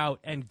go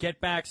out and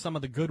get back some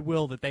of the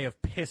goodwill that they have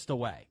pissed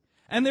away.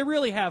 And they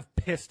really have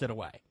pissed it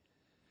away.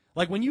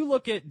 Like, when you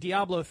look at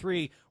Diablo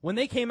 3, when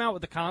they came out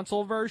with the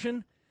console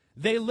version,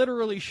 they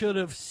literally should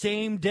have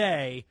same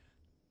day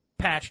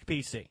patched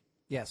PC.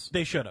 Yes.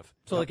 They should have.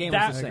 So the game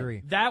was the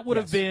same. That would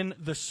have been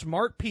the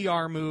smart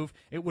PR move.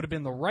 It would have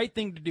been the right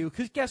thing to do.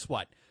 Because guess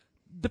what?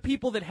 The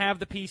people that have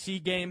the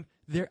PC game,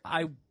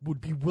 I would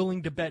be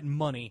willing to bet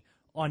money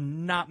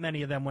on not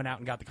many of them went out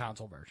and got the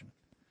console version.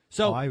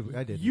 So I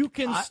did. You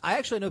can. I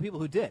actually know people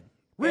who did.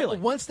 Really?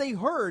 And once they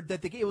heard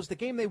that it was the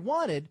game they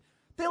wanted,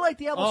 they liked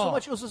Diablo so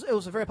much. It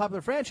was a very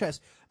popular franchise.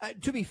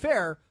 To be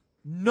fair,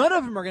 none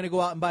of them are going to go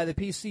out and buy the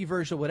PC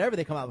version of whatever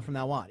they come out with from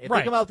now on. If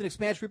they come out with an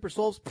expansion Reaper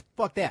Souls,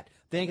 fuck that.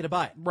 They ain't going to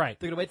buy it. Right.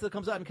 They're going to wait till it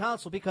comes out in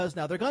console because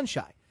now they're gun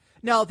shy.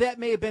 Now, that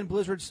may have been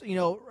Blizzard's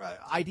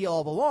idea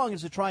all along,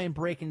 is to try and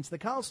break into the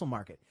console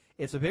market.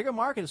 It's a bigger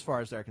market as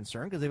far as they're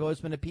concerned because they've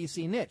always been a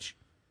PC niche.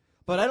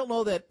 But I don't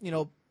know that,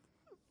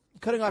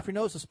 cutting off your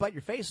nose to spite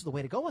your face is the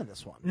way to go in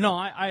this one. No,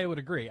 I would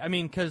agree. I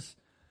mean, because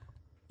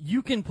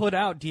you can put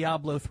out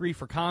Diablo 3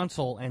 for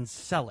console and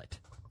sell it.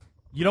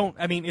 You don't,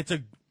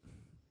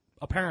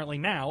 apparently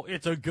now,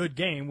 it's a good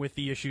game with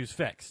the issues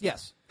fixed.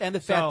 Yes, and the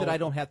fact that I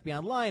don't have to be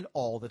online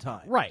all the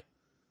time. Right.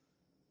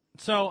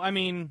 So, I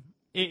mean,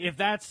 if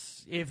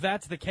that's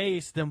the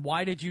case, then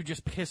why did you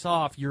just piss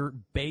off your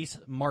base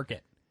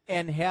market?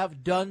 And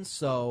have done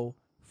so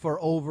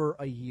for over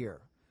a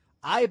year.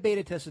 I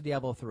beta tested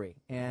Diablo 3,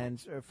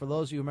 and for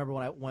those of you who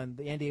remember when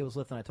the NDA was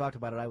lifted and I talked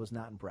about it, I was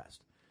not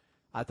impressed.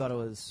 I thought it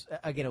was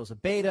a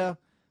beta.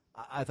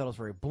 I thought it was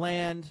very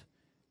bland.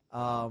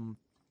 The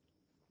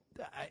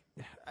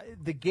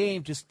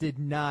game just did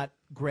not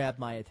grab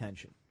my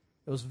attention.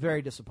 It was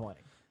very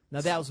disappointing.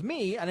 Now, that was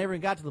me. I never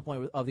even got to the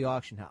point of the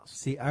auction house.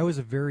 See, I was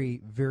a very,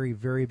 very,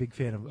 very big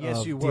fan of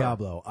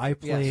Diablo. I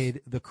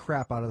played the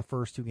crap out of the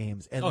first 2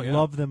 games and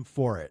loved them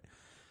for it.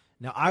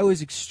 Now, I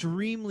was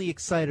extremely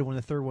excited when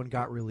the third one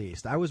got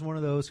released. I was one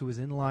of those who was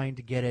in line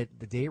to get it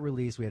the day it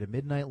released. We had a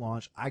midnight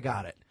launch. I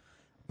got it.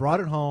 Brought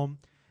it home,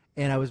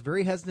 and I was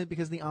very hesitant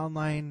because of the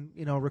online,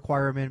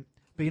 requirement.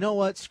 But you know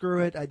what?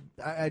 Screw it.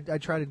 I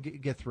tried to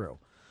get through.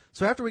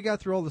 So after we got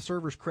through all the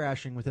servers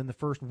crashing within the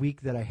first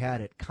week that I had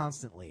it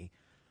constantly,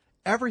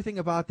 everything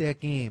about that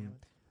game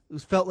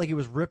felt like it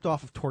was ripped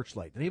off of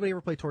Torchlight. Did anybody ever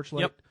play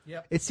Torchlight?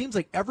 Yep. It seems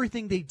like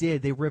everything they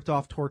did, they ripped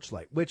off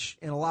Torchlight, which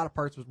in a lot of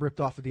parts was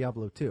ripped off of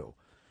Diablo 2.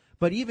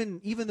 But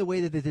even the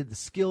way that they did the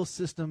skill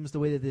systems, the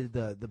way they did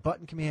the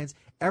button commands,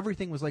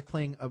 everything was like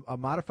playing a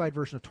modified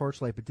version of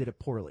Torchlight, but did it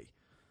poorly.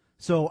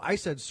 So I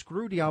said,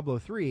 screw Diablo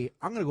 3.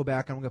 I'm going to go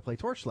back and I'm going to play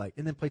Torchlight,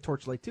 and then play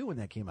Torchlight 2 when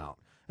that came out.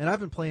 And I've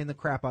been playing the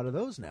crap out of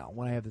those now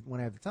when I have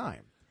the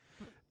time.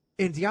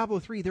 In Diablo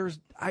 3,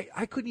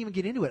 I couldn't even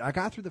get into it. I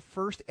got through the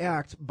first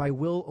act by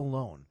will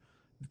alone.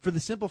 For the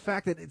simple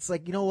fact that it's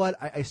like, you know what?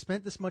 I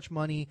spent this much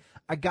money.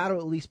 I got to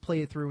at least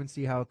play it through and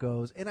see how it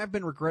goes. And I've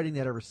been regretting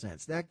that ever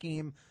since. That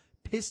game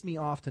pissed me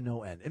off to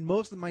no end. And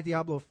most of my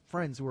Diablo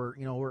friends who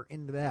were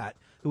into that,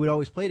 who would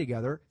always play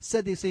together,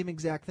 said the same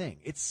exact thing.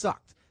 It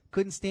sucked.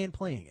 Couldn't stand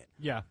playing it.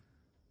 Yeah.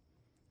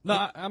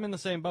 No, I'm in the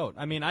same boat.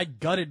 I mean, I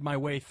gutted my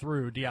way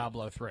through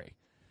Diablo 3.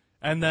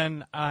 And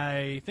then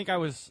I think I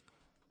was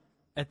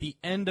at the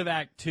end of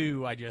Act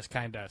 2, I just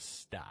kind of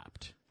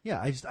stopped. Yeah,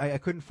 I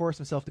couldn't force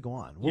myself to go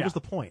on. What was the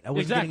point? I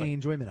wasn't getting any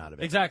enjoyment out of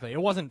it. Exactly. It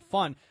wasn't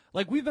fun.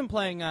 Like, we've been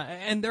playing,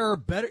 and there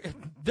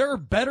are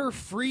better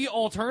free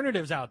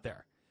alternatives out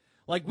there.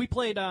 Like, we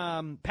played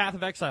Path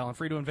of Exile on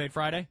Free to Invade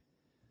Friday.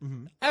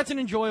 Mm-hmm. That's an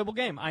enjoyable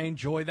game. I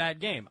enjoy that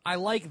game. I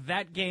like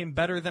that game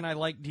better than I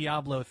like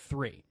Diablo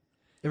 3.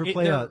 Ever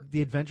play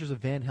The Adventures of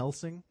Van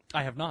Helsing?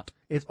 I have not.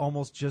 It's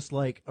almost just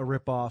like a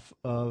ripoff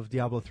of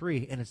Diablo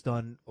 3, and it's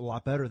done a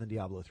lot better than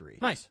Diablo 3.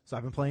 Nice. So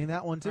I've been playing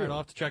that one, too. All right, I'll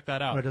have to check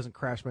that out. When it doesn't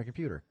crash my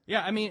computer.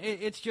 Yeah, I mean,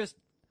 it's just,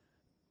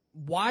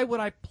 why would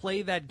I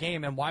play that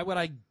game, and why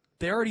would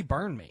they already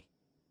burned me.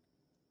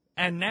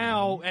 And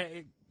now,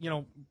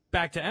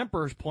 back to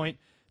Emperor's point,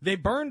 they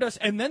burned us,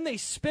 and then they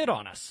spit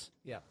on us.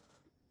 Yeah.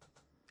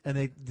 And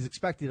they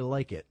expect you to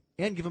like it.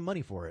 And give them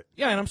money for it.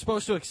 Yeah, and I'm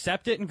supposed to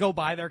accept it and go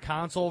buy their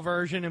console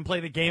version and play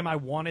the game I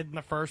wanted in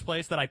the first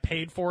place, that I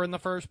paid for in the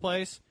first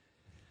place.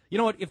 You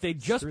know what? If they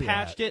just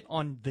patched it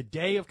on the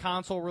day of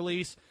console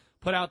release,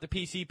 put out the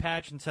PC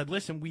patch and said,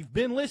 listen, we've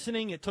been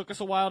listening. It took us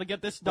a while to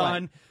get this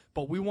done,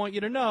 but we want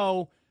you to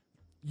know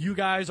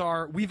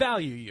we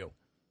value you.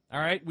 All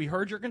right? We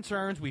heard your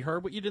concerns. We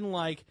heard what you didn't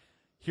like.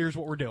 Here's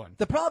what we're doing.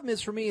 The problem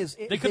is for me is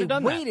they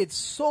waited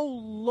so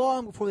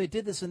long before they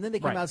did this, and then they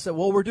came out and said,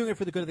 well, we're doing it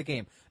for the good of the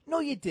game. No,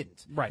 you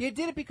didn't. Right. You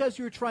did it because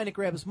you were trying to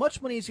grab as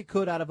much money as you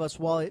could out of us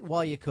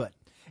while you could.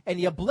 And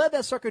you bled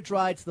that sucker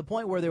dry to the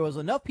point where there was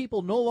enough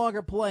people no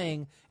longer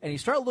playing, and you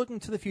start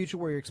looking to the future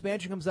where your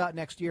expansion comes out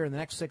next year in the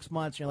next 6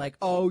 months, and you're like,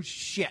 oh,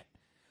 shit.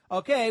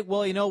 Okay,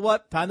 well, you know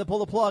what? Time to pull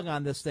the plug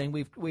on this thing.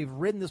 We've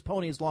ridden this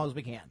pony as long as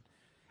we can.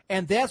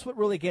 And that's what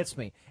really gets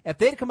me. If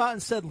they'd come out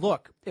and said,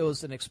 look, it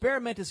was an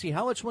experiment to see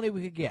how much money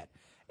we could get.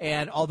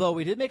 And although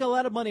we did make a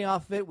lot of money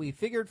off of it, we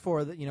figured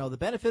for the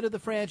benefit of the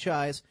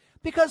franchise,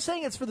 because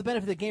saying it's for the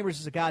benefit of the gamers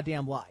is a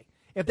goddamn lie.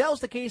 If that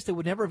was the case, they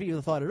would never have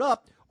either thought it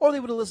up, or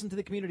they would have listened to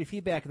the community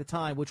feedback at the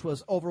time, which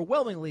was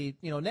overwhelmingly,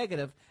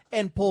 negative,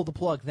 and pulled the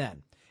plug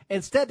then.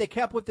 Instead, they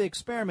kept with the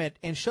experiment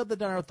and shoved it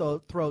down our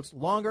throats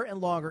longer and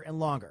longer and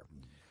longer.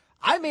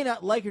 I may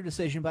not like your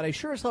decision, but I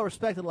sure as hell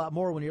respect it a lot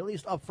more when you're at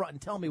least upfront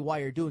and tell me why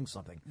you're doing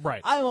something. Right.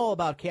 I'm all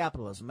about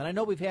capitalism, and I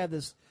know we've had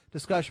this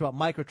discussion about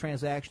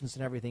microtransactions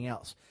and everything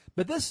else,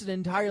 but this is an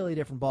entirely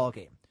different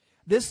ballgame.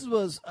 This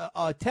was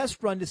a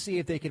test run to see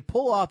if they could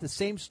pull off the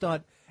same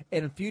stunt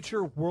in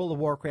future World of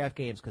Warcraft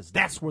games, because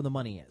that's where the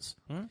money is.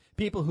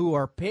 People who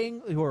are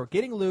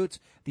getting loot.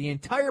 The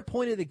entire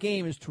point of the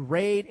game is to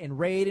raid and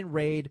raid and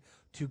raid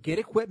to get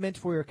equipment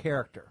for your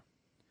character.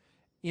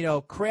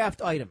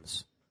 Craft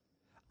items.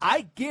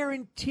 I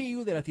guarantee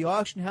you that if the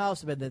auction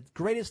house had been the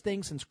greatest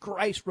thing since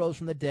Christ rose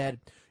from the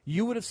dead,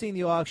 you would have seen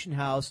the auction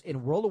house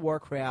in World of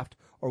Warcraft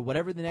or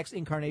whatever the next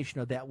incarnation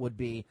of that would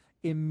be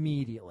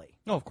immediately.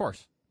 No, of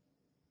course.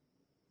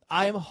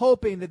 I am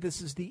hoping that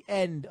this is the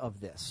end of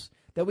this,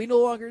 that we no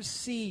longer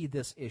see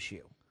this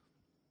issue.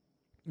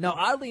 Now,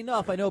 oddly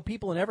enough, I know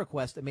people in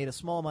EverQuest that made a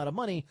small amount of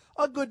money,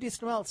 a good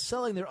decent amount,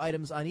 selling their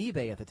items on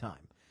eBay at the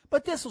time.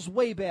 But this was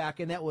way back,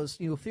 and that was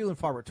few and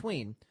far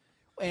between.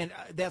 And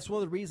that's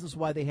one of the reasons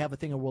why they have a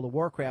thing in World of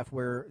Warcraft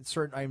where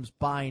certain items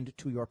bind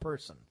to your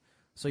person.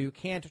 So you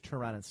can't turn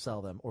around and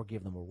sell them or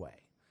give them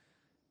away.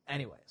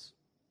 Anyways,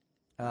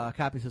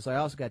 Copy says, I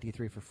also got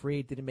D3 for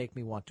free. Didn't make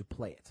me want to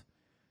play it.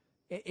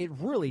 It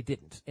really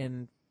didn't.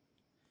 And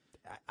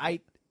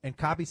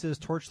Copy says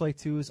Torchlight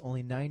 2 is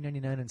only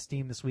 $9.99 on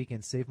Steam this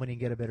weekend. Save money and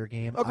get a better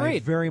game. Agreed. I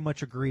very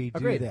much agree.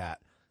 Do that.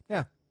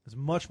 Yeah. It's a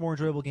much more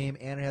enjoyable game,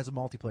 and it has a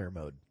multiplayer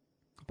mode.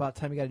 About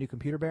time you got a new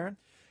computer, Baron?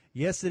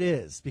 Yes, it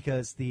is,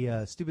 because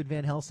the stupid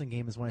Van Helsing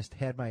game is when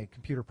I had my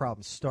computer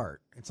problems start.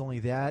 It's only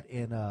that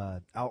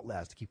and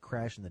Outlast to keep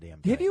crashing the damn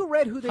thing. Have you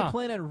read who they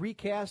plan on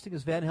recasting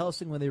as Van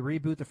Helsing when they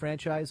reboot the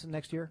franchise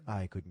next year?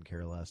 I couldn't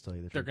care less, tell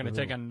you the truth. They're going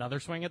to take another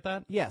swing at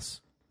that?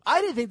 Yes.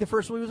 I didn't think the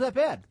first movie was that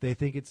bad. They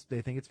think it's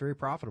very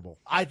profitable.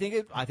 I think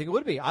it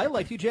would be. I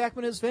like Hugh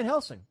Jackman as Van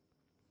Helsing.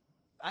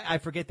 I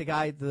forget the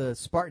guy, the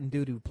Spartan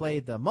dude who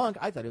played the monk.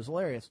 I thought it was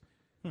hilarious.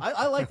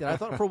 I liked it. I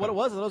thought for what it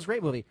was a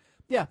great movie.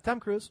 Yeah,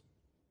 Tom Cruise.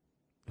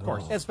 Of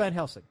course. As Van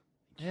Helsing.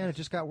 And it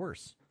just got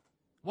worse.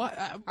 What?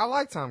 I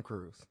like Tom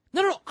Cruise.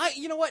 No.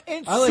 You know what?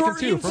 I like him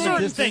too. From a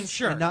distance, things,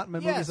 sure. And not in my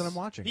movies that I'm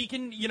watching. He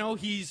can,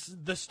 he's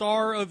the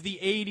star of the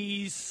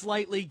 80s,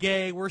 slightly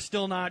gay, we're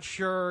still not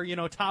sure,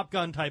 Top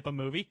Gun type of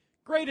movie.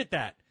 Great at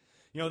that.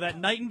 That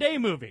Night and Day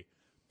movie.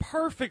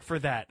 Perfect for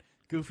that.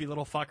 Goofy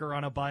little fucker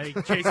on a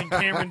bike, chasing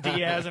Cameron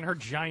Diaz and her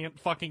giant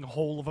fucking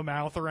hole of a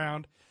mouth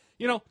around.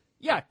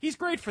 Yeah, he's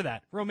great for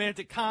that.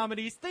 Romantic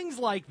comedies, things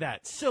like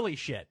that. Silly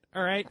shit,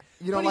 all right?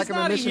 You don't like him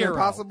in Mission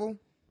Impossible?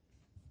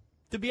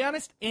 To be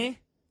honest,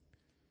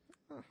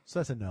 So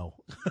that's a no.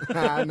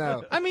 I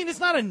know. I mean,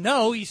 it's not a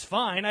no. He's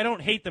fine. I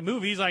don't hate the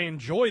movies. I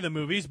enjoy the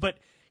movies, but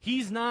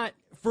he's not,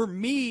 for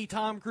me,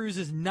 Tom Cruise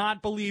is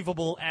not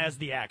believable as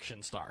the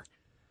action star.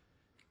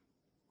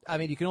 I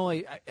mean, you can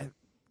only...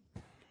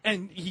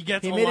 and he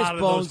gets a made lot his of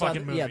those bones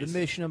fucking on movies. Yeah, the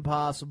Mission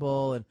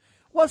Impossible and...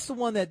 What's the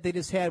one that they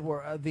just had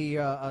where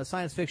the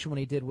science fiction one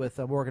he did with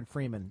Morgan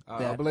Freeman?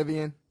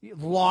 Oblivion?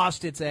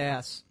 Lost its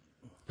ass.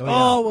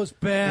 Oh, it was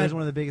bad. It was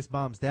one of the biggest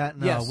bombs. That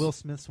and Yes. Will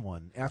Smith's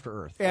one,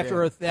 After Earth.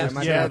 After Earth. Yeah,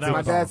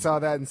 my dad saw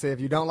that and said, if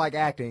you don't like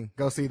acting,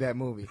 go see that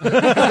movie.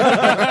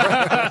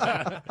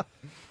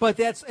 But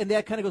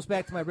that kind of goes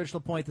back to my original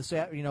point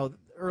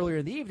earlier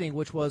in the evening,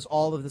 which was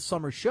all of the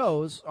summer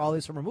shows, all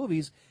these summer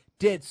movies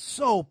did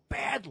so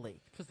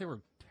badly. Because they were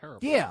terrible.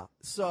 Yeah,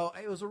 so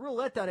it was a real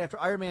letdown after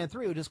Iron Man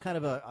 3, which was just kind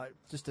of a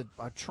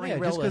train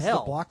rail just to because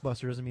hell. the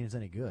blockbuster doesn't mean it's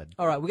any good.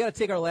 All right, we got to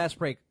take our last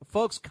break.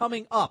 Folks,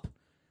 coming up,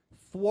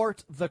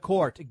 Thwart the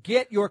Court.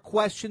 Get your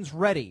questions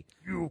ready.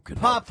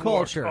 Pop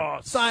culture,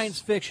 science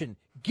fiction,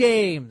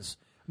 games,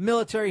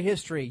 military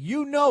history.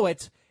 You know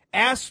it.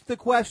 Ask the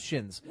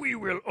questions. We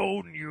will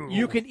own you.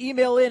 You can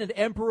email in at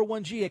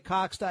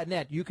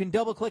emperor1g@cox.net. You can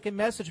double-click and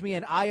message me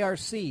on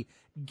IRC.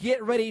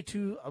 Get ready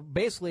to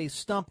basically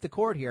stump the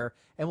court here,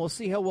 and we'll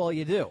see how well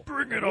you do.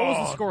 Bring it on. What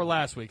was the score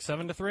last week?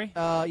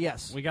 7-3?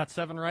 Yes. We got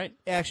 7 right?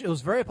 Actually, it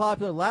was very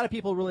popular. A lot of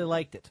people really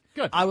liked it.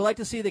 Good. I would like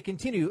to see it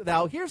continue.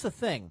 Now, here's the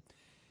thing,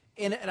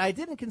 and I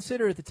didn't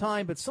consider it at the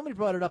time, but somebody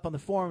brought it up on the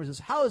forums, is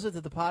how is it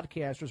that the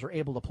podcasters are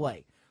able to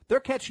play? They're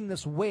catching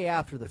this way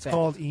after the fact. It's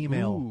called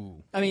email.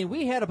 Ooh. I mean,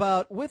 we had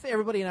about, with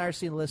everybody in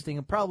IRC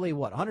listing, probably,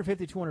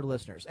 150, 200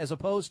 listeners, as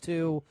opposed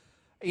to,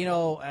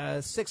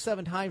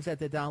 6-7 times that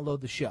they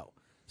download the show.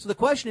 So the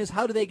question is,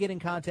 how do they get in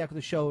contact with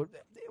the show?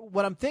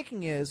 What I'm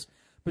thinking is,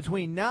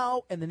 between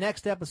now and the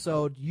next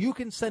episode, you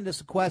can send us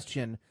a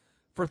question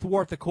for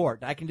Thwart the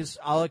Court.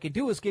 All I can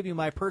do is give you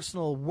my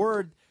personal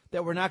word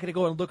that we're not going to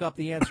go and look up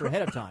the answer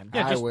ahead of time.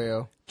 I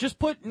will. Just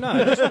put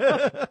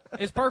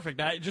it's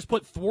perfect. Just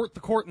put Thwart the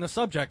Court in the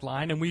subject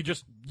line, and you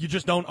just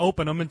don't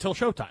open them until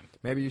showtime.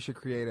 Maybe you should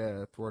create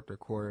a Thwart the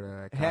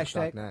Court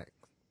hashtag. next.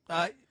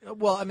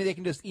 They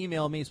can just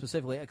email me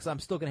specifically because I'm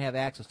still going to have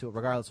access to it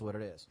regardless of what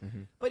it is.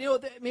 Mm-hmm. But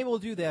maybe we'll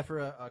do that for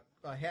a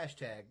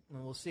hashtag,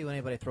 and we'll see what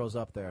anybody throws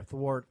up there.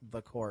 Thwart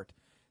the Court.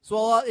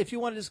 So if you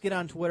want to just get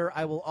on Twitter,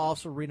 I will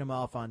also read them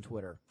off on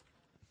Twitter.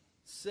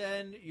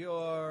 Send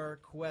your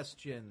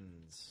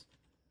questions.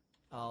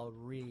 I'll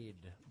read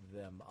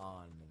them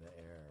on the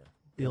air.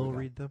 You'll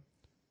read them?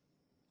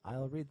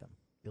 I'll read them.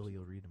 You'll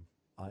read them.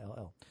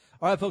 ILL.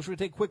 All right, folks, we're going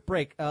to take a quick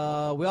break. We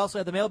also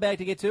have the mailbag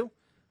to get to.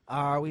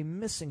 Are we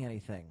missing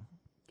anything?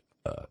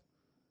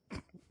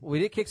 We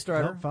did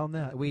Kickstarter. Nope, found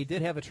that. We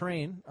did have a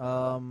train.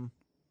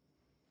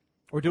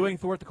 We're doing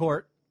Thwart the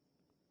Court.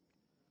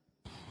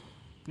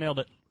 Nailed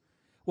it.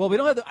 Well, we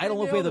don't have I don't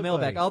know if we have the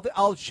mailbag. buddy.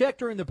 I'll check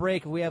during the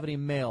break if we have any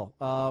mail.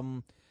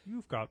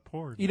 You've got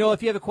porn.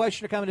 If you have a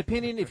question or comment,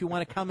 opinion, if you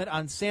want to comment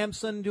on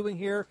Samson doing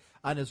here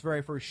on his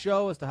very first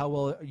show as to how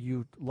well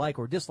you like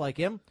or dislike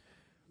him,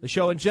 the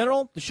show in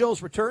general, the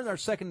show's return, our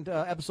second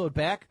episode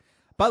back.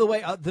 By the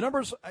way, the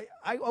numbers,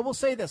 I will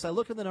say this. I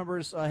looked at the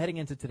numbers heading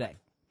into today.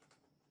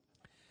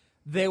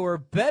 They were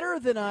better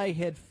than I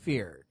had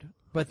feared,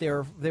 but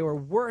they were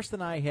worse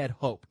than I had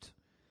hoped.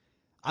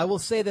 I will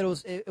say that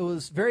it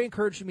was very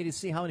encouraging to me to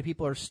see how many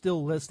people are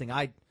still listening.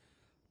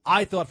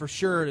 I thought for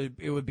sure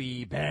it would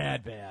be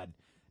bad.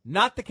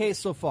 Not the case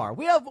so far.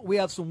 We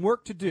have some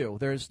work to do.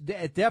 There's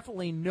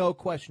definitely no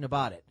question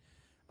about it.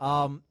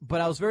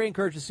 But I was very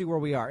encouraged to see where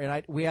we are,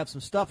 and we have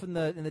some stuff in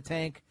the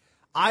tank.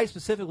 I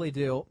specifically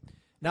do.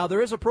 Now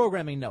there is a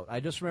programming note. I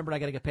just remembered I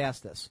got to get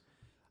past this.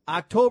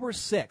 October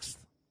 6th.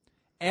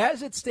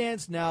 As it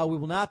stands now, we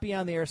will not be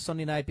on the air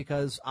Sunday night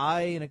because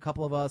I and a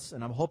couple of us,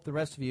 and I hope the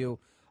rest of you,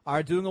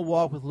 are doing a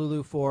walk with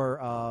Lulu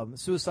for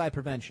suicide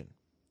prevention.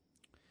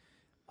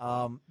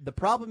 The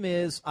problem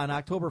is, on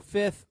October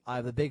 5th, I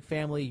have the big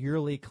family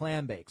yearly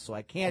clam bake, so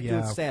I can't do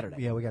it Saturday.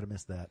 Yeah, we got to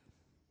miss that.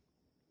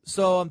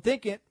 So I'm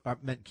thinking...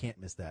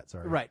 can't miss that,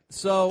 sorry. Right.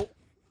 So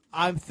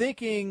I'm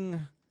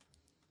thinking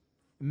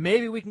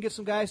maybe we can get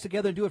some guys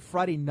together and do it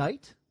Friday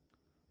night,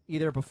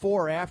 either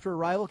before or after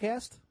Rival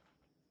Cast.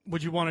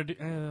 Would you want to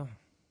do...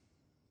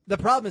 The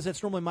problem is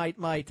that's normally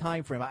my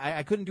time frame.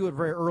 I couldn't do it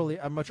very early,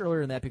 much earlier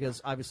than that because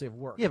obviously of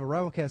work. Yeah, but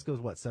Rivalcast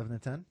goes, 7 to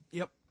 10?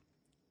 Yep.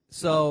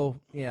 So,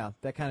 yeah,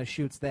 that kind of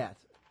shoots that.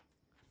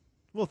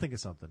 We'll think of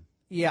something.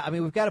 Yeah, I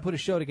mean, we've got to put a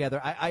show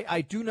together.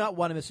 I do not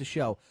want to miss a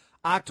show.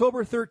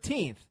 October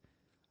 13th,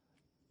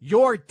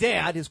 your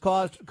dad has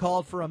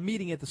called for a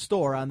meeting at the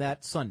store on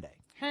that Sunday.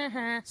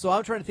 So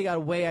I'm trying to think out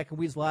a way I can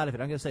weasel out of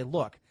it. I'm going to say,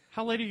 look.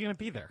 How late are you going to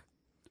be there?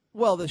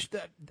 Well,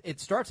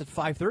 it starts at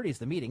 5:30 is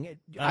the meeting.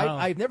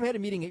 I've never had a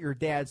meeting at your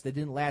dad's that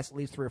didn't last at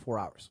least 3 or 4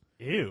 hours.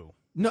 Ew.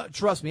 No,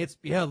 trust me, it's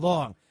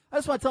long. I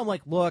just want to tell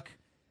him, look,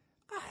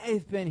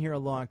 I've been here a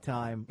long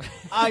time.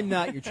 I'm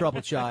not your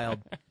troubled child.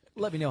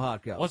 Let me know how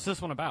it goes. What's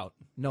this one about?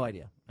 No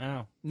idea.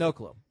 Oh. No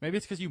clue. Maybe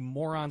it's because you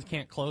morons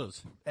can't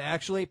close.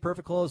 Actually,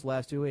 perfect close the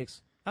last 2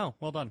 weeks. Oh,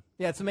 well done.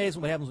 Yeah, it's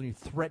amazing what happens when you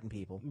threaten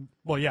people.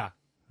 Well, yeah.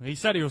 He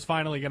said he was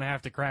finally going to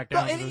have to crack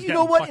down. No, It was you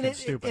know what?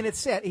 stupid. And it's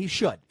sad. He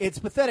should. It's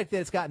pathetic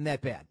that it's gotten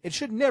that bad. It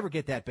should never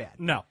get that bad.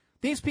 No.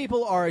 These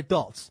people are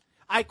adults.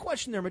 I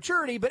question their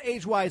maturity, but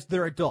age-wise,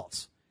 they're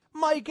adults.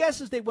 My guess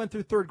is they went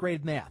through third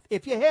grade math.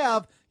 If you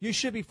have, you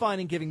should be fine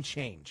in giving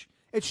change.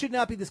 It should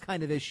not be this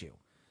kind of issue.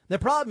 The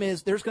problem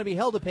is there's going to be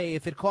hell to pay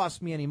if it costs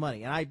me any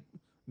money, and I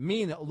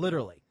mean it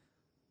literally.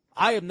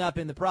 I have not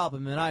been the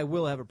problem, and I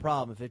will have a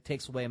problem if it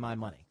takes away my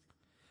money.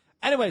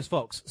 Anyways,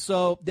 folks,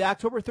 so the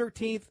October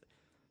 13th,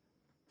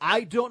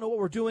 I don't know what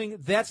we're doing.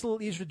 That's a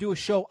little easier to do a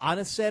show on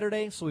a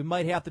Saturday, so we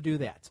might have to do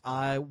that.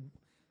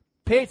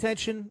 Pay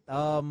attention.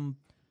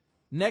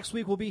 Next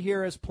week we'll be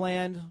here as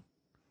planned,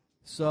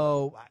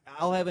 so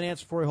I'll have an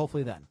answer for you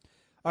hopefully then.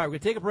 All right, we're going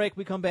to take a break.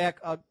 We come back.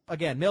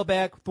 Again,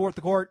 mailbag, Thwart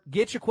the Court.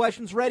 Get your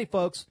questions ready,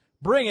 folks.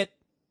 Bring it.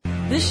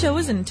 This show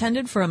is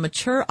intended for a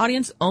mature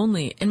audience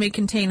only and may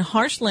contain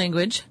harsh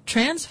language,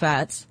 trans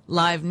fats,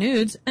 live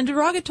nudes, and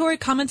derogatory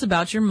comments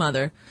about your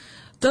mother.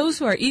 Those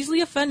who are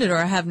easily offended or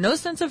have no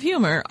sense of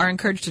humor are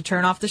encouraged to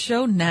turn off the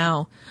show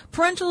now.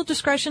 Parental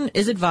discretion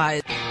is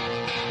advised.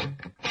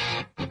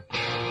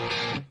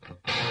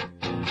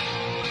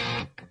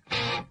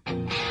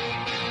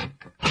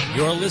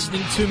 You're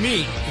listening to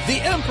me, the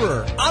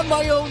Emperor, on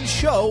my own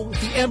show,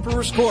 The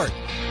Emperor's Court.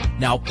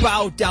 Now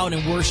bow down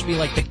and worship me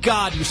like the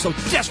god you so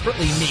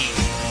desperately need.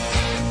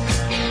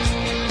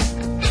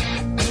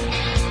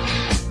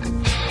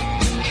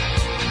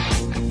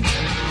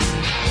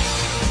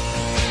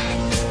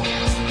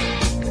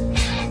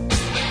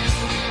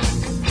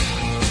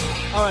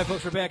 All right,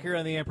 folks, we're back here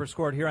on the Emperor's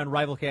Court here on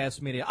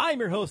Rivalcast Media. I'm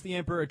your host, the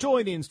Emperor,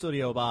 joined in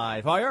studio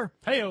by Fire,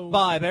 Heyo.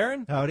 by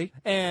Baron, Howdy,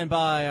 and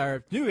by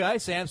our new guy,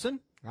 Samson.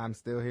 I'm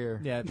still here.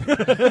 Yeah.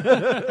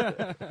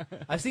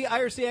 I see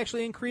IRC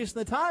actually increased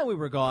the time we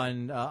were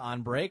gone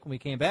on break when we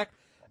came back.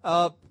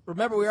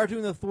 Remember, we are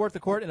doing the Thwart the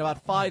Court in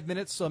about 5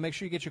 minutes, so make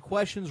sure you get your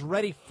questions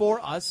ready for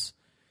us.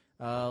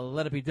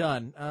 Let it be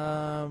done.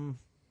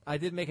 I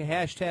did make a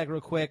hashtag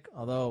real quick,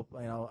 although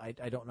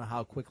I don't know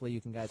how quickly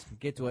you guys can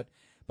get to it.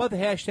 But the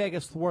hashtag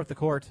is Thwart the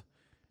Court,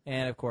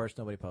 and of course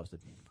nobody posted.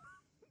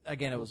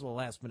 Again, it was a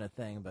last minute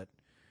thing, but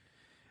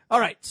all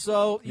right.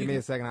 So give me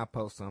a second. I'll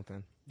post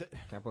something. Can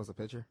I post a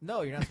picture?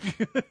 No, you're not.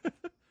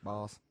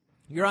 Boss.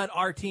 You're on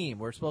our team.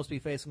 We're supposed to be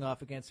facing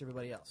off against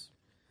everybody else.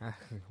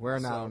 We're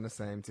not on the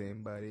same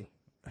team, buddy.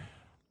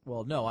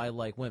 Well, no, I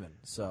like women,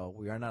 so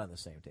we are not on the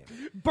same team.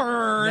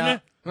 Burn!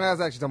 Now, well, I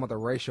was actually talking about the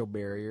racial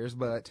barriers,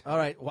 but... All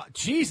right. Well,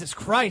 Jesus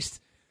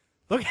Christ.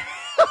 Look.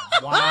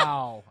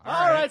 Wow.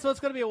 All right, so it's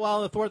going to be a while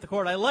in the Thwart the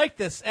Court. I like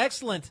this.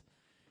 Excellent.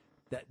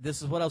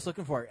 This is what I was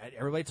looking for.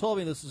 Everybody told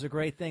me this was a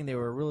great thing. They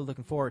were really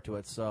looking forward to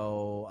it,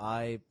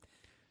 so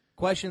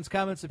Questions,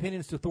 comments,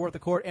 opinions to Thwart the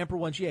Court,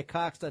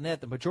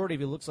 Emperor1G@Cox.net. The majority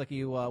of you looks like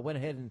you went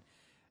ahead and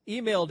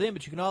emailed in,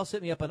 but you can also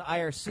hit me up on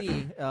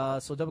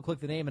IRC. So double-click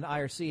the name in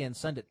IRC and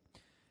send it.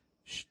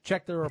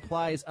 Check the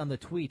replies on the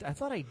tweet. I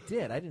thought I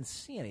did. I didn't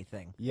see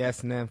anything.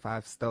 Yes, Nymph,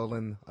 I've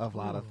stolen a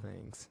lot of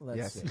things.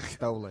 Let's see.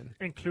 Stolen.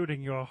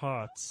 Including your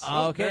hearts.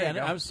 Okay, and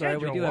I'm sorry,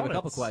 And we your do have a wallets.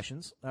 couple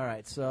questions. All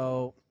right,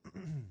 so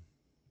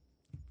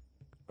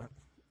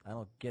I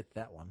don't get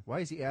that one. Why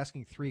is he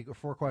asking 3 or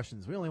 4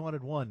 questions? We only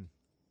wanted 1.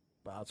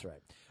 Well, that's right.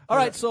 All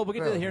right, so we'll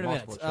get to that here in a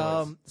minute.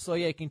 Multiple choice. So,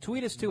 yeah, you can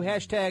tweet us to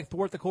hashtag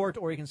Thwart the Court,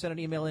 or you can send an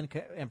email in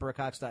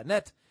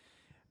emperorcox.net,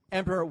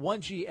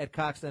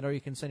 emperor1G@Cox.net, or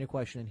you can send your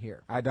question in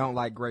here. I don't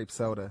like grape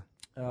soda.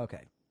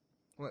 Okay.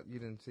 What, you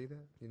didn't see that?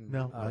 You didn't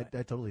No, Right.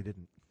 I totally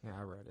didn't. Yeah,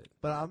 I read it.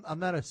 But I'm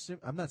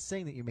not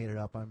saying that you made it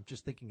up. I'm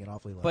just thinking it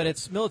awfully loud. But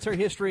it's military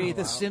history,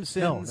 The wow.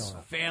 Simpsons,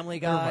 No. Family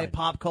Never Guy, mind.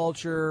 pop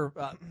culture,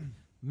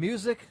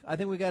 music. I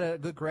think we got a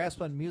good grasp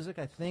on music,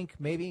 I think.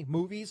 Maybe.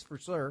 Movies, for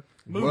sure.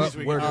 Movies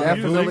we We're got.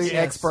 definitely Music,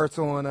 yes. experts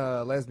on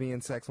lesbian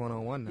sex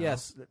 101 now.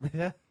 Yes.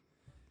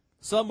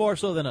 Some more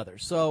so than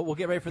others. So we'll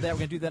get ready for that. We're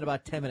going to do that in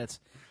about 10 minutes.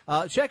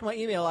 Check my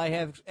email. I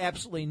have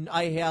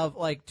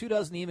like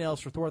 24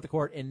 emails for Thwart the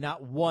Court and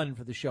not one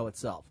for the show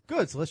itself.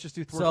 good. So let's just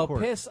do Thwart So the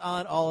Court. piss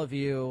on all of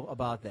you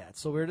about that.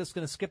 So we're just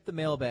going to skip the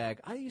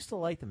mailbag. I used to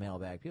like the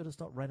mailbag. People just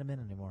don't write them in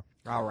anymore.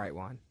 I'll write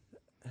one.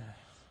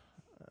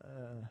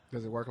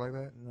 Does it work like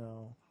that?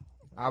 No.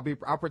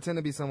 I'll pretend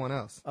to be someone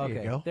else.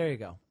 Okay. you go. There you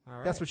go. All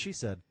right. That's what she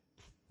said.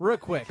 Real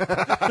quick. From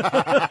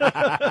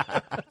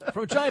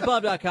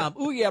GiantBob.com,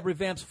 Ouya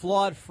revamps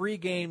flawed free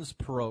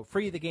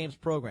the games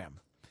program.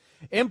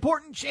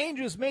 Important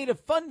changes made to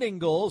funding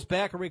goals,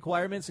 backer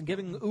requirements, and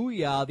giving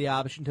Ouya the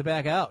option to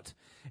back out.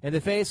 In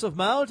the face of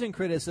mounting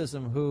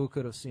criticism, who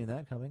could have seen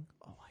that coming?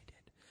 Oh, I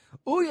did.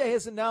 Ouya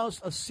has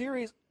announced a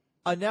series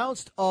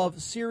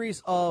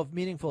of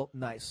meaningful.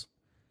 Nice.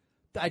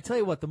 I tell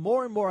you what, the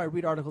more and more I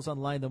read articles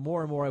online, the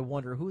more and more I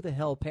wonder who the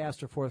hell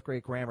passed their 4th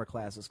grade grammar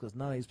classes, because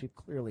none of these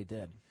people clearly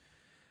did.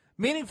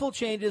 Meaningful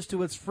changes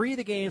to its Free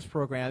the Games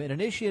program, an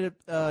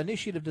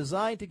initiative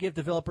designed to give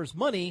developers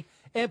money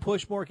and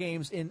push more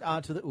games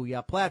onto the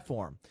Ouya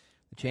platform.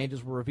 The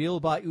changes were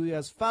revealed by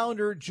Ouya's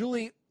founder,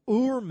 Julie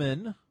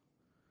Uhrman,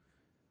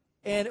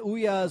 and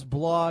Ouya's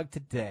blog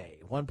today.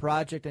 One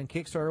project on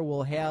Kickstarter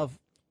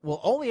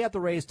will only have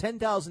to raise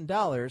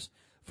 $10,000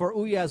 for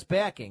Ouya's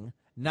backing,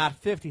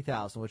 not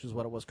 $50,000, which is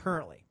what it was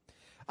currently.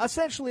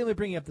 Essentially, let me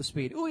bring you up to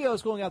speed. Ouya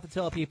is going out to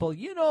tell people,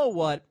 you know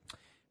what?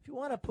 If you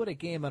want to put a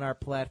game on our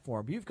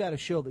platform, you've got to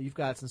show that you've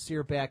got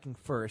sincere backing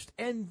first,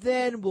 and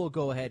then we'll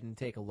go ahead and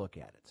take a look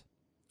at it.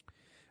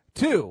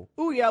 2,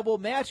 Ouya will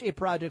match a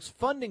project's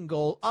funding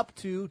goal up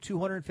to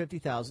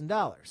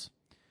 $250,000.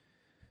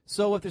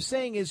 So what they're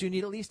saying is you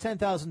need at least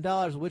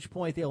 $10,000, at which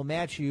point they'll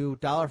match you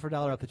dollar for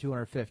dollar up to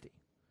 $250,000.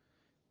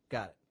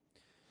 Got it.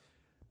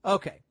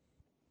 Okay.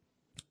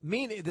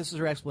 This is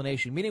her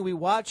explanation. Meaning we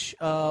match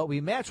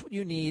what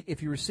you need.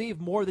 If you receive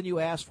more than you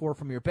asked for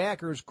from your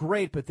backers,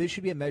 great, but this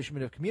should be a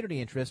measurement of community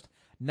interest,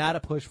 not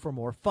a push for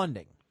more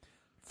funding.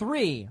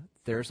 3,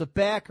 there's a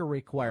backer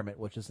requirement,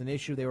 which is an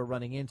issue they were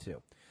running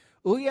into.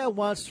 Ouya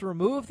wants to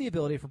remove the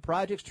ability for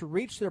projects to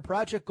reach their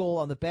project goal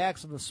on the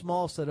backs of a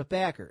small set of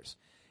backers.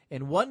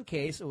 In one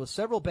case, it was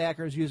several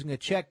backers using a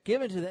check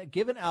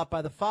given out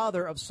by the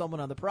father of someone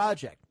on the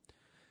project.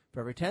 For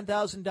every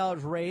 $10,000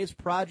 raised,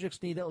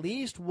 projects need at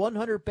least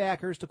 100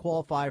 backers to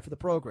qualify for the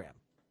program.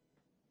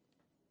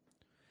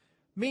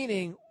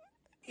 Meaning,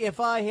 if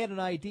I had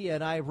an idea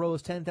and I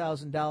rose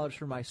 $10,000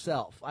 for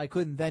myself, I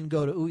couldn't then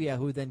go to Ouya,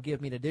 who would then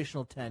give me an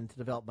additional 10 to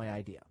develop my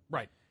idea.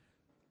 Right.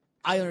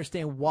 I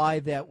understand why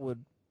that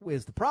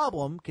is the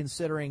problem,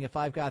 considering if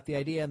I've got the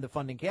idea and the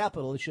funding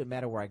capital, it shouldn't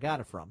matter where I got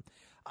it from.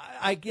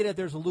 I get it.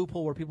 There's a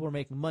loophole where people are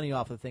making money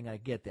off of the thing. I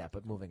get that,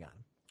 but moving on.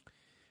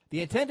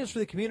 The intent is for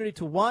the community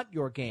to want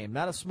your game,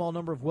 not a small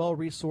number of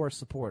well-resourced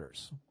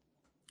supporters.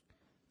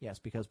 Yes,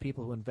 because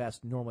people who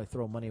invest normally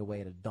throw money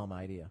away at a dumb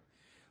idea.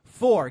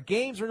 4,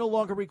 games are no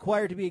longer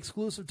required to be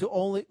exclusive to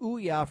only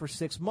Ouya for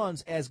 6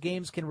 months, as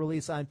games can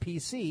release on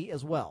PC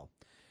as well.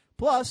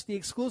 Plus, the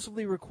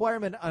exclusively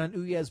requirement on an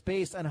Ouya is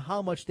based on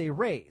how much they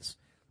raise,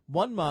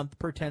 1 month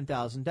per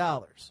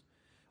 $10,000.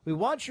 We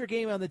want your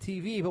game on the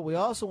TV, but we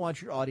also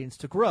want your audience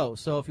to grow.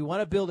 So if you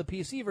want to build a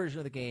PC version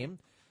of the game,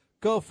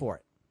 go for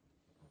it.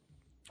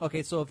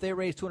 Okay, so if they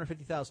raise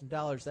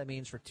 $250,000, that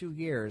means for 2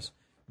 years,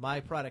 my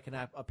product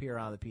can appear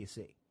on the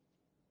PC.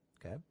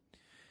 Okay.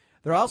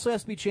 There also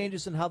has to be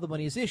changes in how the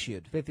money is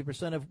issued.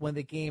 50% of when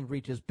the game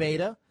reaches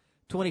beta,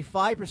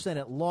 25%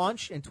 at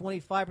launch, and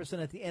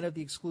 25% at the end of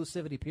the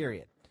exclusivity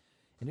period.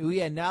 And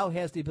Ouya now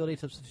has the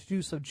ability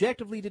to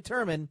subjectively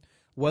determine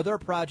whether a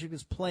project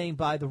is playing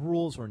by the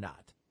rules or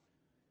not.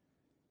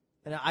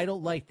 And I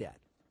don't like that.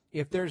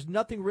 If there's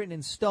nothing written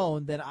in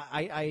stone, then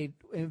I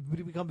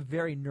become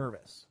very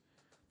nervous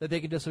that they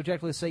can just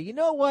subjectively say, you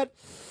know what,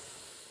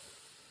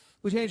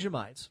 we changed your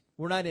minds.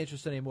 We're not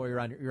interested anymore. You're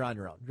on your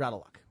own. You're out of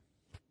luck.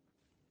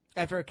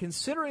 After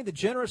considering the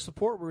generous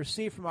support we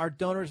receive from our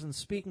donors and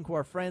speaking to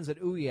our friends at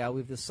Ouya,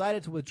 we've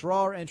decided to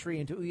withdraw our entry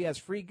into Ouya's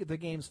Free the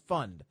Games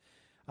Fund.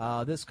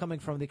 This coming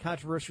from the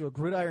controversial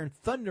Gridiron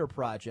Thunder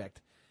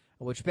project,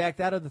 which backed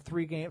out of the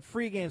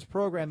free games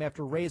program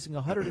after raising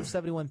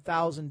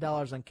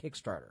 $171,000 on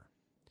Kickstarter.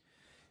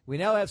 We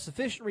now have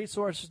sufficient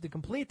resources to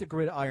complete the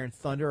Gridiron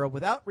Thunder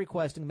without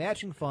requesting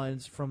matching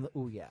funds from the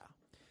Ouya.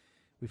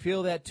 We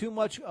feel that too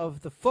much of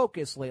the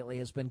focus lately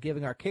has been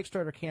giving our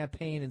Kickstarter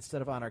campaign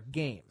instead of on our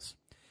games.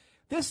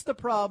 This is the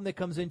problem that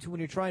comes into when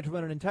you're trying to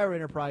run an entire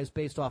enterprise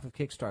based off of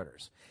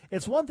Kickstarters.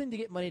 It's one thing to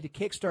get money to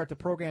kickstart the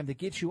program that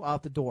gets you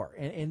out the door,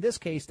 and in this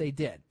case they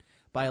did,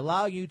 by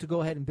allowing you to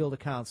go ahead and build a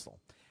console.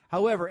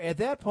 However, at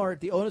that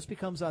part, the onus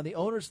becomes on the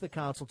owners of the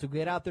console to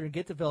get out there and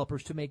get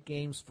developers to make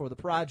games for the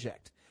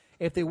project.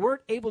 If they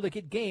weren't able to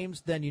get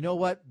games, then you know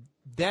what?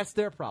 That's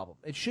their problem.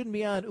 It shouldn't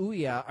be on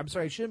Ouya.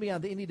 It shouldn't be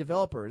on the indie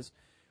developers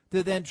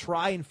to then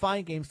try and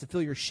find games to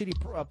fill your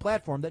shitty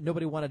platform that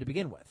nobody wanted to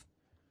begin with.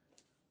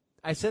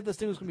 I said this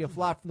thing was going to be a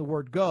flop from the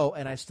word go,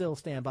 and I still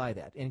stand by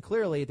that. And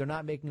clearly, they're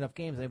not making enough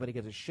games anybody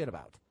gives a shit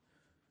about.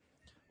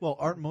 Well,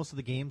 aren't most of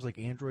the games like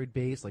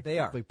Android-based? Like they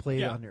are. They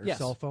play it on your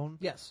cell phone?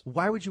 Yes.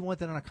 Why would you want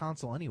that on a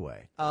console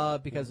anyway?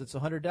 Because it's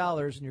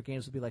 $100 and your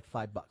games would be like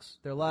 $5.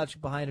 Their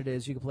logic behind it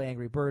is you can play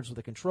Angry Birds with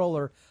a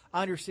controller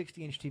on your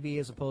 60-inch TV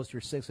as opposed to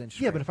your 6-inch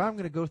screen. Yeah, but if I'm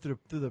going to go through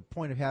the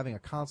point of having a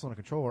console and a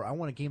controller, I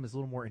want a game that's a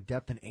little more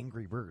in-depth than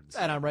Angry Birds.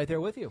 And I'm right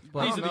there with you.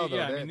 But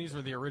these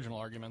were the original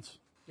arguments.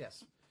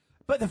 Yes.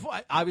 But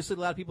obviously a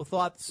lot of people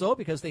thought so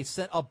because they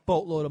sent a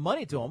boatload of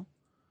money to them.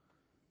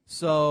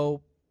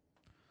 So...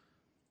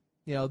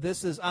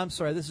 this is a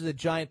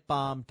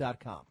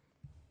giantbomb.com.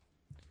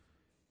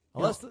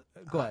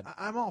 Go ahead.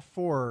 I'm all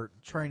for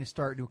trying to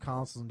start new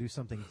consoles and do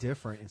something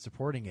different and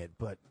supporting it,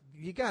 but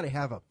you got to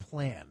have a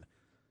plan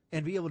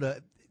and be able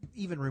to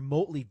even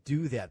remotely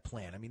do that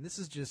plan. I mean, this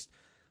is just,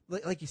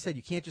 like you said,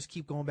 you can't just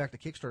keep going back to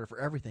Kickstarter for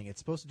everything. It's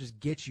supposed to just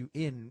get you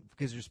in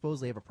because you're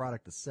supposed to have a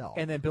product to sell.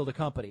 And then build a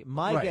company.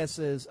 My guess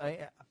is,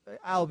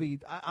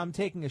 I'm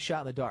taking a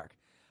shot in the dark.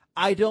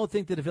 I don't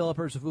think the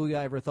developers of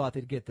Ouya ever thought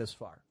they'd get this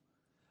far.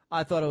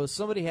 I thought it was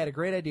somebody had a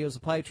great idea. It was a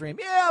pipe dream.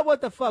 Yeah, what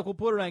the fuck? We'll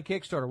put it on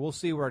Kickstarter. We'll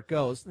see where it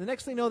goes. And the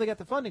next thing you know, they got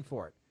the funding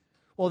for it.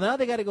 Well, now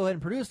they got to go ahead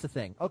and produce the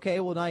thing. Okay,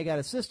 well, now you got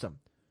a system.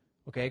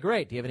 Okay,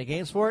 great. Do you have any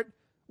games for it?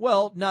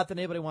 Well, not that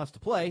anybody wants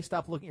to play.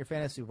 Stop looking at your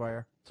fantasy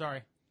wire.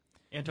 Sorry.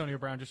 Antonio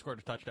Brown just scored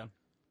a touchdown.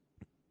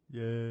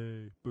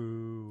 Yay.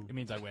 Boo. It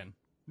means I win.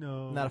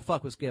 No. Not a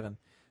fuck was given.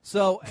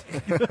 So,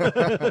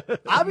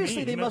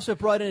 obviously they must have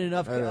brought in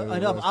enough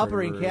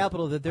operating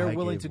capital that they're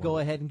willing to go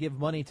ahead and give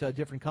money to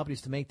different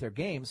companies to make their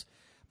games.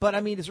 But,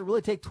 I mean, does it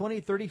really take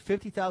 $20,000,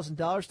 $30,000,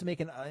 $50,000 to make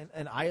an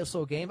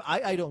ISO game?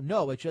 I don't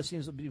know. It just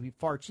seems to be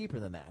far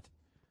cheaper than that.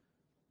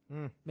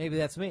 Maybe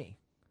that's me.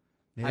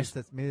 Maybe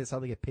that's how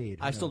they get paid.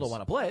 I still don't want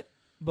to play it,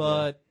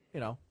 but,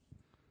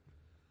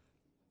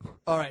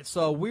 All right,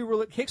 so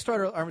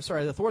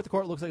the Thwart the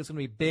Court looks like it's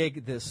going to be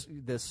big this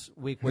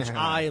week, which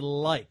I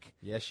like.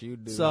 Yes, you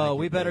do. So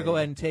we better go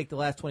ahead and take the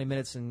last 20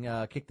 minutes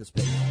and kick this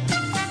pig.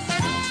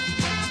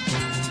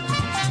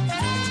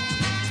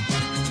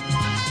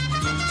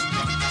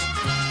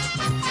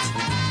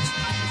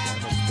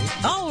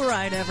 All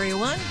right,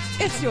 everyone.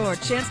 It's your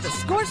chance to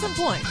score some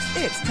points.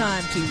 It's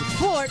time to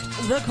Thwart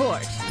the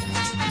Court.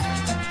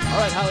 All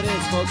right, how it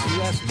is, folks,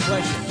 you ask a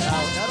question. Now,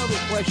 not every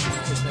question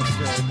is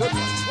necessarily a good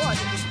one, but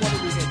if it's one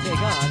that we're going to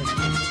take on,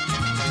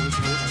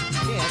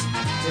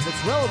 If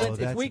it's relevant,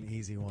 that's an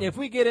easy one. If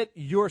we get it,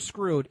 you're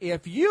screwed.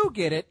 If you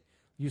get it,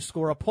 you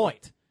score a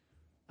point.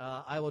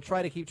 I will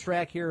try to keep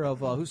track here of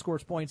who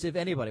scores points, if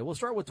anybody. We'll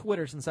start with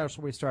Twitter since that's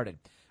where we started.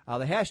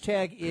 The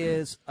hashtag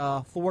is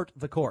Thwart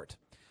the Court.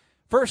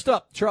 First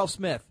up, Charles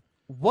Smith.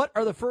 What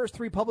are the first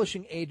 3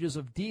 publishing ages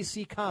of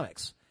DC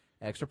Comics?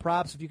 Extra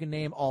props if you can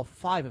name all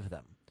 5 of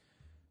them.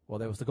 Well,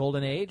 there was the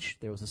Golden Age,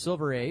 there was the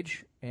Silver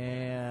Age,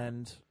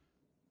 and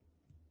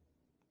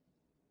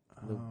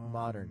the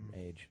Modern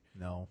Age.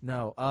 No.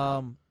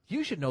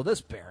 You should know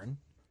this, Baron.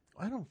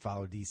 I don't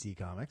follow DC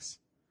Comics.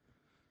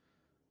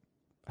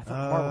 I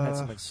thought Marvel had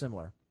something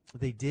similar.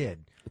 They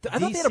did. I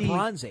thought they had a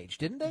Bronze Age,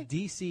 didn't they?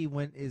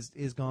 DC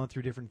is gone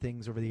through different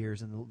things over the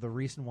years, and the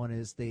recent one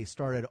is they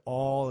started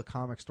all the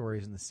comic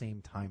stories in the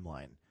same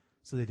timeline.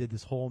 So they did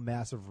this whole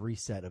massive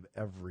reset of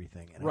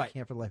everything, and I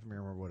can't for the life of me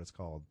remember what it's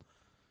called.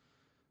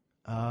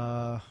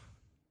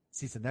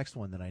 See, it's the next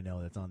one that I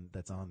know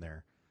that's on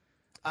there.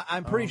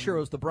 I'm pretty sure it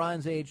was the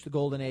Bronze Age, the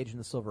Golden Age, and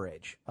the Silver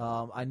Age.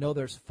 I know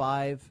there's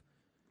 5.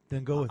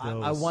 Then go with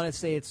those. I want to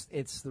say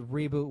it's the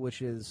reboot,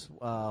 which is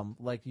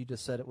like you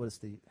just said. It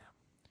was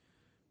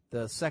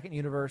the second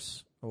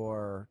universe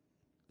or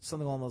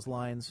something along those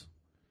lines.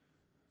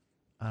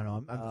 I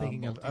don't know.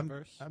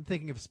 I'm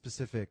thinking of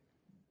specific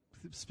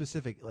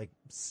like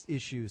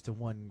issues to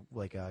one,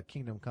 like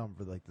Kingdom Come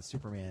for like the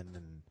Superman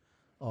and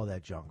all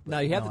that junk. But now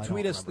you have to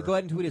tweet us. Remember. Go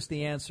ahead and tweet us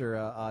the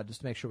answer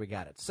just to make sure we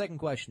got it. Second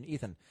question,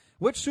 Ethan.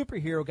 Which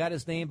superhero got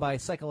his name by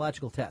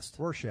psychological test?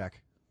 Rorschach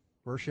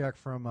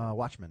from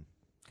Watchmen.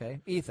 Okay,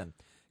 Ethan.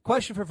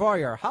 Question for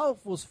Varyar. How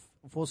was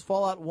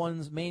Fallout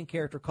 1's main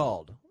character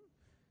called?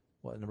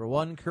 What, number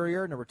 1,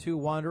 Courier, number 2,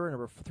 Wanderer,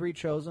 number 3,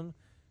 Chosen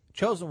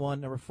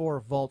 1, number 4,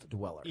 Vault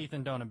Dweller.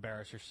 Ethan, don't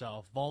embarrass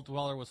yourself. Vault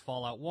Dweller was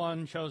Fallout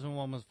 1, Chosen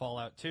 1 was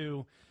Fallout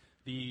 2,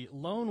 the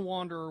Lone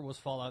Wanderer was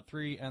Fallout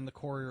 3, and the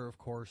Courier, of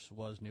course,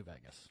 was New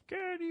Vegas.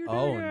 Can you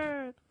dig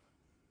it?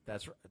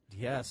 That's right.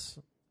 Yes.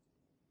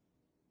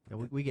 Yeah,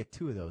 we get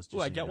 2 of those.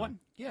 I get one?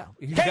 Yeah.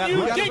 Can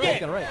you dig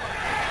it? Right.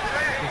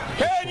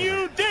 Can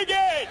you dig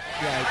it?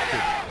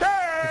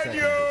 Yeah, Can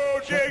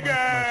you dig it?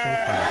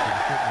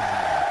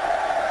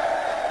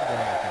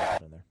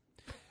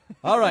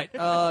 All right.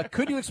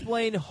 Could you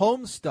explain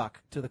Homestuck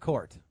to the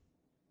court?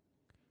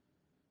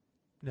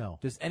 No.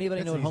 Does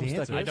anybody know what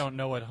Homestuck is? I don't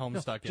know what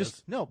Homestuck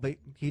is. No, but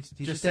he's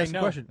just say asking no.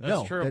 a question.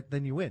 That's true.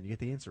 Then you win. You get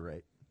the answer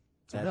right.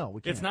 So no, we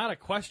can't. It's not a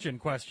question.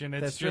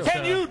 It's That's just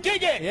true. Can you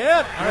dig it?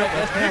 Yep. All right.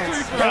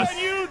 That's Can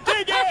you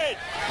dig it?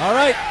 All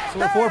right. So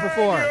we're 4 for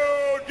 4.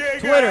 Dig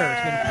Twitter it?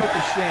 has been put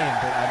to shame,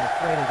 but I'm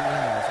afraid of the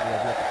emails that we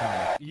have yet to come.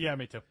 Yeah,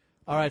 me too.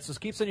 All right. So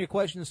keep sending your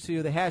questions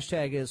to the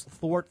hashtag is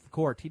Thwart the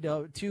Court.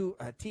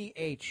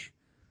 THWART.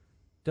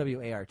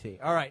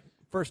 All right.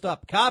 First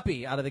up,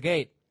 copy out of the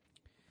gate.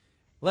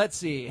 Let's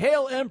see.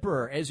 Hail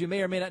Emperor. As you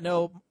may or may not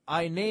know,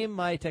 I name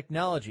my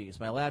technologies.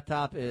 My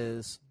laptop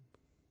is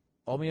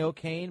Omeo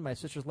Kane. My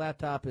sister's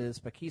laptop is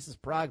Pakisis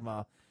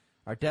Pragma.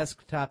 Our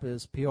desktop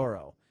is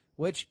Pioro.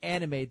 Which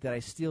anime did I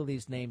steal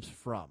these names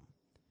from?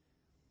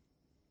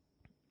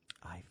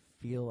 I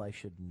feel I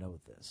should know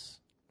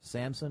this.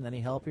 Samson, any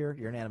help here?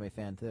 You're an anime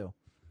fan, too.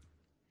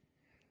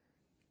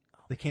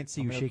 They can't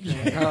see you shaking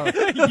your hand.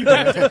 You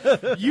have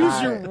to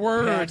use your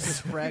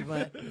words.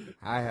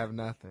 I have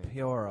nothing.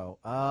 Pioro.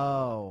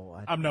 Oh.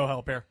 I'm no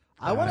help here.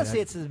 I want to say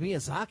it's a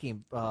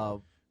Miyazaki.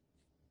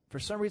 For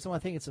some reason, I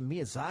think it's a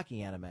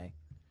Miyazaki anime.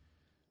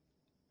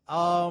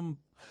 I'm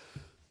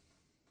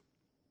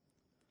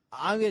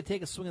going to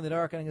take a swing in the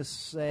dark. I'm going to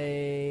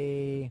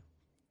say,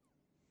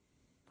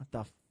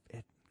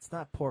 it's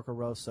not Porco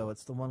Rosso.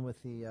 It's the one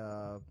with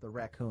the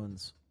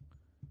raccoons.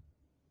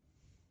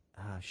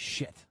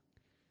 Shit.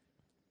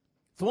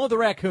 It's the one with the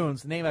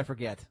raccoons. The name I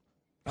forget.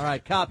 All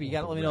right, copy. You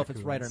got to let me know if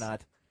it's right or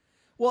not.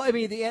 Well, I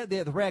mean,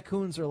 the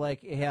raccoons are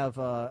like have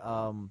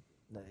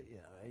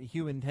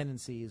human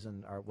tendencies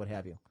and or what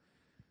have you.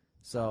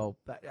 So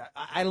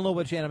I don't know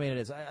which anime it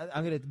is.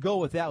 I'm going to go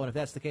with that one. If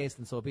that's the case,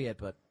 then so be it.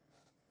 But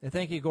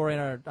thank you,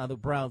 Goran, on the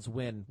Browns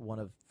win, one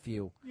of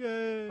few.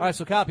 Yay! All right,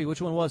 so copy.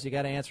 Which one was? You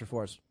got to answer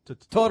for us.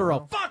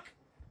 Totoro. Fuck.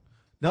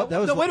 No, that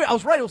was wait a minute. I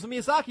was right. It was a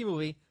Miyazaki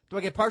movie. Do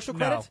I get partial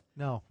credit?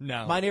 No.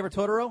 My Neighbor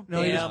Totoro?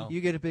 No, Damn.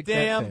 you get a big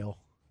fat fail.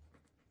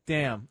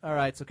 Damn. All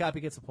right, so copy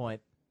gets a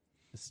point.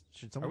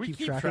 Should someone Are we keep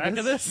keep track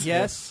of this?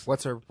 Yes.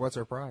 What's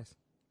her prize?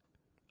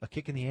 A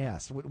kick in the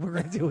ass. We're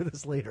going to deal with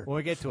this later. When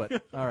we get to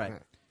it. All right.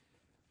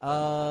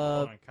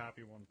 Hold on,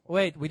 copy one.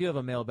 Wait, we do have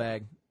a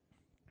mailbag.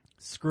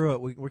 Screw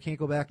it. We can't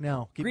go back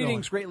now. Keep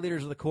Greetings, going. great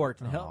leaders of the court.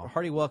 And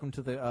hearty welcome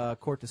to the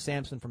court to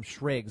Samson from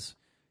Shriggs.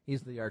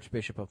 He's the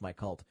archbishop of my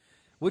cult.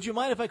 Would you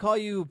mind if I call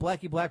you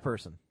Blackie Black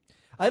Person?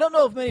 I don't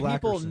know if many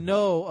people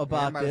know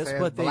about this,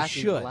 but they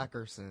should.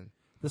 Blackerson.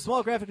 The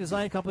small graphic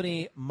design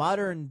company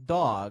Modern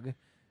Dog,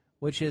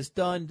 which has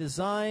done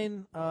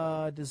designs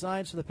for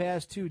the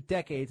past 2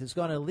 decades, has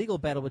gone in a legal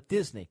battle with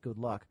Disney. Good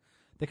luck.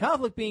 The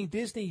conflict being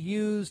Disney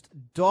used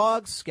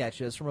dog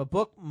sketches from a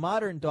book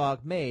Modern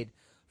Dog made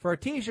for a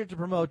T-shirt to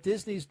promote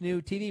Disney's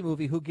new TV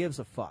movie, Who Gives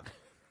a Fuck?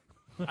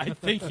 I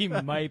think he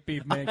might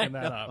be making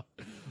that up.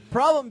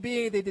 Problem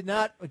being, they did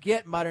not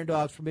get Modern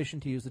Dog's permission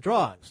to use the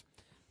drawings.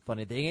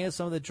 Funny thing is,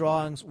 some of the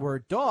drawings were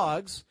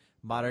dogs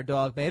Modern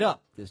Dog made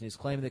up. Disney's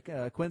claiming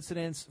the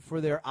coincidence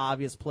for their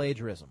obvious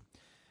plagiarism.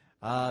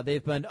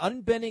 They've been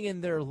unbending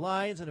in their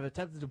lines and have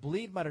attempted to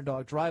bleed Modern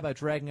Dog dry by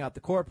dragging out the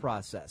court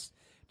process.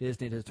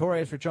 Disney is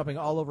notorious for jumping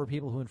all over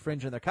people who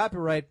infringe on their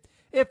copyright.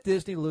 If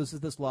Disney loses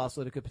this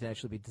lawsuit, it could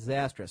potentially be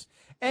disastrous.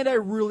 And I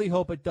really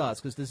hope it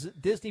does, because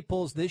Disney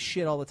pulls this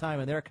shit all the time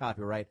in their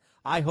copyright.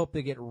 I hope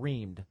they get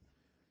reamed.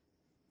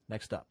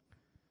 Next up.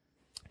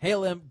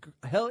 Hail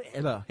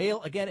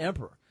again,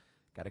 Emperor.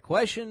 Got a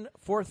question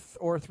for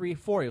three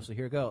for you, so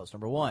here goes.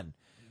 Number 1.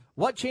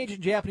 What change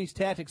in Japanese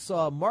tactics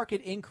saw a marked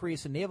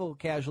increase in naval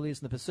casualties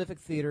in the Pacific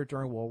theater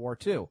during World War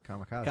II?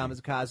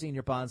 Kamikaze and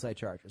your bonsai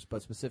chargers,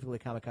 but specifically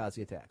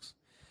kamikaze attacks.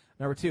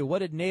 Number 2, what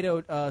did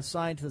NATO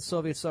assign to the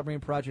Soviet submarine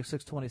Project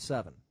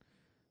 627?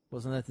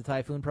 Wasn't that the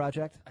Typhoon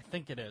Project? I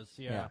think it is,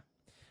 yeah.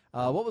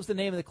 What was the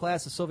name of the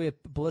class of Soviet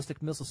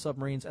ballistic missile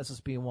submarines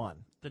SSB-1?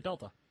 The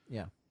Delta.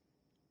 Yeah.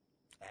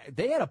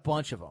 They had a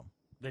bunch of them.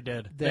 They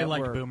did. They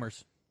liked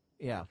boomers.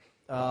 Yeah.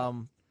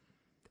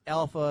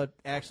 Alpha,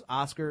 X,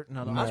 Oscar.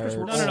 No, the Oscars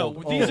were No.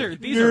 These are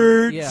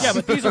nerds. Yeah,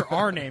 but these are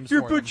our names.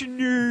 You're for a bunch them. of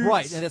nerds.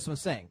 Right, and that's what I'm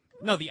saying.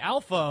 No, the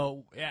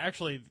Alpha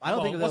actually. I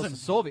don't think that was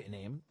wasn't a Soviet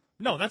name.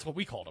 No, that's what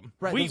we called them.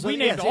 Right, we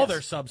named all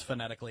their subs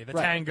phonetically. The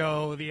Right.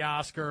 Tango, the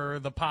Oscar,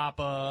 the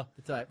Papa.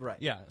 Right.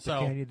 Yeah. So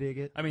Can you dig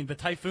it? I mean, the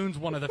Typhoon's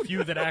one of the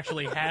few that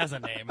actually has a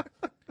name.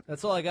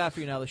 That's all I got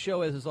for you now. The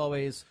show is, as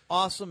always,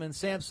 awesome, and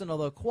Samson,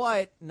 although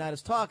quiet, not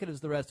as talkative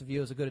as the rest of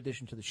you, is a good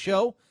addition to the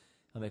show.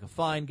 He'll make a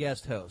fine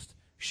guest host.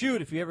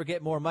 Shoot, if you ever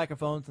get more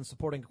microphones and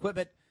supporting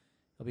equipment,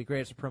 he'll be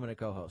great as a permanent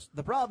co-host.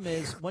 The problem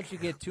is, once you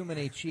get too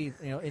many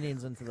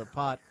Indians into the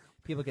pot,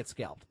 people get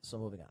scalped. So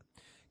moving on.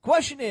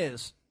 Question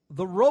is,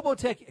 the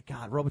Robotech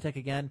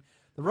again.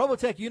 The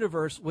Robotech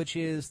universe, which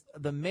is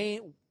the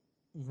main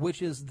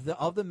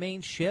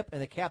ship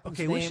and the captain's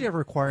name. Okay, we should have a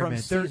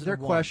requirement. From Their season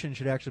question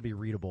should actually be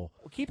readable.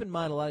 Well, keep in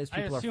mind, a lot of these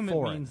people I assume are it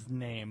foreign. means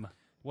name.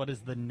 What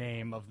is the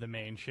name of the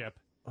main ship?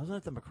 Wasn't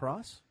it the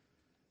Macross?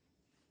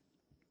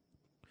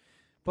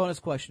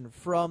 Bonus question.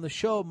 From the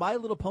show My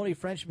Little Pony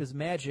Friendship is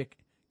Magic,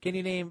 can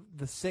you name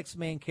the 6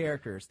 main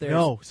characters?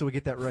 No, so we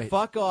get that right.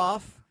 Fuck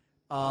off.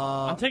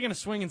 I'm taking a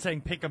swing and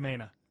saying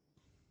Pinkamena.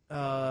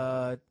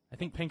 I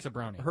think Pink's a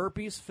brownie.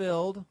 Herpes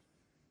filled,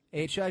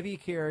 HIV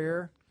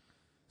carrier,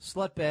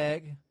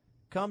 slutbag,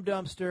 cum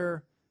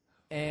dumpster,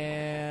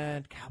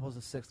 and what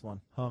was the 6th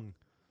one? Hung.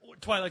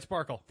 Twilight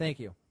Sparkle. Thank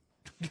you.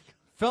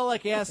 Felt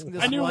like asking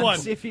this I knew one. one.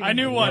 See if you I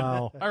knew one.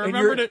 Wow. I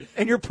remembered it.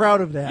 And you're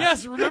proud of that.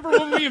 Yes, remember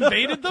when we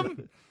invaded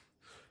them?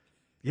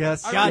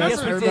 Yes.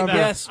 Yes, we did.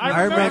 Yes,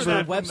 I remember the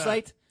that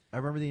website. I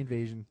remember the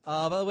invasion.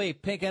 By the way,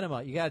 Pink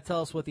Enema, you got to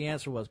tell us what the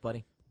answer was,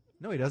 buddy.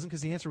 No, he doesn't,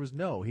 because the answer was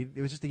no. It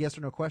was just a yes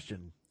or no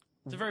question.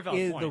 It's a very valid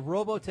In point. the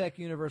Robotech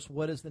universe,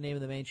 what is the name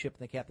of the main ship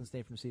and the captain's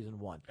name from season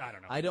 1? I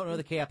don't know. I don't know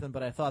the captain,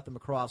 but I thought the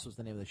Macross was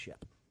the name of the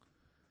ship.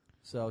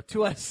 So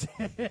 2 out of 6.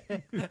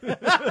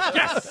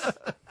 Yes.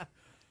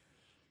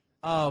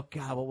 Oh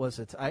God, what was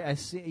it? I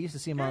used to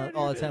see them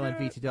all the time on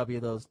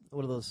VTW. Those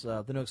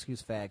the No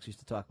Excuse fags used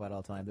to talk about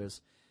all the time.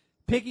 There's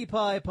Piggy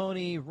Pie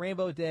Pony,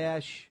 Rainbow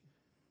Dash.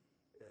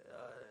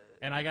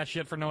 And I got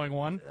shit for knowing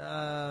one.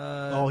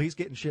 He's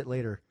getting shit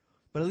later.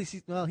 But at least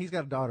he's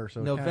got a daughter.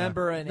 So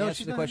November, kinda, and no, answer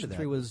she's to not question into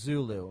 3 that. was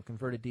Zulu, a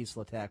converted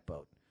diesel attack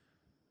boat.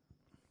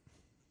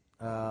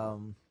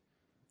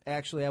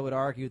 Actually, I would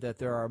argue that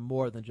there are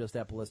more than just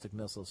that ballistic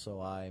missiles,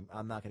 so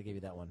I'm not going to give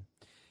you that one.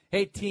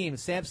 Hey, team,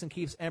 Samson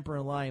keeps Emperor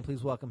in line.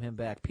 Please welcome him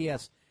back.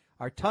 P.S.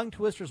 Are tongue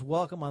twisters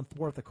welcome on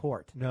Thwart the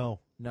Court? No.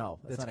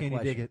 That's not a can you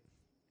question. dig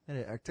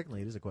it?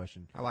 Technically, it is a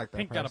question. I like that.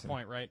 Pink got a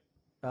point, right?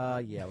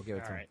 Yeah, we'll give it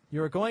to All him. right.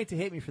 You are going to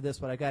hate me for this,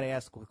 but I got to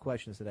ask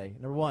questions today.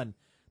 Number 1,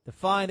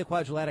 define the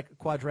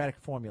quadratic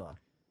formula.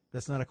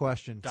 That's not a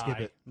question. Die. Skip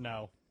it.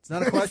 No. It's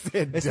not a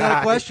question. It's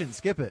not a question.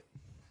 Skip it.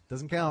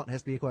 Doesn't count. It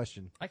has to be a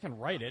question. I can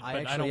write it,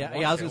 but I don't want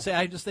was to. going to say,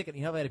 I'm just thinking,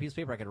 if I had a piece of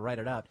paper, I could write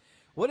it out.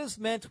 What is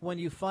meant when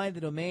you find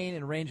the domain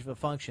and range of a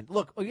function?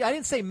 Look, I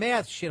didn't say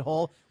math,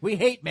 shithole. We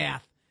hate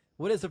math.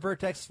 What is the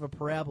vertex of a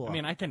parabola? I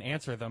mean, I can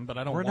answer them, but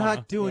I don't We're want to.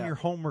 not doing your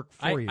homework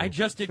for you. I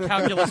just did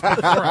calculus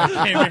before I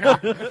came here.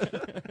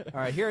 All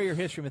right, here are your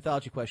history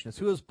mythology questions.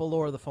 Who is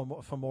Balor the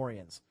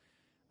Fomorians?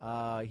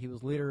 He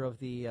was leader of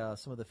the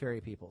some of the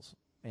fairy peoples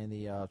in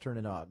the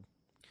Turnanog.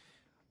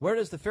 Where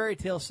does the fairy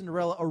tale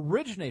Cinderella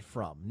originate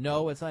from?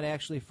 No, it's not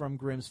actually from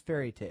Grimm's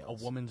fairy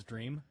tales. A woman's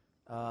dream?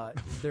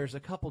 There's a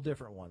couple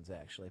different ones,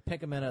 actually.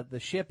 Pinkamena, the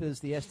ship is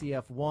the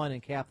SDF-1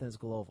 and captain is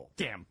Global.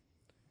 Damn.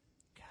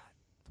 God,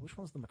 which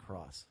one's the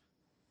Macross?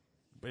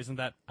 Isn't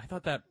that... I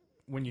thought that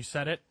when you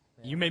said it,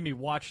 you made me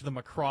watch the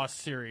Macross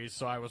series,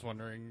 so I was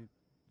wondering...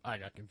 I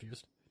got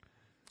confused.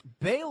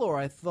 Baylor,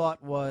 I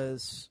thought,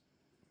 was...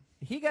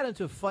 He got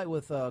into a fight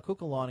with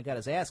Kukulon and got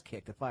his ass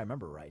kicked, if I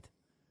remember right.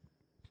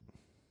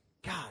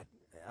 God.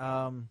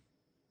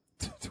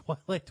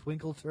 Twilight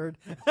Twinkle Turd.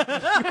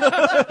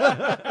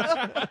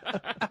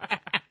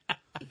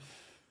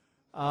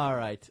 All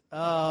right.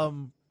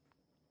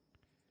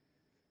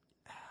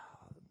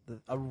 The The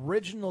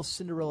original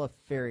Cinderella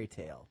fairy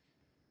tale.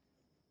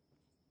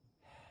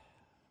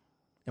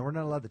 And we're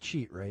not allowed to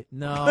cheat, right?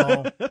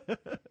 No.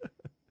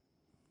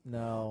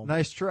 No.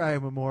 Nice try,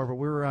 Uma Moore, but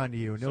we were on to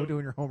you. No So-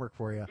 doing your homework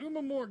for you.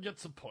 Uma Moore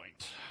gets a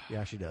point.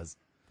 Yeah, she does.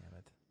 Damn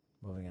it.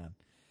 Moving on.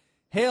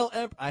 Hail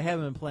I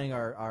haven't been playing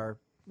our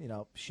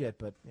shit,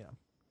 but,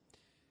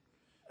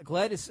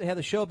 Glad to have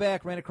the show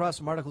back. Ran across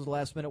some articles at the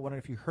last minute.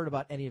 Wondering if you heard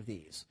about any of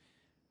these.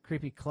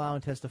 Creepy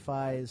clown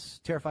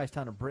terrifies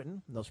town of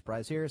Britain. No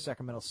surprise here.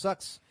 Sacramento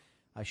sucks.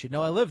 I should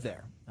know I live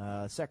there.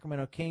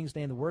 Sacramento Kings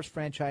named the worst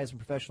franchise in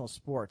professional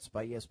sports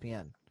by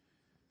ESPN.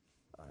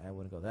 I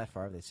wouldn't go that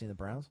far. Have they seen the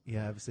Browns?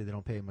 Yeah, obviously they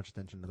don't pay much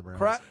attention to the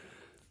Browns.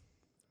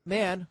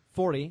 Man,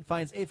 40,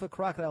 finds 8-foot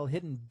crocodile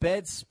hidden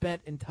bed,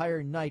 spent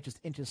entire night, just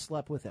inches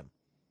slept with him.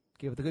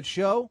 Give it a good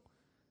show.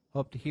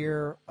 Hope to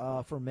hear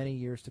for many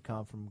years to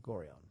come from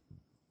Gorion. I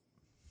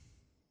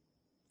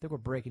think we're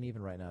breaking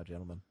even right now,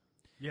 gentlemen.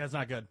 Yeah, it's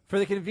not good. For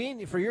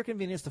your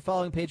convenience, the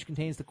following page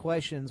contains the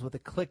questions with a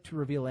click to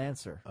reveal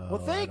answer. Well,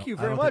 thank you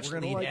very much,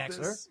 Lead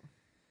Axler.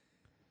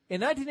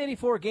 In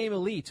 1984 Game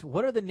Elite,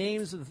 what are the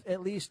names of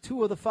at least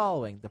two of the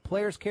following? The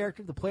player's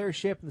character, the player's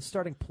ship, and the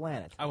starting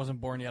planet. I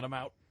wasn't born yet. I'm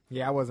out.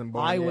 Yeah, I wasn't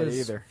born yet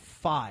either.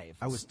 5.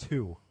 I was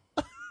 2.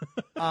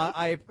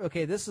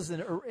 This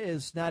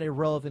is not a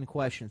relevant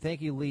question.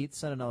 Thank you, Leet.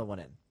 Send another one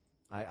in.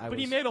 But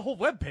he made a whole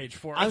webpage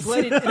for us. I'm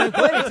glad he did.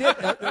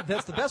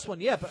 That's the best one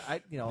yet.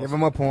 But give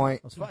him a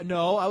point.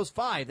 No, I was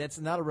 5. That's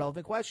not a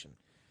relevant question.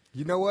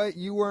 You know what?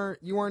 You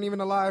weren't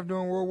even alive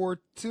during World War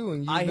II,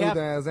 and you knew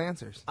those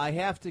answers. I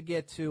have to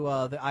get to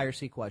the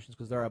IRC questions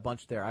because there are a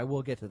bunch there. I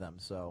will get to them.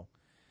 So,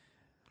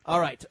 all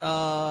right.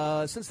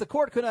 Since the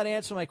court could not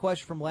answer my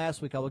question from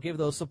last week, I will give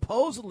those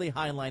supposedly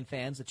Heinlein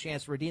fans a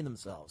chance to redeem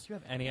themselves. Do you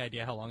have any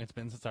idea how long it's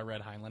been since I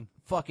read Heinlein?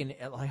 Fucking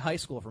high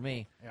school for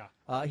me.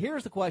 Yeah.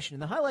 Here's the question.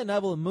 In the Heinlein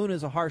novel, Moon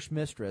is a harsh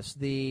mistress.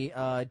 The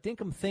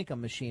Dinkum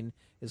Thinkum machine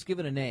is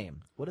given a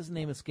name. What is the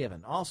name it's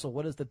given? Also,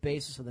 what is the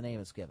basis of the name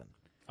it's given?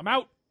 I'm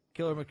out.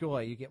 Killer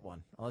McCoy, you get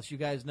one. Unless you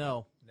guys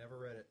know. Never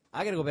read it.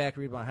 I got to go back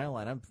and read my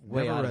Heinlein. I'm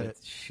way Never out of read it.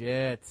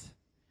 Shit.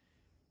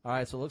 All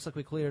right, so it looks like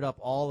we cleared up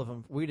all of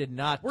them. We did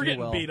not We're do getting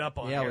well. beat up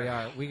on here. Yeah, we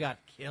are. We got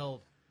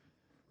killed.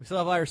 We still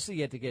have IRC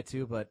yet to get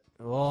to, but,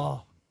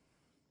 oh.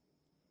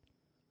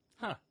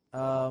 Huh.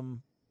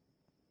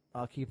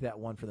 I'll keep that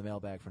one for the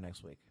mailbag for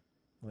next week.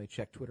 Let me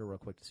check Twitter real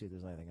quick to see if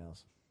there's anything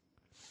else.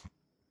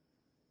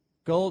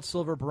 Gold,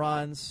 silver,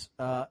 bronze.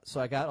 So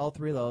I got all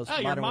 3 of those. Oh,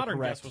 your modern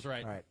guess was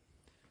right. All right.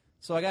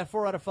 So I got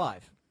 4 out of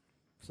 5.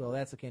 So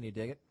that's a can you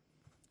dig it?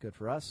 Good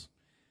for us.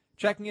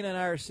 Checking in on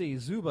IRC,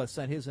 Zuba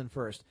sent his in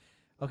first.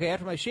 Okay,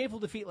 after my shameful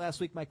defeat last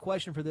week, my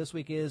question for this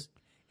week is,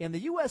 in the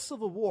U.S.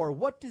 Civil War,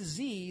 what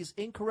disease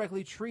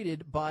incorrectly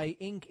treated by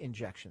ink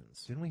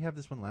injections? Didn't we have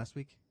this one last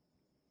week?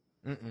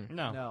 Mm-mm.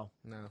 No.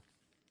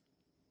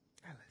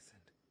 I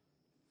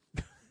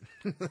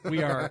listened.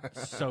 We are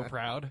so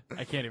proud.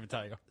 I can't even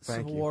tell you. Thank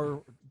Civil you.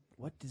 War,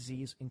 what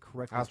disease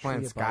incorrectly I was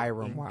playing treated by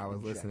Skyrim ink while I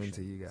was listening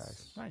to injections? you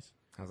guys. Nice.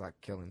 I was like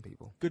killing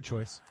people. Good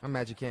choice. I'm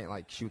mad you can't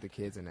shoot the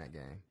kids in that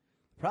game.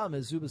 Problem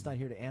is, Zuba's not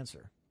here to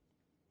answer.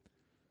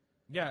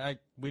 Yeah,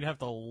 we'd have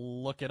to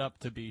look it up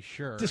to be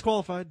sure.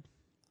 Disqualified.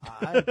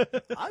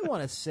 I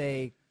want to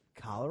say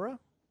cholera.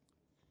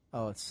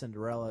 Oh, it's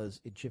Cinderella's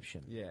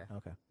Egyptian. Yeah.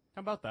 Okay. How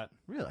about that?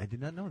 Really? I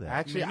did not know that.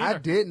 Actually, Me I neither.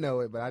 did know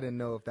it, but I didn't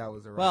know if that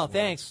was the right Well, one.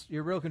 thanks.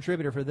 You're a real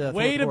contributor for the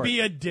Way to report. be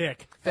a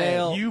dick.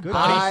 Fail. You Good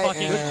buddy I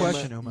fucking. am Good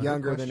question, Uma. Good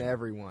younger question. than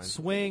everyone.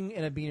 Swing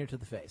and a beaner to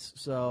the face.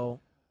 So,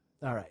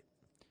 all right.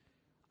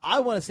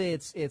 I want to say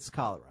it's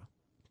cholera.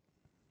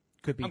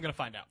 Could be. I'm going to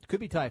find out. Could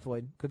be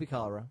typhoid. Could be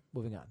cholera.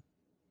 Moving on.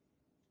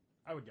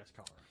 I would guess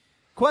cholera.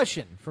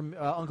 Question from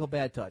Uncle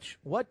Bad Touch.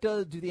 What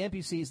do the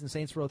NPCs in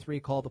Saints Row 3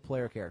 call the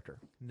player character?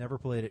 Never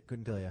played it.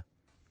 Couldn't tell you.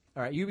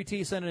 All right,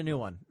 UBT sent in a new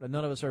one.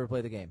 None of us ever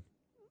played the game.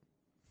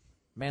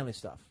 Manly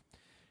stuff.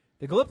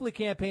 The Gallipoli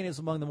campaign is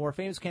among the more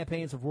famous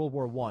campaigns of World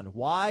War I.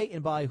 Why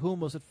and by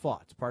whom was it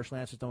fought? Partial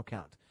answers don't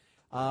count.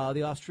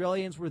 The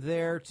Australians were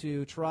there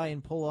to try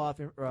and pull off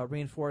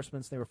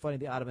reinforcements. They were fighting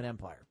the Ottoman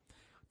Empire.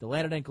 They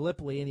landed in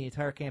Gallipoli, and the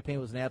entire campaign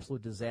was an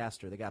absolute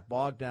disaster. They got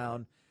bogged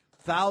down,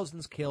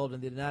 thousands killed,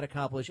 and they did not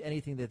accomplish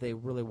anything that they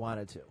really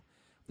wanted to.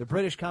 The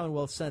British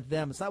Commonwealth sent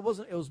them. It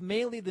was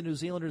mainly the New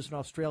Zealanders and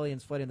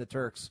Australians fighting the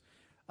Turks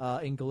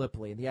in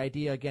Gallipoli. And the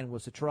idea, again,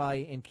 was to try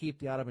and keep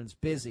the Ottomans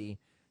busy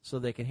so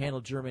they can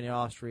handle Germany and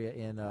Austria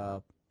in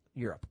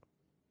Europe.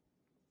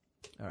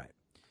 All right.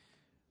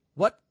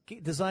 What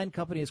design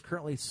company is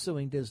currently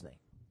suing Disney?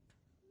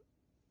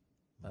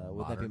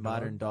 Would that be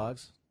Modern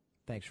Dogs?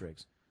 Thanks,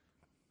 Riggs.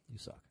 You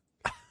suck.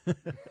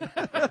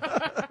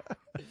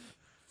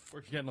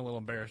 We're getting a little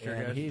embarrassed here,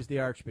 And guys. he's the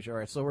Archbishop. All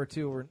right, so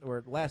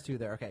we're last 2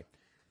 there. Okay.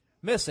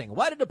 Missing.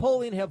 Why did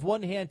Napoleon have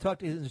one hand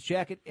tucked in his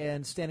jacket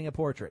and standing a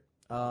portrait?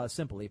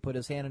 Simple. He put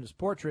his hand in his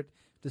portrait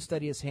to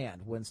steady his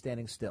hand when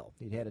standing still.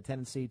 He had a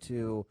tendency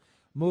to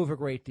move a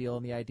great deal,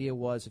 and the idea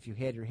was if you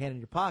had your hand in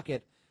your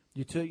pocket,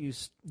 you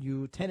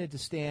tended to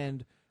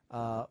stand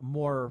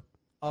more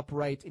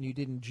upright, and you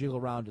didn't jiggle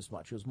around as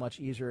much. It was much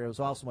easier. It was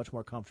also much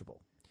more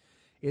comfortable.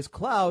 Is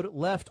Cloud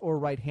left or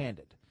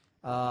right-handed?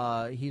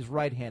 He's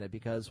right-handed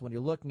because when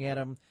you're looking at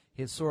him,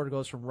 his sword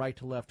goes from right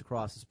to left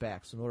across his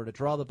back. So in order to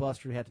draw the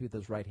buster, you have to be with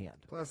his right hand.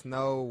 Plus,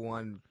 no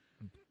one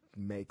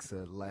makes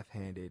a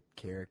left-handed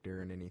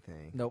character in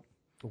anything. Nope.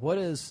 What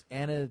is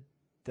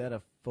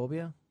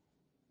anidetophobia?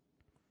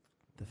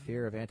 The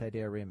fear of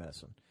anti-diarrhea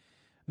medicine.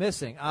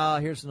 Missing.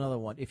 Here's another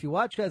one. If you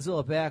watch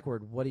Godzilla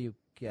backward, what do you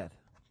get?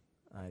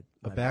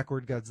 A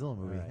backward Godzilla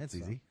movie. Right, That's so.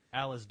 easy.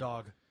 Alice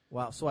dog.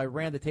 Wow, so I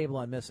ran the table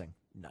on missing.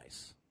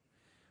 Nice.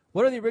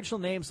 What are the original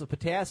names of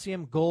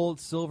potassium, gold,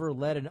 silver,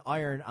 lead, and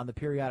iron on the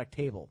periodic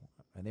table?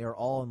 And they are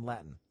all in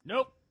Latin.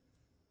 Nope.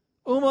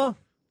 Uma,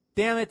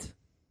 damn it.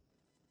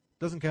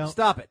 Doesn't count.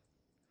 Stop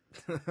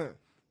it.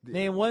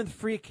 Name one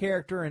free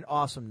character in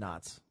Awesome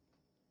Knots.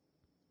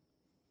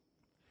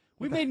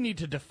 We may need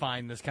to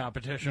define this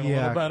competition a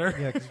Yeah, little better.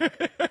 yeah,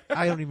 'cause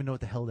I don't even know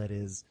what the hell that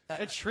is.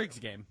 It's Shriek's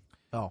game.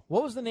 Oh.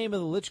 What was the name of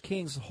the Lich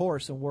King's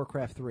horse in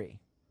Warcraft 3?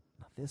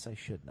 Now, this I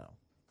should know.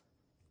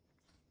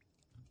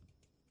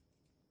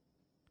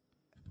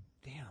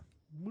 Damn.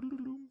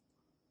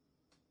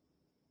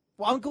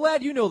 Well, I'm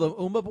glad you know them,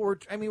 Uma, but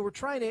we're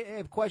trying to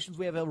have questions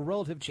we have a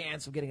relative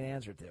chance of getting an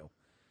answer to.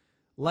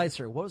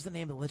 Lyser, what was the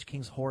name of the Lich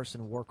King's horse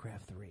in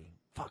Warcraft 3?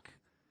 Fuck.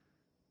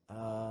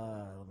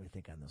 Let me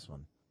think on this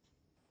one.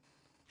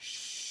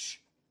 Shh.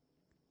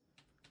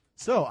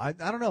 So, I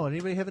don't know.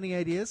 Anybody have any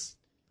ideas?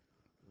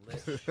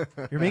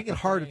 You're making it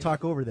hard to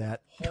talk over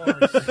that.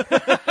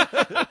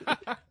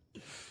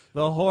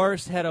 The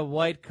horse had a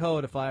white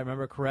coat, if I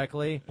remember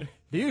correctly.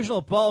 The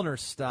usual Balner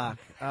stock.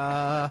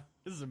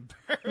 This is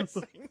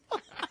embarrassing.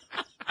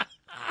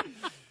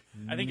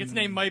 I think its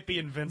name might be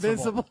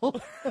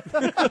Invincible.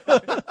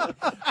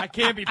 I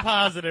can't be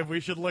positive. We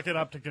should look it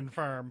up to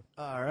confirm.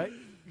 All right.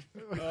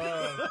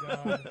 Oh,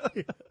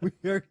 God.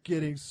 We are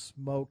getting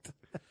smoked.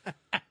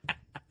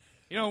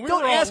 You know,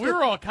 we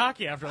were all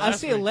cocky after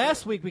last week. I see.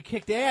 Last week we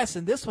kicked ass,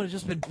 and this one has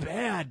just been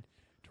bad.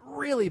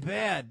 Really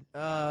bad.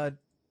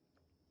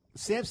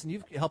 Samson,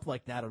 you've helped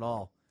like not at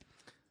all.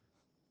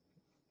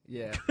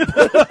 Yeah.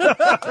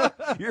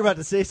 You're about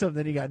to say something,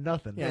 then you got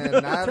nothing. Yeah,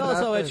 Tell us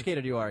how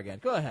educated you are again.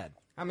 Go ahead.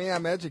 I mean,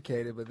 I'm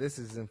educated, but this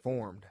is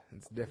informed.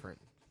 It's different.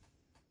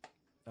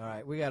 All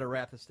right, we got to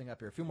wrap this thing up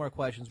here. A few more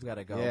questions. We got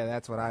to go. Yeah,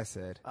 that's what I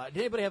said. Did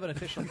anybody have an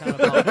official count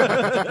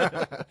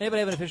of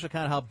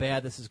how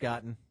bad this has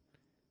gotten?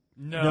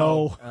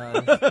 No.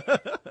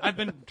 I've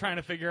been trying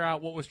to figure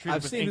out what was treated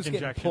I've with seen ink who's getting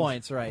injections.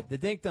 points. Right. The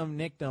Dinkdom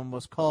Nickdom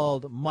was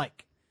called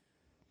Mike.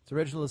 Its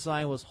original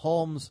design was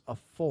Holmes a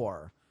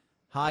 4.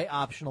 High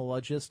optional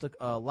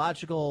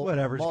logical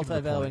Whatever, just give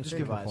him the multi-valuing point. Just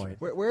give him the supervisor.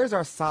 point. Where's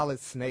our Solid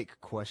Snake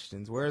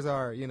questions? Where's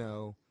our,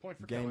 Point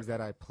for games killer.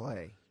 that I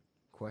play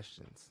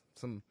questions?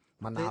 Some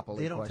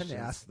Monopoly They don't questions. tend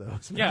to ask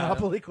those. Yeah,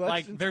 Monopoly like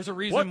questions. there's a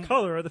reason. What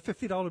color are the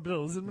 $50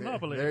 bills in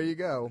Monopoly? There you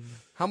go.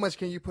 How much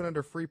can you put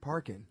under free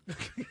parking?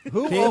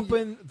 Who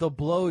opened the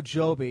Blow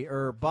Jovi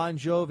or Bon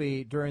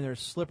Jovi during their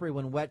Slippery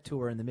When Wet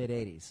tour in the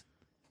mid-'80s?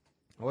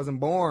 I wasn't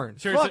born.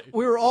 Seriously, Fuck,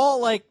 we were all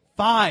like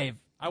 5.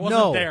 I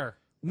wasn't there.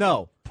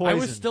 No. I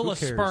was Poison. still Who a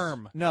cares?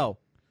 sperm. No.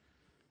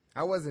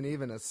 I wasn't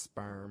even a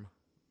sperm.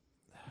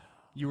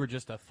 You were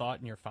just a thought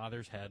in your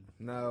father's head.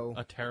 No.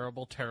 A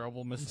terrible,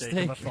 terrible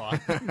mistake of a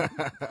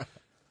thought.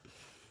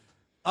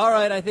 All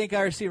right, I think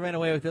RC ran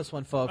away with this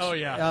one, folks. Oh,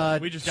 yeah.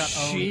 We just got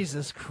owned.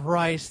 Jesus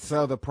Christ.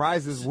 So the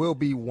prizes will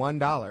be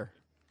 $1.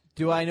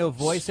 Do I know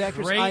voice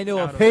actors? Straight I know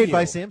a out of- few. Paid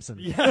by Samson.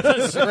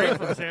 Yeah, straight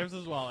from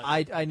Samson's wallet.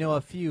 I know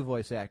a few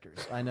voice actors.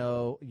 I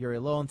know Yuri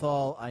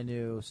Lowenthal. I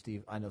know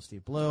Steve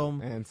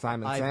Bloom. And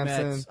Simon I've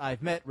Sampson.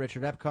 I've met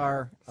Richard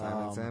Epcar.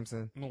 Simon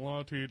Sampson.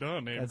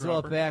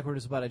 Godzilla Backward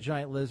is about a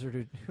giant lizard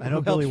who I know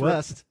who Billy helps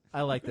West.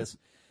 I like this.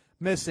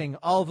 Missing.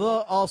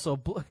 Although also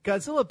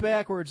Godzilla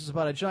Backwards is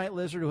about a giant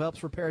lizard who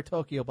helps repair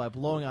Tokyo by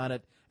blowing on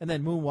it and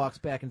then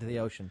moonwalks back into the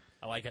ocean.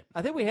 I like it.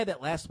 I think we had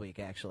that last week,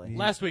 actually.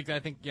 Last week, I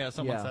think,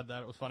 someone Yeah. said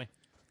that. It was funny.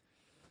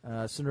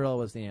 Cinderella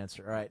was the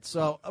answer. All right.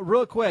 So,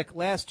 real quick,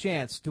 last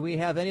chance. Do we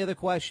have any other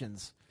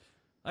questions?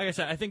 Like I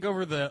said, I think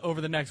over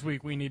the next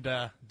week we need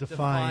to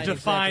Define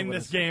define what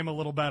this it's- game a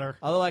little better.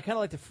 Although I kind of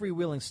like the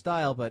freewheeling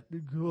style, but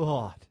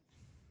God,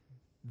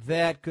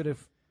 that could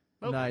have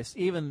nice.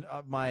 Even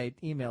my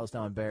email is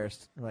now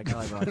embarrassed. Like,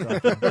 I don't know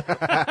what I'm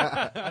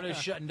talking. I'm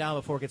just shutting down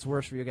before it gets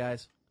worse for you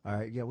guys. All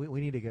right, yeah,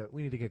 we need to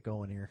get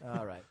going here.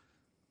 All right.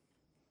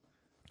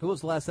 Who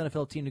was the last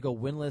NFL team to go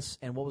winless,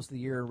 and what was the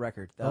year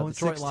record? Detroit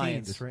 16,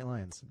 Lions. Detroit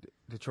Lions.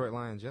 Detroit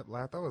Lions. Yep,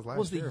 I thought it was last What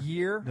was year. the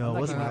year? No, it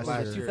wasn't Not last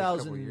last year. year. A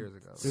couple years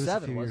ago. It was a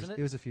 7, few wasn't years. it?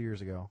 It was a few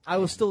years ago. I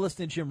was still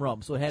listening to Jim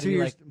Rome, so it had to 2 be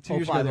years. like 2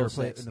 years ago 05, they were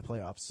 06. in the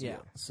playoffs. Yeah,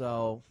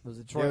 so it was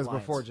Detroit It was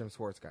Lions. before Jim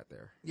Schwartz got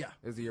there. Yeah.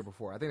 It was the year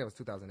before. I think that was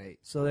 2008.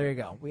 So there you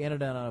go. We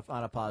ended on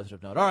a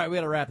positive note. All right, we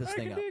got to wrap this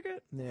thing up. dig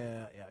it.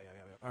 Yeah.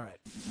 All right.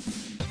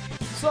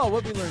 So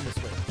what did we learn this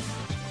week?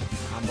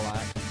 I'm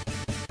black.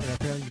 And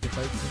apparently you can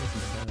fight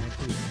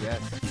Yes.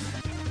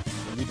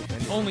 And you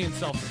defend it. Only in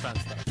self-defense,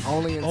 though.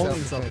 Only in Only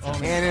in self-defense.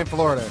 self-defense. And in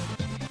Florida.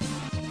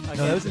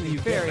 No, that was in the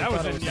UK. Fair, That I was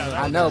thought in- it yeah, was-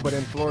 that I know, but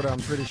in Florida, I'm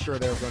pretty sure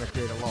they were going to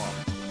create a law.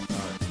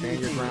 Stand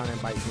your ground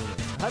and bite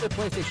humans. How did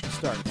PlayStation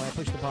start? When I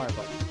pushed the power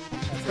button.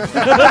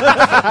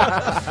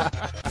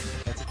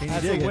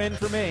 That's a win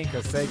for me.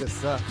 Because Sega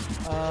sucks.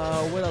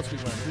 What else we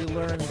learned? We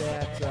learned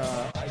that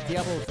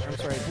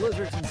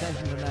Blizzard's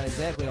intentions are not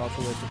exactly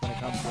altruistic when it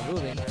comes to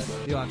moving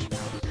the auction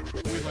house.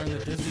 We learned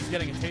that Disney's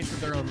getting a taste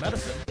of their own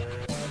medicine.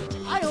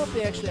 I hope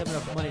they actually have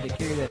enough money to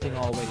carry that thing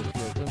all the way to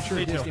through. I'm sure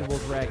Me too. Disney will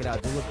drag it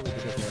out deliberately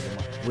because they have the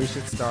money. We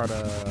should start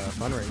a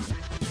fundraiser.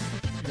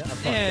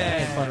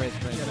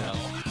 Fundraising. You know.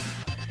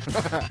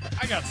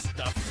 I got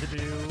stuff to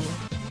do.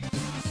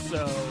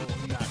 So,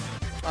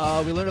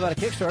 not. We learned about a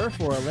Kickstarter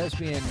for a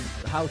lesbian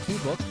how-to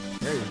book.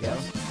 There you go.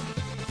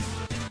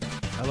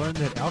 I learned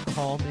that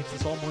alcohol makes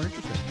us all more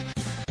interesting.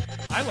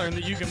 I learned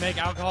that you can make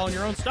alcohol in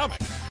your own stomach.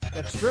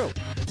 That's true.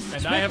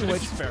 And I have an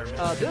experiment.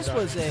 This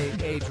was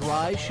a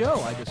dry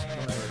show. I just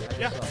remembered.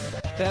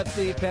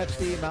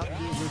 Pepsi, Mountain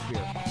Dew, root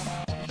beer.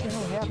 What the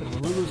hell happened?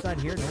 When Lulu's not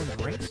here, no one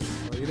drinks?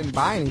 Well, you didn't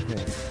buy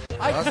anything.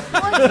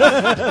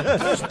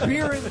 There's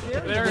beer in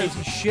there. There's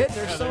shit.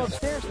 There's some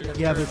upstairs.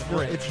 Yeah, but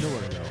it's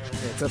Miller, though.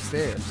 It's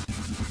upstairs.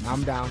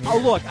 I'm down here. Oh,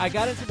 look, I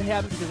got into the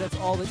habit because that's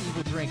all that Eve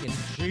would drink, and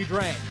she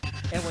drank.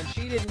 And when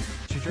she didn't,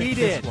 he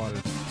did.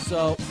 Water.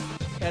 So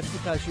that's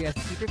because she has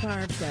to keep her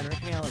carbs down, her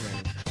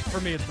calories.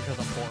 For me, it's because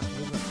I'm poor. It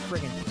was a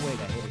friggin' twig.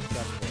 I hate it.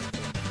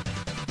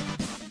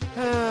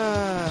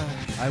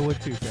 I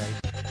would too, Fatty.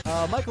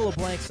 Michael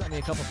LeBlanc sent me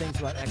a couple things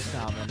about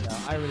XCOM, and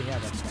I already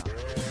have XCOM.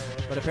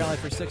 But apparently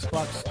for $6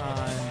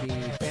 on the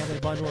family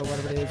bundle or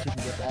whatever it is, you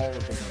can get all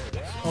of the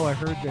games. Oh, I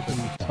heard that the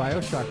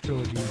Bioshock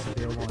trilogy is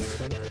available on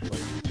Steam for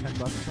like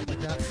 $10 or something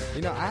like that.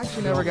 You know, I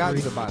actually never got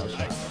into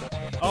Bioshock.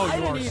 Oh, I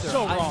you didn't are either.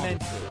 so I wrong. meant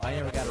to. I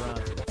never got around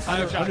to it.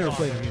 I've never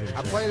played it either.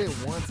 I played it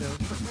once and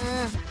was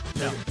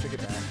like, took it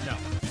back. No.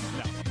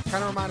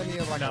 Kind of reminded me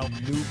of like a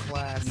new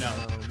class. No.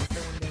 What's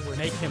that one thing where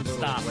Make him the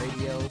stop.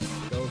 radio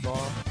goes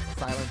off?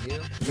 Silent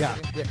Hill? Yeah.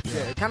 Yeah.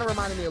 It kind of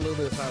reminded me a little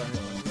bit of Silent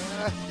Hill.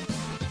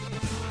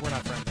 We're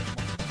not friends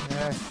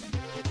anymore.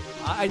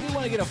 I do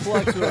want to get a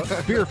plug to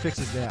a Beer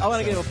fixes that. I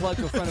want to give a plug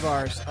to a friend of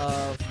ours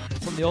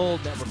from the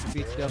old network from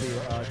BTW.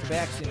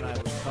 Tabaxi and I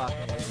were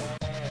talking lately,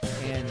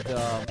 and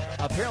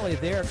apparently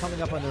they're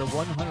coming up on their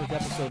 100th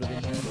episode of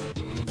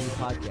Indie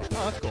podcast.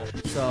 Oh, that's cool.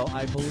 So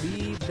I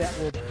believe that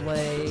will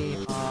play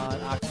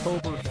on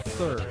October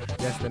 3rd.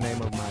 That's the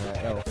name of my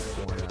elf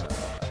on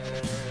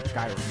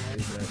Skyrim.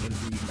 It's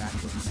Indie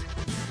backwards.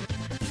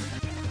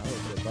 I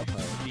would say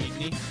Buffalo.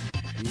 Beatney.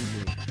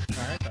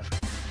 All right, then.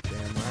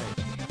 Damn right.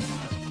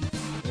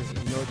 Listen,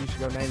 you know what you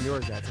should go name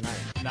yours at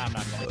tonight? Nah, I'm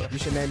not going to. You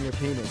should name your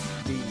penis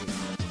Beatney.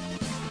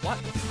 What?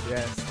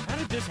 Yes. How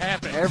did this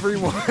happen?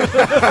 Everyone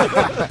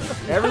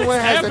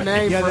has a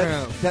name for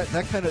him.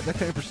 That kind of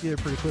proceeded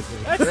pretty quickly.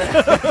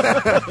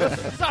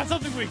 It's not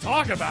something we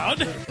talk about.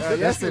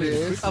 Yes, it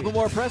is. Of a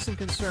more pressing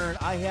concern,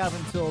 I have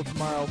until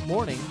tomorrow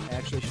morning,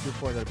 actually I should do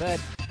before I go to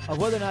bed, of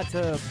whether or not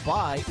to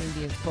buy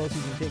Indians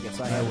postseason tickets.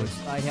 I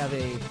have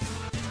a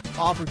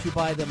offer to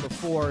buy them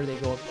before they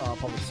go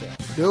public sale.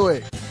 Do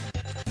it.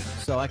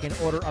 So I can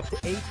order up to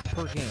 8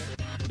 per game.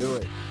 Do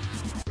it.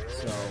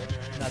 So,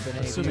 not that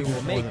any of Assuming you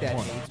will there's more make than that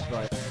one. 8,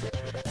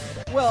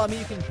 but... Well, I mean,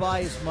 you can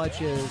buy as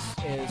much as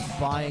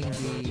buying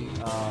the...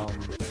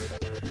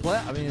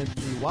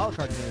 the wild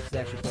card game is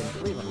actually played in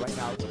Cleveland. Right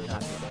now, it would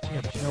not be.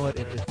 Yeah, but you know what?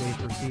 If they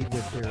proceed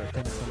with their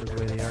attendance numbers the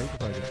way they are, you can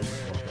probably get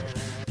tickets for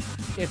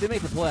it. If they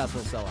make the playoffs,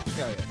 they'll sell out.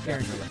 Yeah.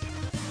 Guaranteed.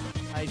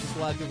 I just, a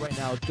lot of people right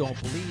now don't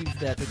believe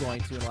that they're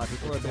going to, and a lot of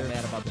people are still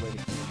mad about the way the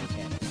team is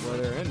handled. Well,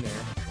 they're in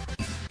there.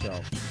 So,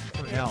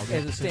 For now,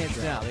 as it stands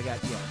now, they got,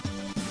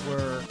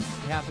 we're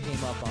half a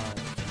game up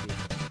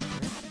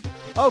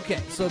on. Okay,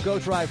 so go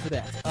drive for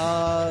that.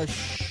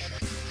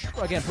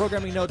 Again,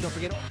 programming note, don't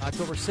forget,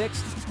 October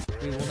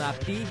 6th, we will not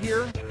be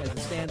here. As it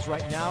stands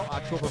right now,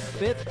 October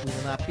 5th, we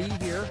will not be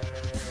here.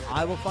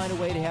 I will find a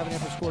way to have an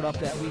effort scored up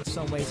that week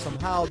some way,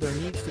 somehow. There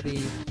needs to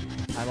be.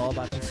 I'm all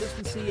about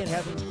consistency and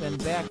having been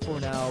back for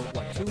now,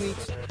 2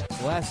 weeks.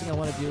 The last thing I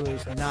want to do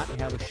is not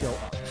have a show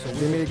up. So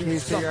Give me the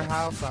keys to your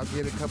house. I'll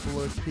get a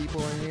couple of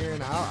people in here,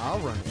 and I'll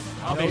run it.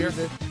 I'll be here.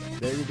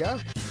 There you go.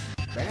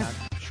 Bam.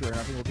 Sure,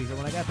 nothing will be here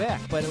when I got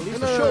back, but at least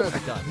the show will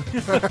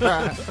be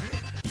done.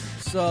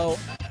 So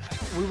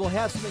we will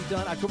have something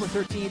done October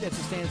 13th as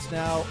it stands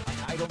now.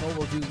 I don't know what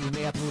we'll do. We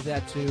may have to move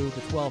that to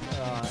the 12th,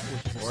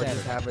 which is a Or Saturday.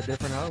 just have a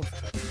different host.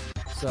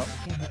 So,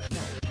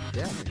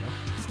 Yeah.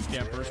 The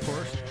Emperor's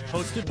Course,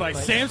 hosted by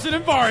Samson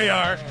and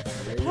Varyar.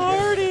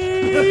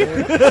 Party!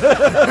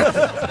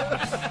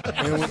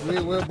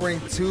 And we'll bring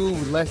 2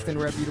 less than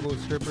reputable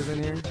strippers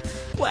in here.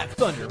 Black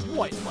Thunder,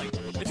 White Light.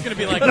 It's going to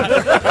be like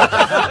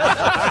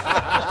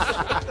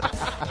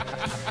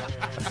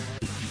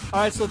All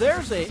right, so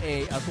there's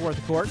a Thwart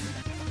the Court.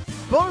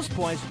 Bonus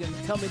points, you can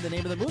tell me the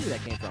name of the movie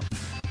that came from.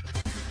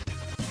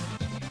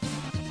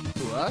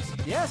 To us?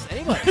 Yes,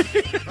 anybody.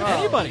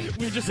 Anybody.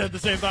 We just had the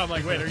same thought. I'm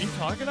like, wait, are you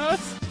talking to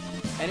us?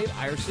 Any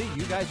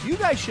IRC, you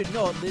guys should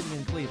know it living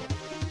in Cleveland.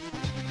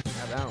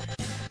 I don't.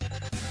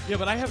 Yeah,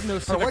 but I have no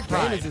For civic what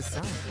pride. game is this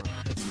sound from?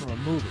 It's from a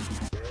movie.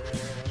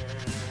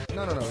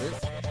 No.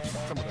 It's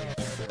some of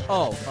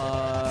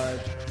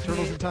those.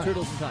 Turtles in Time.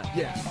 Turtles in Time.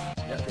 Yeah.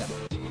 Yeah.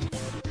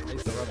 I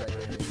used to love that game.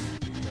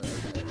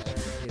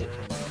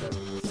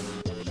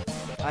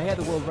 I had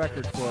the world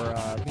record for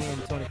me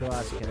and Tony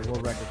Kolasik had the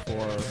world record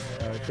for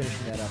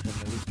finishing that up in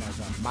the least amount of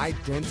time. My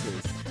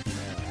dentist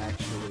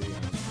actually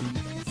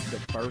beat the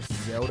first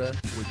Zelda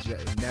with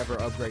never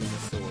upgrading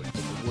the sword.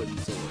 It's a wooden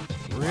sword.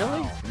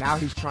 Really? Wow. Now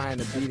he's trying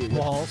to beat it.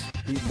 Balls.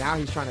 Now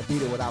he's trying to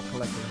beat it without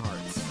collecting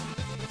hearts.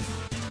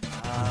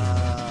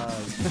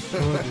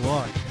 Good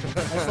luck.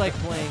 That's like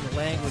playing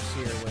language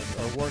here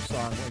or war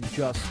song in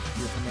just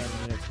your commanding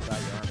units without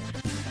your army.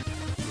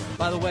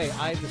 By the way,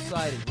 I've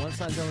decided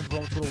once I'm done with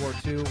World War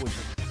II, which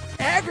is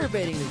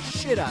aggravating the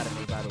shit out of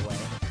me, by the way.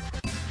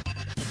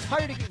 I'm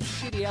tired of getting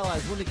shitty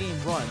allies when the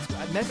game runs.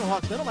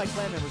 Hawk, none of my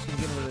clan members can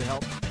get in with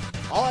help.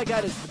 All I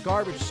got is the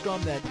garbage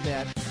scum that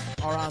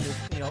are on this,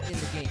 in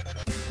the game.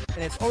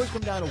 And it's always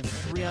come down to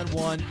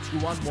 3-on-1,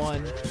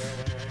 2-on-1.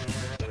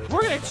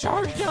 We're going to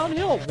charge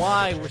downhill.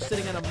 Why? We're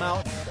sitting on a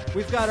mountain.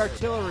 We've got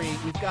artillery.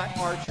 We've got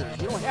archers.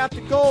 We don't have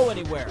to go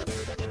anywhere.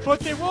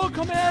 But they won't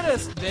come at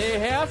us. They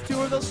have to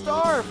or they'll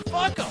starve.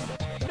 Fuck them.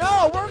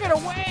 No, we're going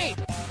to wait.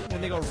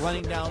 And they go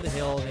running down the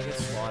hill and they get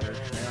slaughtered.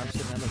 And I'm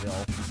sitting on the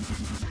hill.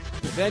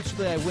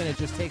 Eventually I win. It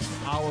just takes an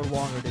hour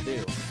longer to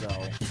do. So,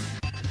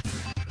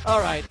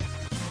 all right.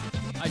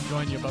 I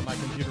join you, but my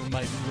computer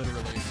might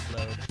literally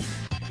explode.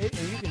 And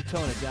you can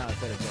tone it down a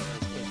bit.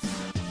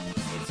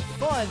 It's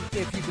fun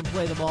if you can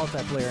play the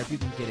multiplayer, if you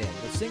can get in.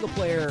 The single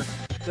player,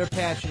 they're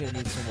passionate and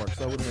needs some work,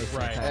 so I wouldn't waste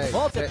any time. Hey, the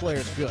multiplayer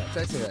is good.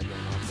 Text me that game.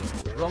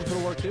 Wrong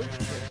Total War 2? You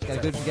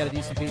got a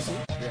decent PC?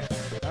 Yeah.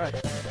 All right.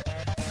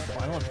 Well,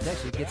 I don't have to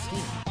text you. Get Steam.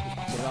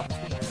 Just get it off of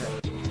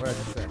Steam. What did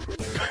I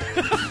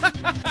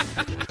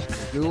say?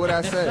 Do what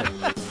I said.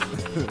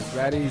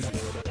 That easy.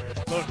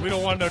 Look, we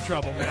don't want no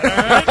trouble, man. All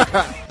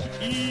right?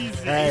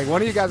 Easy. Hey,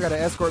 one of you guys got to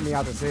escort me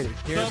out the city.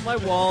 Here's my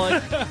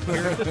wallet.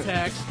 Here's the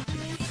text.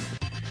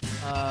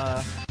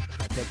 I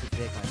text it to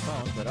take my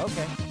phone, but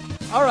okay.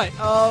 All right.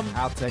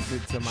 I'll text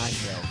it to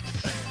myself.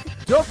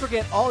 Don't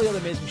forget all the other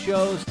amazing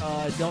shows.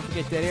 Don't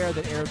forget Dead Air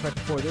that airs right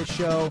before this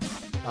show.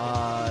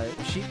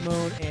 Sheep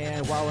Moon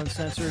and Wild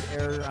Uncensored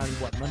air on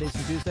Mondays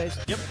and Tuesdays?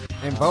 Yep.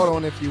 And vote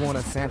on if you want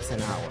a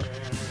Samson hour.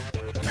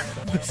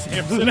 The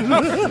Samson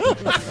hour.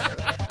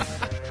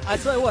 I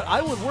tell you what,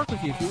 I would work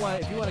with you if you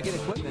want to get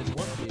equipment and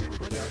work with you.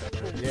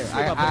 Yeah,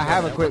 I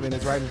have equipment.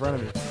 It's right in front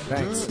of me.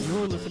 Thanks.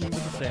 You're listening to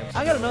the Samson.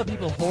 I got enough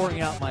people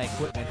whoring out my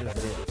equipment as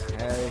it is.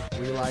 Hey,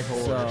 we like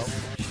whores. So,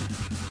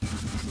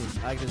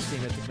 I can just see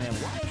Mr. Man,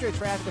 why is there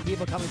traffic of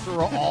people coming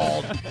through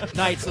all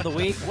nights of the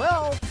week?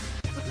 Well,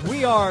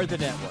 we are the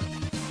network.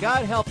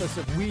 God help us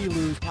if we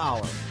lose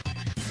power.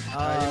 You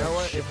know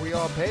what? If we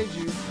all paid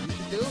you, you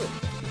should do it.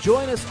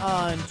 Join us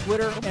on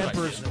Twitter,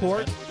 Emperor's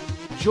Court.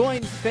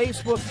 Join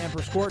Facebook,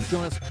 Emperor's Court.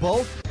 Join us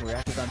both. We're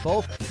active on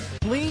both.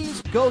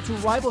 Please go to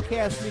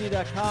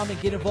rivalcastmedia.com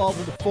and get involved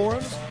in the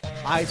forums.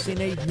 I've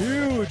seen a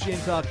huge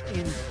uptick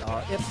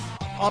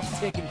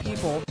in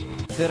people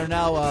that are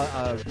now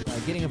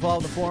getting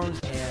involved in the forums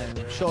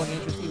and showing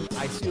interest.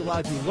 I see a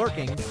lot of you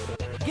lurking.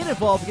 Get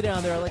involved. Get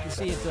on there. I'd like to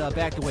see it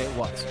back the way it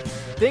was.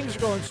 Things are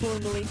going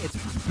swimmingly. It's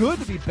good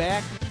to be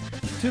back.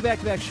 2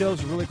 back-to-back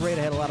shows are really great.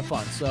 I had a lot of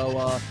fun.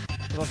 So,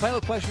 final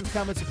questions,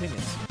 comments,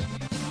 opinions.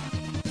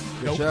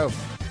 Good show.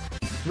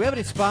 Do we have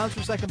any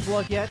sponsors I can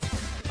plug yet?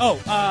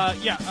 On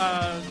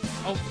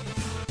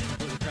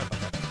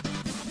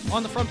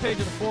the front page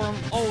of the forum,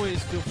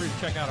 always feel free to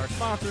check out our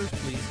sponsors.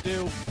 Please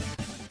do.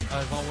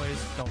 As always,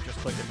 don't just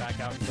click it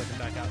back out and click it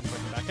back out and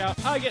click it back out.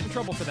 I get in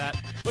trouble for that.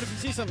 But if you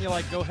see something you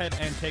like, go ahead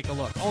and take a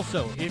look.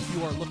 Also, if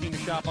you are looking to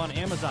shop on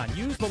Amazon,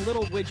 use the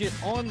little widget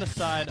on the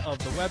side of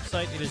the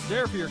website. It is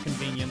there for your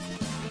convenience.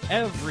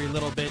 Every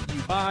little bit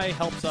you buy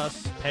helps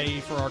us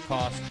pay for our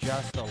costs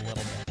just a little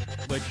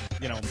bit, which,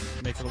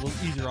 makes it a little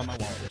easier on my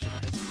wallet, which is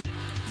nice.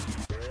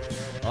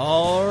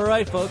 All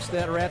right, folks,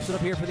 that wraps it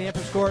up here for the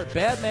Emperor's Court.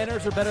 Bad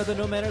manners are better than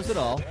no manners at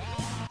all.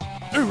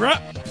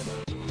 Hoorah!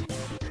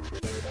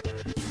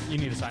 You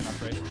need a sign-off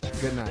phrase.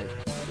 Good night.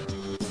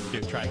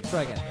 Dude, try again.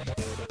 Try again.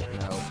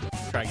 No.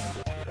 Try again.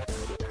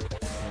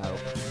 No.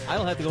 I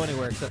don't have to go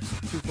anywhere except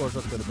 2 floors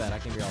up to go to bed. I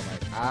can be all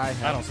night. I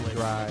have to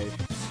drive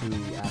to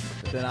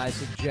Africa. Then I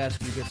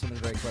suggest you get something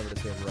very clever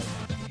to say right now.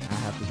 I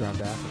have to drive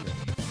to Africa.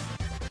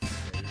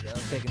 There you go.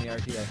 Taking the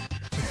RTA.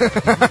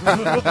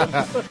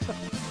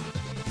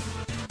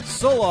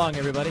 So long,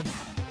 everybody.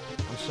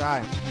 I'm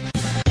shy.